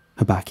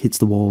 Her back hits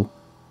the wall.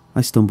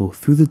 I stumble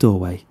through the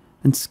doorway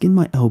and skin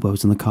my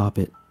elbows on the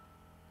carpet.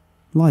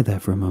 Lie there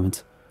for a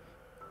moment.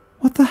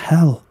 What the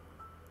hell?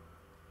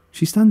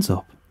 She stands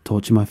up,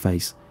 torch in my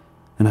face,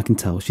 and I can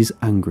tell she's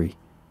angry.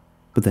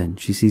 But then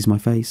she sees my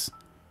face.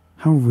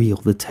 How real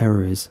the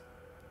terror is.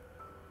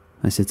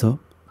 I sit up,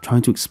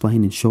 trying to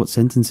explain in short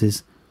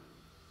sentences.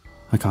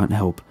 I can't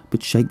help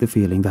but shake the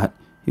feeling that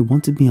it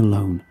wanted me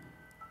alone,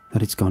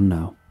 that it's gone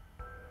now,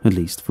 at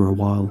least for a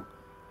while.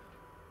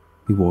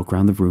 We walk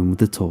around the room with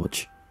the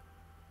torch.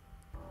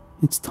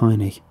 It's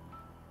tiny.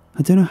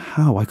 I don't know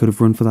how I could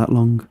have run for that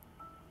long.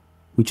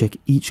 We check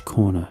each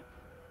corner.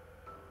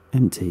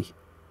 Empty.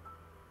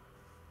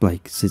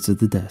 Blake sits at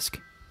the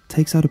desk,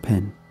 takes out a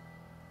pen.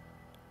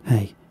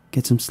 Hey,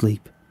 get some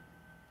sleep.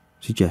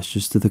 She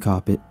gestures to the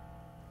carpet.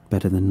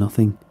 Better than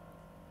nothing.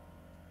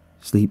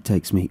 Sleep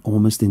takes me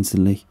almost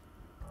instantly.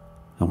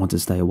 I want to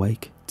stay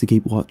awake, to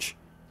keep watch,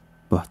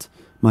 but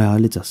my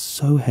eyelids are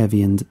so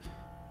heavy and...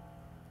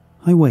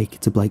 I wake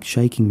to Blake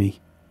shaking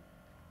me.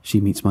 She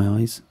meets my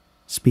eyes,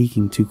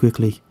 speaking too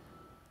quickly.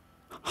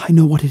 I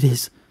know what it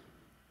is.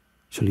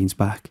 She leans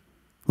back,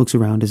 looks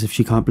around as if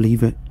she can't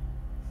believe it.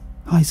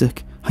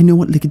 Isaac, I know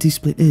what Lickety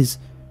Split is.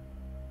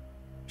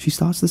 She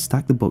starts to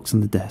stack the books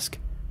on the desk,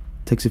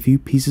 takes a few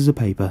pieces of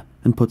paper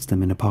and puts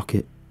them in a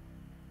pocket.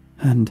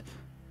 And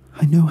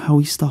I know how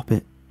we stop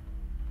it.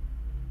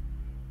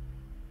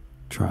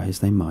 Try as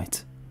they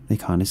might, they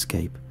can't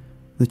escape.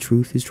 The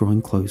truth is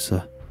drawing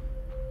closer.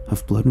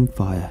 Of blood and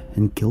fire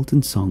and guilt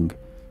and song,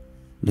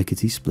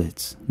 Lickety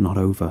Split's not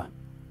over.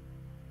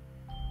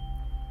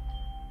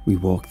 We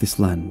walk this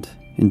land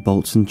in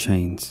bolts and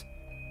chains.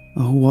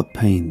 Oh, what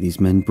pain these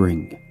men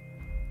bring.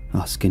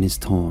 Our skin is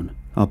torn,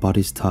 our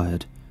bodies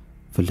tired.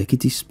 For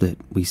lickety-split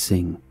we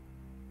sing.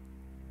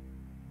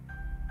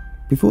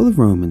 Before the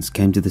Romans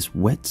came to this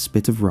wet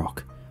spit of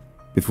rock,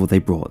 before they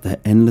brought their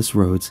endless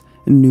roads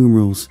and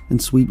numerals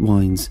and sweet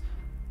wines,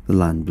 the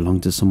land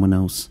belonged to someone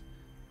else.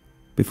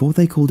 Before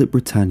they called it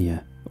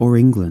Britannia or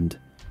England,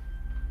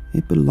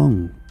 it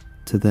belonged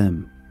to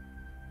them.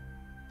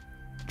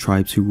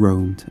 Tribes who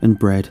roamed and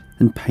bred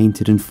and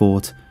painted and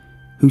fought,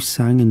 who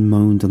sang and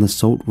moaned on the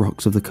salt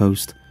rocks of the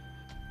coast,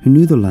 who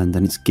knew the land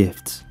and its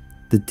gifts,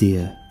 the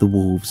deer, the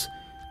wolves,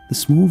 the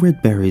small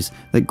red berries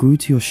that grew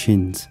to your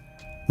shins,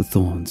 the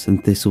thorns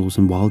and thistles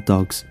and wild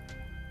dogs,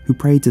 who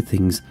prayed to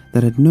things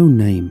that had no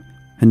name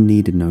and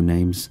needed no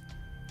names,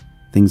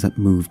 things that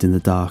moved in the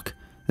dark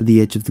at the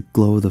edge of the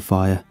glow of the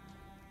fire,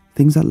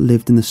 things that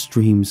lived in the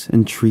streams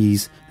and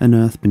trees and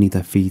earth beneath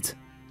their feet,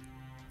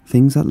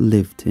 things that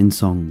lived in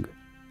song,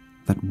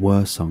 that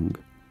were song.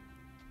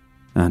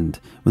 And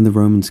when the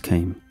Romans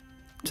came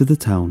to the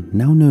town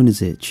now known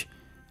as Itch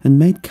and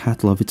made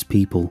cattle of its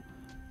people,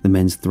 the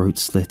men's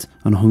throats slit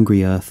on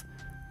hungry earth,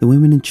 the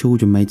women and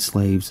children made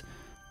slaves,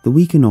 the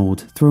weak and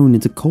old thrown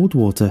into cold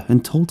water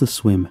and told to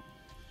swim,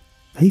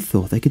 they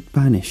thought they could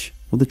banish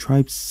what the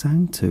tribes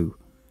sang to.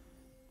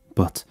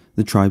 But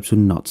the tribes would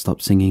not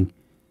stop singing,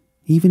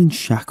 even in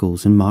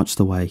shackles, and marched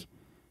away,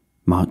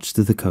 marched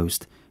to the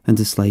coast and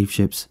to slave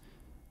ships,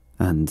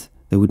 and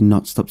they would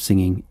not stop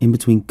singing in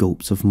between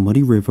gulps of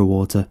muddy river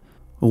water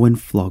or when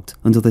flogged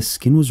until their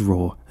skin was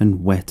raw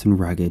and wet and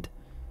ragged.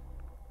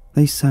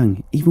 They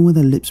sang even when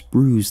their lips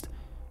bruised,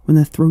 when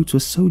their throats were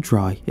so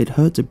dry it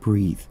hurt to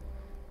breathe.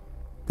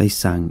 They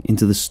sang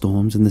into the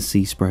storms and the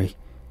sea spray,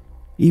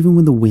 even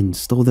when the wind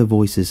stole their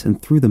voices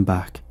and threw them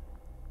back.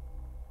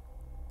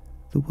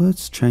 The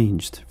words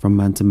changed from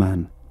man to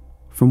man,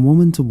 from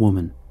woman to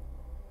woman.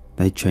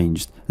 They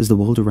changed as the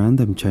world around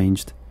them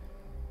changed,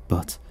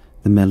 but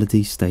the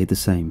melody stayed the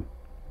same.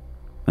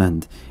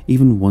 And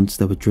even once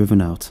they were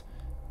driven out,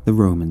 the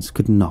Romans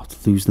could not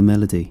lose the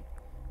melody.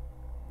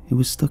 It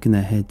was stuck in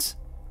their heads,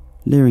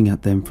 leering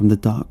at them from the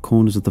dark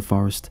corners of the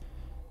forest,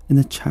 in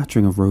the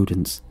chattering of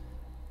rodents,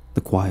 the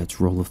quiet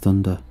roll of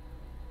thunder.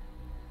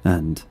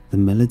 And the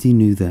melody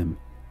knew them.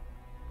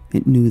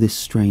 It knew this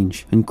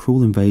strange and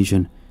cruel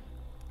invasion,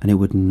 and it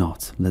would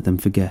not let them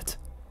forget.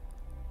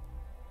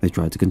 They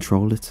tried to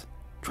control it,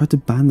 tried to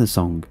ban the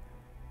song,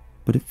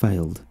 but it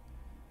failed.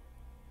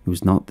 It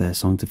was not their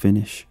song to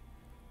finish.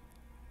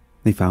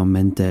 They found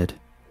men dead,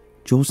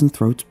 jaws and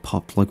throats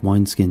popped like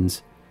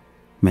wineskins,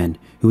 men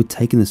who had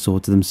taken the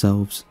sword to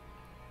themselves,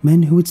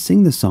 men who would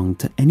sing the song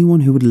to anyone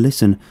who would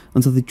listen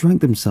until they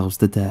drank themselves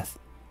to death,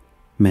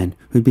 men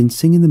who had been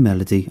singing the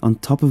melody on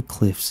top of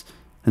cliffs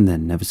and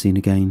then never seen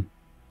again.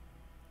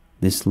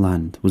 This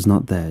land was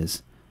not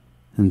theirs,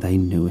 and they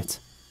knew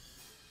it.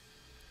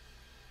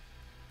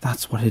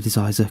 That's what it is,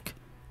 Isaac.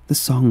 The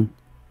song,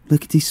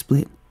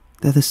 lickety-split,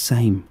 they're the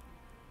same.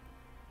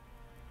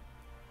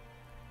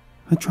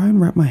 I try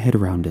and wrap my head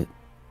around it.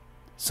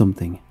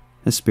 Something,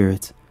 a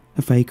spirit,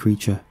 a fey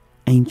creature,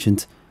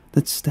 ancient,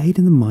 that stayed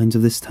in the minds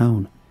of this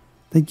town,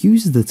 that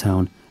uses the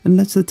town and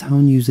lets the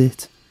town use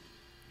it.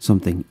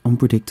 Something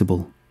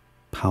unpredictable,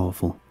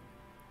 powerful.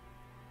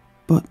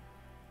 But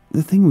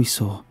the thing we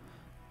saw,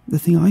 the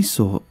thing I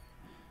saw...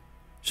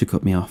 She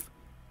cut me off.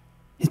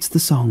 It's the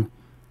song.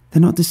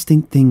 They're not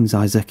distinct things,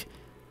 Isaac.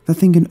 That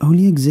thing can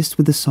only exist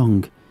with the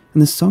song,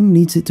 and the song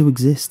needs it to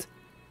exist.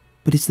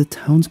 But it's the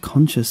town's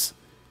conscious.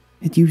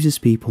 It uses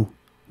people,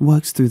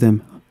 works through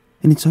them,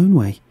 in its own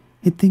way.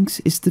 It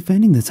thinks it's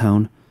defending the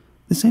town,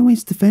 the same way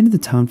it's defended the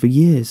town for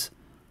years.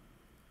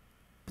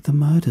 But the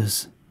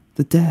murders,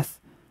 the death,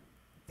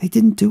 they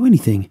didn't do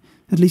anything,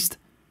 at least,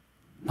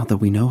 not that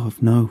we know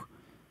of, no.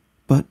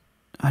 But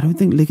I don't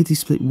think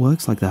lickety-split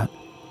works like that.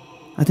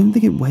 I don't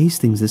think it weighs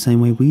things the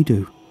same way we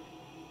do.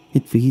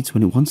 It feeds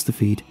when it wants to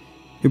feed.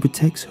 It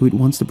protects who it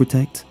wants to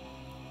protect.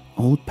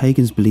 Old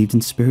pagans believed in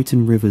spirits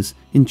in rivers,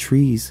 in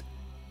trees.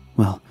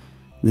 Well,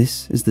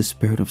 this is the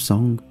spirit of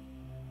song.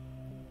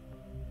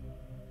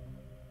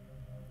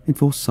 It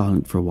falls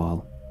silent for a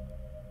while.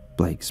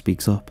 Blake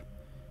speaks up.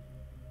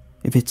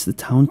 If it's the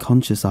town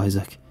conscious,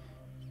 Isaac,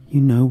 you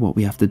know what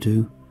we have to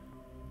do.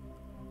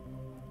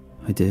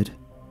 I did,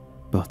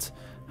 but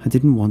I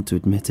didn't want to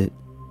admit it.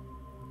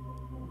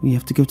 We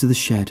have to go to the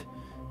shed,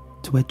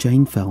 to where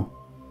Jane fell.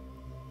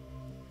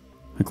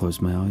 I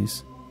closed my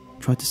eyes,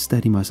 tried to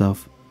steady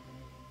myself,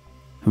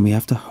 and we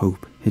have to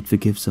hope it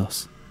forgives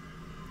us.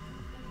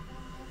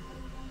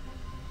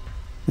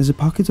 There's a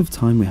pocket of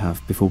time we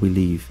have before we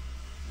leave,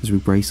 as we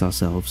brace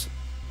ourselves.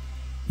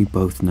 We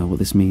both know what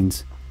this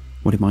means,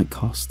 what it might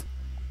cost.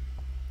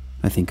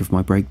 I think of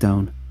my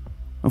breakdown,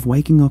 of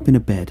waking up in a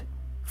bed,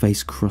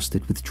 face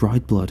crusted with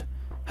dried blood,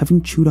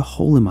 having chewed a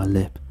hole in my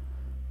lip,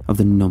 of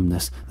the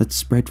numbness that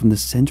spread from the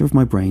centre of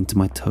my brain to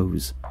my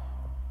toes.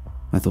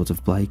 I thought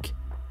of Blake,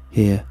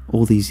 here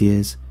all these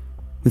years,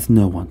 with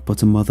no one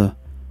but a mother,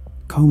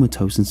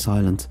 comatose and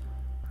silent,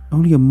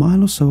 only a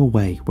mile or so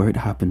away where it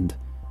happened,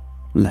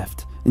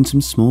 left in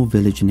some small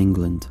village in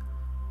England.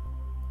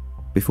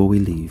 Before we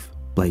leave,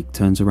 Blake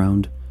turns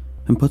around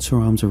and puts her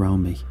arms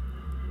around me,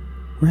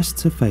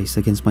 rests her face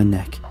against my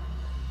neck,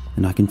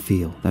 and I can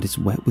feel that it's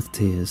wet with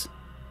tears.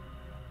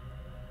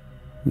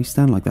 We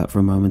stand like that for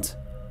a moment,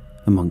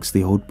 amongst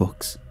the old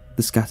books,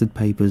 the scattered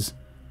papers,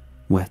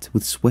 wet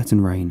with sweat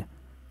and rain,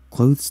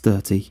 clothes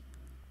dirty,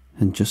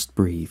 and just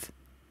breathe.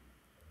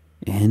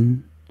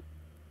 In,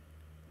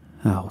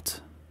 out.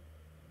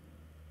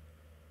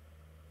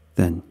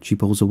 Then she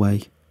pulls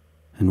away,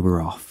 and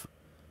we're off.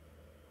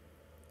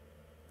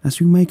 As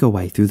we make our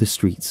way through the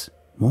streets,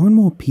 more and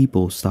more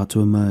people start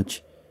to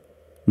emerge.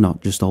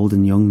 Not just old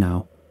and young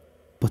now,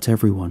 but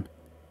everyone.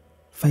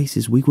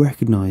 Faces we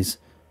recognise,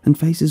 and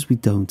faces we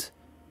don't,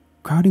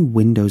 crowding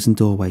windows and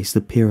doorways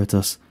that peer at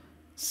us,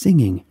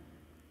 singing.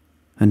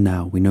 And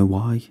now we know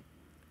why.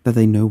 That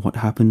they know what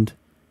happened,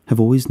 have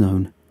always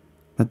known,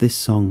 that this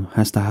song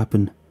has to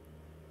happen.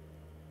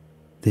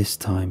 This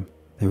time,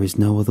 there is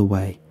no other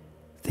way.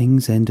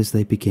 Things end as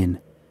they begin.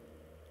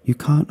 You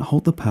can't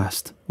hold the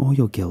past or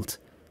your guilt.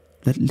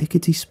 Let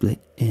lickety-split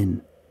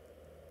in.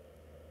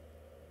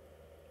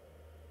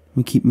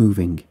 We keep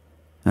moving,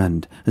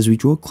 and as we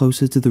draw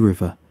closer to the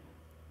river,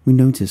 we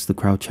notice the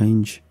crowd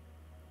change.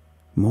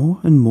 More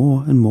and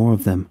more and more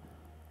of them.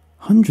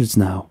 Hundreds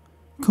now,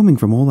 coming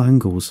from all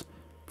angles,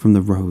 from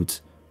the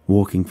roads,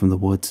 walking from the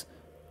woods,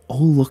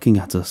 all looking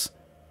at us,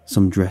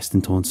 some dressed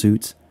in torn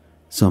suits,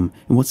 some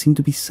in what seemed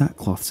to be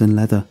sackcloths and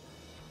leather,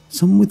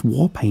 some with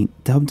war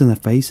paint daubed on their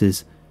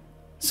faces,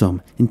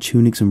 some in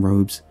tunics and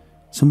robes,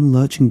 some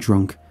lurching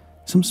drunk,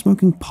 some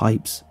smoking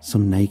pipes,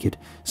 some naked,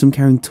 some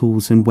carrying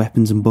tools and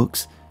weapons and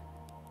books.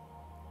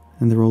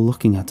 And they're all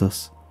looking at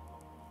us,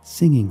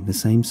 singing the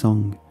same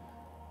song,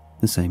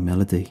 the same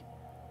melody.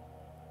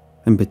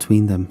 And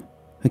between them,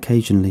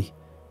 occasionally,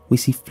 we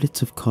see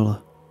flits of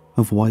colour,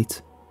 of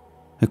white,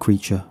 a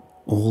creature,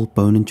 all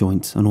bone and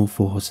joint on all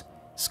fours,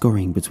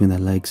 scurrying between their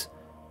legs,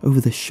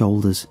 over their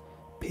shoulders,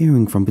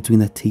 peering from between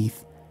their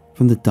teeth,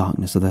 from the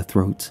darkness of their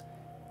throats,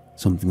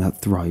 something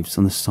that thrives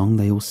on the song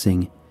they all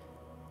sing,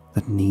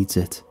 that needs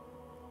it,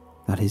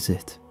 that is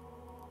it.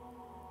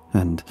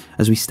 And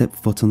as we step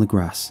foot on the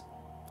grass,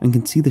 and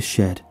can see the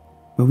shed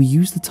where we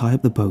used to tie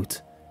up the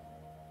boat,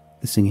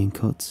 the singing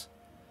cuts,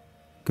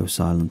 goes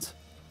silent.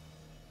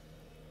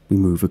 We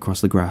move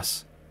across the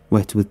grass,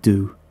 wet with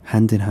dew,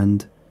 hand in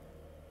hand,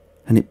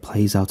 and it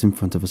plays out in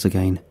front of us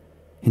again,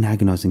 in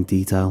agonising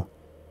detail.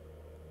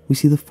 We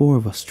see the four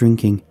of us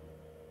drinking,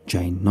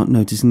 Jane not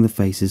noticing the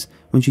faces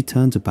when she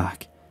turns her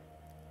back.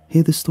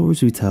 Hear the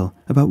stories we tell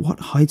about what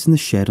hides in the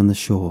shed on the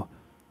shore,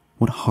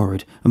 what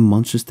horrid and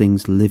monstrous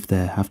things live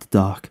there after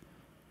dark.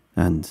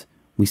 And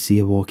we see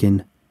her walk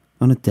in,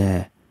 on a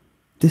dare,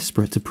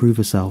 desperate to prove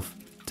herself,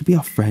 to be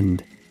our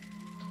friend.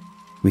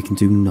 We can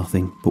do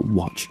nothing but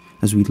watch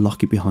as we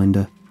lock it behind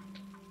her,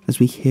 as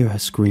we hear her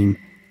scream,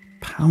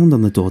 pound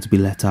on the door to be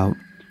let out.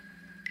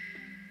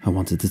 I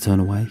wanted to turn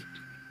away,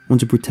 want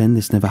to pretend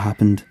this never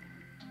happened,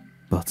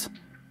 but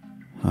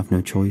I've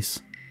no choice.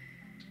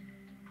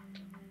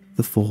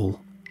 The fall,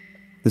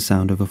 the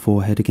sound of her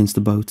forehead against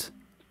the boat,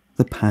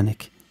 the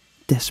panic,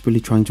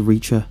 desperately trying to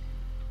reach her,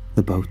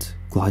 the boat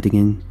gliding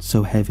in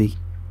so heavy,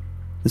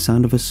 the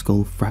sound of her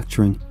skull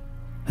fracturing,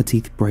 her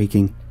teeth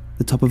breaking,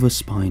 the top of her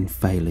spine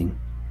failing.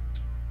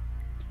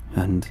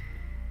 And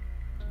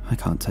I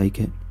can't take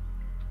it.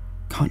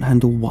 Can't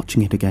handle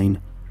watching it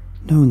again,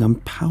 knowing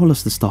I'm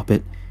powerless to stop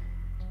it.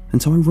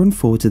 And so I run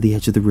forward to the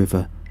edge of the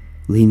river,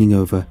 leaning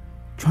over,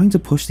 trying to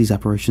push these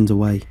apparitions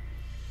away,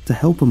 to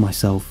help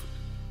myself.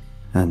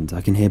 And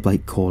I can hear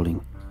Blake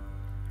calling,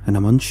 and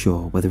I'm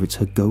unsure whether it's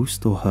her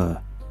ghost or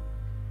her.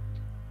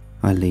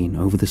 I lean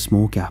over the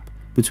small gap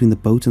between the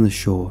boat and the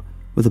shore,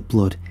 where the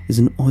blood is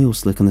an oil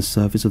slick on the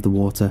surface of the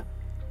water.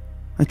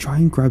 I try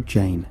and grab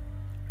Jane,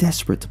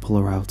 desperate to pull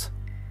her out.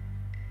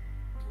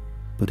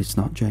 But it's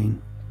not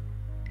Jane.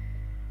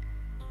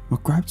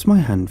 What grabs my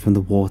hand from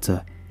the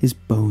water is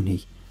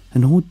bony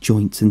and all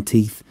joints and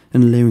teeth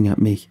and leering at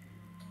me.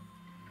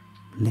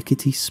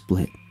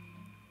 Lickety-split.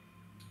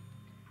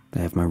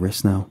 They have my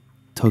wrist now,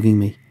 tugging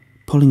me,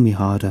 pulling me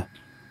harder,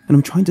 and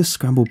I'm trying to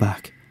scramble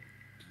back,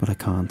 but I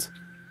can't.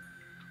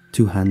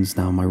 Two hands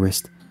now on my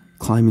wrist,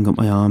 climbing up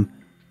my arm,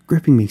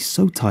 gripping me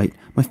so tight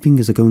my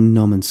fingers are going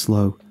numb and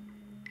slow.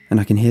 And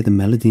I can hear the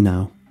melody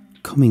now,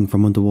 coming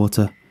from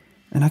underwater,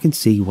 and I can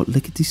see what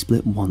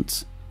Lickety-Split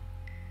wants.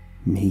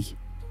 Me,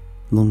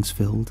 lungs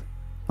filled,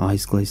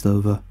 eyes glazed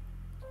over.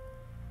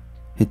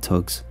 It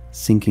tugs,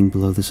 sinking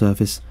below the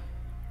surface,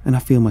 and I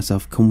feel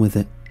myself come with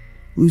it,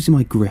 losing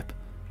my grip,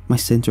 my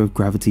centre of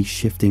gravity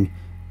shifting,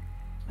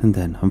 and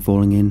then I'm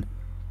falling in,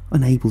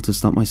 unable to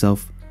stop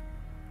myself.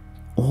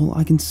 All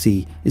I can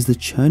see is the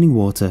churning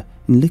water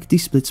in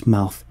Lickety-Split's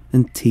mouth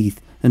and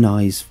teeth and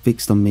eyes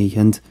fixed on me,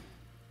 and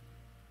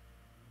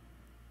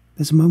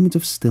there's a moment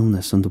of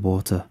stillness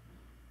underwater.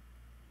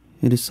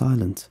 It is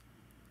silent.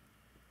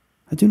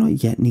 I do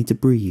not yet need to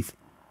breathe,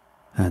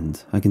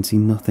 and I can see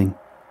nothing.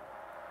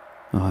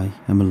 I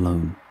am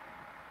alone.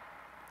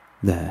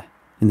 There,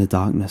 in the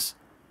darkness,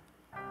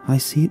 I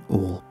see it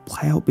all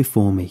play out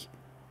before me,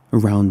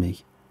 around me.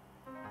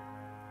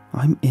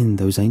 I'm in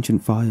those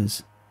ancient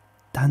fires,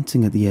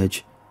 dancing at the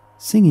edge,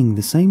 singing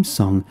the same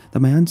song that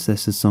my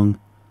ancestors sung,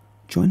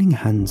 joining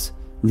hands,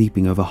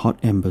 leaping over hot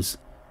embers.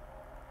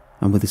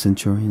 I'm with the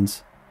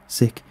centurions,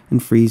 sick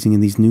and freezing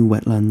in these new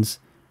wetlands,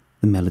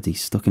 the melody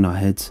stuck in our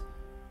heads,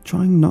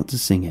 trying not to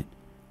sing it,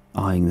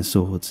 eyeing the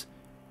swords,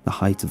 the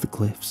height of the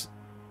cliffs.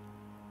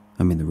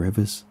 I'm in the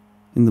rivers,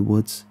 in the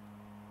woods,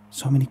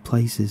 so many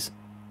places,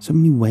 so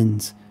many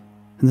winds,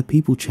 and the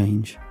people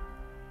change,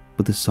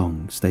 but the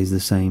song stays the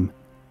same.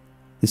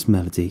 This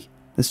melody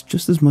that's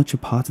just as much a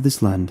part of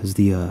this land as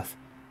the earth,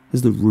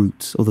 as the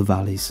roots or the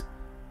valleys.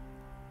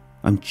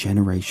 I'm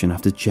generation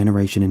after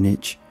generation in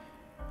itch.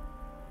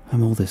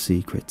 I'm all their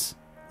secrets,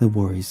 their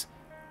worries,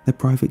 their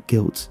private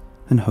guilt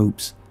and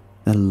hopes,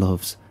 their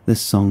loves, their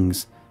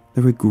songs,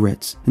 their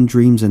regrets and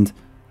dreams, and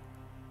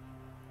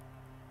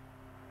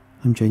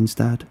I'm Jane's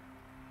dad,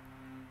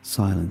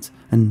 silent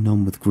and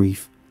numb with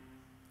grief,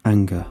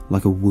 anger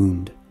like a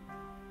wound.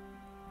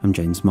 I'm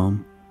Jane's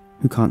mom,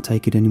 who can't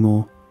take it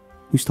anymore,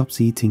 who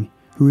stops eating,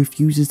 who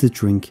refuses to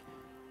drink,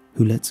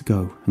 who lets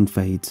go and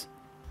fades.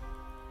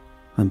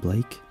 I'm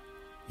Blake,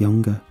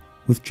 younger,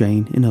 with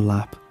Jane in her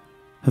lap,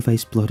 her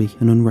face bloody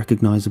and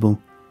unrecognisable,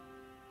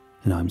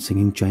 and I'm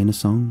singing Jane a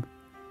song,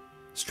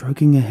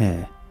 stroking her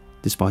hair,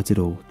 despite it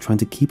all, trying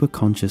to keep her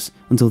conscious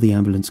until the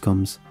ambulance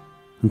comes,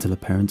 until her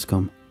parents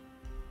come.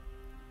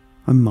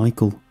 I'm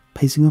Michael,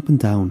 pacing up and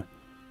down,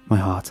 my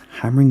heart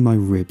hammering my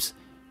ribs,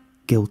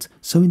 guilt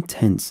so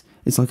intense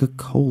it's like a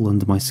coal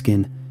under my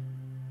skin,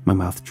 my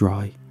mouth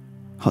dry,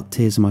 hot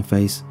tears in my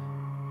face,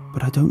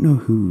 but I don't know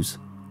whose.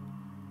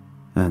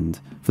 And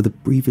for the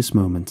briefest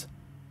moment,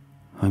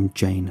 I'm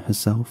Jane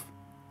herself,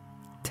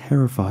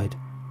 terrified,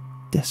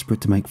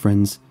 desperate to make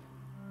friends,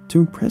 to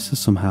impress her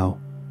somehow,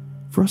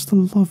 for us to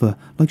love her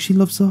like she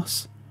loves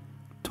us,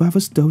 to have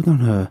us dote on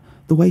her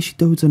the way she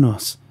dotes on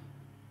us.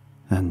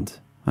 And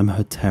I'm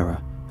her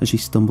terror as she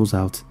stumbles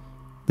out,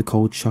 the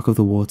cold shock of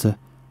the water,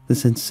 the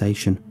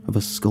sensation of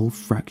a skull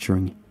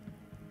fracturing.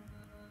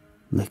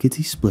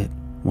 Lickety Split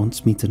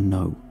wants me to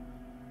know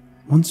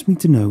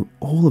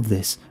all of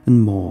this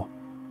and more,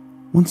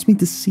 wants me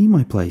to see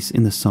my place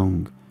in the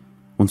song,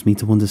 wants me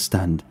to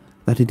understand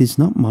that it is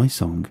not my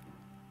song,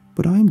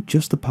 but I am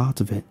just a part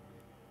of it,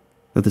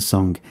 that the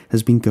song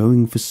has been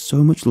going for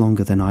so much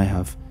longer than I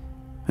have,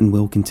 and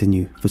will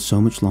continue for so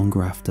much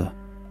longer after,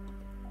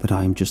 that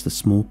I am just a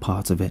small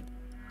part of it,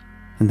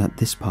 and that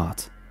this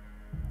part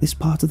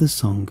of the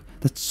song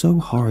that's so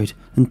horrid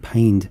and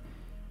pained,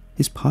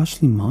 is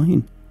partially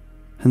mine,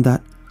 and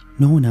that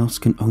no one else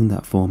can own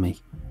that for me.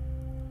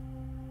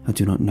 I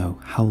do not know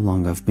how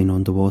long I've been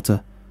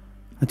underwater.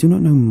 I do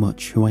not know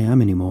much who I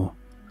am anymore.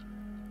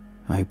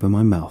 I open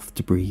my mouth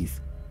to breathe.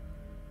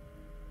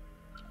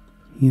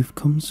 You've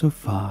come so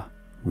far,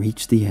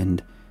 reached the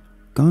end,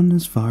 gone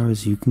as far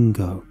as you can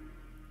go.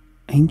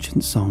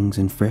 Ancient songs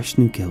and fresh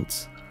new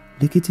guilts.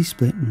 Lickety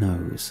Split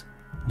knows,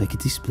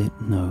 Lickety Split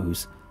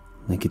knows,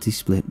 Lickety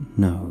Split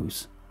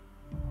knows.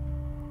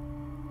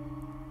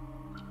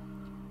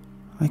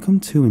 I come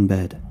to in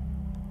bed.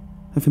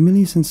 A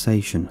familiar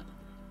sensation,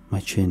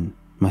 my chin,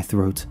 my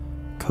throat,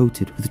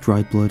 coated with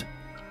dried blood.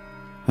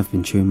 I've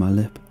been chewing my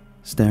lip,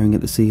 staring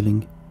at the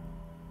ceiling.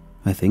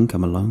 I think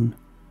I'm alone.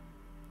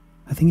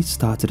 I think it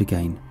started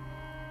again,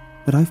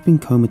 that I've been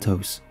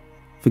comatose,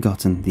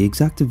 forgotten the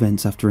exact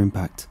events after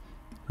impact,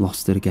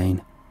 lost it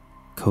again,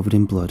 covered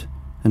in blood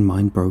and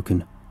mind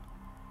broken.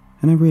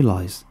 And I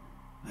realise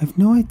I have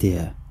no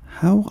idea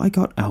how I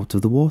got out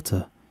of the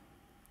water,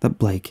 that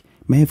Blake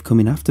may have come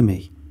in after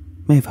me,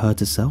 may have hurt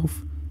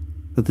herself,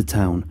 that the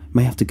town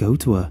may have to go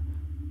to her,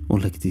 or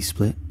Lickety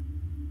Split.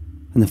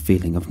 And the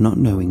feeling of not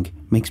knowing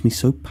makes me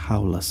so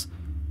powerless,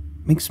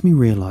 makes me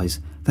realise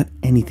that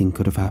anything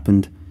could have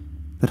happened,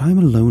 that I'm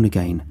alone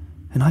again,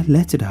 and I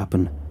let it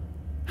happen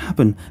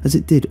as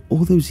it did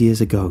all those years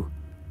ago,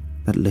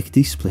 that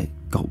Lickety Split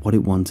got what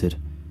it wanted,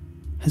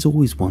 has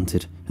always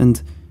wanted,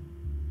 and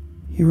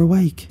you're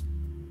awake.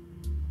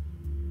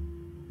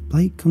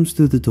 Blake comes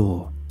through the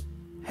door,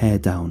 hair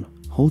down,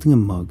 holding a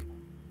mug.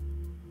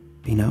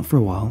 Been out for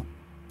a while,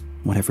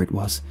 whatever it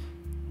was,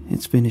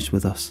 it's finished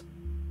with us.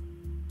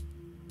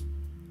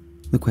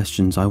 The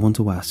questions I want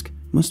to ask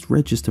must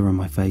register on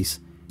my face,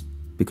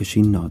 because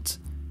she nods,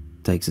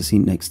 takes a seat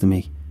next to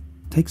me,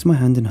 takes my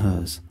hand in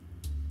hers.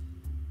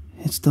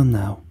 It's done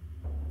now.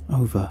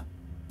 Over.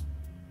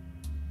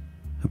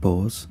 A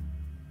pause.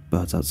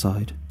 Birds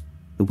outside.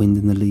 The wind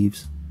in the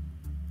leaves.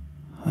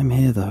 I'm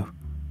here though.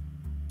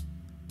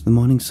 The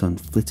morning sun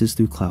flitters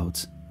through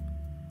clouds.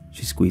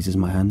 She squeezes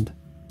my hand.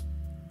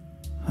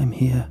 I'm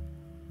here.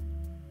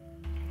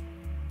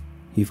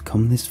 You've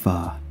come this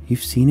far.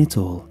 You've seen it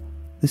all.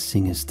 The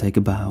singers take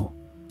a bow.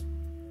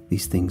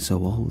 These things so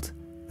old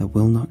that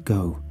will not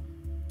go.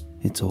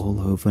 It's all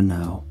over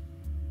now.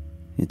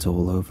 It's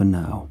all over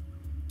now.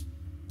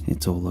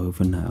 It's all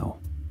over now.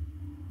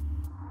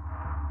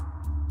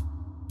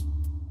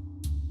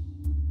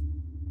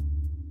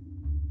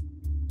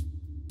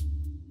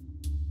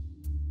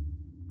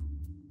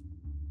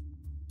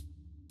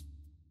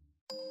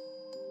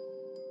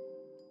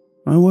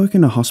 I work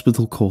in a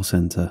hospital call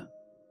centre.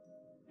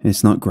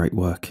 It's not great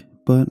work,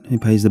 but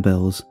it pays the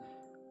bills.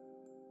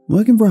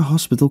 Working for a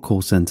hospital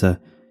call centre,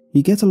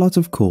 you get a lot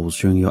of calls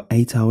during your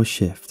 8-hour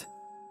shift.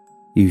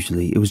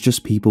 Usually it was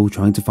just people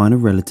trying to find a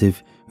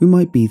relative who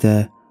might be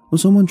there, or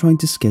someone trying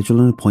to schedule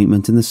an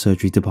appointment in the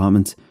surgery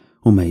department,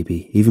 or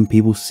maybe even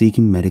people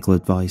seeking medical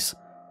advice.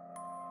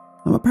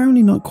 I'm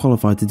apparently not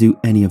qualified to do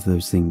any of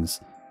those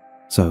things,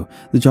 so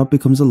the job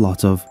becomes a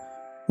lot of,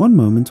 one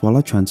moment while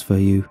I transfer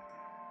you.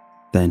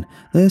 Then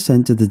they are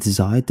sent to the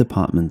desired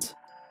department.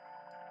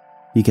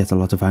 You get a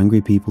lot of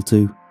angry people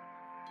too,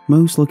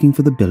 most looking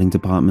for the billing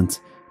department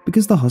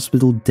because the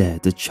hospital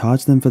dared to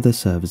charge them for their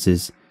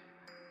services.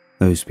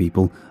 Those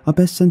people are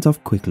best sent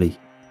off quickly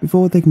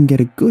before they can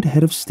get a good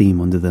head of steam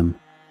under them.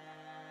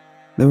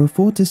 There are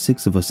 4 to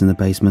 6 of us in the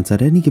basement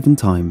at any given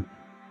time,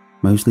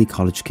 mostly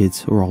college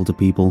kids or older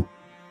people,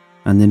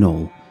 and in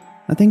all,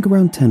 I think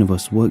around 10 of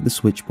us work the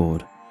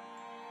switchboard.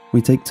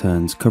 We take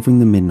turns covering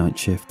the midnight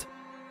shift,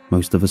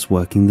 most of us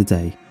working the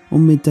day or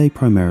midday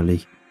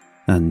primarily,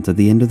 and at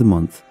the end of the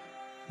month,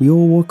 we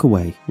all walk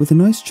away with a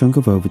nice chunk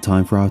of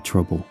overtime for our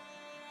trouble.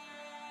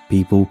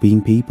 People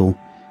being people,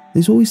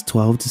 there's always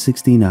 12 to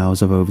 16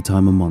 hours of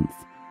overtime a month.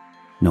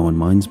 No one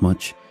minds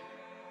much.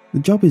 The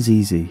job is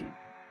easy.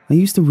 I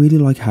used to really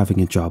like having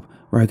a job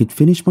where I could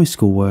finish my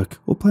schoolwork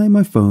or play on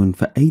my phone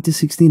for 8 to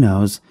 16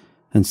 hours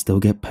and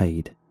still get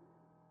paid.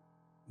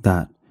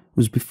 That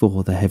was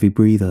before the heavy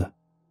breather.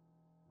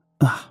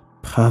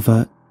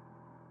 Pervert.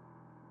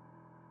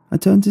 I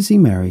turned to see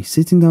Mary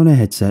sitting down her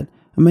headset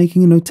and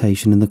making a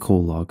notation in the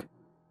call log.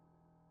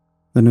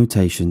 The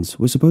notations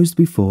were supposed to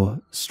be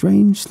for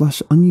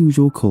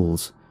strange/unusual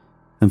calls,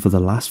 and for the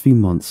last few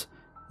months,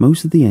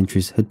 most of the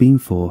entries had been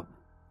for,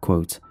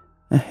 quote,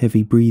 a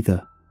heavy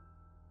breather.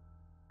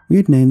 We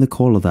had named the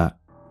caller that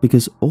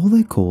because all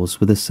their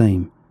calls were the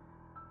same.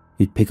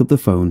 You'd pick up the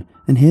phone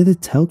and hear the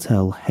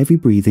telltale heavy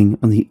breathing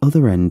on the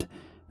other end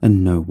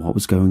and know what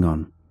was going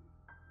on.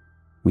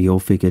 We all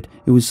figured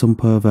it was some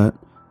pervert,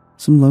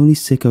 some lonely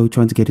sicko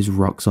trying to get his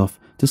rocks off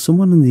to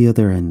someone on the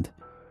other end.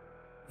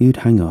 He would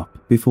hang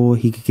up before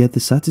he could get the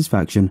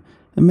satisfaction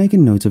and make a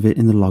note of it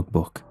in the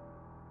logbook.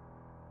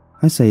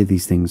 I say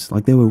these things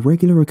like they were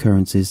regular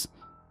occurrences,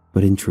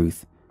 but in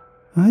truth,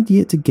 I had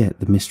yet to get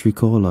the mystery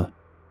caller.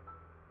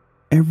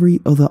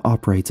 Every other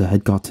operator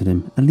had gotten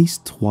him at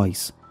least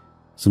twice,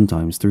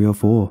 sometimes 3 or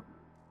 4,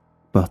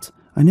 but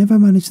I never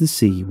managed to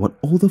see what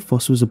all the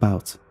fuss was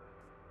about.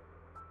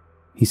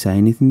 He say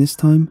anything this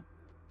time?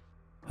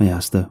 I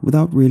asked her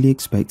without really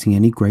expecting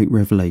any great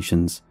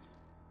revelations.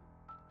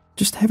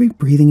 Just heavy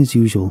breathing as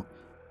usual.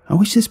 I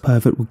wish this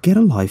pervert would get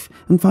a life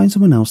and find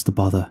someone else to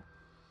bother.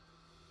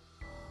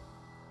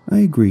 I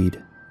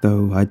agreed,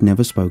 though I'd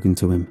never spoken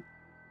to him.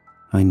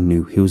 I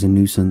knew he was a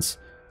nuisance,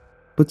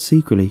 but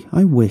secretly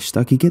I wished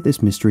I could get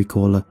this mystery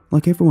caller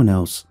like everyone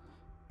else.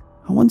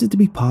 I wanted to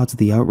be part of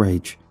the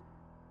outrage.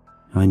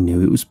 I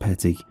knew it was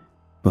petty,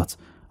 but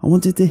I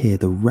wanted to hear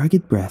the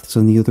ragged breaths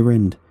on the other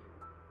end.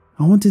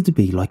 I wanted to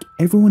be like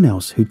everyone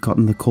else who'd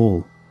gotten the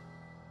call.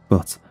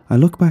 But I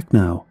look back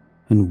now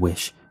and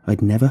wish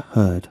I'd never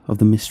heard of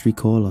the mystery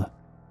caller.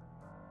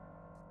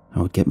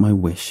 I would get my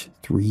wish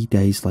 3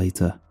 days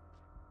later.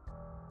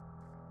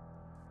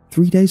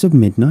 3 days of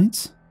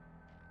midnights?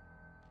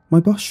 My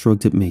boss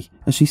shrugged at me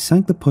as she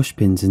sank the push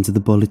pins into the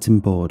bulletin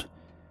board.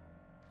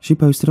 She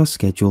posted our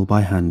schedule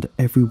by hand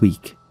every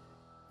week,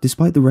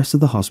 despite the rest of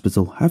the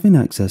hospital having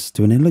access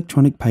to an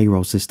electronic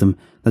payroll system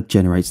that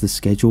generates the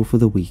schedule for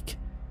the week.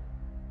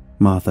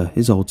 Martha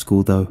is old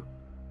school though.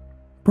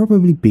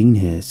 Probably been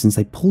here since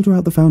they pulled her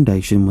out the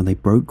foundation when they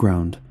broke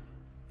ground,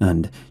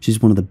 and she's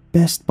one of the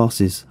best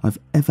bosses I've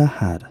ever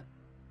had.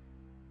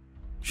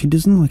 She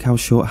doesn't like how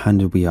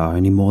short-handed we are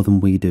any more than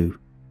we do.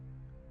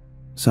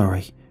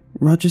 Sorry,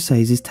 Roger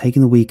says he's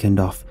taking the weekend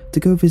off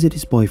to go visit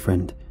his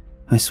boyfriend.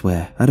 I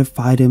swear, I'd have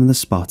fired him on the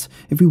spot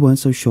if we weren't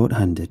so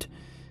short-handed.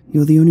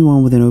 You're the only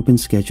one with an open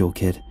schedule,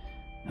 kid.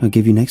 I'll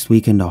give you next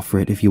weekend off for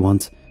it if you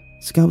want.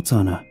 Scout's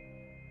honor.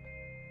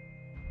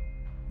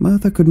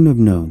 Martha couldn't have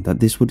known that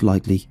this would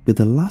likely be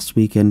the last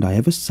weekend I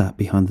ever sat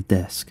behind the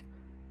desk.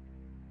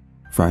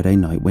 Friday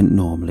night went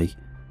normally.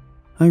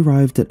 I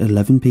arrived at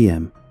 11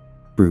 p.m,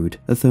 brewed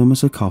a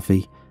thermos of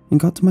coffee, and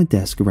got to my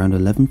desk around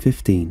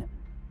 11:15.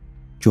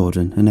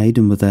 Jordan and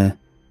Aidan were there,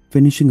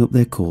 finishing up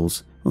their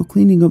calls or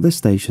cleaning up their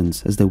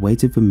stations as they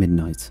waited for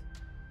midnight.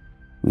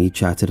 We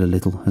chatted a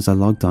little as I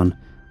logged on,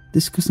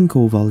 discussing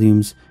call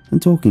volumes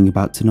and talking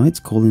about tonight's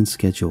call-in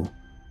schedule.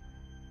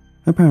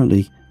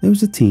 Apparently, there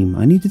was a team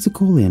I needed to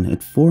call in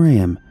at 4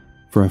 a.m.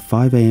 for a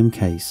 5 a.m.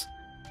 case,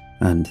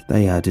 and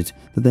they added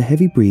that the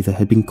heavy breather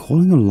had been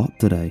calling a lot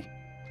today.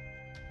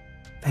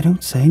 They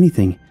don't say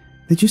anything,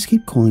 they just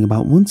keep calling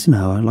about once an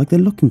hour like they're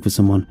looking for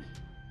someone.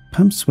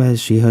 Pam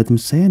swears she heard them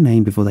say her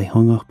name before they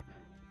hung up,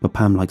 but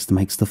Pam likes to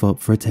make stuff up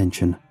for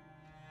attention.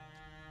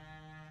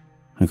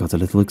 I got a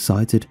little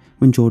excited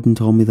when Jordan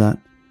told me that.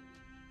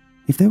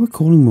 If they were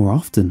calling more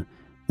often,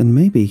 then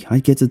maybe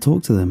I'd get to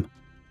talk to them.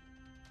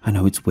 I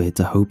know it's weird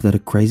to hope that a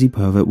crazy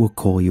pervert will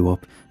call you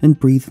up and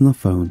breathe on the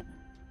phone,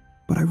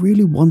 but I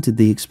really wanted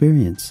the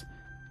experience.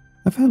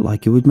 I felt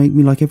like it would make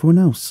me like everyone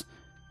else,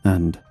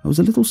 and I was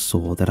a little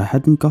sore that I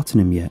hadn't gotten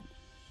him yet.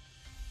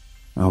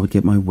 I would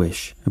get my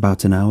wish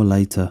about an hour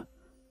later.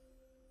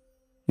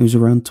 It was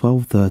around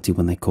 12:30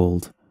 when they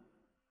called.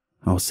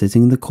 I was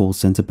sitting in the call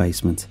centre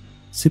basement,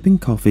 sipping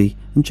coffee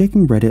and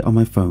checking Reddit on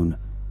my phone,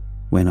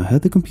 when I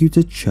heard the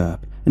computer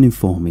chirp and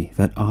inform me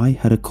that I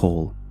had a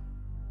call.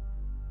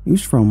 It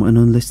was from an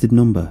unlisted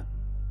number,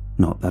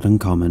 not that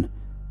uncommon,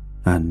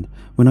 and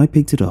when I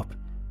picked it up,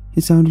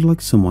 it sounded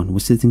like someone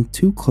was sitting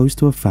too close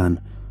to a fan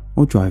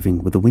or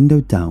driving with the window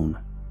down.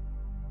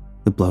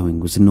 The blowing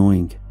was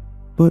annoying,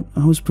 but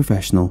I was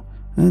professional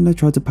and I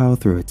tried to power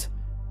through it.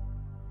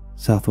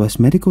 Southwest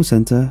Medical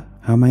Center,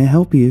 how may I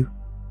help you?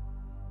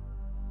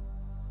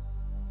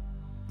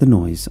 The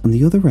noise on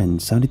the other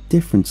end sounded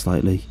different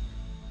slightly.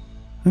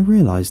 I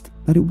realised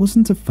that it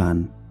wasn't a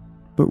fan,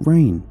 but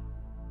rain,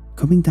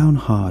 coming down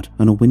hard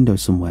on a window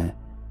somewhere.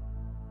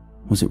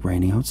 Was it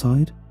raining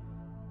outside?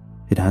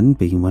 It hadn't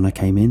been when I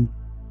came in.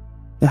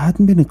 There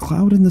hadn't been a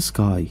cloud in the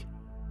sky.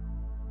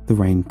 The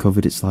rain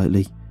covered it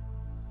slightly,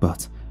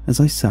 but as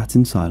I sat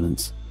in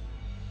silence,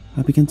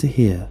 I began to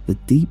hear the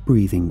deep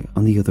breathing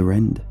on the other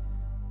end.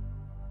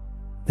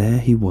 There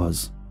he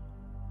was.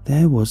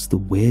 There was the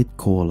weird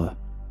caller.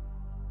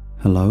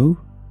 Hello?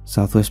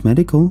 Southwest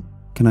Medical?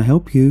 Can I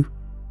help you?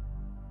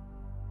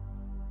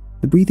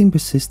 The breathing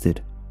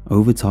persisted,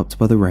 overtopped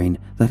by the rain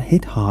that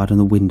hit hard on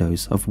the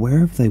windows of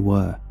wherever they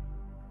were.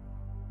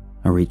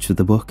 I reached for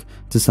the book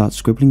to start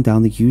scribbling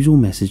down the usual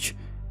message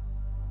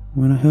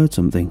when I heard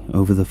something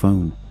over the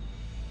phone.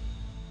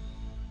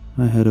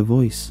 I heard a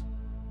voice.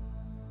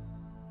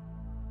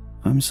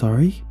 I'm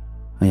sorry?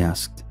 I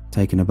asked,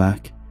 taken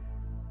aback.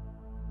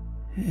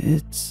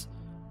 It's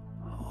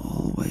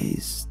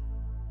always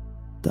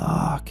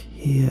dark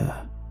here.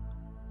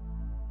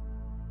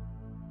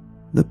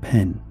 The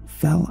pen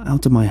fell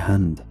out of my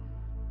hand.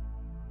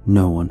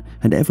 No one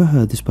had ever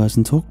heard this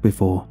person talk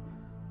before.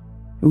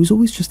 It was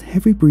always just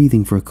heavy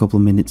breathing for a couple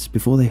of minutes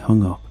before they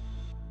hung up.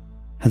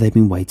 Had they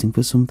been waiting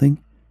for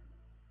something?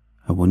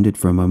 I wondered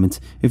for a moment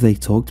if they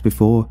talked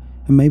before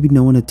and maybe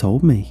no one had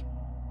told me.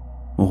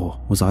 Or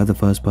was I the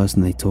first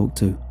person they talked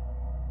to?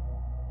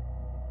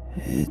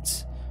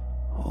 It's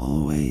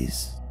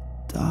always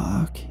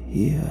dark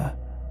here,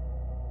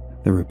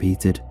 they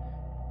repeated,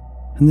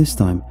 and this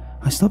time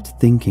I stopped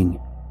thinking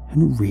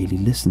and really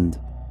listened.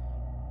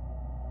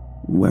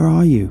 Where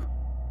are you?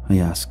 I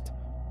asked,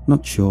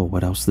 not sure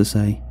what else to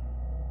say.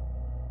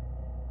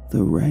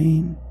 The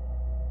rain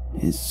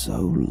is so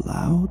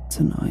loud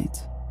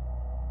tonight,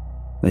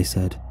 they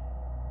said.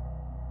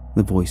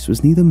 The voice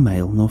was neither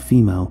male nor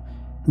female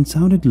and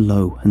sounded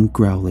low and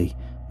growly,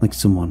 like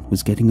someone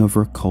was getting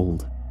over a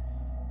cold.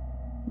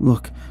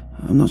 Look,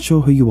 I'm not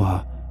sure who you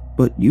are,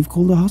 but you've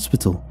called a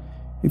hospital.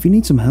 If you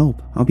need some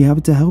help, I'll be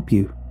happy to help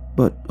you,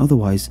 but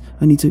otherwise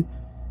I need to...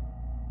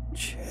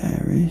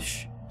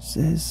 Cherish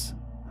says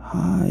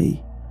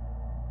hi,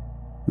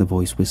 the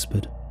voice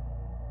whispered.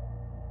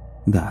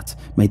 That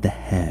made the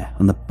hair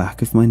on the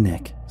back of my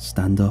neck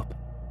stand up.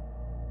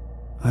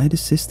 I had a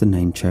sister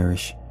named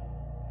Cherish.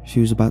 She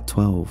was about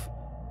 12,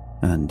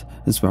 and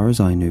as far as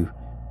I knew,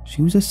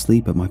 she was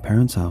asleep at my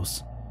parents'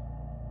 house.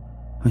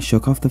 I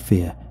shook off the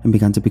fear and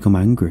began to become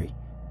angry.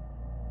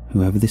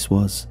 Whoever this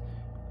was,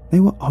 they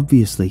were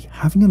obviously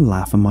having a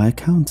laugh on my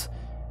account,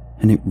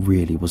 and it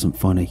really wasn't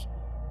funny.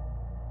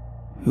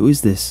 Who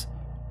is this?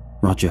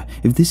 Roger,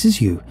 if this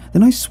is you,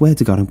 then I swear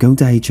to God I'm going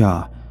to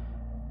HR.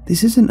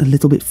 This isn't a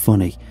little bit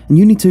funny, and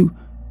you need to...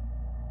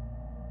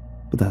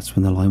 But that's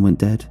when the line went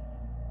dead.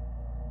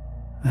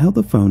 I held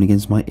the phone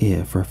against my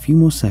ear for a few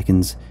more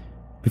seconds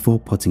before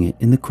putting it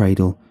in the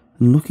cradle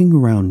and looking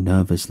around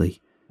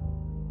nervously.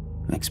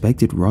 I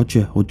expected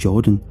Roger or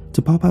Jordan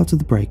to pop out of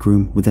the break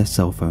room with their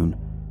cell phone,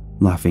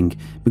 laughing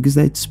because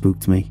they'd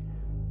spooked me.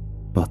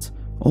 But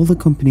all the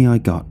company I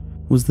got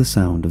was the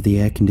sound of the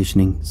air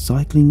conditioning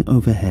cycling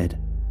overhead.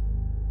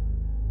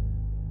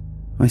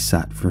 I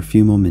sat for a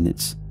few more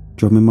minutes,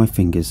 drumming my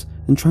fingers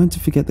and trying to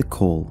forget the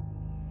call.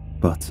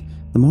 But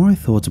the more I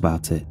thought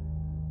about it,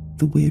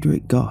 the weirder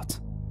it got.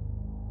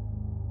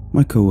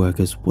 My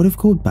co-workers would have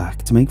called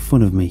back to make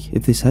fun of me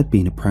if this had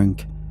been a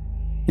prank.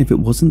 If it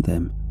wasn't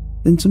them,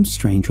 then some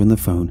stranger on the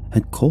phone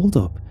had called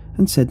up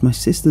and said my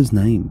sister's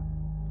name.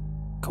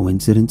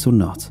 Coincidence or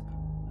not,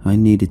 I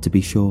needed to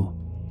be sure.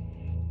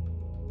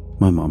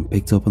 My mom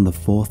picked up on the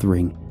fourth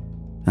ring,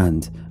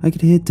 and I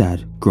could hear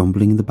Dad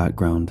grumbling in the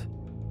background.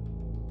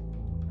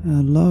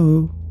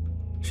 Hello?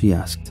 She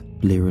asked,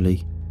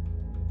 blearily.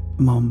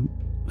 Mom,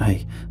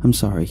 hey, I'm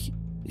sorry.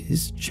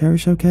 Is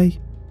Cherish okay?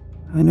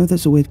 I know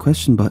that's a weird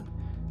question, but...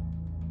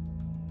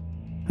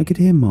 I could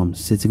hear Mom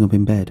sitting up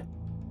in bed.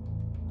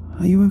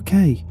 Are you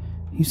okay?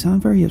 You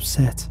sound very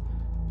upset.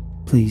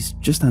 Please,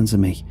 just answer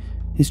me.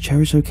 Is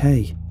Cherish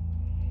okay?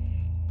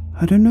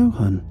 I don't know,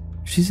 hun.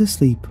 She's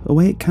asleep,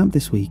 away at camp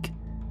this week.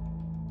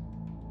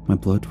 My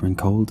blood ran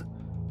cold.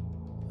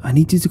 I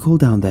need you to call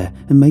down there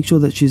and make sure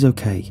that she's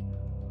okay.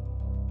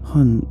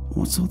 Hun,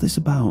 what's all this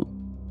about?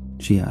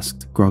 She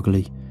asked,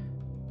 groggily.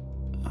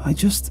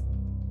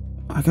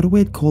 I got a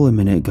weird call a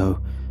minute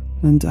ago,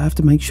 and I have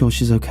to make sure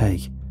she's okay.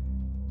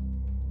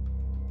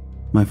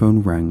 My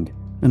phone rang,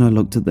 and I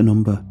looked at the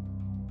number.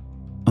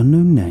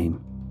 Unknown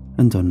name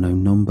and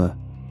unknown number.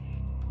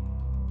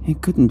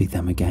 It couldn't be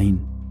them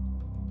again.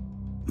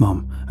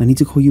 Mom, I need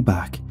to call you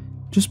back.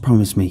 Just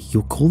promise me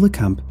you'll call the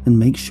camp and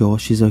make sure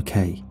she's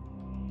okay.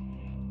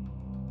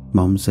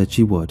 Mom said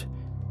she would,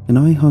 and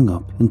I hung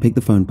up and picked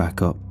the phone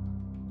back up.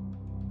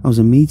 I was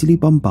immediately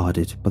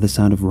bombarded by the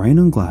sound of rain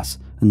on glass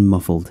and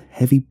muffled,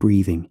 heavy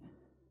breathing.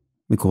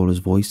 The caller's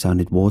voice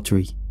sounded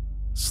watery,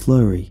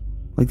 slurry,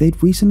 like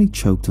they'd recently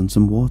choked on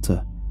some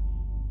water.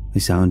 They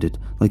sounded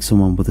like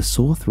someone with a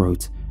sore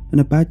throat and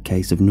a bad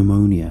case of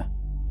pneumonia.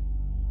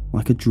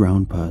 Like a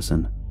drowned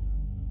person.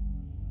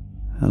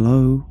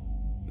 Hello?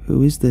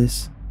 Who is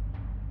this?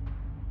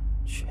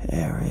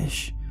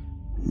 Cherish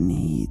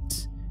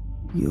needs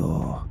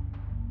your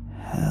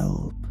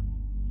help.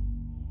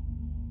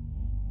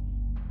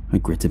 I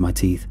gritted my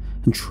teeth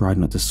and tried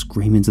not to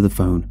scream into the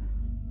phone.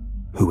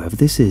 Whoever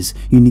this is,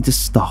 you need to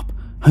stop.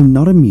 I'm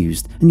not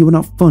amused and you are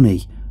not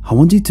funny. I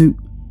want you to...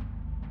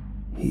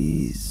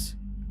 He's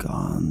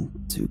gone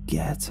to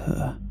get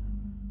her.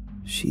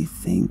 She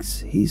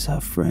thinks he's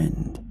her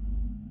friend,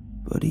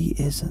 but he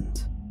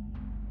isn't.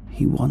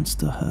 He wants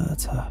to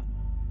hurt her.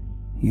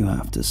 You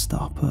have to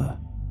stop her.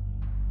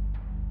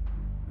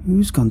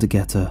 Who's gone to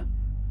get her?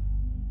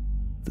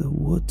 The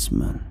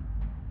woodsman.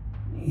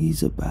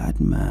 He's a bad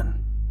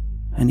man,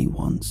 and he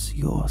wants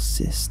your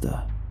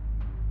sister.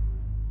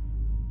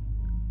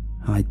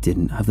 I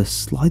didn't have the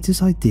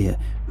slightest idea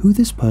who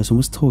this person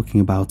was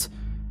talking about,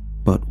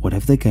 but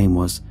whatever the game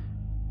was,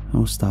 I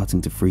was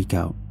starting to freak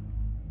out.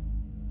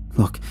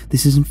 Look,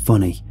 this isn't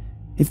funny.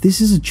 If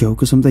this is a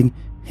joke or something,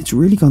 it's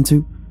really gone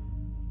to...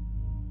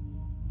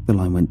 The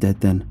line went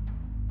dead then,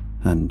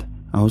 and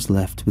I was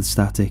left with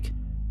static.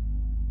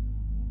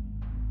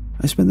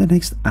 I spent the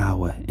next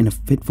hour in a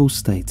fitful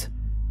state.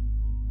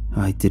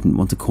 I didn't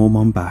want to call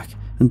Mom back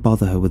and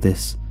bother her with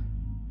this,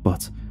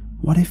 but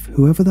what if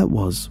whoever that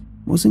was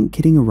wasn't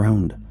kidding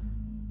around?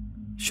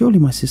 Surely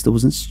my sister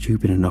wasn't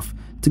stupid enough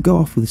to go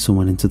off with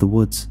someone into the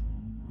woods,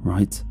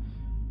 right?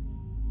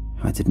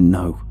 I didn't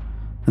know,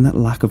 and that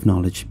lack of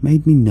knowledge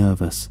made me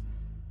nervous.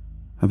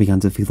 I began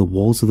to feel the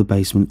walls of the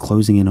basement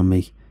closing in on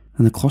me,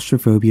 and the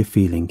claustrophobia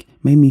feeling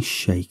made me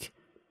shake.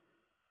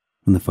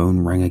 When the phone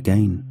rang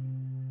again,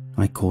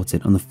 I caught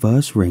it on the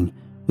first ring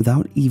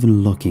without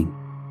even looking.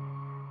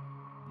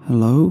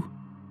 Hello?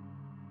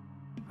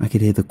 I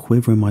could hear the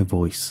quiver in my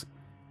voice.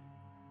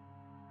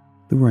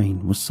 The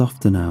rain was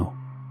softer now,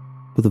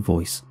 but the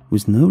voice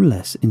was no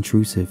less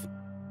intrusive.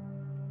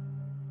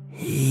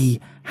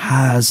 He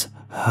has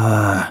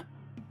her.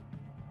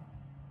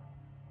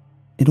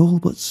 It all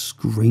but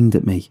screamed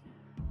at me,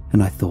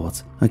 and I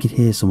thought I could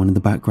hear someone in the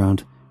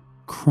background,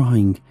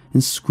 crying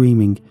and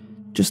screaming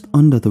just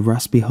under the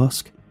raspy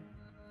husk.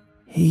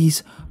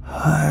 He's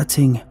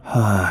hurting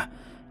her.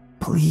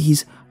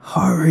 Please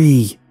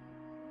hurry.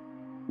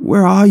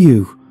 Where are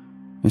you?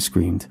 I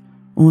screamed,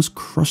 almost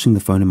crushing the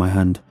phone in my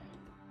hand.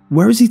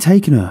 Where is he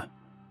taking her?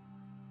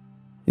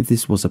 If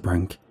this was a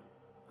prank,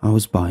 I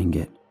was buying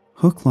it,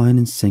 hook, line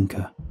and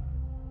sinker.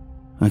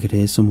 I could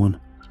hear someone,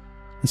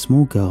 a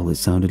small girl it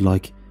sounded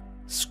like,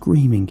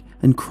 screaming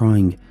and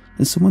crying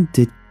as someone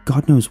did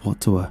God knows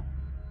what to her.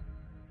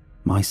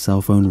 My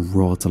cell phone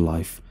roared to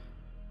life.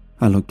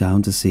 I looked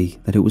down to see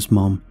that it was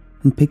Mom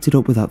and picked it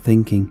up without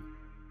thinking.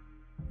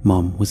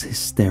 Mom was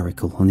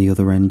hysterical on the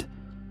other end.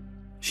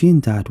 She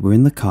and Dad were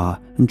in the car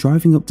and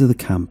driving up to the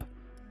camp.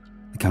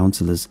 The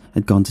counsellors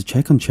had gone to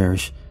check on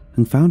Cherish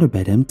and found her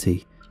bed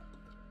empty.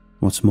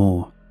 What's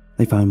more,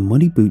 they found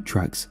muddy boot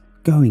tracks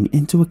going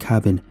into a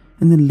cabin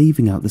and then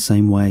leaving out the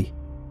same way.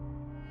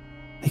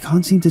 They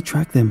can't seem to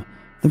track them.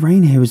 The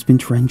rain here has been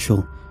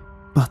torrential,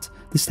 but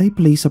the state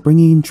police are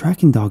bringing in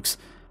tracking dogs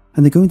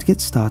and they're going to get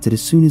started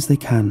as soon as they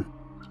can.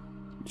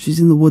 She's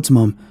in the woods,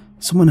 Mom.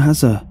 Someone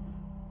has her,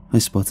 I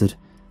sputtered,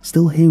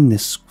 still hearing their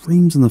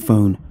screams on the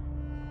phone.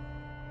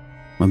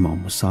 My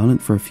mom was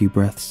silent for a few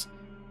breaths.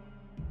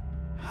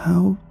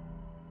 How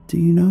do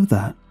you know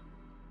that?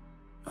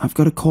 I've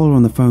got a caller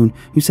on the phone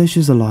who says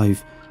she's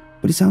alive,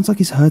 but it sounds like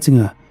he's hurting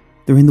her.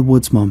 They're in the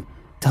woods, Mom.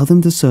 Tell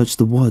them to search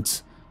the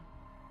woods.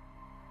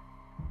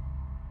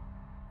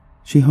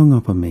 She hung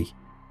up on me,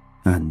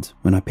 and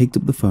when I picked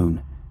up the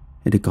phone,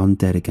 it had gone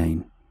dead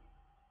again.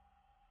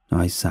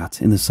 I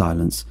sat in the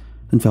silence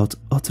and felt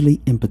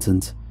utterly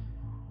impotent.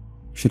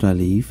 Should I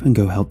leave and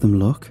go help them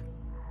look?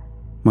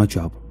 My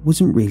job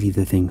wasn't really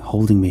the thing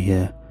holding me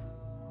here.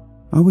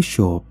 I was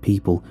sure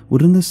people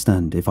would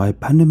understand if I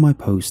abandoned my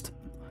post,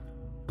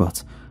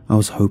 but I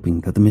was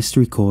hoping that the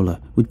mystery caller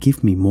would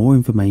give me more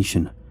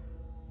information.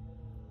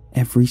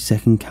 Every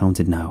second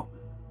counted now.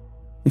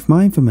 If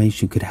my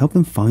information could help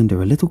them find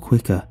her a little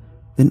quicker,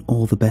 then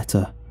all the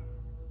better.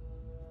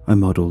 I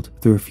muddled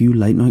through a few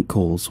late-night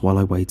calls while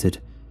I waited,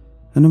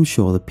 and I'm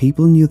sure the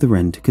people on the other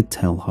end could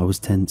tell I was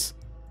tense.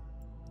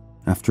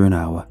 After an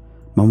hour,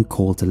 Mom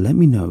called to let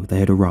me know they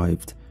had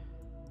arrived.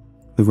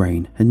 The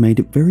rain had made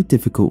it very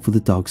difficult for the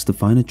dogs to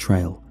find a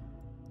trail,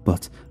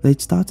 but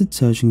they'd started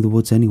searching the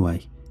woods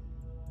anyway.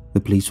 The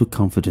police were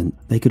confident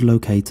they could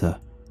locate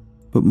her,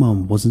 but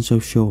Mom wasn't so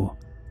sure.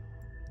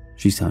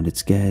 She sounded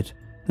scared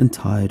and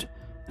tired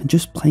and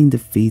just plain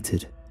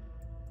defeated.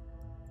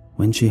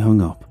 When she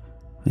hung up,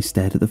 I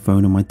stared at the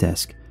phone on my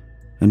desk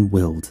and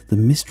willed the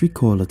mystery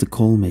caller to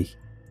call me.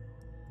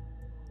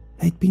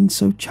 They'd been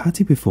so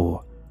chatty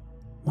before.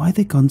 Why had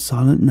they gone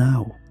silent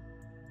now?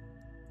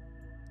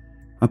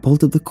 I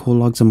pulled up the call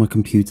logs on my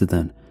computer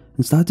then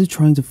and started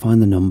trying to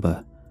find the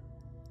number.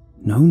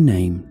 No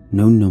name,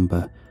 no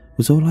number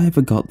was all I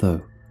ever got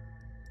though.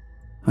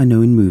 I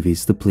know in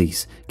movies the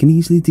police can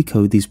easily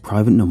decode these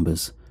private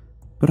numbers,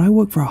 but I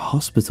work for a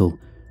hospital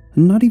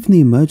and not even the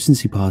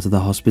emergency part of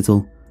the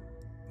hospital.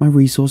 My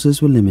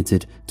resources were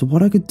limited to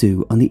what I could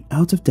do on the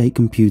out-of-date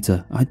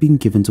computer I'd been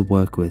given to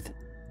work with.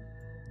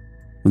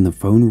 When the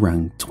phone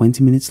rang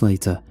 20 minutes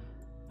later,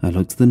 I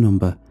looked at the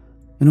number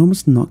and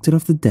almost knocked it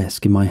off the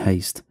desk in my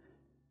haste.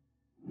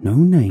 No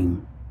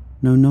name,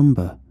 no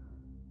number.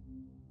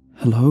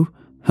 Hello?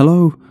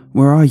 Hello?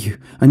 Where are you?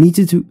 I need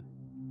you to...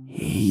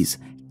 He's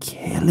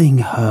killing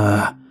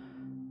her,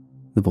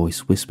 the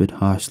voice whispered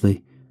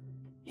harshly.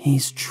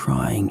 He's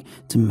trying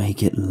to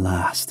make it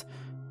last,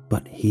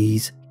 but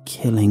he's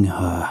killing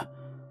her.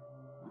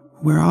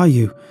 Where are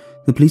you?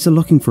 The police are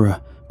looking for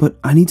her, but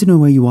I need to know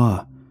where you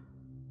are.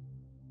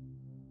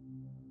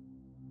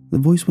 The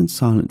voice went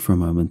silent for a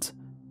moment,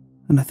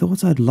 and I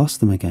thought I'd lost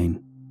them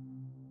again.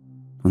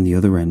 On the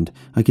other end,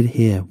 I could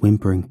hear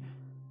whimpering,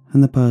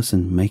 and the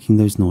person making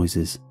those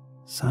noises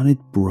sounded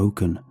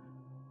broken.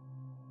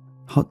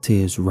 Hot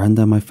tears ran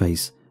down my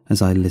face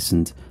as I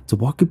listened to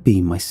what could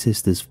be my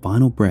sister's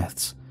final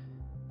breaths,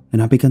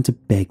 and I began to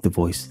beg the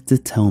voice to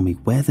tell me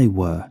where they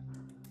were.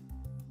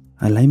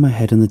 I lay my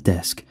head on the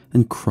desk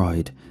and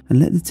cried and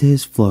let the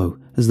tears flow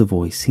as the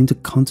voice seemed to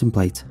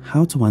contemplate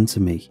how to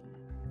answer me.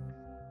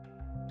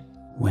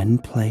 When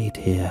played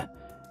here,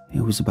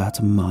 it was about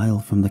a mile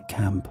from the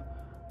camp,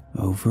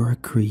 over a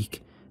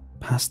creek,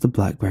 past the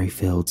blackberry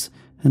fields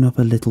and up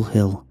a little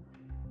hill.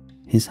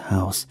 His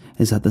house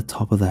is at the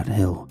top of that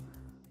hill.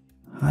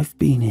 I've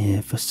been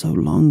here for so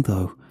long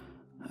though,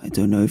 I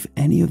don't know if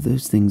any of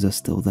those things are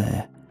still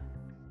there.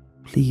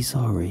 Please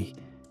hurry,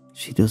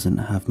 she doesn't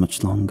have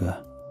much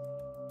longer.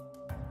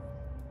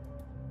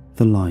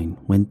 The line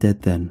went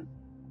dead then.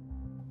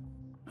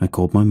 I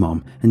called my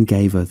mom and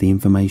gave her the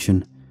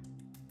information.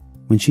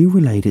 When she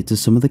relayed it to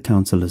some of the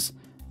counsellors,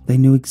 they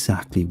knew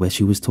exactly where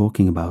she was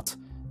talking about.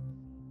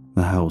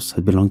 The house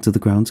had belonged to the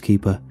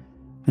groundskeeper,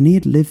 and he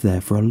had lived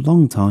there for a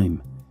long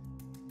time.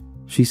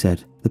 She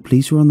said the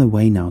police were on their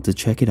way now to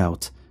check it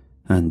out,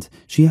 and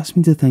she asked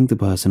me to thank the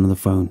person on the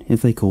phone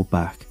if they called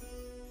back.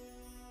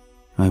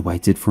 I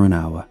waited for an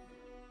hour,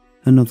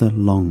 another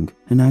long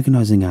and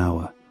agonizing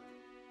hour,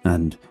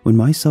 and when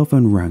my cell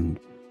phone rang,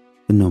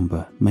 the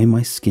number made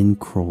my skin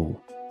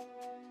crawl.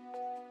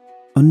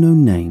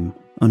 Unknown name,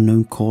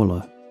 unknown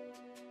caller.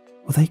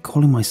 Were they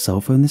calling my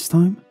cell phone this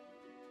time?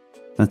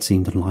 That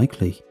seemed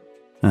unlikely,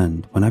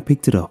 and when I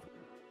picked it up,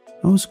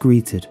 I was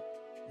greeted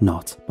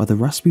not by the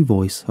raspy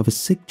voice of a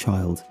sick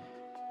child,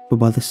 but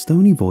by the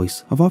stony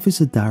voice of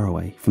Officer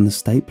Darroway from the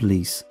state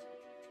police.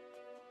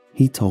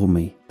 He told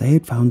me they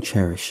had found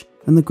Cherish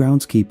and the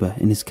groundskeeper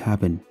in his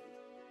cabin.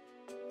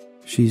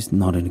 She's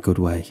not in a good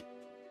way.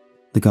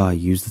 The guy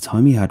used the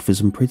time he had for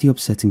some pretty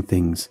upsetting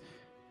things.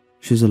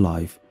 She's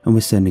alive, and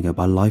we're sending her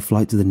by life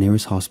flight to the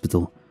nearest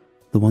hospital,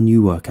 the one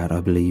you work at,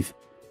 I believe.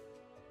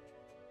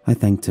 I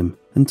thanked him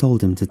and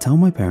told him to tell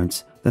my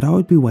parents that I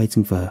would be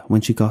waiting for her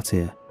when she got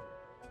here.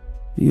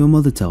 Your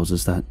mother tells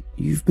us that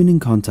you've been in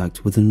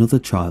contact with another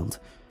child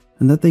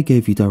and that they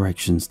gave you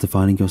directions to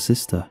finding your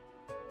sister.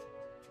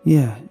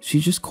 Yeah,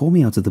 she just called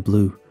me out of the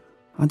blue.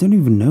 I don't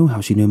even know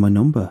how she knew my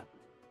number.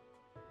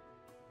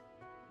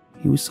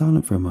 He was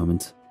silent for a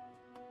moment.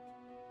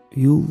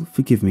 You'll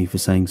forgive me for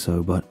saying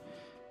so, but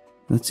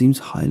that seems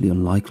highly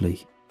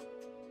unlikely.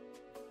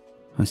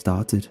 I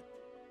started.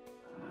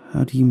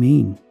 How do you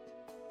mean?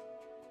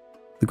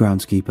 The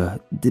groundskeeper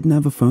didn't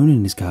have a phone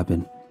in his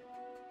cabin.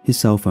 His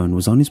cell phone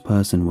was on his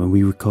person when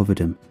we recovered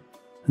him,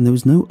 and there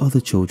was no other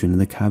children in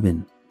the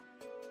cabin.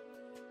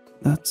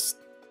 That's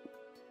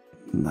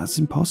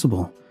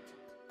impossible.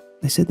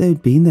 They said they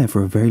had been there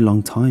for a very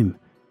long time.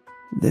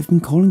 They've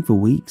been calling for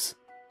weeks.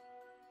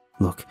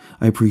 Look,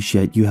 I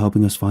appreciate you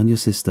helping us find your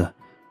sister,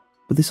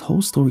 but this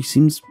whole story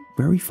seems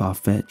very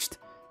far-fetched.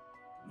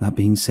 That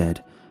being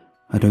said,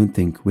 I don't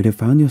think we'd have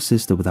found your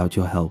sister without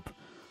your help.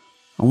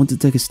 I want to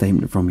take a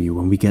statement from you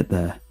when we get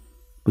there,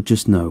 but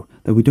just know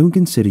that we don't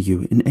consider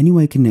you in any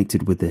way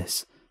connected with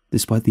this,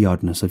 despite the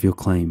oddness of your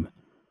claim.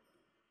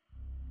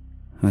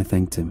 I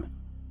thanked him,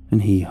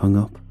 and he hung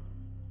up.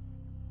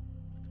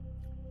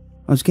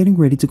 I was getting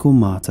ready to call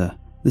Marta,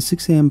 the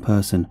 6 a.m.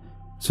 person,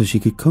 so she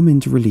could come in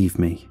to relieve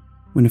me,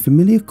 when a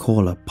familiar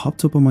caller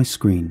popped up on my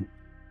screen.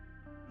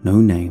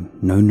 No name,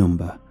 no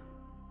number,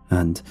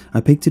 and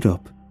I picked it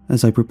up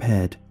as I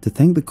prepared to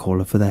thank the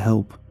caller for their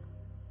help.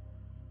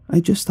 I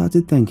just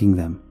started thanking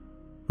them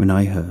when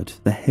I heard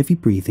the heavy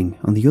breathing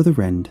on the other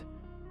end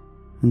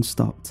and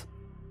stopped.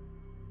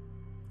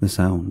 The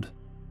sound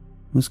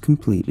was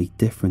completely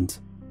different.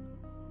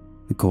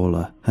 The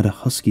caller had a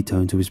husky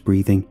tone to his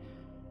breathing,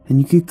 and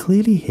you could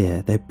clearly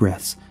hear their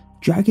breaths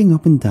dragging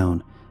up and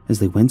down as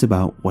they went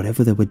about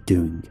whatever they were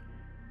doing.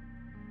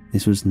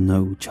 This was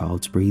no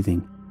child's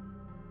breathing.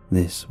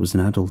 This was an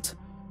adult.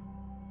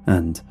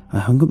 And I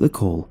hung up the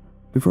call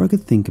before I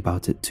could think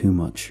about it too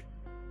much.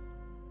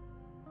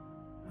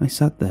 I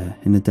sat there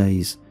in a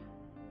daze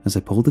as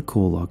I pulled the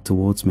call log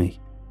towards me.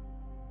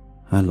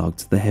 I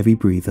logged the heavy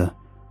breather,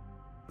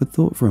 but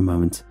thought for a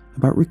moment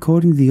about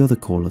recording the other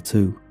caller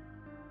too.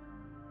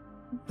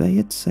 They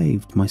had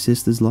saved my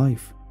sister's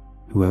life,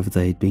 whoever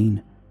they had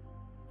been,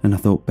 and I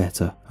thought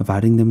better of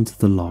adding them to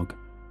the log.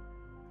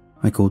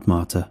 I called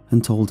Marta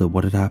and told her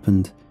what had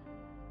happened.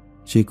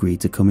 She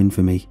agreed to come in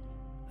for me,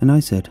 and I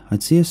said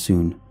I'd see her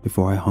soon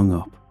before I hung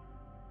up.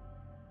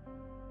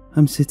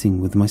 I'm sitting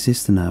with my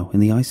sister now in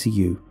the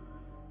ICU,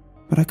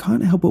 but I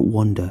can't help but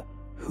wonder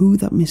who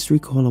that mystery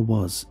caller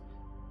was.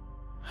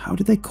 How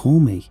did they call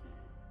me?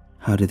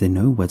 How did they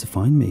know where to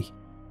find me?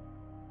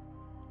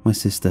 My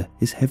sister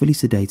is heavily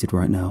sedated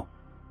right now,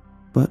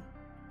 but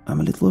I'm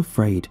a little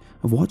afraid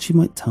of what she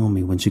might tell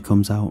me when she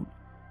comes out.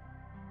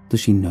 Does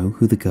she know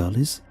who the girl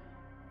is?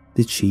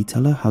 Did she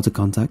tell her how to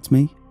contact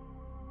me?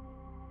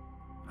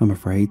 I'm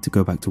afraid to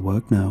go back to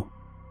work now.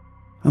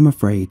 I'm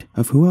afraid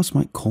of who else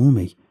might call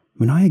me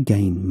when I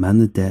again man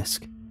the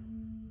desk.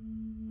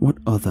 What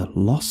other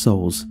lost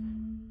souls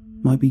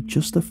might be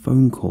just a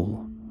phone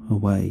call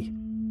away?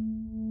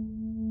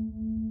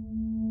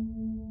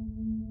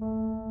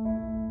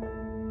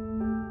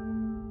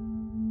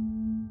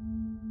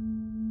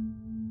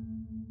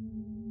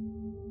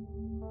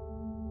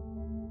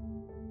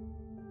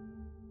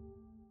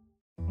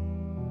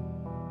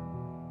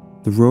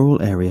 The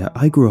rural area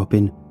I grew up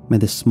in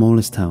made the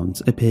smallest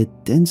towns appear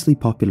densely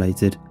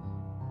populated.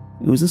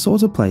 It was the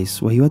sort of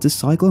place where you had to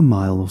cycle a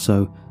mile or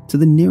so to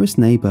the nearest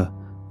neighbour,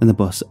 and the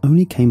bus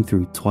only came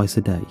through twice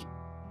a day.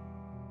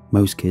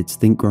 Most kids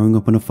think growing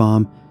up on a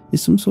farm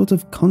is some sort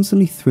of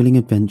constantly thrilling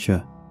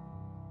adventure.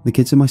 The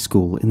kids at my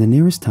school in the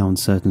nearest town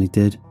certainly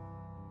did.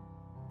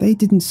 They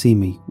didn't see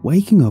me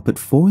waking up at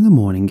 4 in the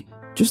morning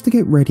just to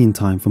get ready in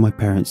time for my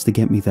parents to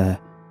get me there,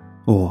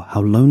 or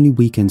how lonely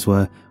weekends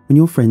were when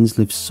your friends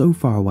lived so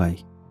far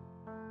away.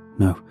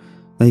 No,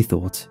 they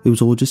thought it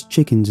was all just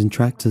chickens and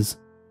tractors.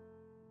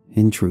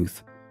 In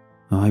truth,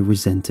 I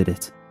resented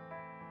it.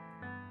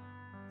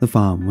 The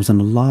farm was on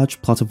a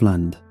large plot of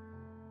land.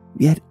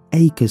 We had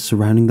acres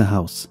surrounding the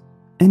house,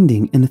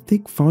 ending in a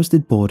thick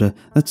forested border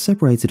that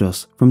separated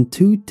us from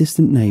 2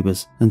 distant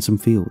neighbours and some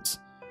fields.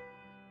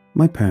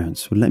 My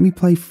parents would let me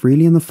play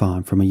freely on the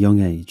farm from a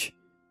young age.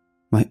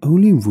 My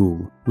only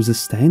rule was to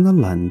stay on the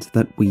land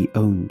that we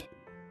owned.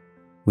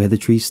 Where the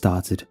trees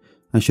started,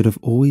 I should have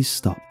always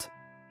stopped.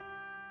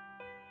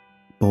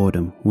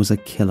 Boredom was a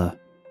killer.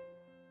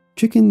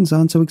 Chickens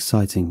aren't so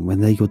exciting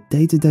when they're your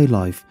day-to-day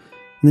life,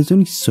 and there's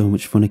only so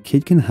much fun a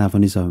kid can have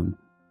on his own.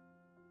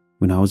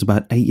 When I was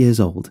about 8 years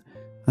old,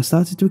 I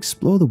started to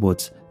explore the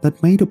woods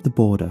that made up the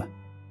border.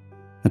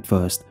 At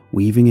first,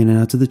 weaving in and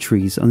out of the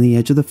trees on the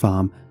edge of the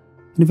farm,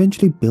 and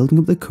eventually building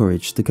up the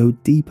courage to go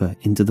deeper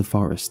into the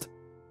forest.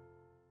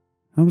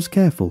 I was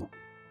careful,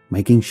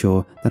 making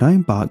sure that I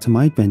embarked on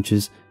my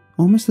adventures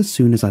almost as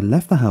soon as I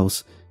left the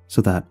house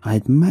so that I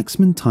had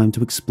maximum time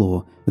to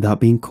explore without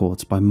being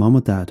caught by Mum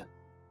or Dad.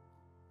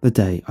 The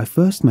day I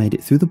first made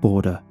it through the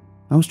border,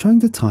 I was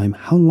trying to time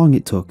how long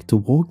it took to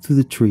walk through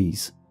the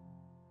trees.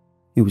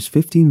 It was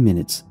 15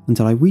 minutes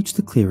until I reached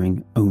the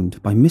clearing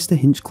owned by Mr.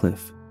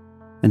 Hinchcliffe,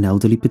 an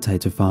elderly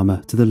potato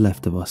farmer to the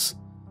left of us.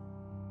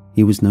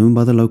 He was known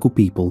by the local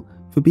people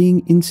for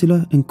being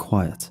insular and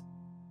quiet.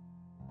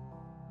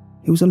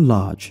 It was a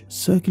large,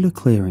 circular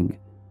clearing,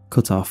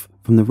 cut off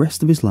from the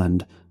rest of his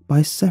land by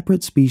a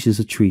separate species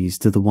of trees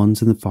to the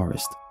ones in the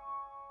forest.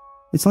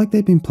 It's like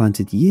they'd been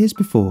planted years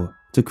before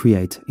to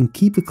create and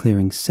keep the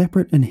clearing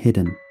separate and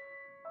hidden.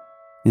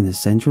 In the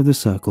centre of the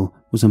circle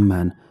was a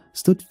man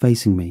stood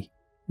facing me,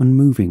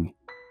 unmoving.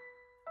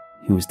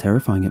 He was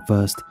terrifying at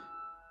first,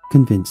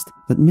 convinced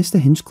that Mr.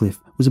 Hinchcliffe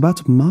was about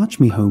to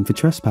march me home for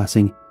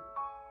trespassing.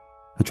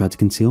 I tried to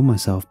conceal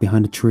myself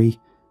behind a tree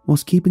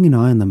whilst keeping an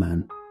eye on the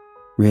man,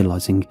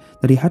 realising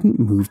that he hadn't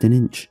moved an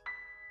inch.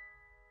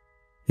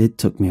 It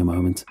took me a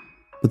moment,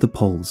 but the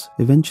poles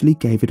eventually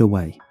gave it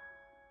away.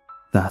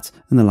 That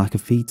and the lack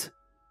of feet.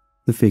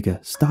 The figure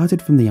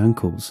started from the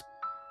ankles.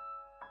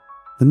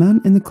 The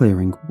man in the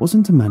clearing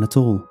wasn't a man at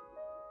all.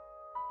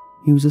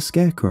 He was a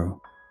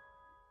scarecrow.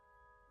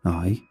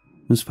 I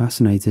was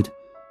fascinated.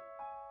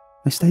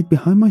 I stayed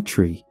behind my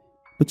tree,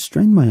 but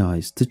strained my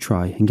eyes to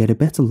try and get a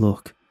better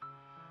look.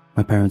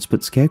 My parents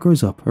put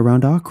scarecrows up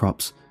around our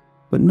crops,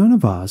 but none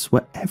of ours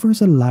were ever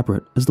as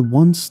elaborate as the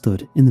one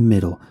stood in the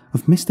middle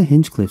of Mr.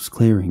 Hinchcliffe's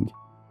clearing.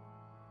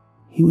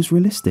 He was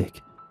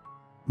realistic,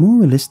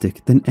 more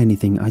realistic than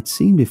anything I'd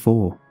seen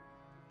before.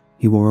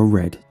 He wore a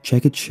red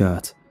checkered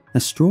shirt, a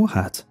straw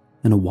hat,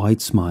 and a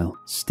wide smile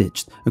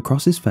stitched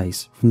across his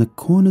face from the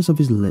corners of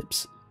his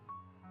lips.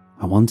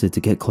 I wanted to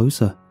get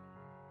closer,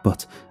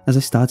 but as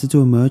I started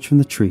to emerge from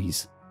the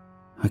trees,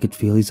 I could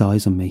feel his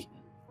eyes on me,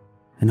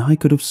 and I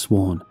could have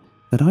sworn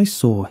that I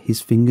saw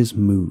his fingers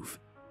move.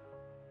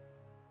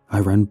 I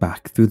ran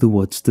back through the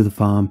woods to the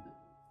farm,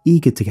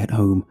 eager to get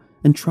home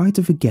and try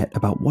to forget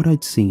about what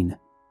I'd seen,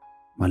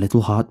 my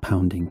little heart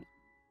pounding.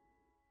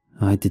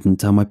 I didn't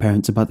tell my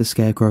parents about the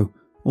scarecrow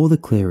or the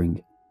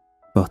clearing,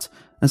 but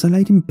as I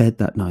laid in bed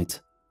that night,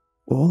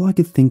 all I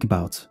could think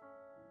about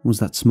was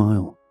that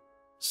smile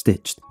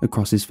stitched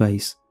across his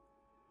face.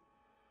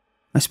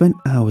 I spent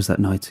hours that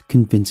night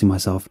convincing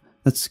myself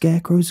that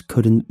scarecrows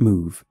couldn't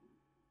move.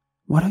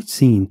 What I'd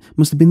seen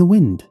must have been the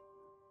wind.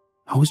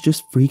 I was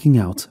just freaking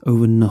out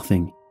over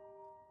nothing.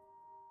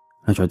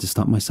 I tried to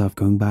stop myself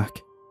going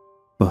back,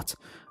 but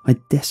I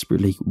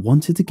desperately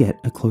wanted to get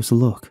a closer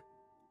look.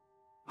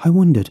 I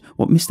wondered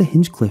what Mr.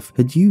 Hinchcliffe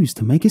had used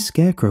to make his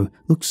scarecrow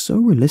look so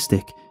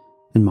realistic,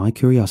 and my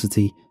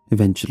curiosity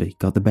eventually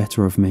got the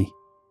better of me.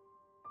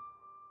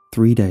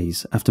 3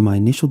 days after my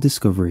initial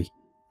discovery,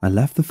 I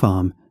left the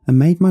farm and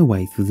made my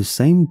way through the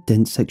same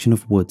dense section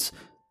of woods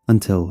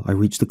until I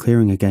reached the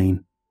clearing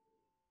again.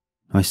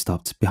 I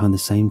stopped behind the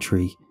same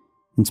tree,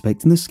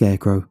 inspecting the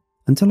scarecrow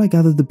until I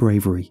gathered the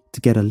bravery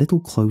to get a little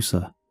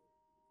closer.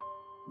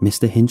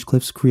 Mr.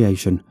 Hinchcliffe's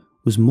creation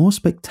was more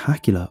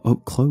spectacular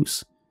up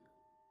close.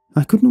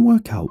 I couldn't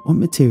work out what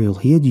material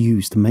he had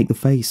used to make the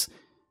face,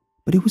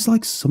 but it was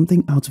like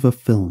something out of a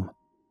film.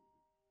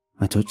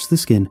 I touched the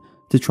skin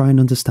to try and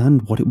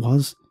understand what it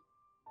was,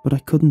 but I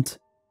couldn't.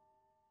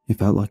 It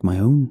felt like my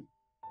own,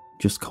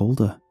 just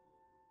colder.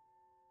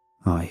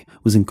 I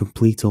was in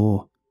complete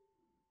awe.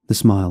 The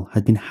smile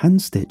had been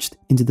hand-stitched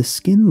into the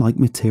skin-like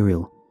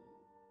material.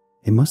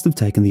 It must have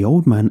taken the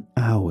old man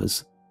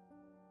hours.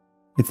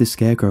 If the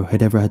scarecrow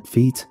had ever had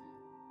feet,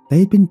 they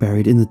had been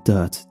buried in the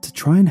dirt to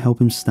try and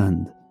help him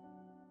stand.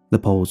 The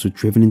poles were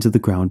driven into the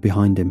ground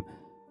behind him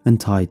and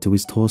tied to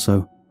his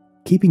torso,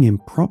 keeping him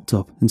propped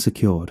up and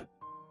secured.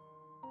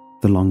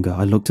 The longer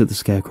I looked at the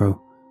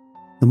scarecrow,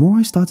 the more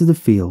I started to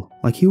feel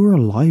like he were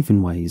alive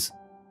in ways.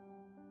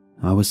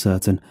 I was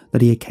certain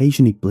that he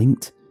occasionally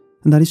blinked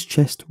and that his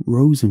chest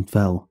rose and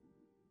fell.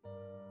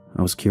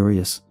 I was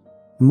curious,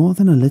 and more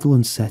than a little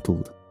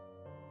unsettled,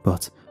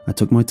 but I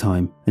took my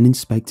time and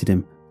inspected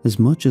him as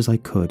much as I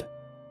could.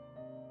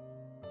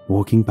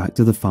 Walking back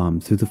to the farm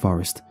through the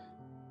forest,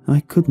 I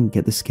couldn't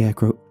get the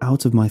scarecrow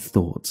out of my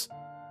thoughts.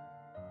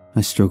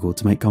 I struggled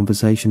to make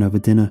conversation over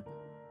dinner,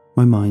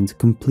 my mind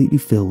completely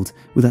filled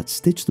with that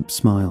stitched-up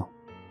smile.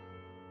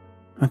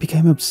 I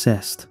became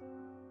obsessed.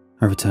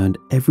 I returned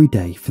every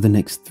day for the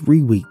next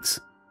 3 weeks.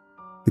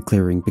 The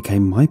clearing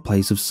became my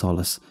place of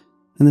solace,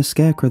 and the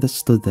scarecrow that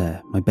stood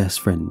there my best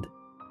friend.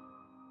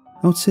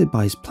 I would sit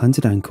by his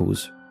planted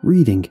ankles,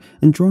 reading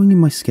and drawing in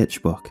my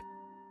sketchbook.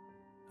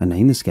 I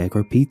named the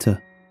scarecrow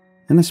Peter,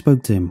 and I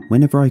spoke to him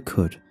whenever I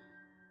could.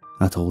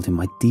 I told him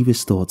my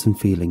deepest thoughts and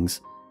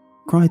feelings,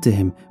 cried to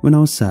him when I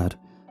was sad,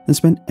 and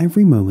spent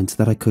every moment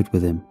that I could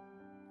with him.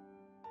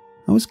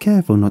 I was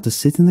careful not to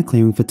sit in the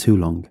clearing for too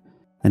long,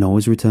 and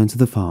always returned to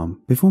the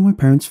farm before my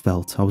parents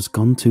felt I was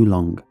gone too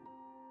long.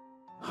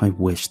 I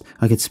wished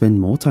I could spend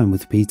more time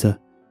with Peter.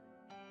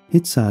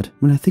 It's sad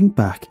when I think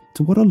back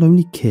to what a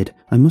lonely kid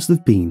I must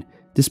have been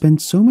to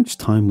spend so much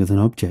time with an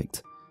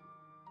object,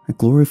 a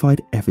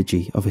glorified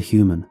effigy of a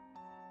human.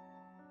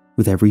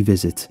 With every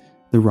visit,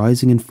 the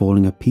rising and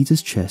falling of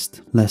Peter's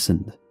chest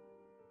lessened.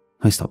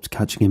 I stopped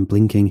catching him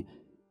blinking,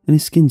 and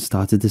his skin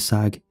started to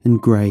sag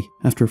and grey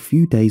after a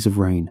few days of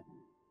rain.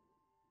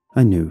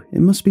 I knew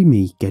it must be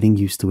me getting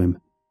used to him,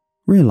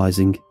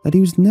 realising that he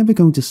was never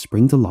going to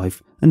spring to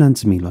life and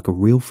answer me like a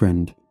real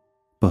friend,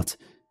 but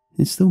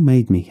it still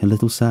made me a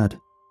little sad.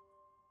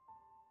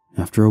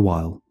 After a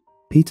while,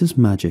 Peter's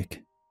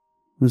magic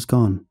was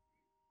gone.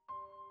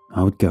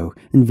 I would go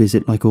and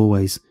visit like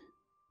always,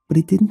 but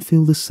it didn't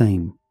feel the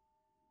same.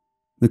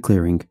 The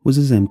clearing was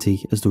as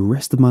empty as the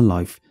rest of my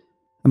life,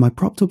 and my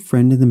propped-up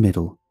friend in the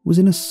middle was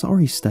in a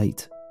sorry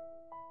state.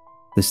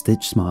 The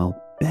stitched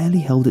smile barely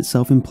held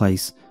itself in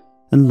place,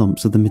 and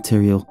lumps of the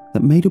material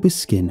that made up his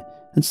skin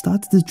had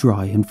started to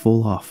dry and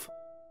fall off.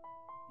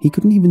 He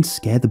couldn't even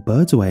scare the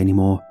birds away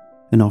anymore,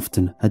 and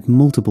often had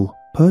multiple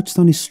perched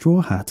on his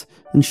straw hat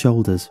and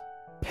shoulders,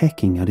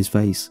 pecking at his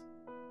face.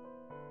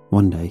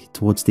 One day,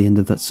 towards the end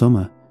of that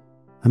summer,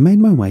 I made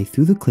my way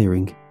through the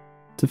clearing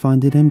to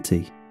find it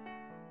empty.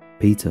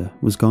 Peter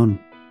was gone.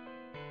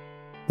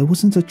 There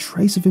wasn't a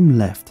trace of him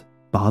left,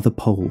 bar the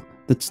pole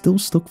that still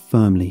stuck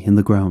firmly in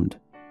the ground.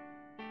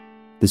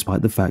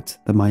 Despite the fact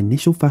that my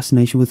initial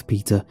fascination with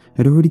Peter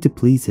had already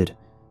depleted,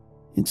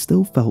 it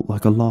still felt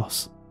like a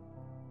loss.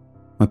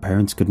 My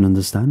parents couldn't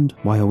understand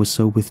why I was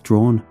so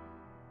withdrawn.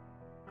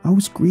 I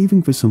was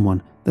grieving for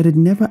someone that had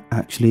never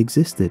actually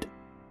existed.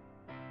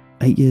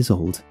 8 years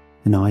old,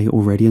 and I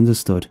already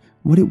understood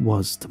what it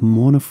was to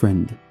mourn a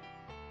friend.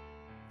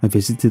 I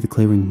visited the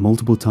clearing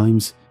multiple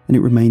times, and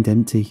it remained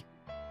empty.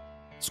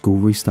 School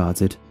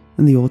restarted,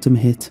 and the autumn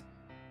hit,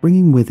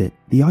 bringing with it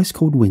the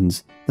ice-cold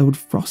winds that would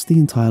frost the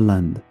entire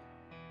land.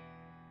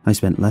 I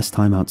spent less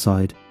time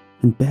outside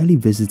and barely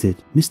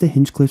visited Mr.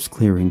 Hinchcliffe's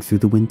clearing through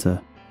the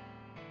winter.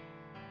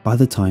 By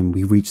the time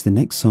we reached the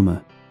next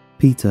summer,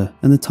 Peter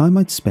and the time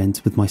I'd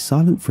spent with my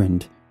silent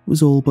friend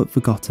was all but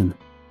forgotten.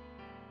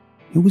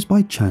 It was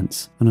by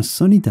chance on a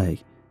sunny day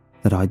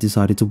that I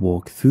decided to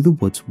walk through the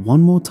woods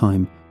one more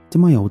time to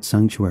my old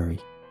sanctuary.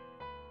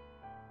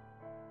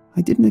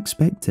 I didn't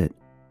expect it.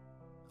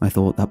 I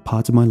thought that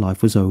part of my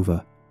life was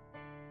over.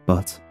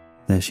 But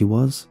there she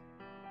was.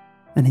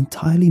 An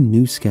entirely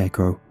new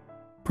scarecrow,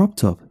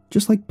 propped up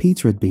just like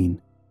Peter had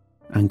been,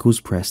 ankles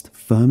pressed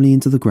firmly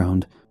into the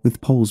ground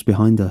with poles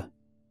behind her.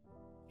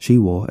 She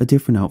wore a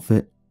different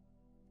outfit,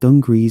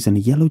 dungarees and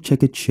a yellow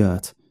checkered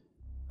shirt,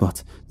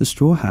 but the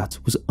straw hat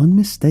was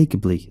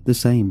unmistakably the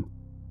same.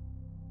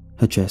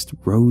 Her chest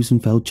rose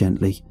and fell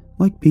gently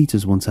like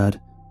Peter's once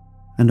had,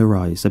 and her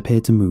eyes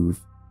appeared to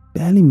move,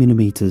 barely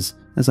millimeters,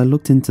 as I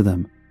looked into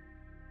them.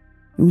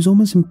 It was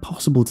almost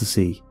impossible to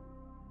see,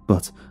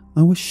 but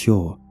I was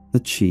sure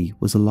that she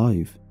was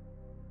alive.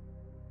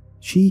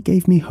 She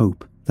gave me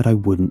hope that I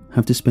wouldn't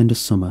have to spend a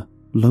summer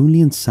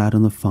lonely and sad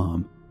on the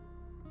farm.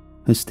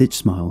 Her stitched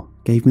smile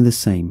gave me the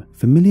same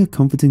familiar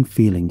comforting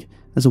feeling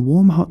as a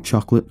warm hot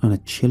chocolate on a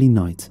chilly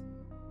night.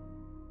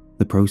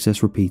 The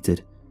process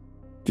repeated,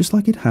 just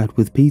like it had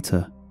with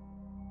Peter.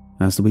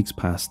 As the weeks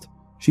passed,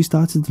 she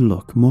started to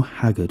look more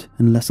haggard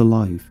and less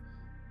alive.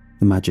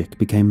 The magic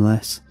became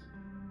less,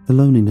 the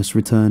loneliness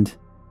returned,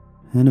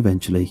 and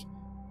eventually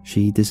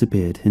she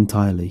disappeared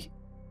entirely.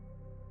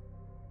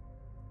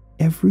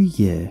 Every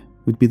year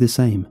would be the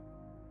same.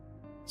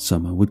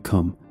 Summer would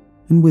come,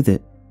 and with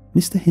it,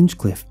 Mr.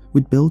 Hinchcliffe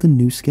would build a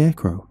new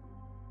scarecrow.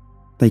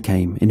 They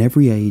came in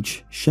every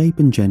age, shape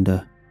and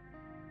gender.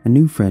 A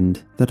new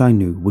friend that I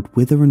knew would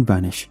wither and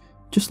vanish,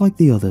 just like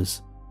the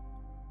others.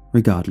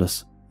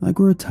 Regardless, I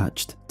grew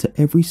attached to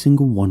every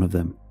single one of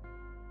them.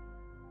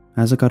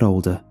 As I got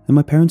older and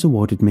my parents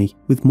awarded me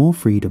with more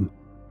freedom,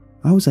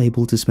 I was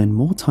able to spend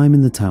more time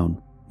in the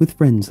town with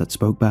friends that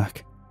spoke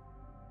back.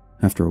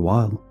 After a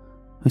while,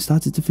 I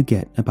started to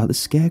forget about the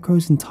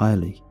scarecrows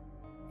entirely,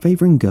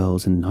 favouring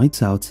girls and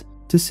nights out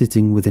to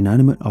sitting with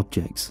inanimate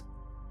objects.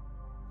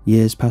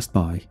 Years passed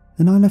by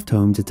and I left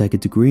home to take a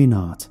degree in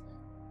art.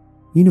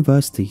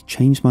 University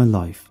changed my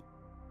life.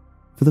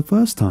 For the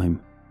first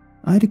time,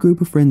 I had a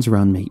group of friends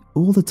around me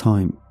all the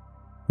time,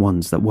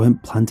 ones that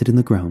weren't planted in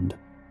the ground.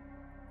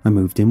 I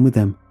moved in with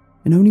them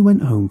and only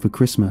went home for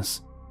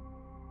Christmas.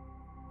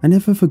 I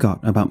never forgot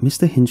about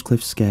Mr.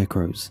 Hinchcliffe's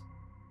scarecrows.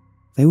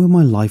 They were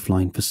my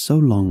lifeline for so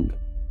long,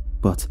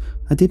 but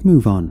I did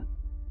move on.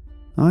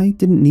 I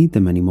didn't need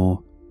them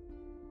anymore.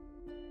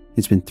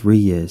 It's been 3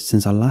 years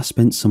since I last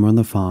spent summer on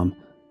the farm,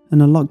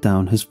 and a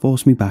lockdown has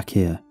forced me back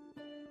here.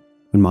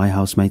 When my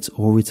housemates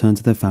all returned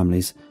to their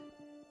families,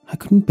 I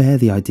couldn't bear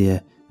the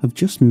idea of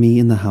just me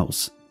in the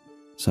house,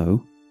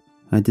 so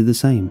I did the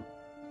same.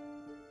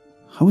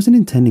 I wasn't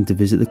intending to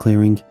visit the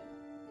clearing.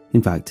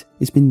 In fact,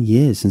 it's been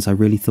years since I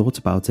really thought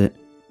about it.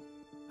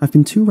 I've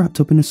been too wrapped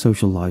up in a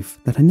social life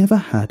that I never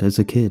had as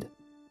a kid.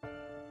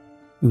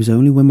 It was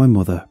only when my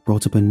mother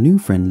brought up a new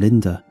friend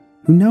Linda,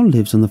 who now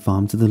lives on the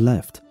farm to the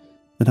left,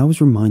 that I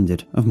was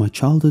reminded of my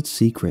childhood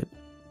secret,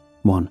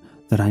 one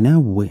that I now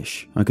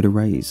wish I could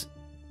erase.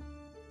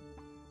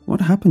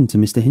 "What happened to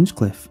Mr.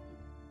 Hinchcliffe?"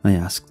 I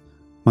asked,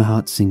 my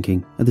heart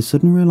sinking at the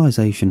sudden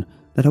realization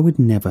that I would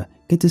never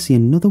get to see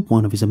another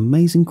one of his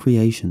amazing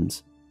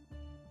creations.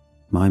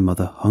 My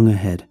mother hung her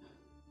head,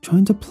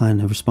 trying to plan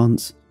a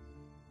response.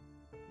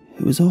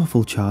 "It was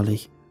awful,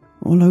 Charlie,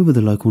 all over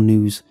the local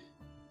news.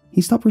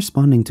 He stopped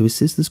responding to his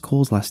sister's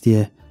calls last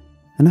year,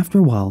 and after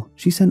a while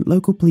she sent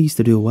local police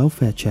to do a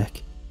welfare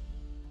check.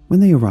 When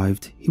they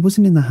arrived, he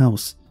wasn't in the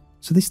house,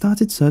 so they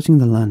started searching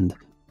the land,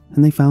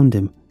 and they found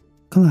him,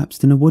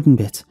 collapsed in a wooden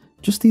bit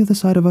just the other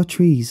side of our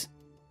trees.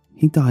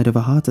 He died of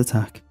a heart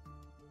attack."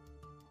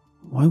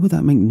 "Why would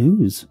that make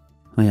news?"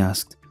 I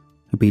asked,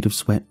 a bead of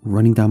sweat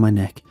running down my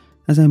neck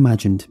as I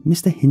imagined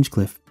Mr.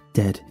 Hinchcliffe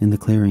dead in the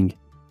clearing.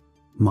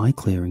 My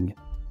clearing.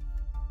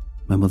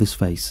 My mother's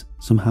face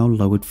somehow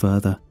lowered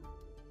further.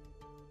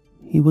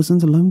 "He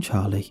wasn't alone,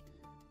 Charlie.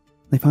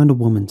 They found a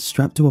woman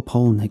strapped to a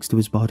pole next to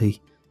his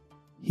body.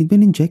 He'd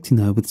been injecting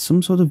her with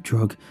some sort of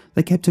drug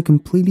that kept her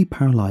completely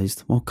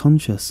paralyzed while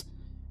conscious.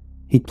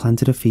 He'd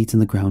planted her feet in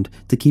the ground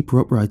to keep her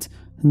upright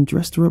and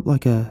dressed her up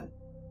like a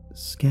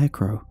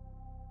scarecrow.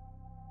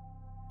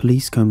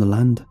 Police combed the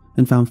land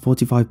and found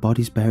 45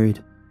 bodies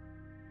buried.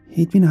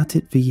 He'd been at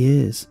it for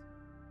years."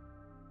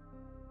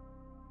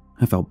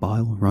 I felt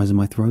bile rise in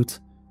my throat.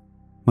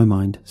 My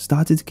mind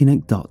started to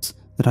connect dots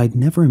that I'd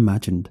never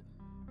imagined.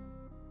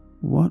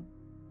 "What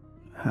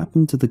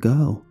happened to the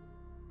girl?"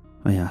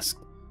 I asked.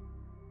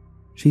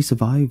 "She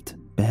survived,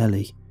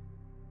 barely.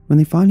 When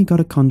they finally got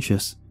her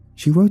conscious,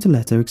 she wrote a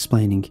letter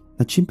explaining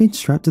that she'd been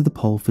strapped to the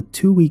pole for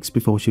 2 weeks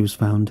before she was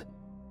found.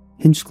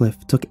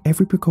 Hinchcliffe took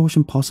every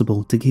precaution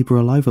possible to keep her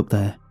alive up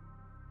there.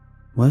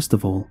 Worst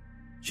of all,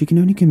 she can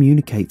only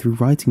communicate through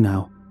writing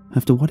now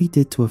after what he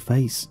did to her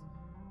face.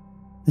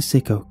 The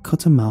sicko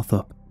cut her mouth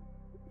up,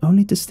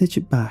 only to stitch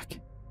it back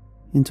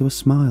into a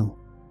smile.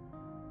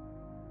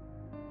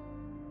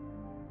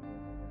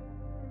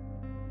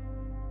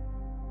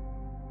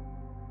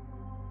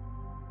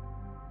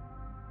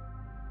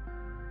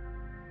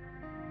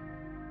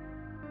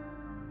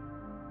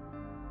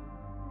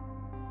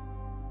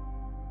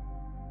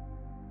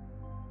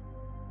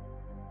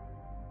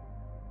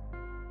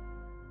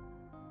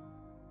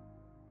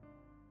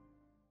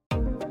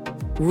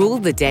 Rule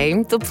the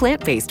day the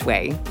plant-based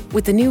way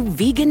with the new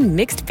vegan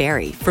mixed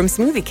berry from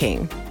Smoothie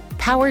King.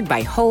 Powered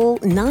by whole,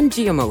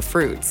 non-GMO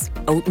fruits,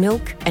 oat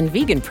milk, and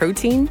vegan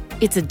protein,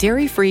 it's a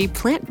dairy-free,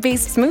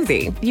 plant-based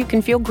smoothie you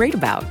can feel great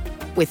about.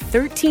 With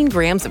 13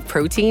 grams of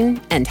protein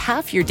and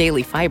half your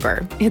daily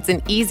fiber, it's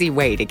an easy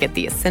way to get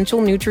the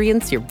essential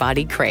nutrients your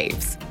body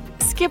craves.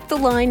 Skip the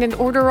line and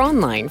order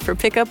online for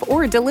pickup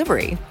or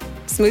delivery.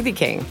 Smoothie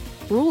King.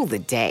 Rule the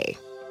day.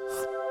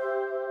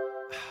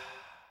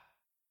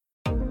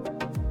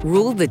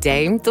 Rule the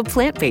day the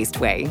plant-based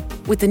way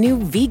with the new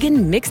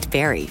vegan mixed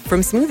berry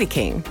from Smoothie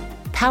King.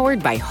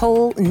 Powered by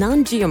whole,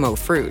 non-GMO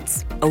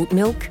fruits, oat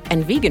milk,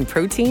 and vegan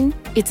protein,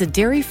 it's a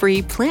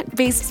dairy-free,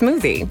 plant-based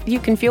smoothie you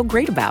can feel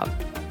great about.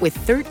 With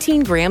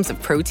 13 grams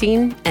of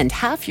protein and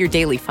half your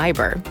daily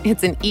fiber,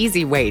 it's an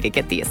easy way to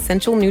get the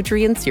essential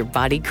nutrients your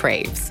body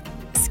craves.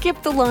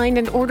 Skip the line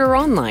and order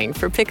online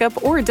for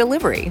pickup or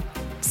delivery.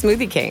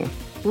 Smoothie King.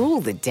 Rule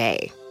the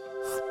day.